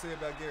know what they say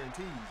about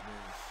guarantees,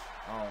 man?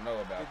 I don't know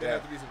about There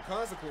have that. to be some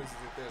consequences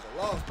if there's a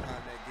loss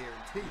behind that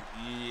guarantee.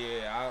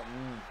 Yeah,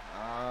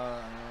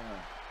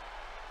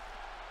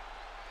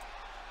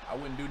 I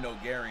wouldn't do no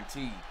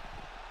guarantee.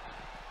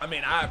 I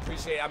mean, I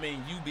appreciate,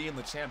 you being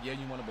the champ, yeah,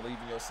 you want to believe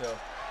in yourself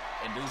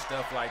and do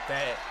stuff like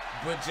that.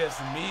 But just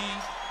me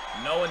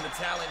knowing the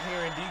talent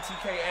here in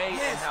DTKA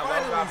and how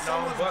well I've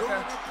known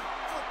Buckeye.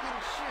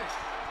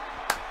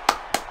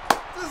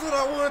 This is what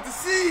I wanted to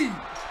see.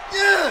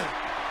 Yeah.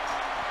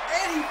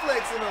 And he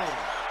flexing on it.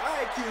 All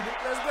right, Cubic,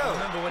 let's go.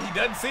 Remember, when he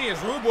doesn't see his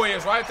rude boy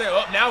is right there.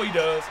 Up now he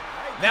does.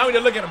 Now he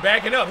look at him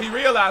backing up. He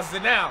realizes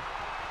it now.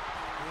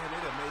 Man, they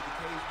done made the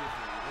cage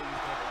different. They used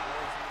to have a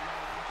glass in the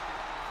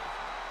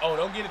mouth. Oh,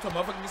 don't get it to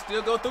motherfucker can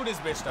still go through this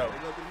bitch though.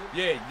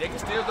 Yeah, they can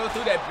still go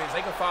through that bitch.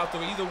 They can fall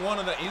through either one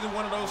of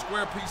those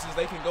square pieces.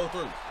 They can go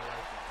through.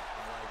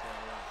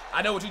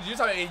 I know what you're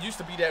talking about. It used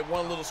to be that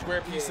one little square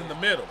piece in the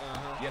middle.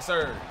 Yes,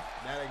 sir.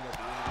 That ain't got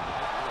the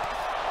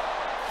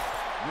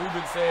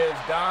Ruben says,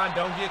 Don,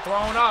 don't get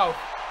thrown off.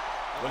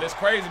 Well, it's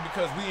crazy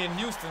because we in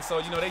Houston,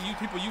 so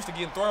people used to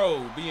being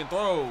thrown.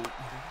 And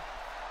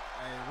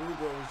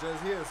Ruben was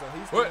just here, so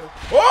he's What? still.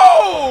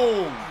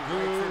 Whoa!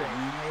 Good,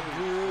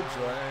 good,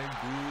 trying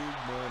good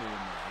money,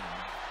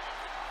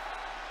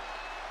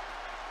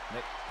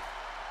 man.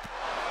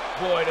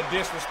 Boy, the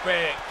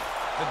disrespect.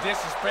 The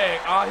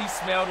disrespect. All he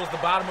smelled was the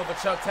bottom of a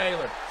Chuck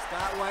Taylor.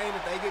 Scott Wayne,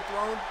 if they get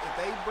thrown, if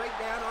they break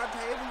down our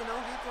table and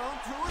don't get thrown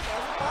through it,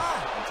 that's a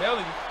fine. I'm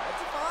telling you.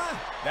 That's a fine.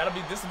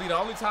 This will be the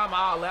only time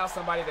I'll allow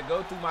somebody to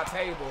go through my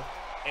table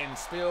and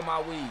spill my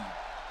weed.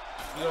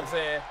 You know what I'm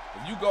saying?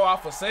 If you go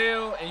off for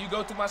sale and you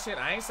go through my shit,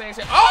 I ain't saying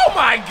shit. Oh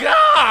my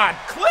God!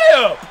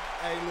 Clip!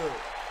 Hey, look.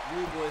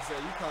 Rude boy said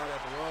you called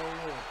that the wrong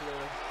one,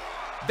 player.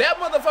 That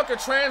motherfucker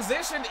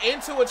transitioned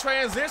into a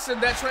transition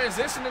that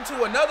transitioned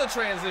into another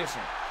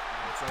transition.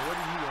 So what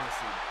do you want to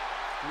see?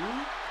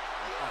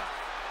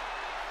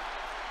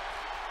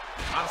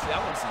 Honestly, I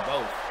want to see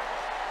both.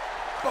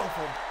 Both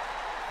of them.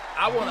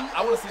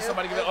 I want to see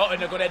somebody get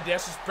and they go that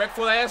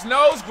disrespectful ass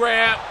nose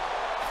grab.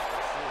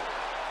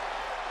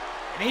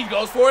 And he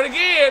goes for it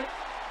again.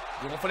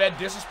 Going for that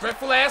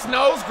disrespectful ass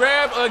nose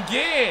grab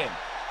again.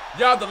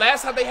 Y'all, the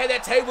last time they had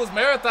that tables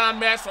marathon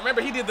match,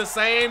 remember he did the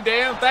same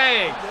damn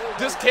thing.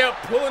 Just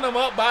kept pulling him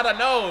up by the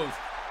nose.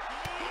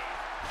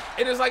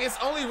 And it's like it's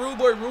only Rude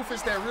Boy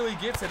Rufus that really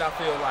gets it, I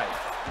feel like.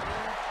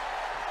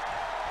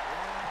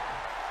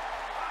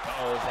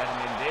 Uh-oh, is that an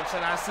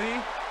indention I see?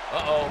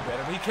 Uh-oh,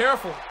 better be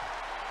careful.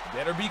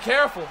 Better be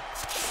careful.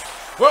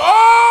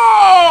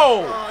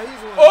 Oh!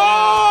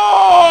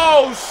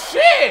 Oh,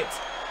 shit!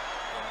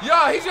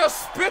 Yo, he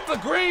just spit the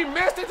green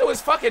mist into his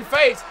fucking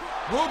face.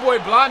 Rude Boy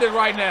blinded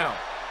right now.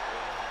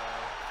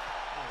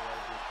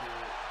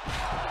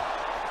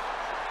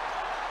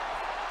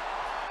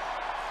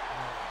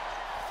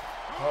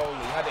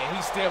 Holy,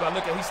 he's still, I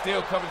look at, he's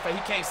still covered.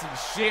 He can't see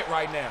shit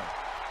right now.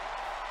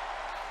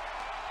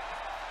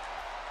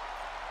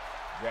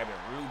 Grabbing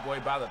Rude Boy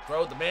by the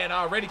throat. The man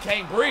already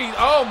can't breathe.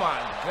 Oh my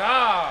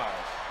gosh.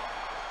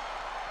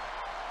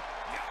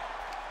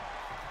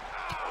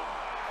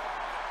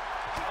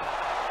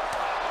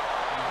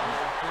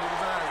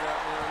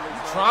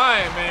 He's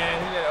trying, man.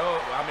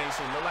 I mean,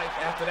 she look like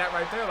after that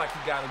right there, like he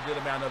got a good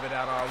amount of it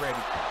out already.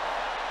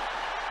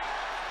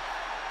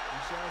 We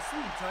shall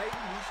see, Titan.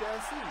 We shall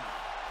see.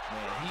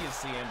 Man, he is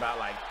seeing about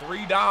like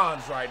 3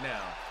 dons right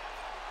now.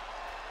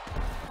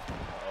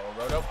 Uh-oh,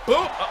 right up.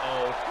 Boom.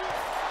 Uh-oh.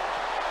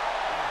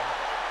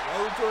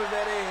 Roll towards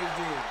that edge,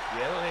 dude.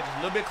 Yeah, just a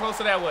little bit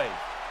closer that way.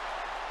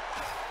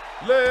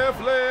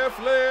 Left,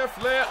 left, left,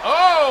 left.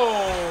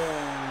 Oh!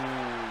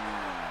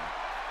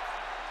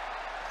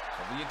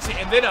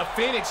 And then a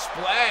Phoenix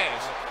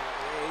splash.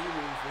 Yeah, you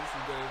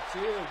better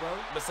chill, bro.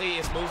 But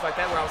see, it's moves like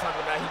that where I was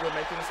talking about he was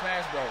making the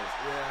Smash Bros.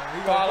 Yeah,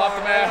 he fall off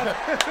the map.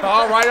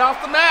 Fall right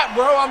off the map,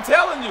 bro. I'm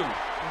telling you.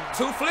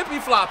 Too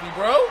flippy floppy,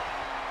 bro.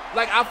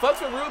 Like, I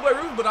fucks with Rude Boy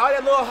Rude, but all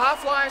that little high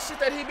flying shit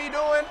that he be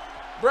doing,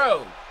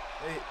 bro.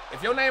 If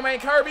your name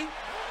ain't Kirby,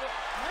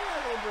 how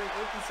y'all gonna bring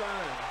empty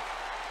signs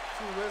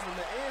to the rest of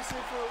the and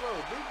shit for a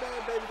road? Big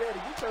bad baby daddy,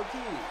 get your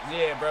kids.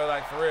 yeah, bro,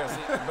 like for real.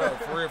 See, bro,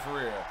 for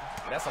real.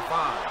 That's a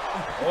fine.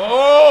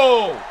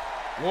 Whoa!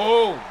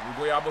 Whoa! Rude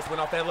Boy almost went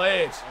off that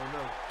ledge. Oh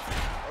no.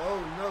 Oh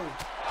no.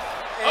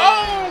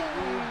 Oh!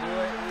 Rude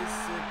Boy is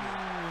sipping.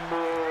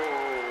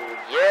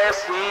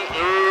 Yes, he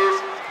is.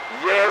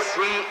 Yes,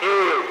 he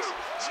is.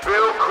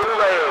 Spill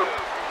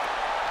Kool-Aid.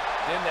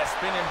 Then that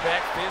spinning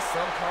back fist,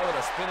 some call it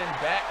a spinning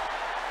back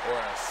or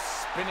a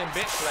spinning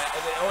bitch slap.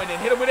 Oh, and then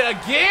hit him with it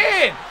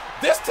again.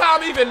 This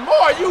time even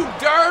more, you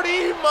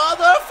dirty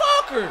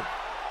motherfucker.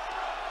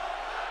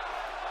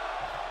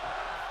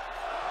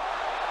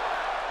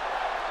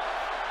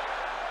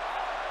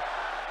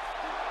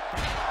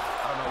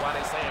 I don't know why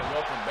they saying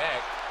welcome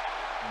back,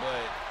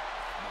 but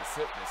the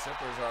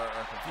sippers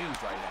are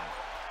confused right now.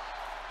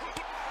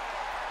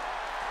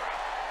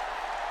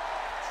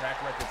 Track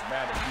records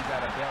matter. You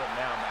got a belt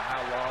now, but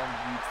how long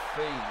you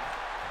think?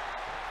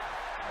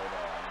 Hold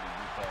on, let me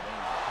get that in.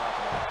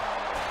 Talking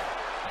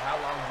about how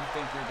long you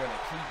think you're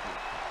gonna keep it?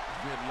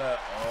 Good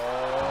luck.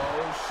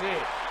 Oh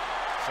shit.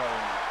 So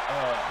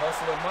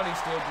Hustle and Money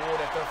still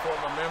good at their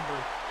former member.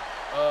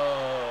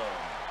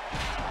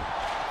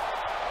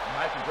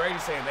 Michael Grady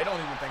saying they don't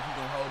even think he's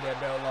gonna hold that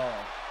belt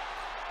long.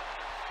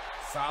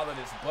 Solid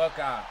as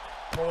Buckeye.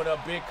 Throwing up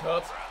big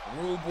cups.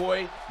 Rude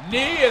Boy.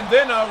 Knee and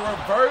then a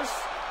reverse.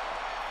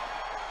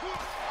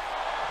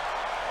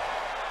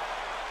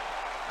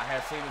 I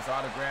have seen his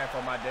autograph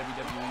on my WWE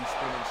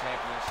Spinning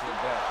Championship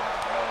belt.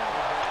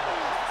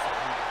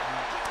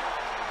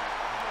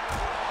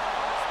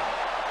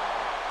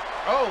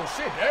 Oh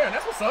shit, damn,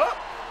 that's what's up.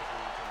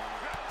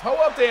 Hold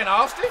up there in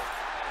Austin.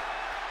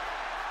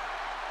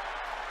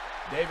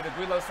 David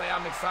Aguilo say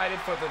I'm excited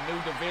for the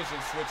new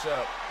division switch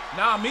up.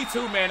 Nah, me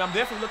too, man. I'm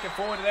definitely looking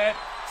forward to that.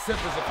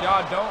 Sippers, if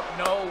y'all don't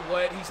know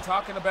what he's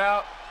talking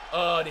about,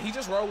 did he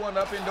just roll one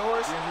up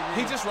indoors? Yeah,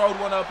 he just rolled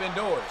one up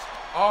indoors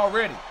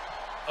already.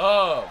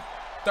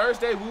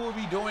 Thursday we will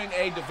be doing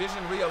a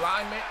division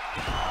realignment.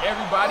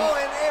 Everybody. Oh,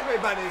 and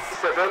everybody's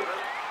sipping.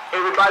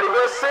 Everybody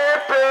was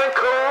sipping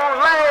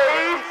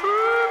Kool-Aid.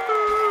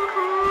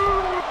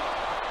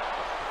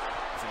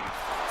 See,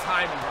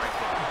 timing right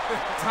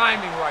there.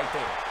 Timing right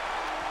there.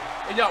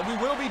 And y'all, we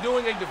will be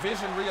doing a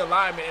division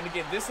realignment. And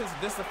again, this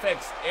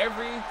affects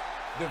every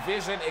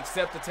division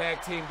except the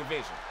tag team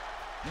division.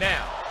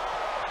 Now,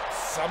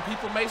 some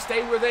people may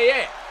stay where they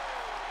at,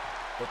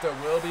 but there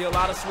will be a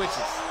lot of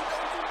switches.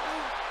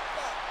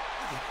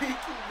 He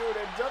keep doing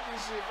that jumpy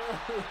shit,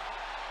 bro.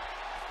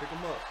 Pick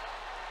him up.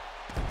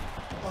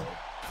 Oh.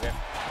 Yeah.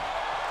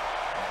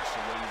 That's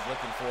what he's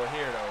looking for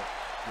here, though.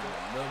 Getting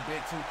a little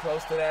bit too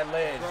close to that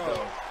ledge,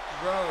 though.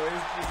 Bro,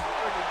 it's just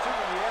fucking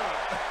tripping me out.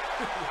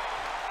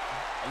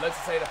 Alexa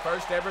say the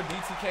first ever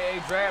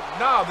DTKA draft.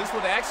 No, this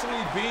would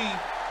actually be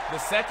the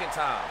second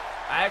time.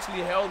 I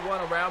actually held one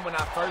around when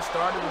I first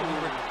started, when we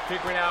were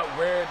figuring out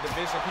where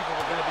division people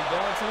were going to be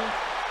going to.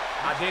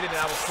 I did it, and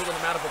I was pulling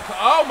them out of a...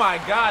 Oh,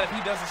 my God, if he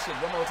does this shit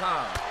one more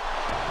time.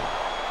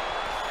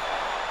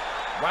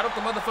 Why don't the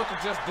motherfucker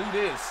just do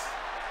this?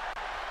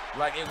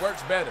 Like, it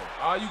works better.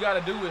 All you got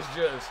to do is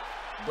just,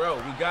 bro,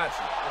 we got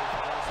you.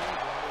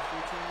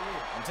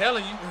 I'm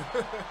telling you,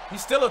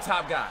 he's still a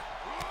top guy.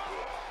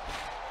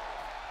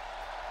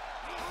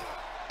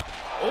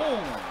 Ooh.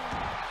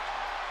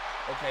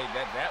 Okay,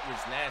 that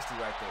was nasty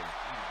right there.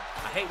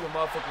 I hate when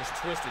motherfuckers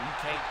twist and you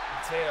can't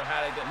tell how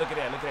they... Look at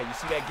that, look at that. You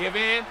see that give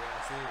in? Yeah,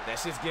 I see it. That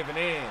shit's giving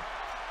in.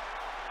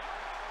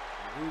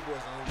 Rude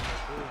Boy's the only one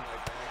that's doing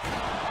like that.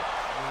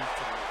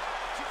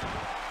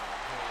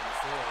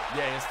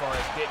 Yeah, as far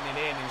as getting it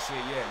in and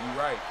shit, yeah, you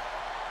right.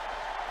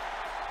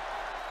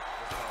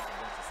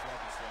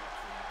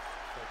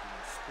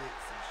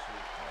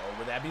 Oh,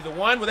 would that be the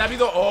one? Would that be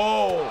the...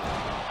 Oh!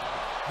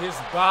 His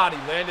body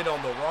landed on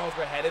the wrong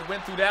spot. Had it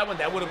went through that one,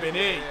 that would have been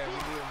it.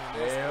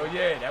 Hell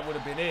yeah, that would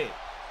have been it.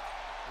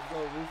 Let's go,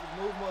 Rufus.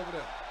 Move him over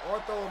there.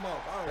 Or throw him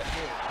off. I don't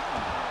care.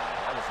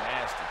 That was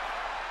nasty.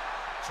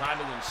 Trying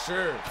to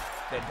ensure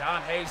that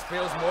Don Hayes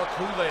spills more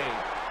Kool-Aid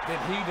than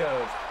he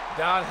does.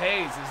 Don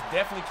Hayes is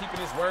definitely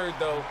keeping his word,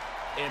 though,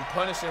 and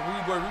punishing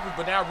Rude Boy Rufus.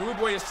 But now Rude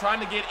Boy is trying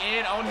to get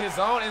in on his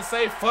own and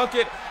say, fuck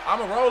it, I'm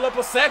going to roll up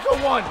a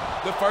second one.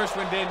 The first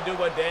one didn't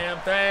do a damn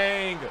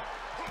thing.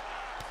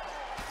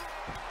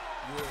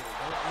 Yeah,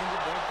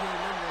 don't pin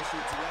none of that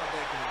shit till y'all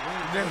back in the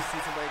ring. You see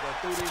somebody go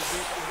through this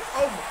bitch.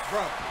 Oh my,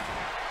 bro.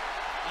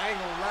 I ain't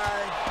gonna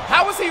lie.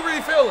 How was he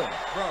really feeling?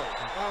 Bro,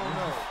 I don't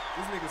know.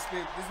 This nigga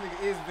spit. This nigga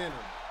is Venom.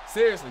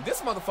 Seriously, this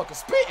motherfucker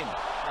spitting.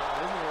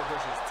 This nigga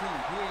brush his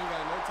teeth. He ain't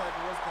got no type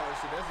of what's called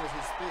shit. That's just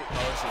his spit.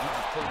 Oh shit,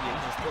 he's just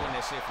pulling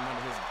that shit from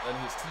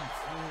under his teeth.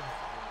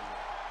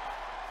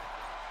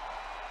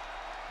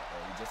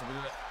 He just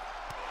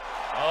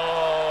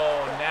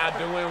Oh, now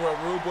doing what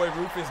Rude Boy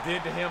Rufus did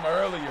to him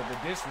earlier, the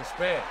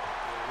disrespect.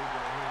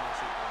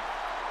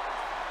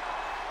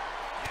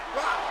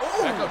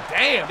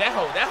 Damn, that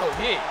hoe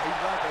hit.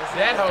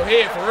 That hoe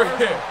hit for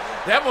real.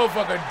 That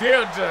motherfucker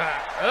did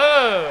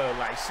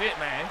like shit,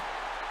 man.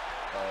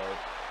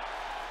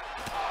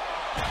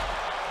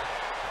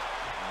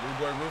 Rude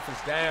Boy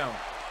Rufus down.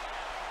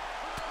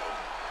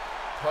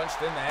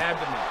 Punched in the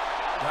abdomen.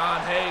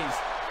 Don Hayes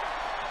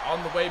on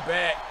the way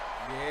back.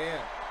 Yeah.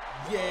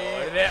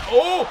 Yeah.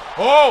 Hold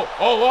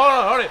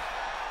on.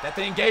 That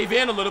thing gave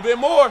in a little bit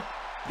more.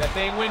 That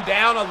thing went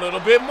down a little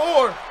bit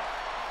more.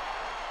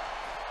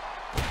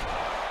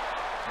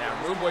 Now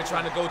Rude Boy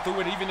trying to go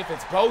through it even if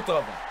it's both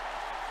of them.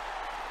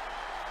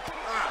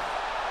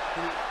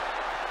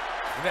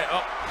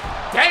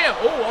 Damn.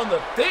 Oh, on the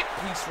thick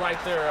piece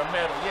right there of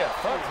metal. Yeah,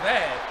 fuck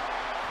that.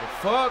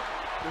 Fuck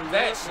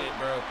that shit,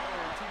 bro.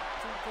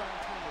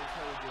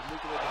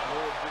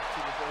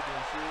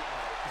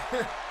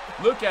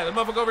 Look at it,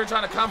 motherfucker over here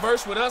trying to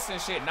converse with us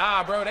and shit.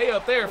 Nah, bro, they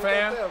up there,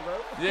 fam.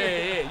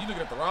 Yeah, you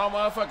looking at the wrong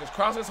motherfuckers.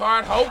 Cross his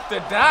heart, hope to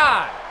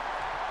die.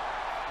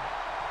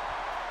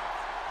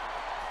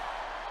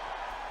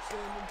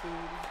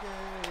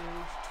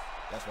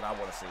 That's what I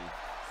want to see.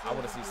 I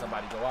want to see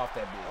somebody go off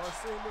that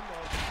bitch.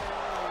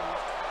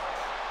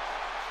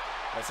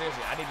 But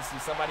seriously, I need to see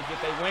somebody get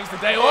their wings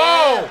today.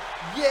 Oh!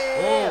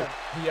 Yeah! Oh,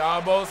 he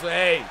almost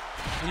lost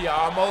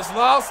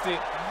it.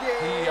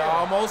 Yeah! He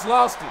almost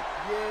lost it.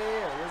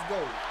 Yeah, let's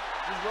go.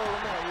 Just roll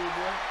him out, Rude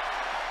Boy.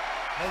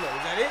 Hold up,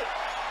 is that it?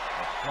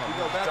 You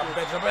go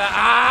back.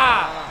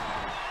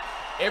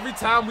 Every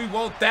time we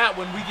want that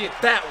one, we get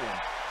that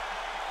one.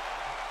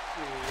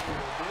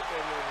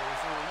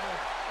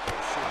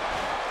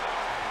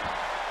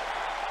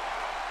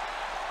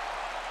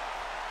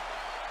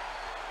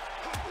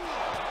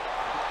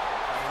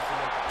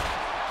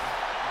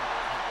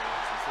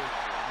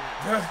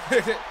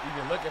 You've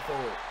been looking for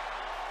it.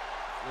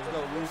 Let's go,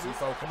 Lucy.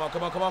 Come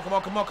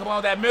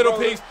on. That middle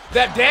piece.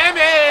 That damn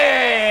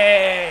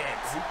it!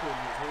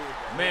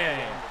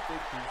 Man.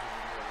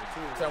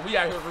 So we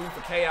out here rooting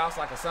for chaos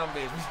like a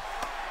sumbitch.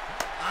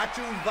 I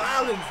choose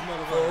violence,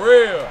 motherfucker. For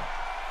real.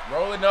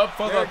 Rolling up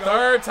for the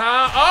third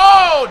time.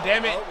 Oh,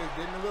 damn it. Oh, it's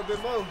getting a little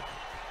bit more.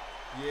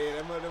 Yeah,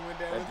 that mother went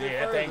down.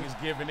 That thing is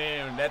giving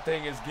in. That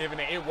thing is giving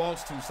in. It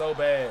wants to so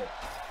bad.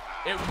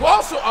 It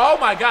wants to. Oh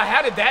my God,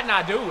 how did that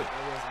not do it?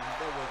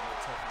 That wasn't a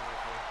tough enough.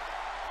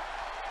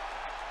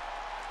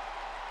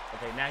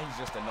 Okay, now he's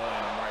just annoying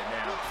him right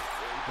now.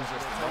 He's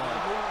just annoying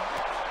him.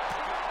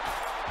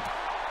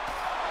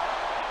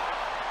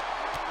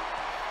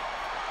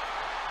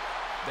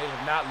 They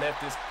have not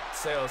left this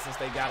cell since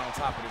they got on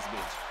top of this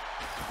bitch.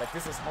 Like,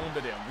 this is home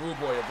to them. Rude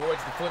Boy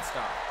avoids the foot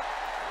stomp.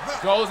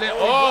 Goes in.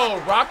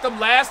 Oh, rocked him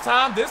last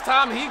time. This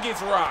time he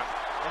gets rocked.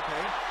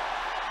 Okay.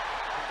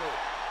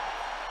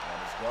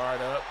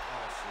 Guard up.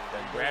 They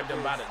grabbed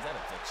him by the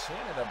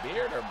chin or the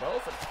beard or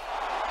both.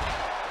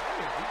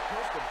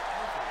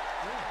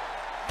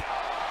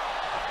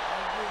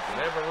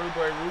 Whatever Rude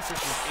Boy Rufus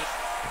is.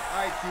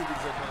 Alright,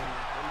 cubics are coming.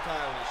 I'm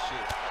tired of this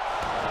shit.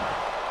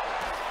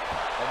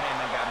 That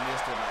man got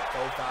missed it like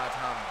 4 or 5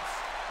 times.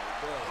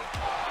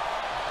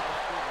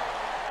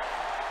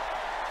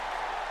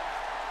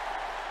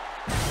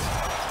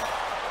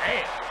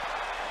 Damn.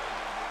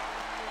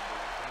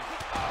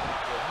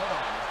 Hold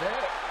on, is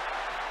that?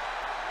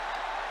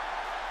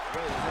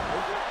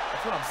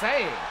 That's what I'm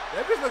saying.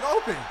 That bitch look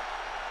open.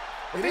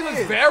 It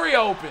looks very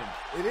open.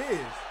 It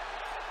is.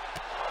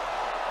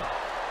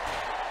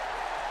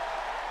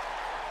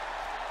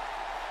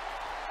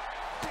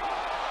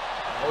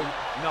 Oh,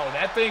 no,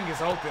 that thing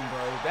is open,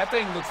 bro. That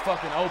thing looks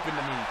fucking open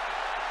to me.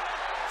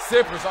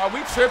 Sippers, are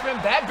we tripping?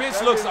 That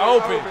bitch looks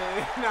open.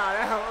 Nah,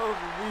 that hoe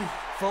open.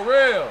 For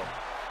real.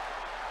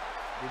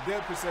 The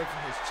depth perception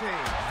has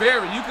changed.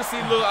 Very. You can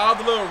see all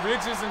the little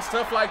ridges and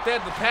stuff like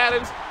that, the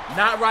patterns.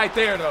 Not right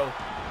there, though.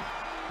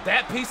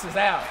 That piece is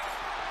out.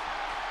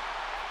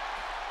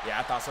 Yeah,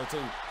 I thought so,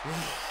 too.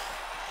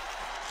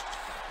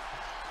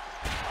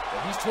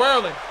 He's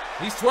twirling.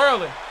 He's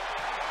twirling.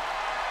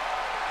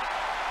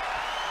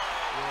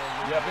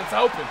 Yep, it's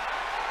open.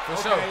 For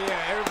sure.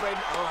 Yeah, everybody.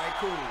 All right,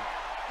 cool.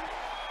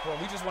 Well,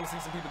 we just want to see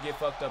some people get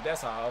fucked up.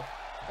 That's all.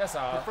 That's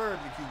all.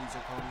 Preferably QBs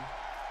or Pony.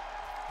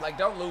 Like,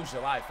 don't lose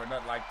your life or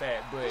nothing like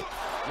that. But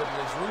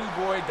whether it's Rudy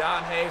Boy, Don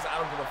Hayes, I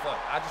don't give a fuck.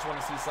 I just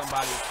want to see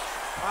somebody.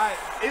 All right,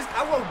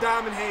 I want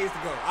Diamond Hayes to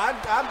go.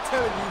 I'm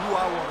telling you who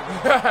I want to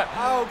go.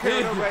 I don't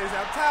care what nobody says.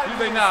 I'm tired of you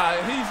say, nah,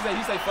 he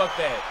say, fuck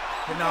that.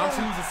 And no, I'm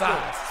choosing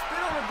sides. Spit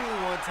on a dude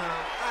one time.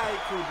 All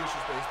right, cool,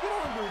 disrespect. Spit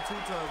on a dude 2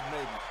 times,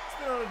 maybe.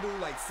 Spit on a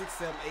dude like 6,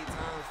 7, 8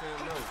 times, fam.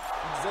 No,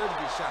 you deserve to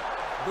get shot.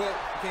 But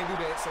you can't do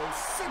that, so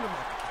send him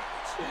off the couch.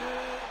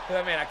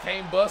 Yeah, man, I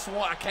can't bust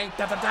one. I can't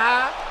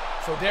da-da-da.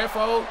 So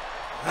therefore,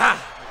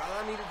 like, all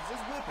I need is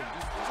just whip him.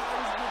 Just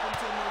always whip him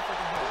to the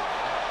motherfucking hole.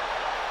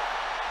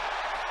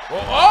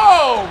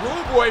 Oh,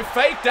 Rude Boy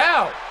faked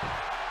out.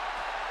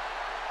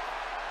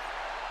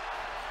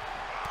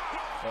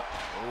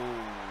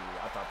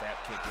 I thought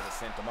that kick would have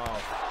sent him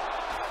off.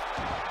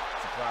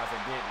 Surprised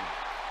it didn't.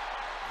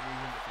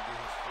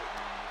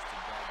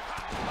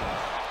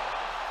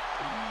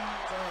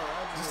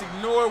 Just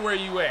ignore where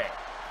you at.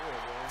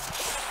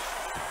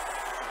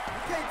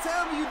 You can't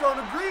tell me you don't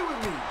agree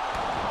with me.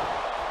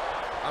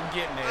 I'm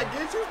getting there. I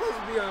get you're supposed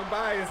to be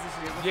unbiased and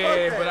shit. But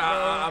yeah, fuck but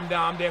that,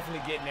 I'm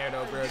definitely getting there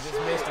though, bro. This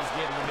mist is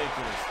getting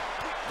ridiculous.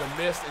 The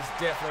mist is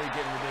definitely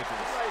getting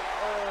ridiculous. It's like,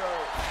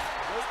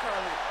 let's call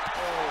it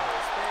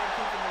spam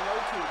kicking the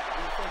low kick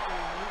in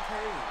fucking Luke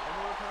Haynes.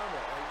 I'm on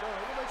combat. Like, bro,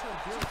 everybody trying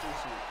to deal with this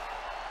shit.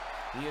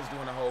 He is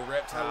doing a whole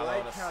reptile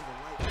on us.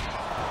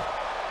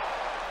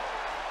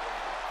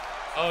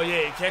 Oh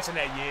yeah, catching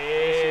that,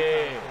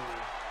 yeah.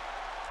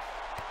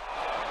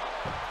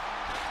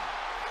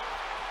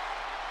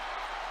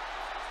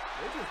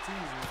 They're just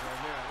teasing us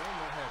right now. They're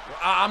not happy.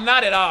 I'm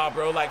not at all,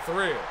 bro. Like, for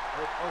real.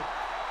 Oh.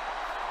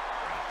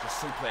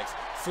 Just suplex.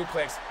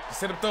 Suplex. Just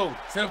sit him through.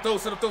 Sit him through.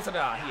 Sit him through.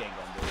 Nah, he ain't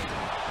gonna do it.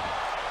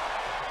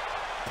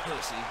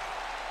 Pussy.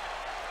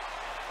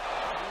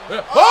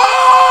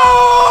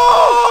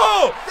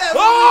 Oh!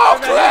 Oh,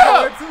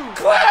 clip!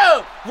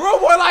 Clip! Real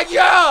boy like,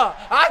 yeah!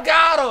 I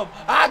got him!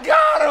 I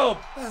got him!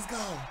 Let's go.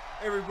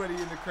 Everybody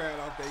in the crowd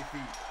off their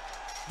feet.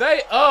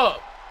 They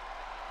up.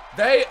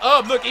 They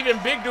up. Look, even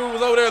Big Dude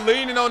was over there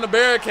leaning on the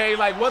barricade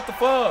like, what the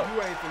fuck?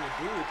 You ain't finna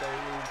do it, though,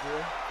 little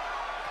boy.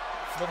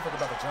 This motherfucker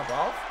about to jump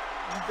off?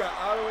 You got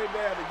all the way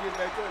down to get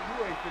back up. You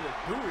ain't finna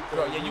do it,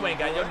 though. Bro, yeah, you ain't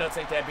got, your nuts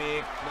ain't that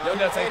big. Nah, your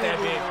nuts ain't that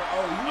big.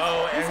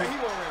 He said he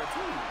went around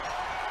too.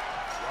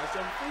 Watch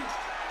your feet.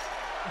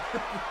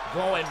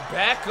 Going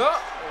back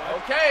up.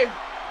 Okay.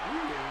 You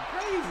getting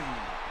crazy.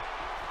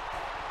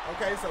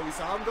 Okay, so we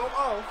saw him go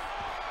off.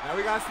 Now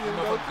we gotta see him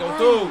go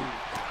through.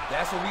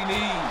 That's what we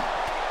need.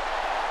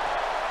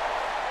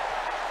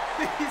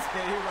 He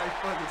said he was like,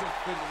 fuck it, just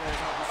put his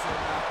ass off the set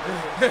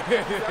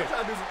now. I'm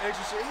trying to do some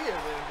extra shit here,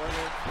 man.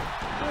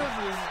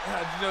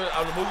 You know,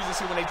 on the movies and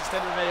shit when they just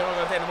stand there,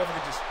 the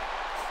motherfucker just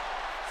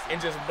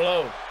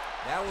blow.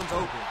 That one's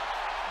open.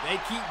 They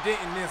keep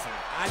denting this one.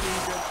 I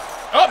need them.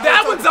 Oh,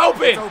 that one's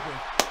open. It's open.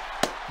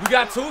 We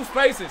got 2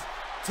 spaces.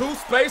 2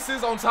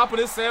 spaces on top of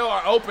this cell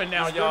are open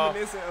now, y'all.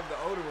 It's reminiscent of the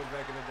older ones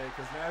back in the day,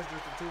 because now it's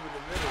just the 2 in the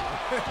middle.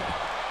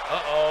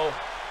 Uh-oh.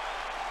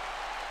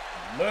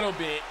 Little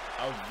bit.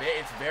 Oh,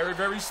 it's very,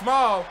 very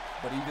small.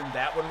 But even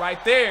that one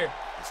right there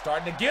is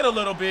starting to get a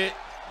little bit.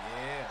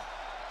 Yeah.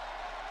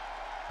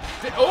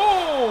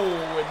 Oh,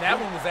 and that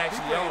one was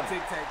actually on.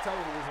 Tic-tac-toe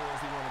was the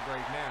ones he want to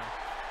break now.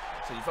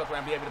 So you fuck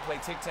around and be able to play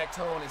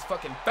tic-tac-toe on his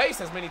fucking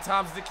face as many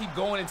times as they keep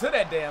going into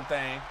that damn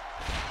thing.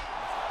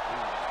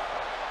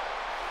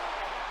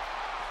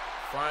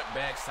 Front,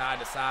 back, side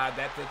to side.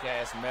 That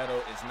thick-ass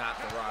metal is not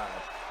the ride.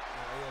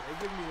 Yeah, they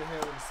give me the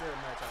Hell in a Cell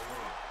match I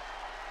win.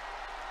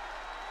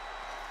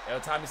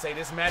 Every time you say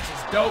this match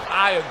is dope,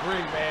 I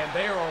agree, man.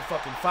 They are on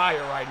fucking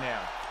fire right now.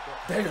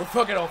 They are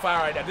fucking on fire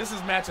right now. This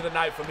is match of the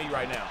night for me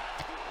right now.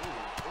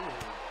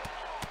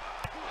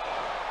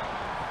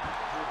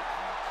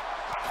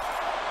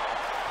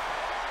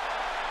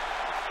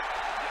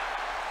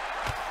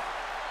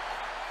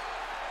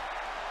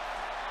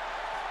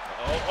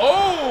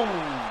 Oh,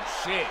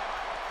 shit.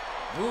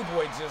 Rude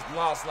Boy just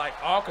lost like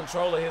all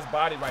control of his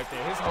body right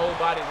there. His whole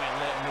body went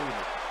limp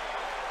noodle.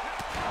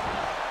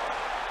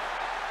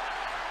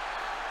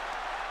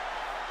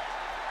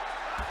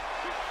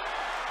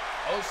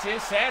 Oh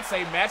shit, Shad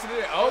say match of the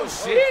year. Oh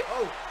shit.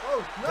 No.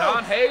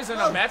 Don Hayes in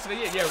a match of the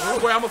year. Yeah,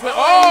 Rude Boy almost went.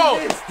 Oh,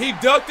 he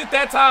ducked it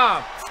that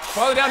time.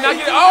 Falling down, not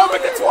getting. Oh,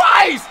 but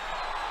twice.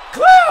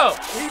 Clip.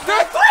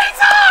 They're 3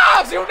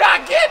 times. You're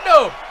not getting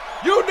them.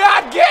 You're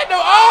not getting them.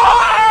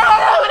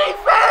 Oh, he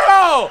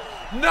fell.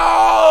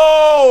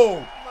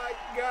 No. My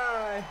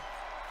God.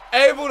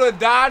 Able to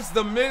dodge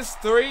the miss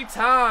 3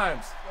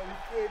 times.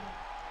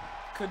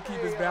 couldn't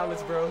keep his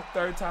balance, bro.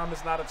 Third time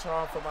is not a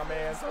charm for my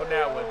man on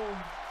that one.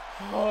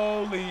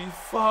 Holy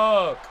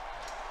fuck.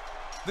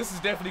 This is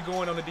definitely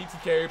going on the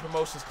DTK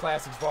Promotions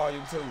Classics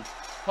Volume 2.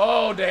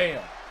 Oh,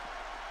 damn.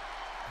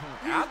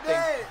 I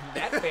think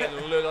that man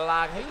look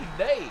like he's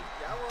dead.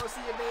 Y'all want to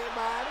see a dead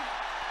body?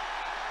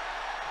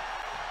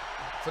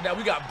 So now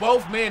we got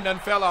both men done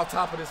fell off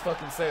top of this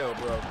fucking cell,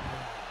 bro.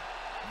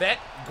 That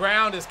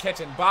ground is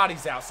catching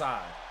bodies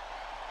outside.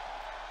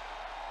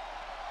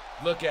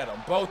 Look at them.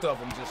 Both of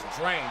them just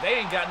drained.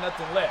 They ain't got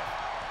nothing left.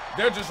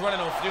 They're just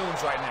running on fumes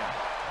right now.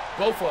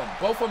 Both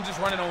of them just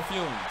running on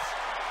fumes.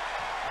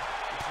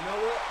 You know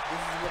what?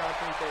 This is what I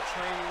think that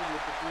training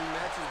with the 3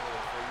 matches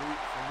was for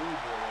Rude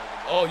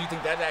Boy. Oh, you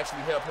think that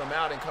actually helped him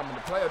out and come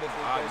into play? Or I think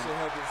that should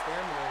help his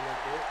stamina a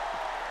little bit.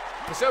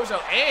 For sure.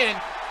 And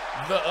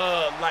the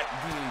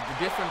the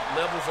different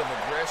levels of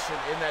aggression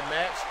in that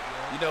match.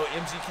 You know,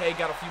 MGK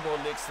got a few more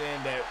licks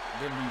in than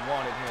we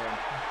wanted him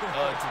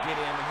to get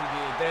in, and he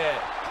did that.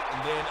 And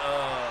then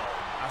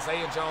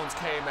Isaiah Jones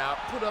came out,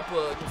 put up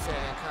a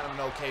kind of an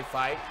okay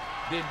fight.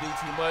 Didn't do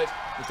too much.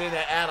 But then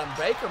that Adam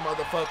Baker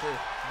motherfucker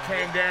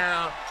came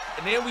down.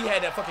 And then we had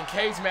that fucking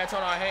cage match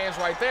on our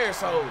hands right there.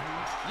 So,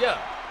 yeah.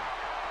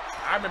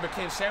 I remember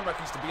Ken Shamrock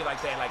used to be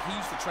like that. Like, he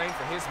used to train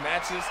for his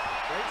matches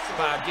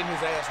by getting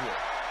his ass whipped.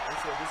 They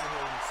said this is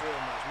Hell in the Cell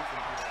match. We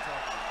finna be on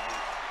top of it.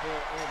 Hell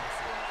in the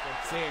Cell.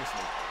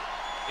 Seriously.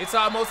 It's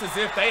almost as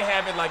if they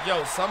have it like,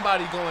 yo,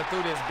 somebody going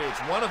through this bitch.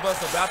 One of us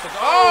about to go.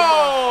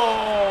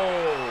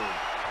 Oh!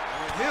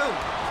 Him.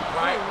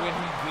 Right when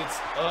he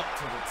gets up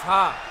to the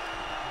top.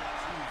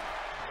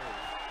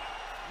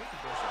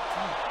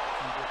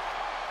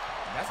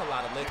 That's a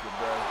lot of liquid,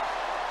 bro.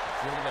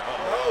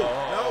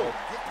 No.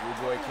 Rude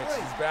Boy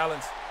catches his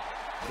balance.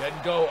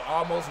 Doesn't go.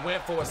 Almost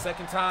went for a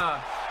second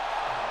time.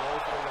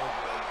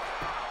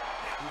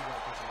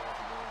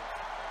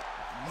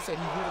 You said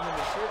he hit him in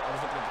the shit? I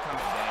was looking at the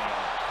comment.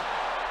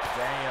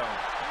 Damn.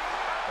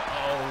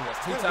 Oh, that's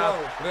 2 times.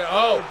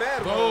 Oh,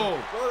 boom.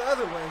 Go the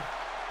other way.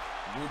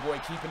 Rude Boy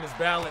keeping his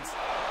balance.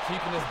 He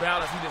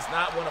does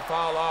not want to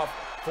fall off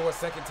for a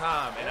second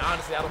time. And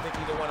honestly, I don't think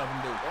either one of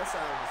them do. That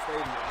side of the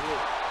stadium,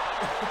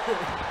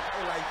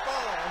 they're like,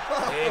 fall.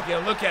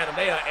 Yeah, look at them.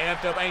 They are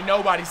amped up. Ain't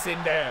nobody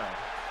sitting down.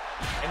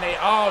 And they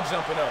all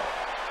jumping up.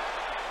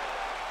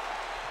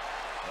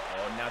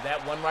 Oh, now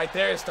that one right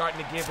there is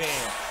starting to give in.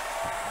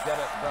 You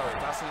gotta, bro,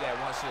 if I see that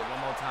one shit one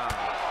more time,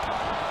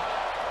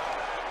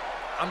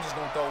 I'm just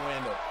gonna throw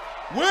in the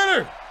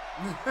winner.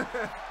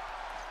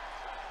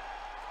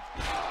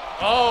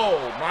 Oh,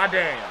 my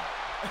damn.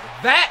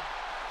 That.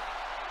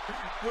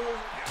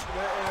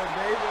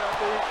 David, I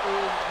think,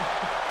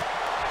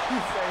 he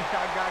said,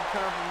 I got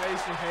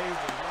confirmation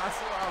Hazel. My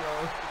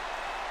swallow.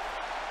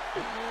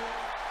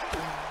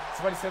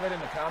 Somebody said that in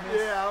the comments?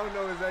 Yeah, I don't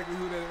know exactly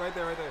who that is. Right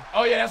there.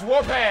 Oh, yeah, that's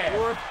Warpath.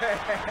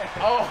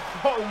 Oh,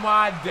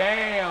 my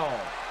damn.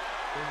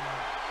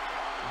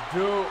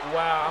 Dude,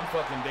 wow, I'm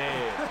fucking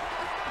dead.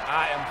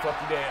 I am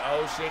fucking dead.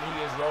 Oh, shit,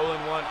 he is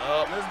rolling one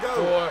up. Let's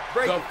go.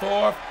 For the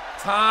 4th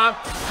time.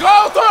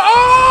 Go through.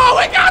 Oh,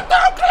 we got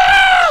through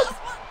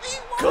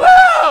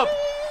Clip.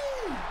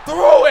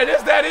 Through it.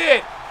 Is that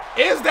it?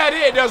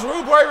 Does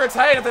Rude Boy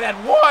retain after that?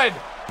 1,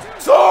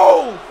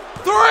 2,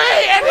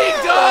 3, and he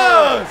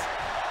does.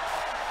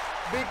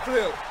 Big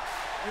clip.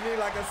 You need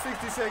like a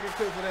 60-second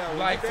clip for that one.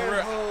 Like that for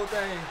real. Whole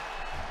thing.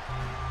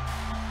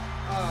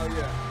 Oh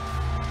yeah.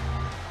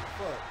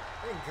 Fuck.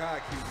 Thank God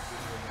Q was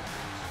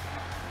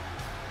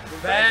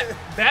this.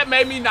 That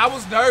made me. I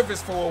was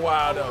nervous for a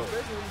while though.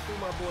 Especially when you threw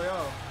my boy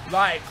off.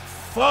 Like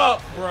fuck,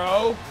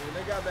 bro. When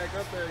they got back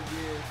up there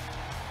again,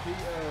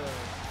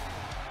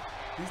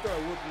 he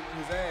started whooping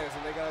his ass,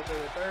 and they got up there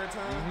the 3rd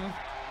time.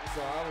 So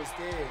I was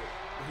scared.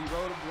 But he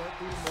rolled a blunt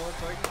through the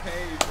motherfucking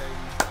cage,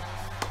 baby.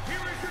 Here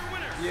is your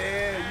winner.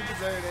 Yeah, you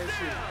deserve that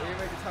shit. They ain't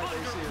making talk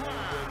that shit, man.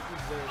 You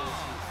deserve that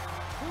shit.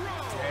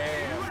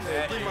 Damn,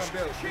 that bring my is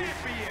belt,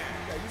 champion.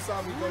 Yeah, you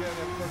saw me go down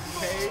that fucking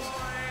cage.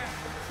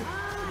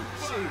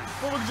 Shit.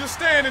 But we're just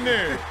standing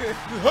there, just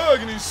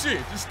hugging and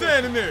shit, just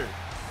standing there.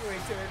 You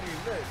ain't telling me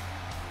nothing.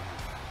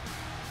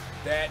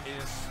 That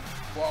is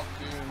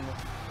fucking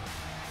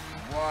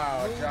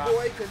wow, Rude John.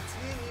 Boy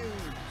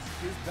continues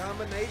his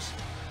domination.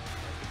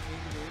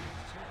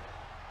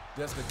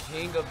 Does the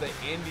King of the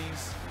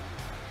Indies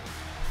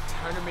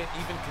tournament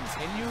even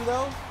continue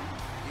though?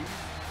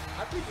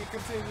 I think it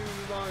continues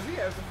as long as he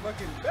has the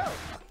fucking belt.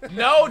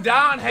 No,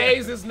 Don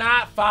Hayes is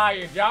not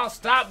fired. Y'all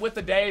stop with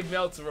the Dave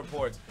Meltzer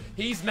reports.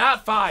 He's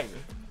not fired.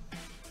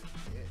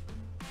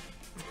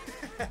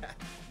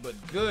 But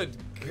good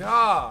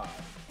God.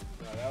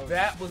 No,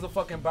 that was a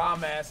fucking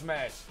bomb-ass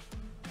match.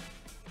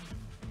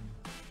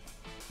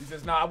 He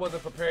says, "No, I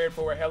wasn't prepared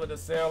for a Hell in a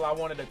Cell. I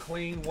wanted a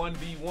clean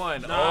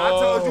 1v1. Nah, I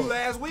told you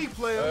last week,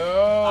 player.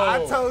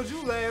 I told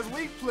you last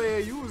week, player,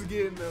 you was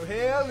getting the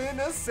Hell in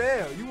a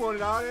Cell. You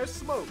wanted all that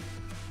smoke.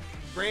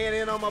 Ran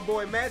in on my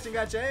boy Match and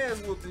got your ass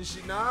whooped and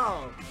shit.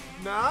 No,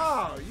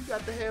 you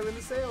got the Hell in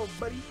a Cell,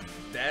 buddy.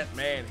 That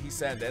man, he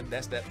said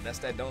that's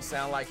that don't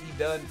sound like he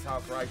done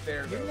talk right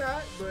there though. He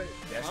not, but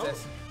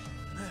that's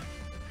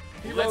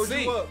Let's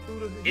see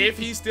if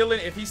he's still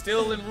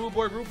in Rude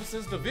Boy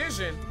Rufus's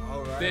division.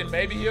 Then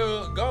maybe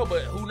he'll go.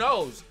 But who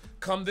knows?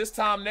 Come this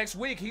time next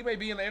week, he may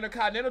be in the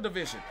Intercontinental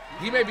division.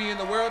 He may be in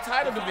the World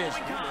Title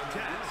division.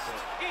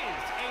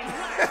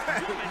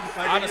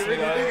 Honestly,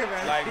 though,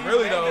 like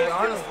really though,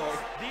 honestly,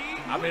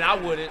 I mean, I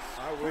wouldn't.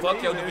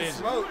 Fuck your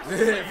division.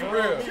 For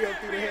real.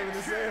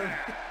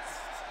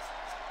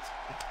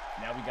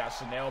 Now we got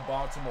Chanel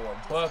Baltimore,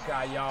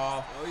 Buckeye,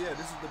 y'all. Oh yeah,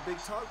 this is the big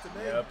talk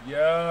today.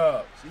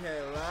 Yep. She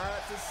had a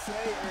lot to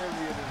say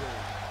earlier today.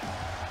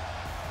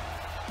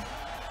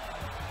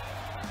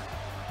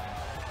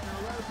 Now,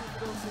 a lot of people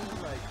don't seem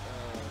like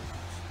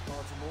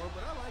Baltimore,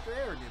 but I like her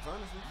arrogance,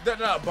 honestly.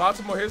 No,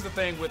 Baltimore, here's the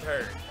thing with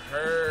her.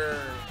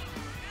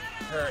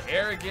 Her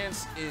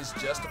arrogance is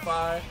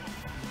justified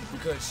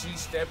because she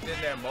stepped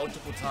in there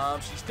multiple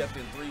times. She stepped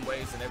in 3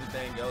 ways and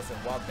everything else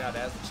and walked out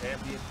as the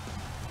champion.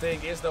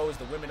 Thing is though, is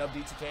the women of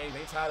DTK,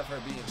 they tired of her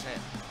being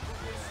champion.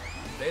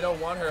 They don't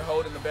want her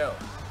holding the belt,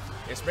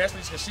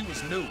 especially because she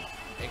was new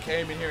and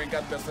came in here and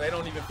got the belt, so they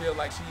don't even feel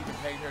like she even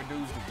paid her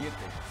dues to get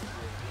there.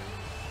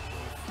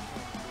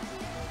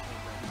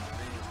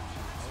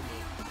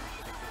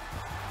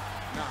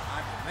 Nah,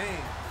 I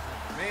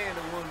demand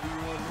the one be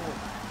one more.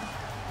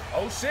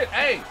 Oh shit,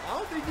 hey! I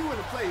don't think you in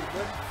the place,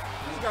 buddy.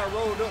 You just got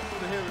rolled up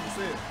through the heaven and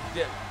said.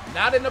 Yeah,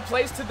 not in the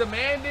place to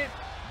demand it.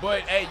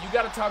 But, hey, you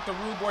got to talk to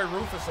Rude Boy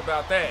Rufus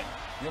about that. You know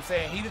what I'm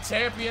saying? He the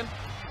champion.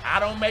 I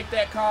don't make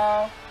that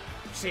call.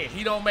 Shit,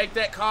 he don't make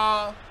that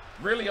call.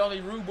 Really,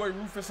 only Rude Boy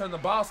Rufus and the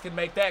boss can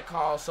make that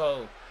call.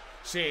 So,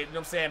 shit, you know what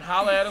I'm saying?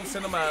 Holler at him,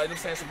 send him, you know what I'm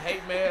saying, some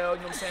hate mail,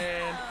 you know what I'm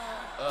saying?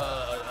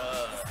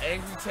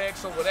 Angry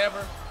text or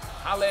whatever.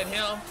 Holler at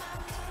him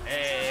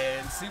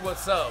and see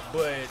what's up.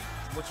 But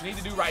what you need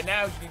to do right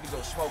now is you need to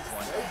go smoke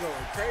one. They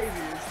going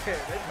crazy instead.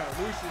 They got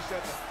Lucius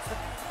shut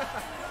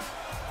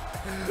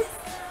the...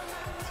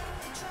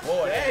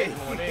 Boy, that is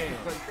going in.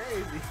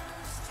 Crazy.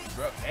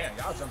 Bro, damn,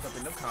 y'all jumped up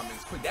in them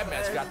comments quick. That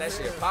match got that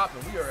shit popping.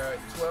 We are at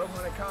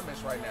 1,200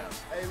 comments right now.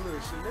 Hey, look,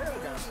 Chanel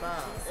got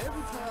style.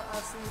 Every time I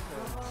see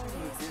her, she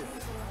looks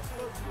different.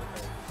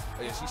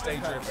 Oh, yeah, she stay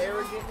dripping.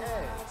 Arrogant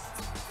ass.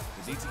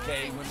 The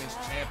DTK Women's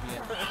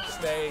Champion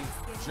stay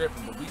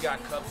dripping, but we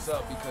got cups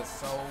up because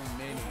so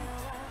many.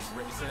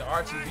 Said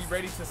Archie, be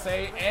ready to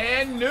say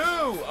and new.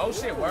 Oh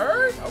shit,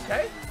 word?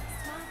 Okay.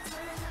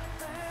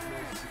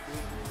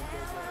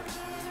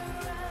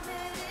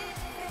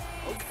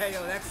 Okay,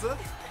 Alexa.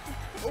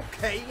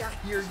 Okay, I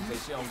hear you. She say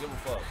she don't give a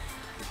fuck.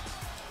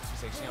 She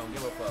say she don't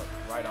give a fuck.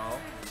 Right on.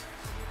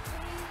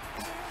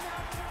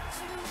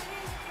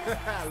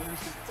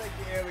 Lucius, take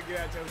your L and get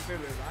out your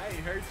feelings. I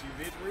ain't hurt you,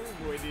 bitch. Rude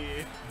Boy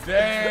did.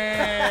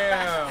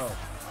 Damn.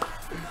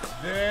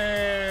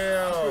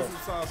 Damn. Put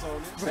some sauce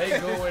on it. They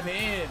going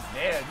in.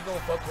 Yeah, you gonna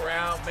fuck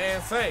around,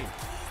 man. Say,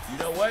 you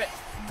know what?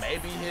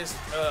 Maybe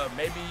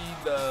maybe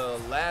the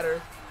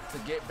ladder to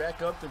get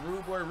back up to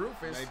Rude Boy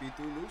Rufus. Maybe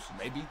through Lucius.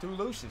 Maybe through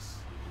Lucius.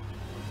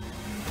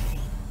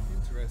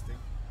 Interesting.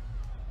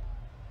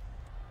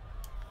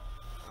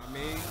 I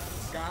mean,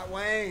 Scott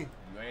Wayne.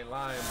 You ain't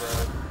lying, bro.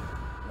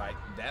 Like,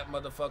 that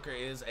motherfucker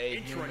is a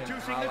human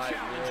highlight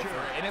reel.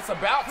 And it's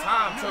about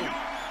time, too.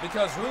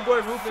 Because Rude Boy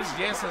Rufus,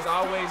 yes, has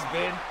always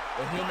been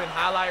a human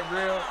highlight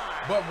reel.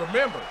 But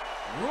remember,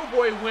 Rude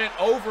Boy went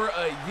over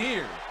a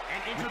year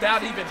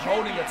without even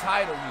holding a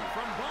title here.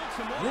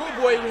 Rude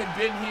Boy had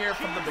been here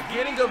from the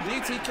beginning of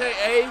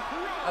DTKA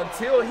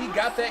until he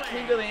got that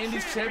King of the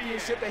Indies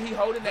championship that he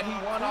holding, that he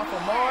won off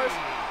of Mars.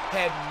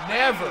 Had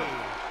never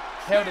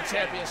held a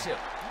championship.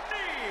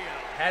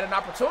 Had an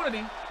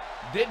opportunity,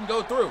 didn't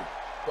go through.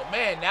 But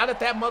man, now that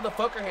that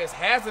motherfucker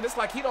has it, it's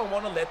like he don't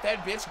want to let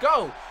that bitch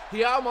go.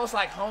 He almost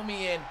like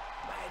homie and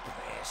my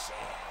precious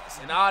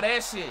and all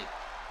that shit.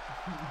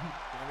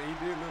 I mean,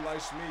 he did look like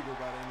Schmeagle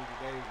by the end of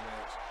the day's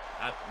match.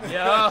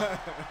 Yeah.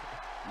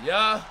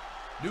 Yeah.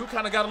 Dude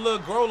kind of got a little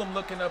Grolem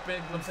looking up in,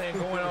 you know what I'm saying,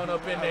 going on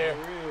up in there.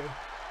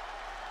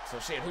 So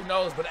shit, who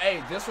knows? But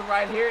hey, this one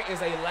right here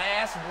is a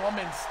last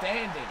woman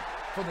standing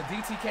for the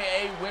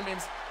DTKA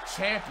Women's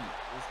Champion.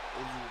 Is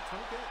it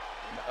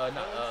a 20?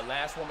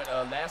 Last woman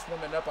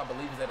up, I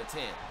believe, is at a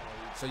 10.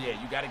 So yeah,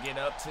 you got to get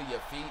up to your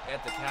feet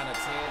at the count of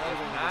 10. If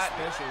not,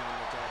 special when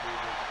the y'all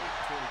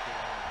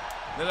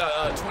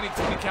did 20 no,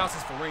 count. 20 counts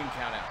is for ring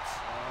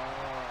countouts.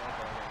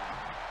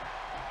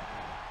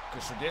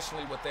 Because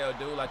traditionally, what they'll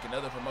do, like in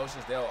other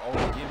promotions, they'll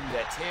only give you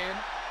that 10.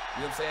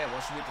 You know what I'm saying?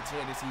 Once you hit the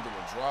 10, it's either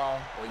a draw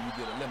or you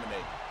get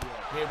eliminated.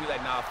 Here be like,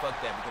 nah, fuck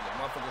that, because if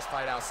motherfuckers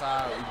fight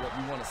outside, or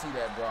you want to see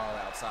that brawl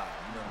outside.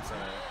 You know what I'm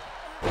saying?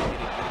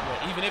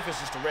 Even if it's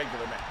just a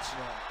regular match.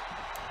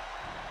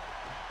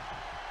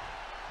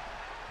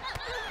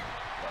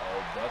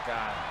 Oh,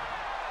 Buckeye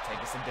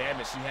taking some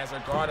damage. She has her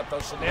guard up though.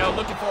 Chanel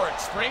looking for a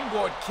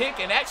springboard kick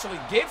and actually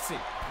gets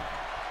it.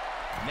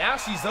 Now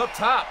she's up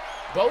top.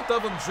 Both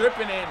of them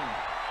dripping in.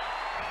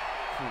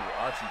 Ooh,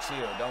 Archie,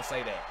 chill. Don't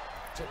say that.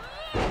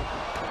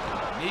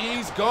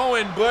 Knees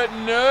going, but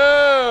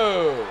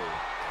no.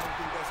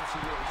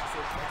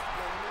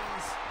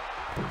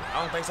 I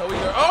don't think so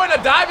either. Oh, and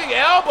a diving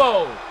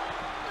elbow.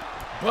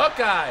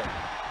 Buckeye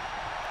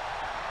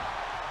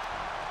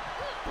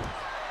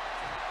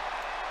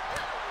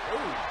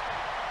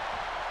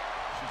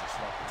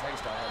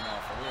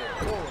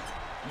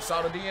You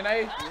saw the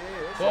DNA?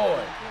 Yeah. Boy.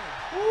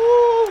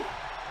 Woo!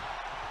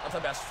 I'm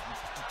talking about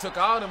took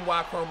all them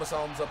Y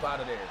chromosomes up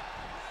out of there.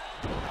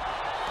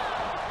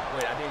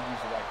 Wait, I did use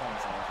the Y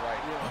chromosomes,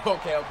 right? Yeah.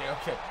 Okay.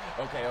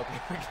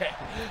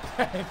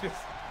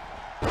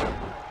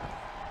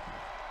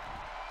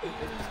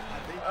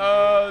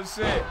 Oh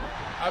shit.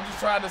 I'm just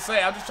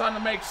trying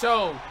to make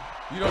sure.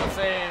 You know what I'm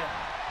saying?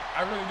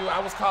 I really do. I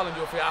was calling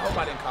you a female. I hope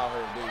I didn't call her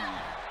a dude.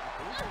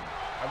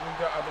 I mean,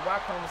 the Y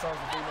chromosomes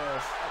for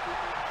females.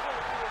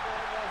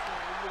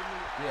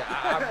 Yeah,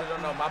 I really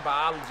don't know. My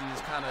biology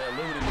is kind of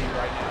eluding me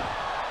right now.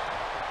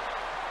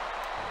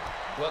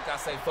 Buck, I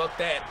say, fuck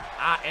that.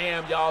 I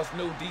am y'all's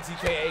new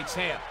DTKA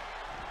champ.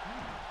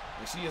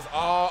 And she is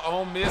all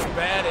on Miss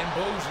Bad and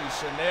Bougie,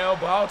 Chanel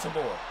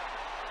Baltimore.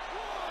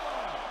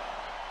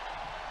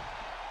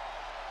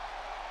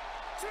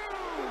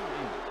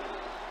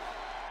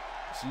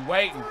 She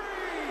waiting.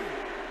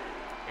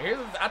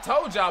 I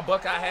told y'all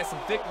Buckeye had some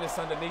thickness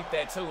underneath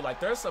that too.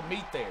 Like there's some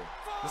meat there.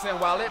 I'm saying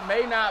while it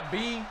may not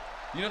be,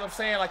 you know what I'm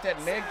saying, like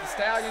that Meg the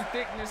Stallion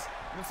thickness, you know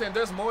what I'm saying,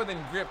 there's more than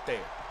grip there.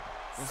 You know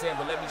what I'm saying,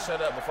 but let me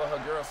shut up before her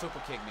girl super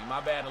kicked me. My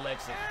bad,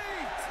 Alexa.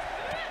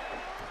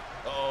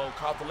 Uh-oh,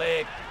 caught the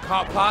leg,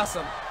 caught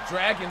possum,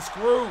 dragon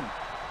screw.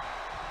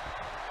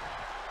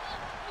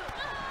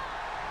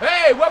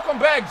 Hey, welcome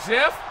back,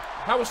 Jeff.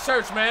 How was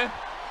church, man?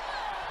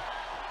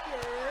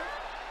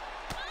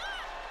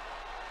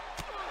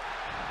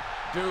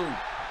 Dude,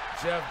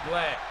 Jeff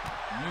Black,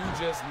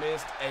 you just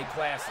missed a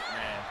classic,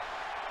 man.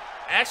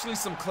 Actually,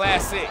 some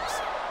classics.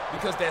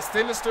 Because that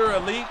Sinister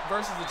Elite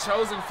versus the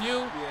Chosen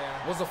Few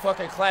was a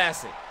fucking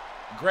classic.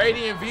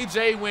 Grady and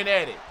VJ went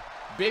at it.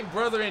 Big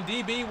Brother and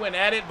DB went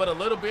at it, but a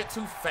little bit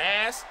too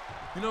fast.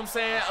 You know what I'm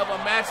saying? Of a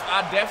match,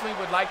 I definitely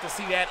would like to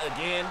see that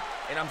again.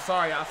 And I'm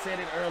sorry, I said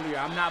it earlier.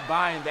 I'm not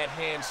buying that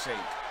handshake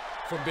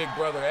from Big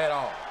Brother at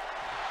all.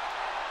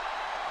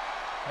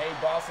 Hey,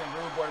 Boss and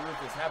Rude Boy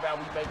Rufus, how about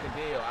we make a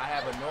deal? I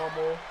have a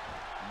normal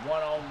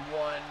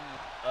one-on-one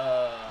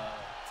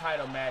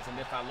title match, and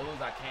if I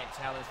lose, I can't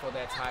challenge for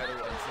that title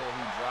until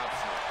he drops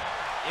it.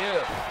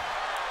 If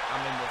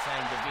I'm in the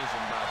same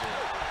division by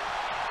then.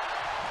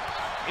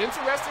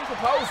 Interesting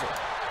proposal.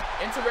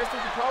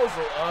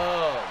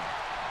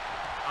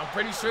 I'm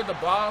pretty sure the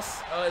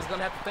boss is going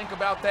to have to think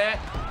about that.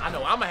 I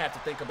know I'm going to have to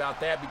think about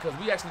that because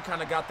we actually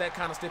kind of got that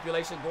kind of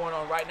stipulation going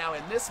on right now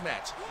in this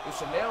match. If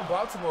Chanel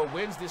Baltimore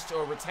wins this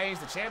or retains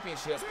the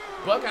championship,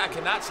 Buckeye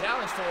cannot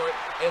challenge for it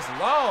as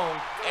long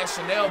as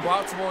Chanel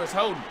Baltimore is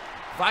holding it.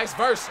 Vice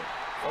versa.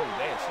 Oh,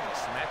 damn, she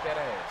just smacked that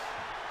ass.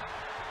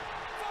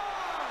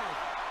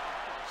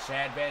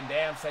 Shad Van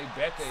Dam say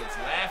Becca is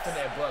laughing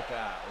at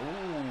Buckeye.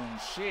 Ooh,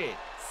 shit.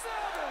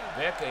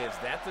 Becca, is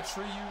that the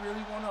tree you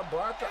really want to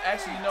bark?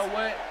 Actually, you know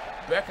what?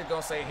 Becca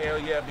gonna say hell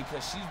yeah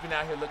because she's been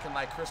out here looking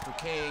like Crystal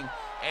King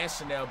and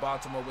Chanel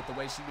Baltimore with the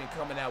way she's been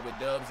coming out with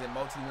dubs and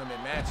multi-women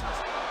matches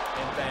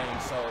and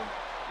things. So,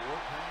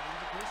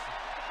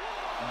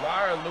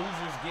 why are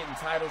losers getting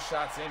title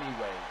shots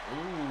anyway?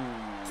 Ooh.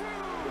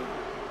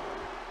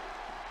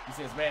 He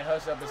says, man,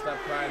 hush up and stop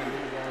crying and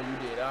move on. You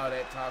did all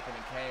that talking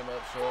and came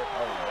up short.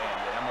 Oh,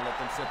 man, I'm gonna let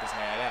them sippers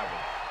have that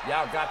one.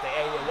 Y'all got the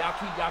y'all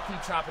keep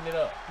chopping it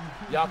up.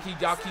 Y'all keep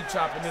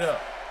chopping it up.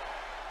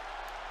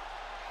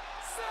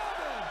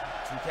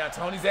 2 count.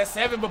 Tony's at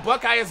 7, but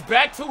Buckeye is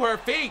back to her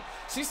feet.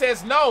 She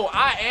says, no,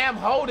 I am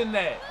holding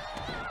that.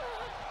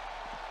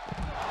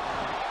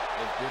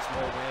 If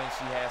Bitchmore wins,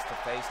 she has to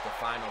face the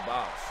final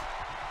boss.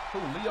 Who,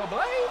 Leo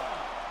Blade?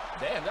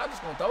 Damn, y'all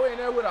just gonna throw her in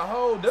there with a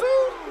whole dude?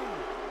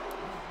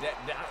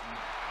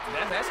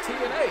 That's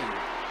TNA,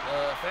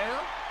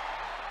 fam.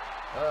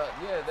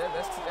 Yeah,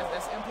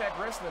 that's Impact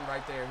Wrestling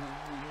right there. Who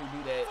do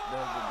that? The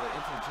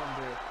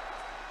intergender.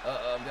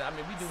 I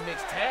mean, we do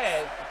mixed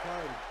tag.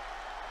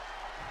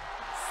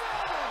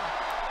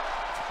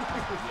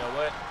 You know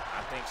what?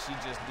 I think she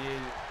just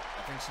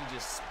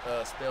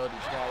spelled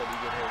equality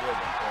with her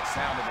rhythm or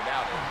sounded it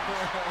out.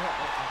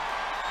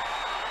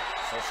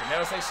 So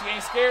Chanel say she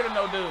ain't scared of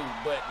no dude,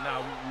 but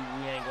no,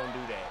 we ain't gonna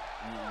do that.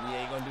 We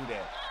ain't gonna do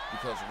that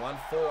because one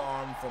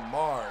forearm from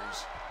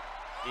Mars,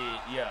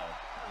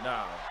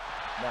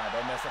 Nah,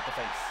 don't mess up the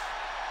face.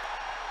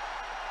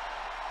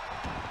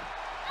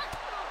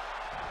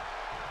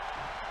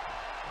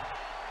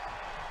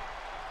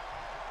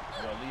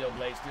 Well, Leo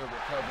Blade still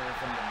recovering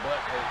from the butt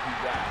hurt he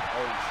got.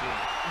 Oh, shit.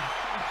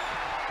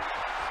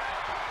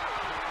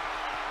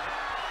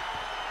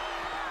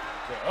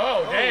 Okay. Oh,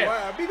 damn.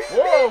 Wow.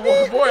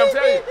 Whoa, boy, I'm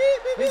telling you.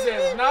 He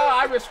says, no,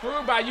 I was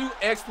screwed by you,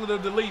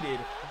 expletive deleted.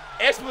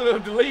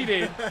 Expletive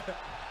deleted.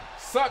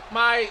 Suck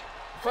my...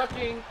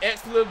 fucking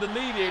expletive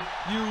deleted,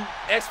 you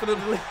expletive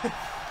deleted.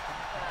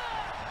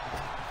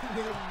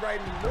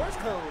 Writing Morse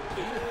code.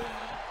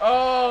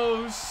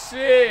 Oh,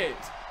 shit.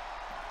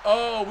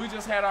 Oh, we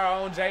just had our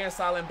own Jay and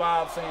Silent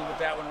Bob scene with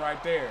that one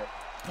right there.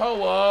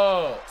 Pull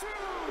up.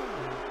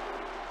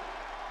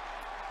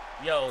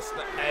 Yo,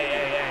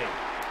 hey.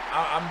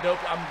 I'm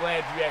dope. I'm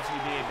glad you actually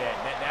did that.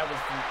 That was,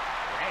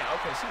 damn,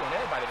 okay, she want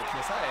everybody to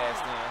kiss her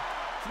ass now.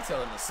 She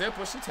telling the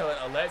simple. She telling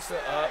Alexa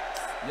up.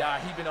 Y'all,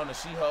 he been on the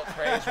She-Hulk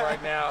craze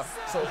right now.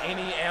 So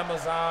any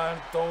Amazon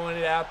throwing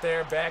it out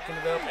there, backing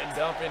it up and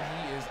dumping,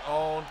 he is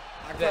on.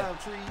 I that. climb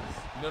trees.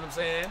 You know what I'm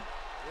saying? You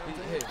know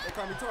what I'm saying? They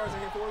call me Thurs in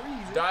here for a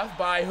reason. Dive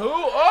by who?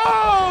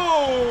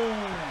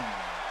 Oh!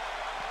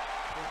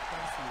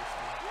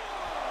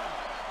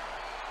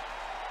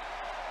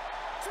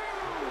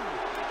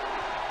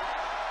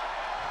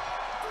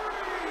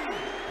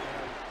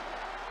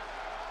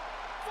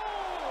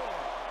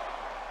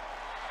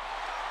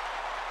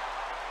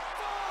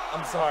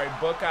 I'm sorry,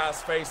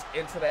 Buckeye's face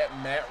into that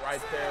mat right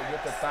there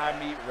with the thigh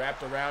meat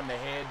wrapped around the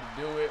head to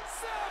do it.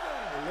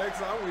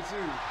 Alexa, I'm with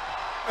you.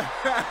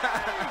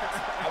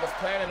 I was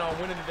planning on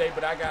winning today,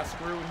 but I got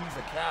screwed. He's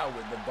a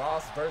coward. The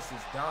Boss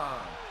versus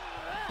Don.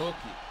 Book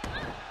it.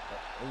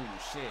 Ooh,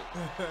 shit.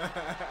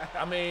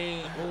 I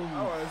mean, ooh.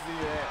 I want to see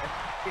that.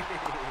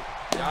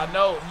 Y'all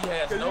know he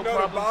has no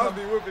problem. The Boss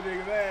be whipping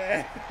niggas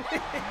ass.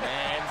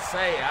 Man,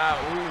 say, ooh. I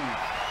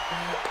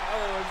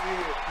want to see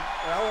it.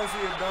 And I want to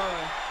see if Don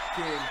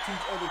can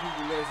teach other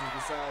people lessons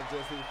besides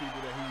just his people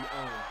that he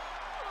owns.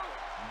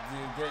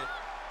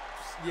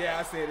 Yeah,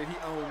 I said that he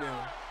owned them.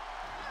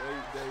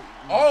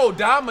 Oh,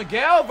 Don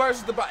Miguel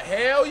versus the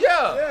hell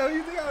yeah. Yeah, who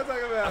you think I was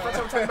talking about? I thought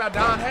you were talking about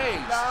Don Hayes.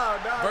 No,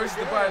 Don versus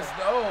Miguel. the boss.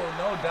 Oh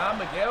no, Don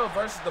Miguel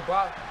versus the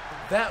boss.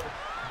 That,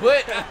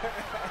 but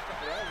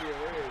that'd be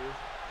hilarious.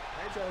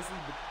 I ain't trying to see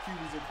the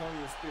cuties and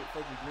Pony spit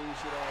fucking green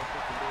shit all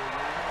fucking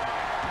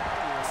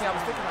day. See, I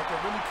was thinking like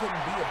there really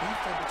couldn't be a beef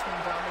there between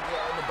Don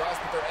Miguel and the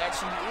boss, but there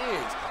actually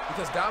is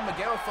because Don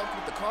Miguel fucked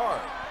with the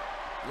card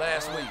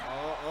last week.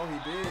 Oh, he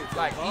did. So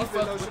like he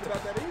fucked with about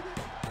that either.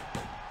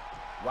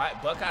 Right,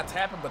 Buckeye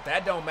tapping, but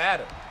that don't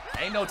matter.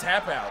 Ain't no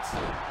tap outs.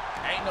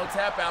 Ain't no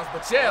tap outs,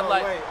 but yeah, like.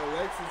 Wait,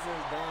 Alexis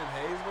says Don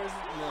Hayes versus.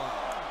 No,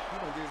 he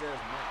don't get his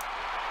ass mad.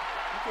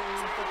 He can't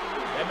even fucking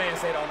lose. That man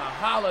said on a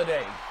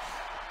holiday.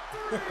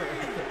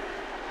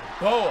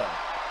 Boy. Yeah,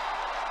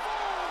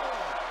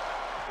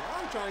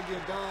 I'm trying to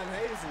give Don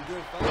Hayes some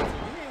good fights,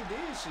 and he ain't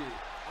did shit.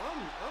 I'm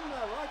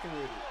not rocking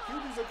with it.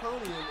 Cuban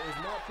Zirconian is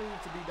not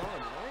proved to be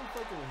dominant. I ain't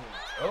fucking with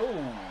him.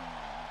 Oh.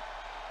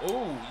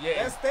 Oh,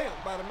 yeah. That's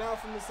stamped by the mouth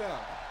from the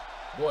south.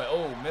 Boy,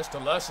 oh,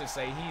 Mr. Luscious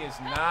say he is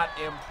not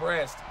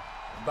impressed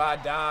by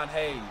Don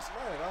Hayes.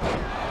 Not at all.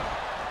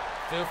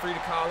 Feel free to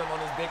call him on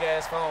his big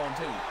ass phone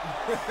too.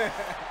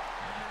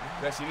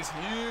 That shit is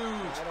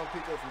huge. I don't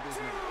pick up from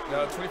this nigga.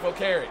 No, 24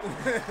 karat.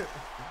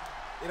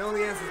 It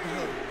only answers the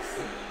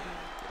hoes.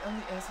 It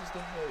only answers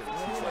the hoes.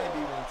 He might be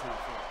one too.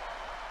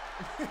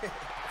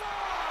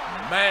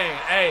 Man,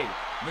 hey,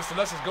 Mr.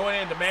 Luscious going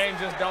in. The man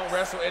just don't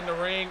wrestle in the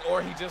ring,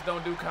 or he just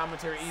don't do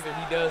commentary either.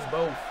 He does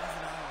both.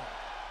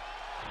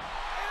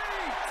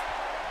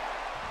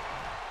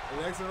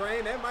 Alexa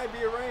Rain, that might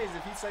be arranged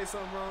if he say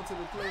something wrong to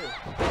the player.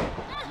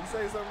 If you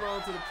say something wrong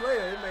to the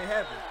player, it may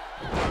happen.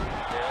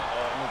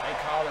 Yeah, they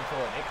calling for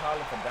it. They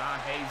calling for Don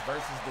Hayes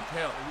versus the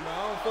Pimp. You know,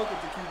 I don't fuck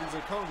with the Cuban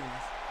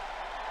Zirconians.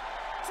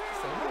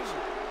 So much.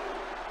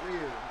 Real,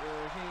 you know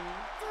what I mean?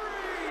 3,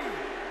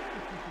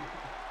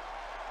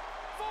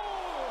 4,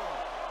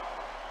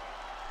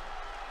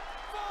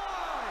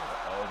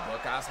 5. Oh,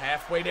 Buckeyes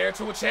halfway there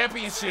to a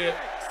championship.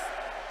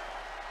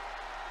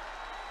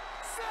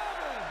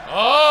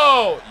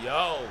 Oh,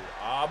 yo,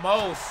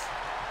 almost.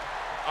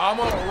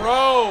 Almost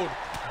rolled.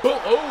 Boom.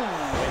 Ooh,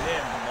 and then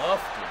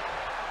muffed it.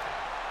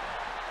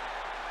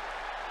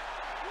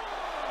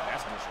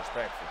 That's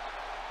disrespectful.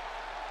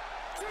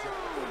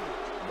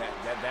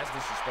 That's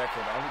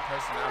disrespectful. The only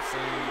person I've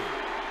seen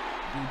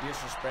do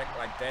disrespect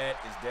like that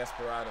is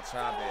Desperado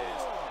Chavez.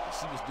 And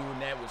she was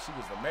doing that when she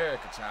was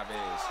America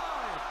Chavez.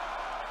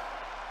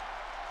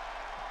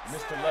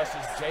 Mr.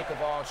 Luscious, Jake of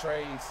all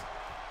trades.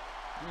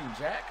 You mean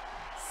Jack?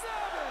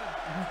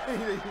 You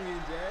mean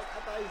Jack? I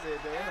thought he said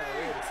that. I'm not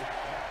ready.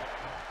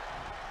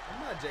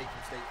 I'm not Jake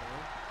from State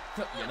Farm.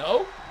 You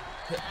know?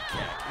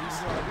 He's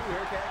going to do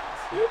hair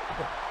cactus.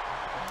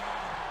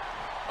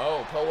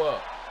 Oh, pull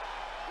up.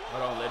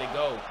 Hold on, let it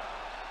go.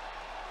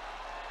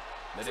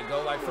 Let it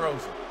go like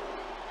Frozen.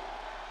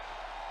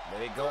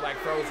 Let it go like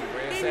Frozen.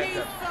 He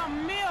needs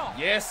some milk.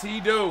 Yes, he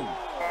do.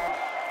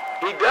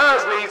 He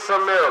does need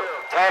some milk.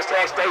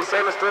 Hashtag stay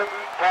sinister.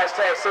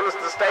 Hashtag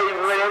sinister stay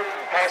winning.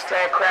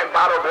 Hashtag crack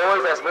bottle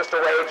boys as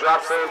Mr. Wade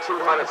drops in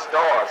 200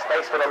 stars.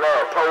 Thanks for the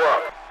love. Pull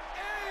up.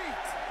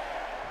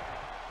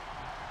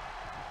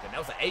 And that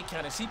was an 8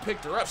 count, and she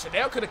picked her up.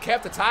 Chanel could have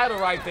kept the title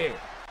right there.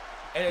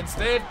 And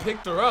instead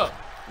picked her up,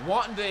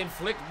 wanting to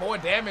inflict more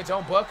damage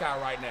on Buckeye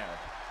right now.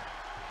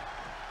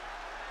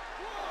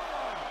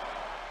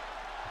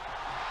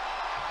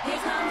 Here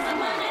comes the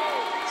money.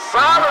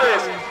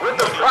 Solidus with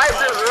the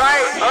prices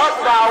right up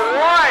by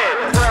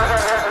 1.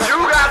 You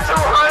got 200,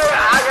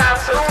 I got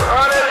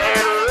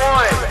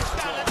 201.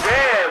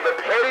 Damn, the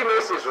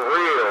pettiness is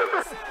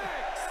real.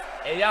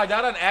 And y'all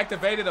done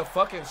activated a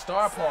fucking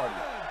star party.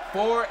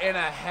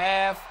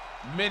 4.5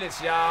 minutes,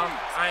 y'all.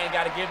 I ain't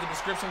got to give the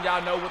description.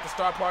 Y'all know what the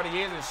star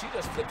party is, and she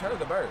just flipped her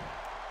the bird.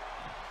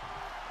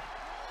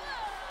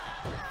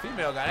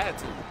 Female got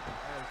attitude.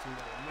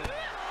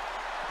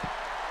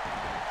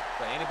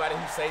 But anybody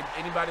who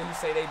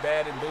say they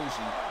bad and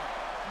bougie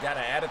got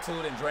an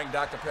attitude and drink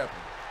Dr. Pepper.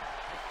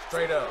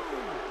 Straight up.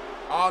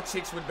 All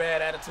chicks with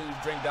bad attitudes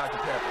drink Dr.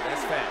 Pepper.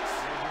 That's facts.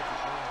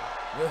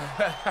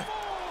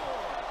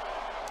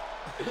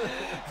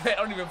 They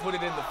don't even put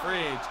it in the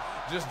fridge.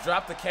 Just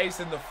drop the case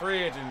in the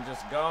fridge and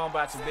just go on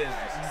about your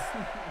business.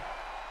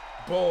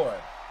 Boy.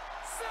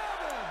 7,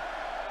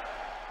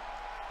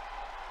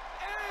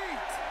 8.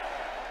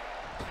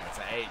 That's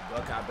an 8.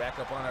 Buckeye back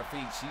up on her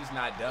feet. She's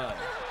not done.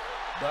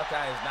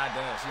 Buckeye is not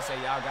done. She said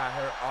y'all got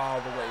her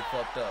all the way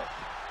fucked up.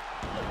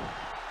 5.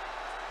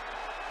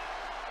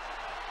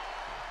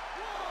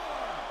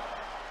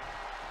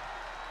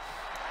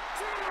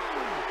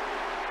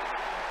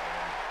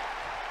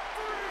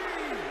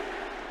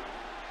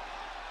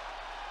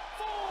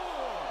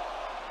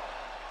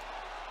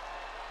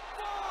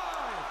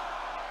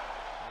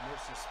 Much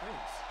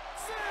suspense.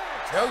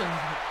 Tell him.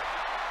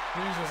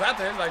 He was out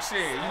there. It's like,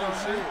 shit, you know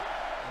shit.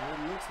 What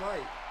it looks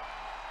like.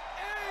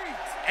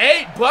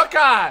 8.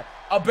 Buckeye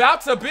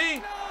about to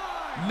be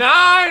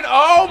 9.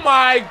 Oh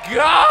my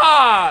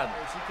God.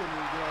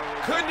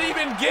 Couldn't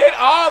even get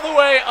all the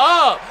way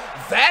up.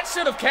 That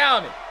should have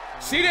counted.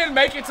 She didn't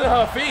make it to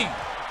her feet.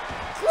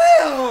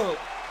 Clear.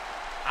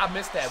 I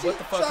missed that. What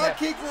the fuck Try to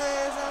happened? kick her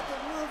ass out the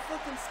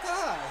motherfucking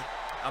sky.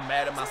 I'm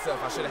mad at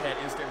myself. I should have had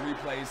instant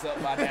replays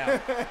up by now.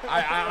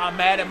 I'm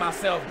mad at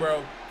myself,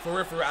 bro. For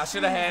real, for real. I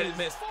should have had it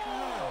missed.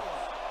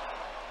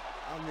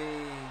 I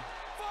mean,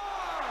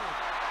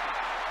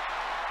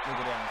 look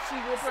at that. She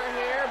whip her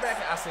hair back.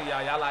 I see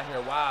y'all out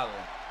here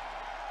wilding.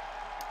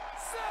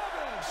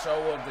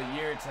 Show of the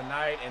year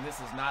tonight, and this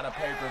is not a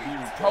pay-per-view.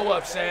 Pull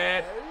up,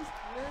 Shad.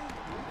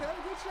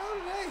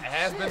 It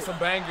has been some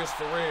bangers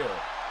for real.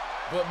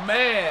 But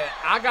man,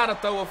 I gotta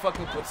throw a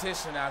fucking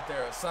petition out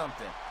there or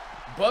something.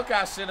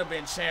 Buckeye should have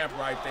been champ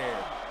right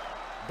there.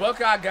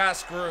 Buckeye got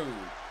screwed.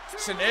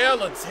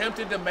 Chanel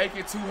attempted to make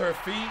it to her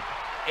feet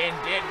and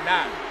did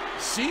not.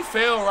 She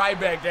fell right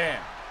back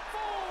down.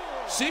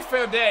 She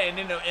fell down,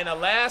 and in the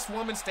last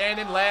woman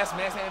standing, last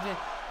man standing,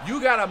 you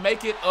gotta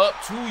make it up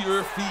to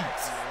your feet.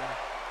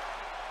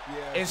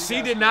 yeah, And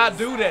she did not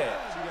do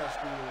that. She got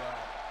screwed a lot.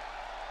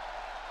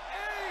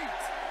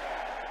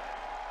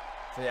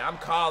 So yeah, I'm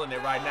calling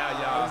it right now,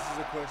 y'all. This is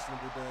a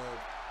questionable dub.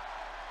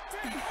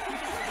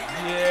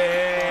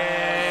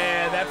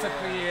 Yeah, that's a I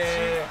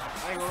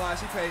ain't gonna lie,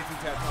 she paid to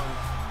Tap Tony.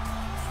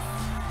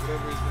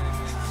 Whatever his name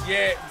is.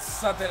 Yeah,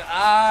 something.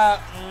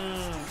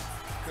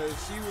 Cause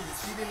she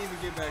didn't even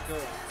get back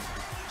up.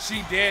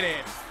 She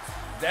didn't.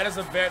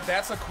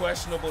 That's a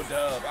questionable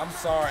dub. I'm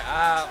sorry.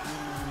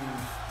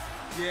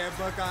 Yeah,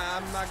 Buckeye,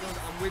 I'm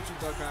with you,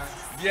 Buckeye.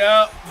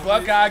 Yep,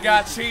 Buckeye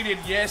got cheated.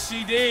 Yes,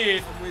 she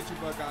did. I'm with you,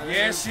 Buckeye.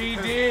 Yes, she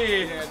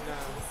did. Yeah,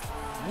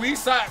 nah. We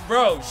saw,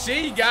 bro.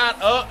 She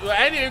got up.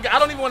 I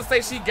don't even want to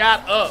say she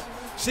got up.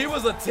 Chanel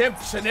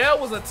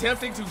was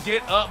attempting to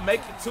get up,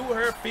 make it to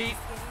her feet,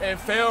 and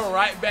fell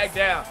right back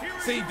down.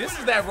 See, this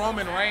is that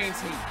Roman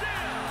Reigns heat.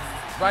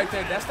 Right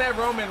there. That's that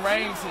Roman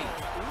Reigns heat.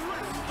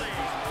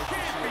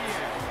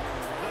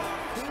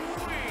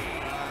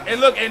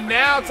 And look, and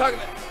now talking.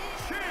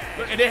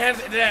 Look, and it has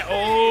that.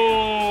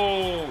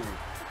 Oh.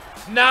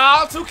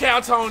 Nah, 2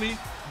 count, Tony.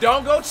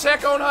 Don't go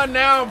check on her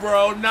now,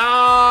 bro.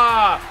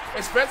 Nah.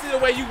 Especially the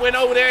way you went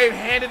over there and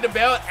handed the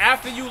belt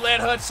after you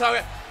let her chug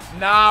it.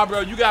 Nah,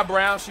 bro. You got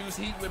brown shoes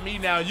heat with me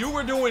now. You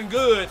were doing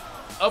good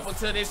up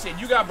until this shit.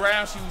 You got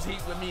brown shoes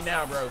heat with me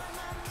now, bro.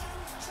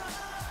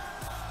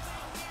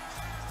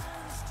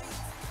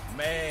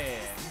 Man,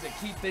 you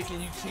keep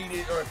thinking you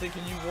cheated or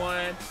thinking you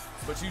won,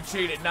 but you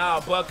cheated.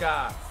 Nah,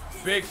 Buckeye.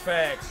 Big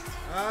facts.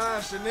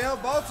 Chanel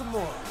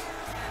Baltimore.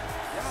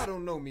 Y'all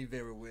don't know me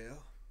very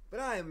well, but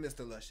I am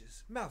Mr.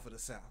 Luscious, mouth of the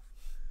South.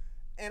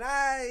 And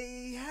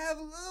I have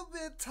a little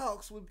bit of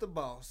talks with the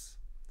boss.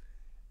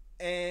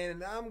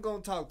 And I'm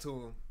going to talk to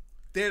him.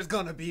 There's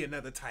going to be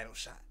another title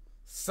shot.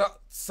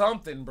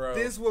 Something, bro.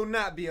 This will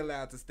not be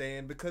allowed to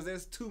stand because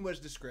there's too much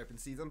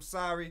discrepancies. I'm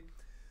sorry,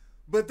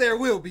 but there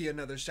will be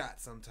another shot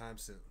sometime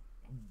soon.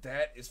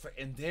 That is,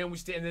 and then we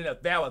stand in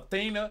now.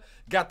 Athena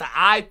got the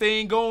eye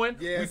thing going.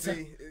 Yeah,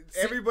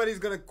 everybody's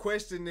gonna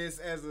question this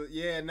as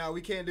a no,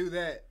 we can't do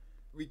that.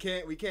 We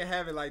can't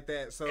have it like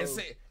that. So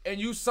and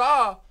you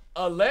saw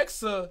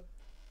Alexa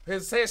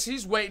has said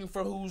she's waiting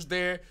for who's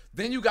there.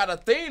 Then you got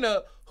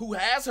Athena who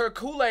has her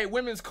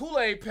women's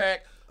Kool-Aid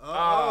pack.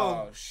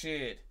 Oh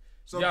shit!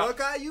 So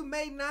Buckeye, you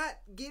may not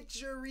get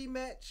your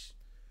rematch,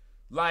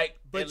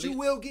 but you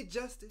will get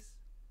justice.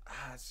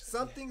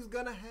 Something's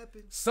gonna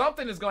happen.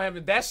 Something is gonna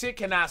happen. That shit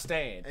cannot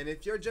stand. And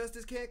if your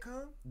justice can't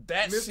come,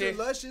 Mr.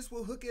 Luscious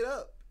will hook it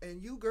up,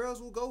 and you girls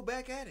will go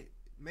back at it.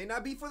 May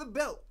not be for the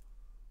belt,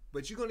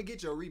 but you're gonna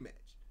get your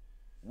rematch.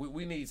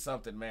 We need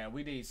something, man.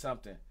 We need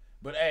something.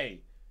 But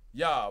hey,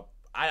 y'all,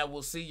 I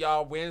will see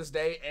y'all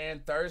Wednesday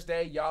and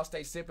Thursday. Y'all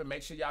stay sipping.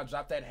 Make sure y'all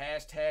drop that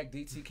hashtag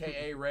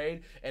DTKA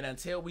raid. And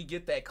until we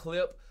get that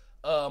clip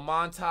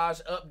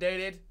montage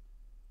updated,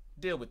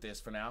 deal with this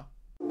for now.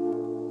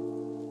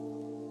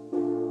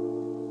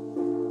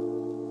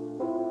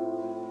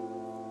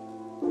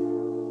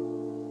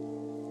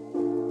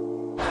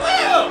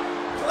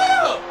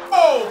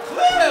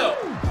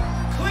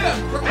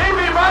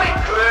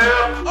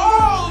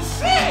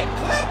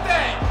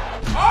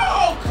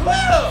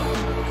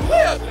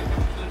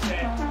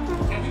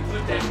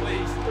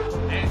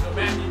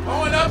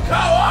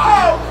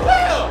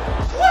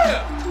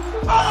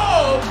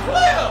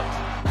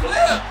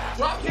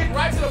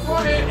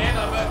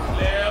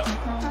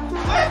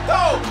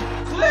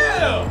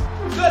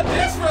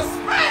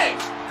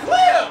 Disrespect!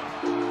 Clip!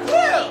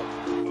 Clip!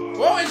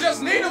 Whoa, and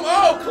just need him.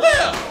 Oh,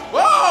 clip!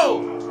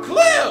 Whoa!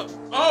 Clip!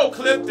 Oh,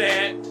 clip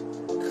that.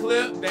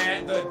 Clip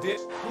that.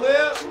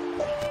 Clip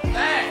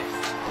that.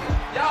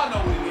 Y'all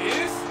know what it is.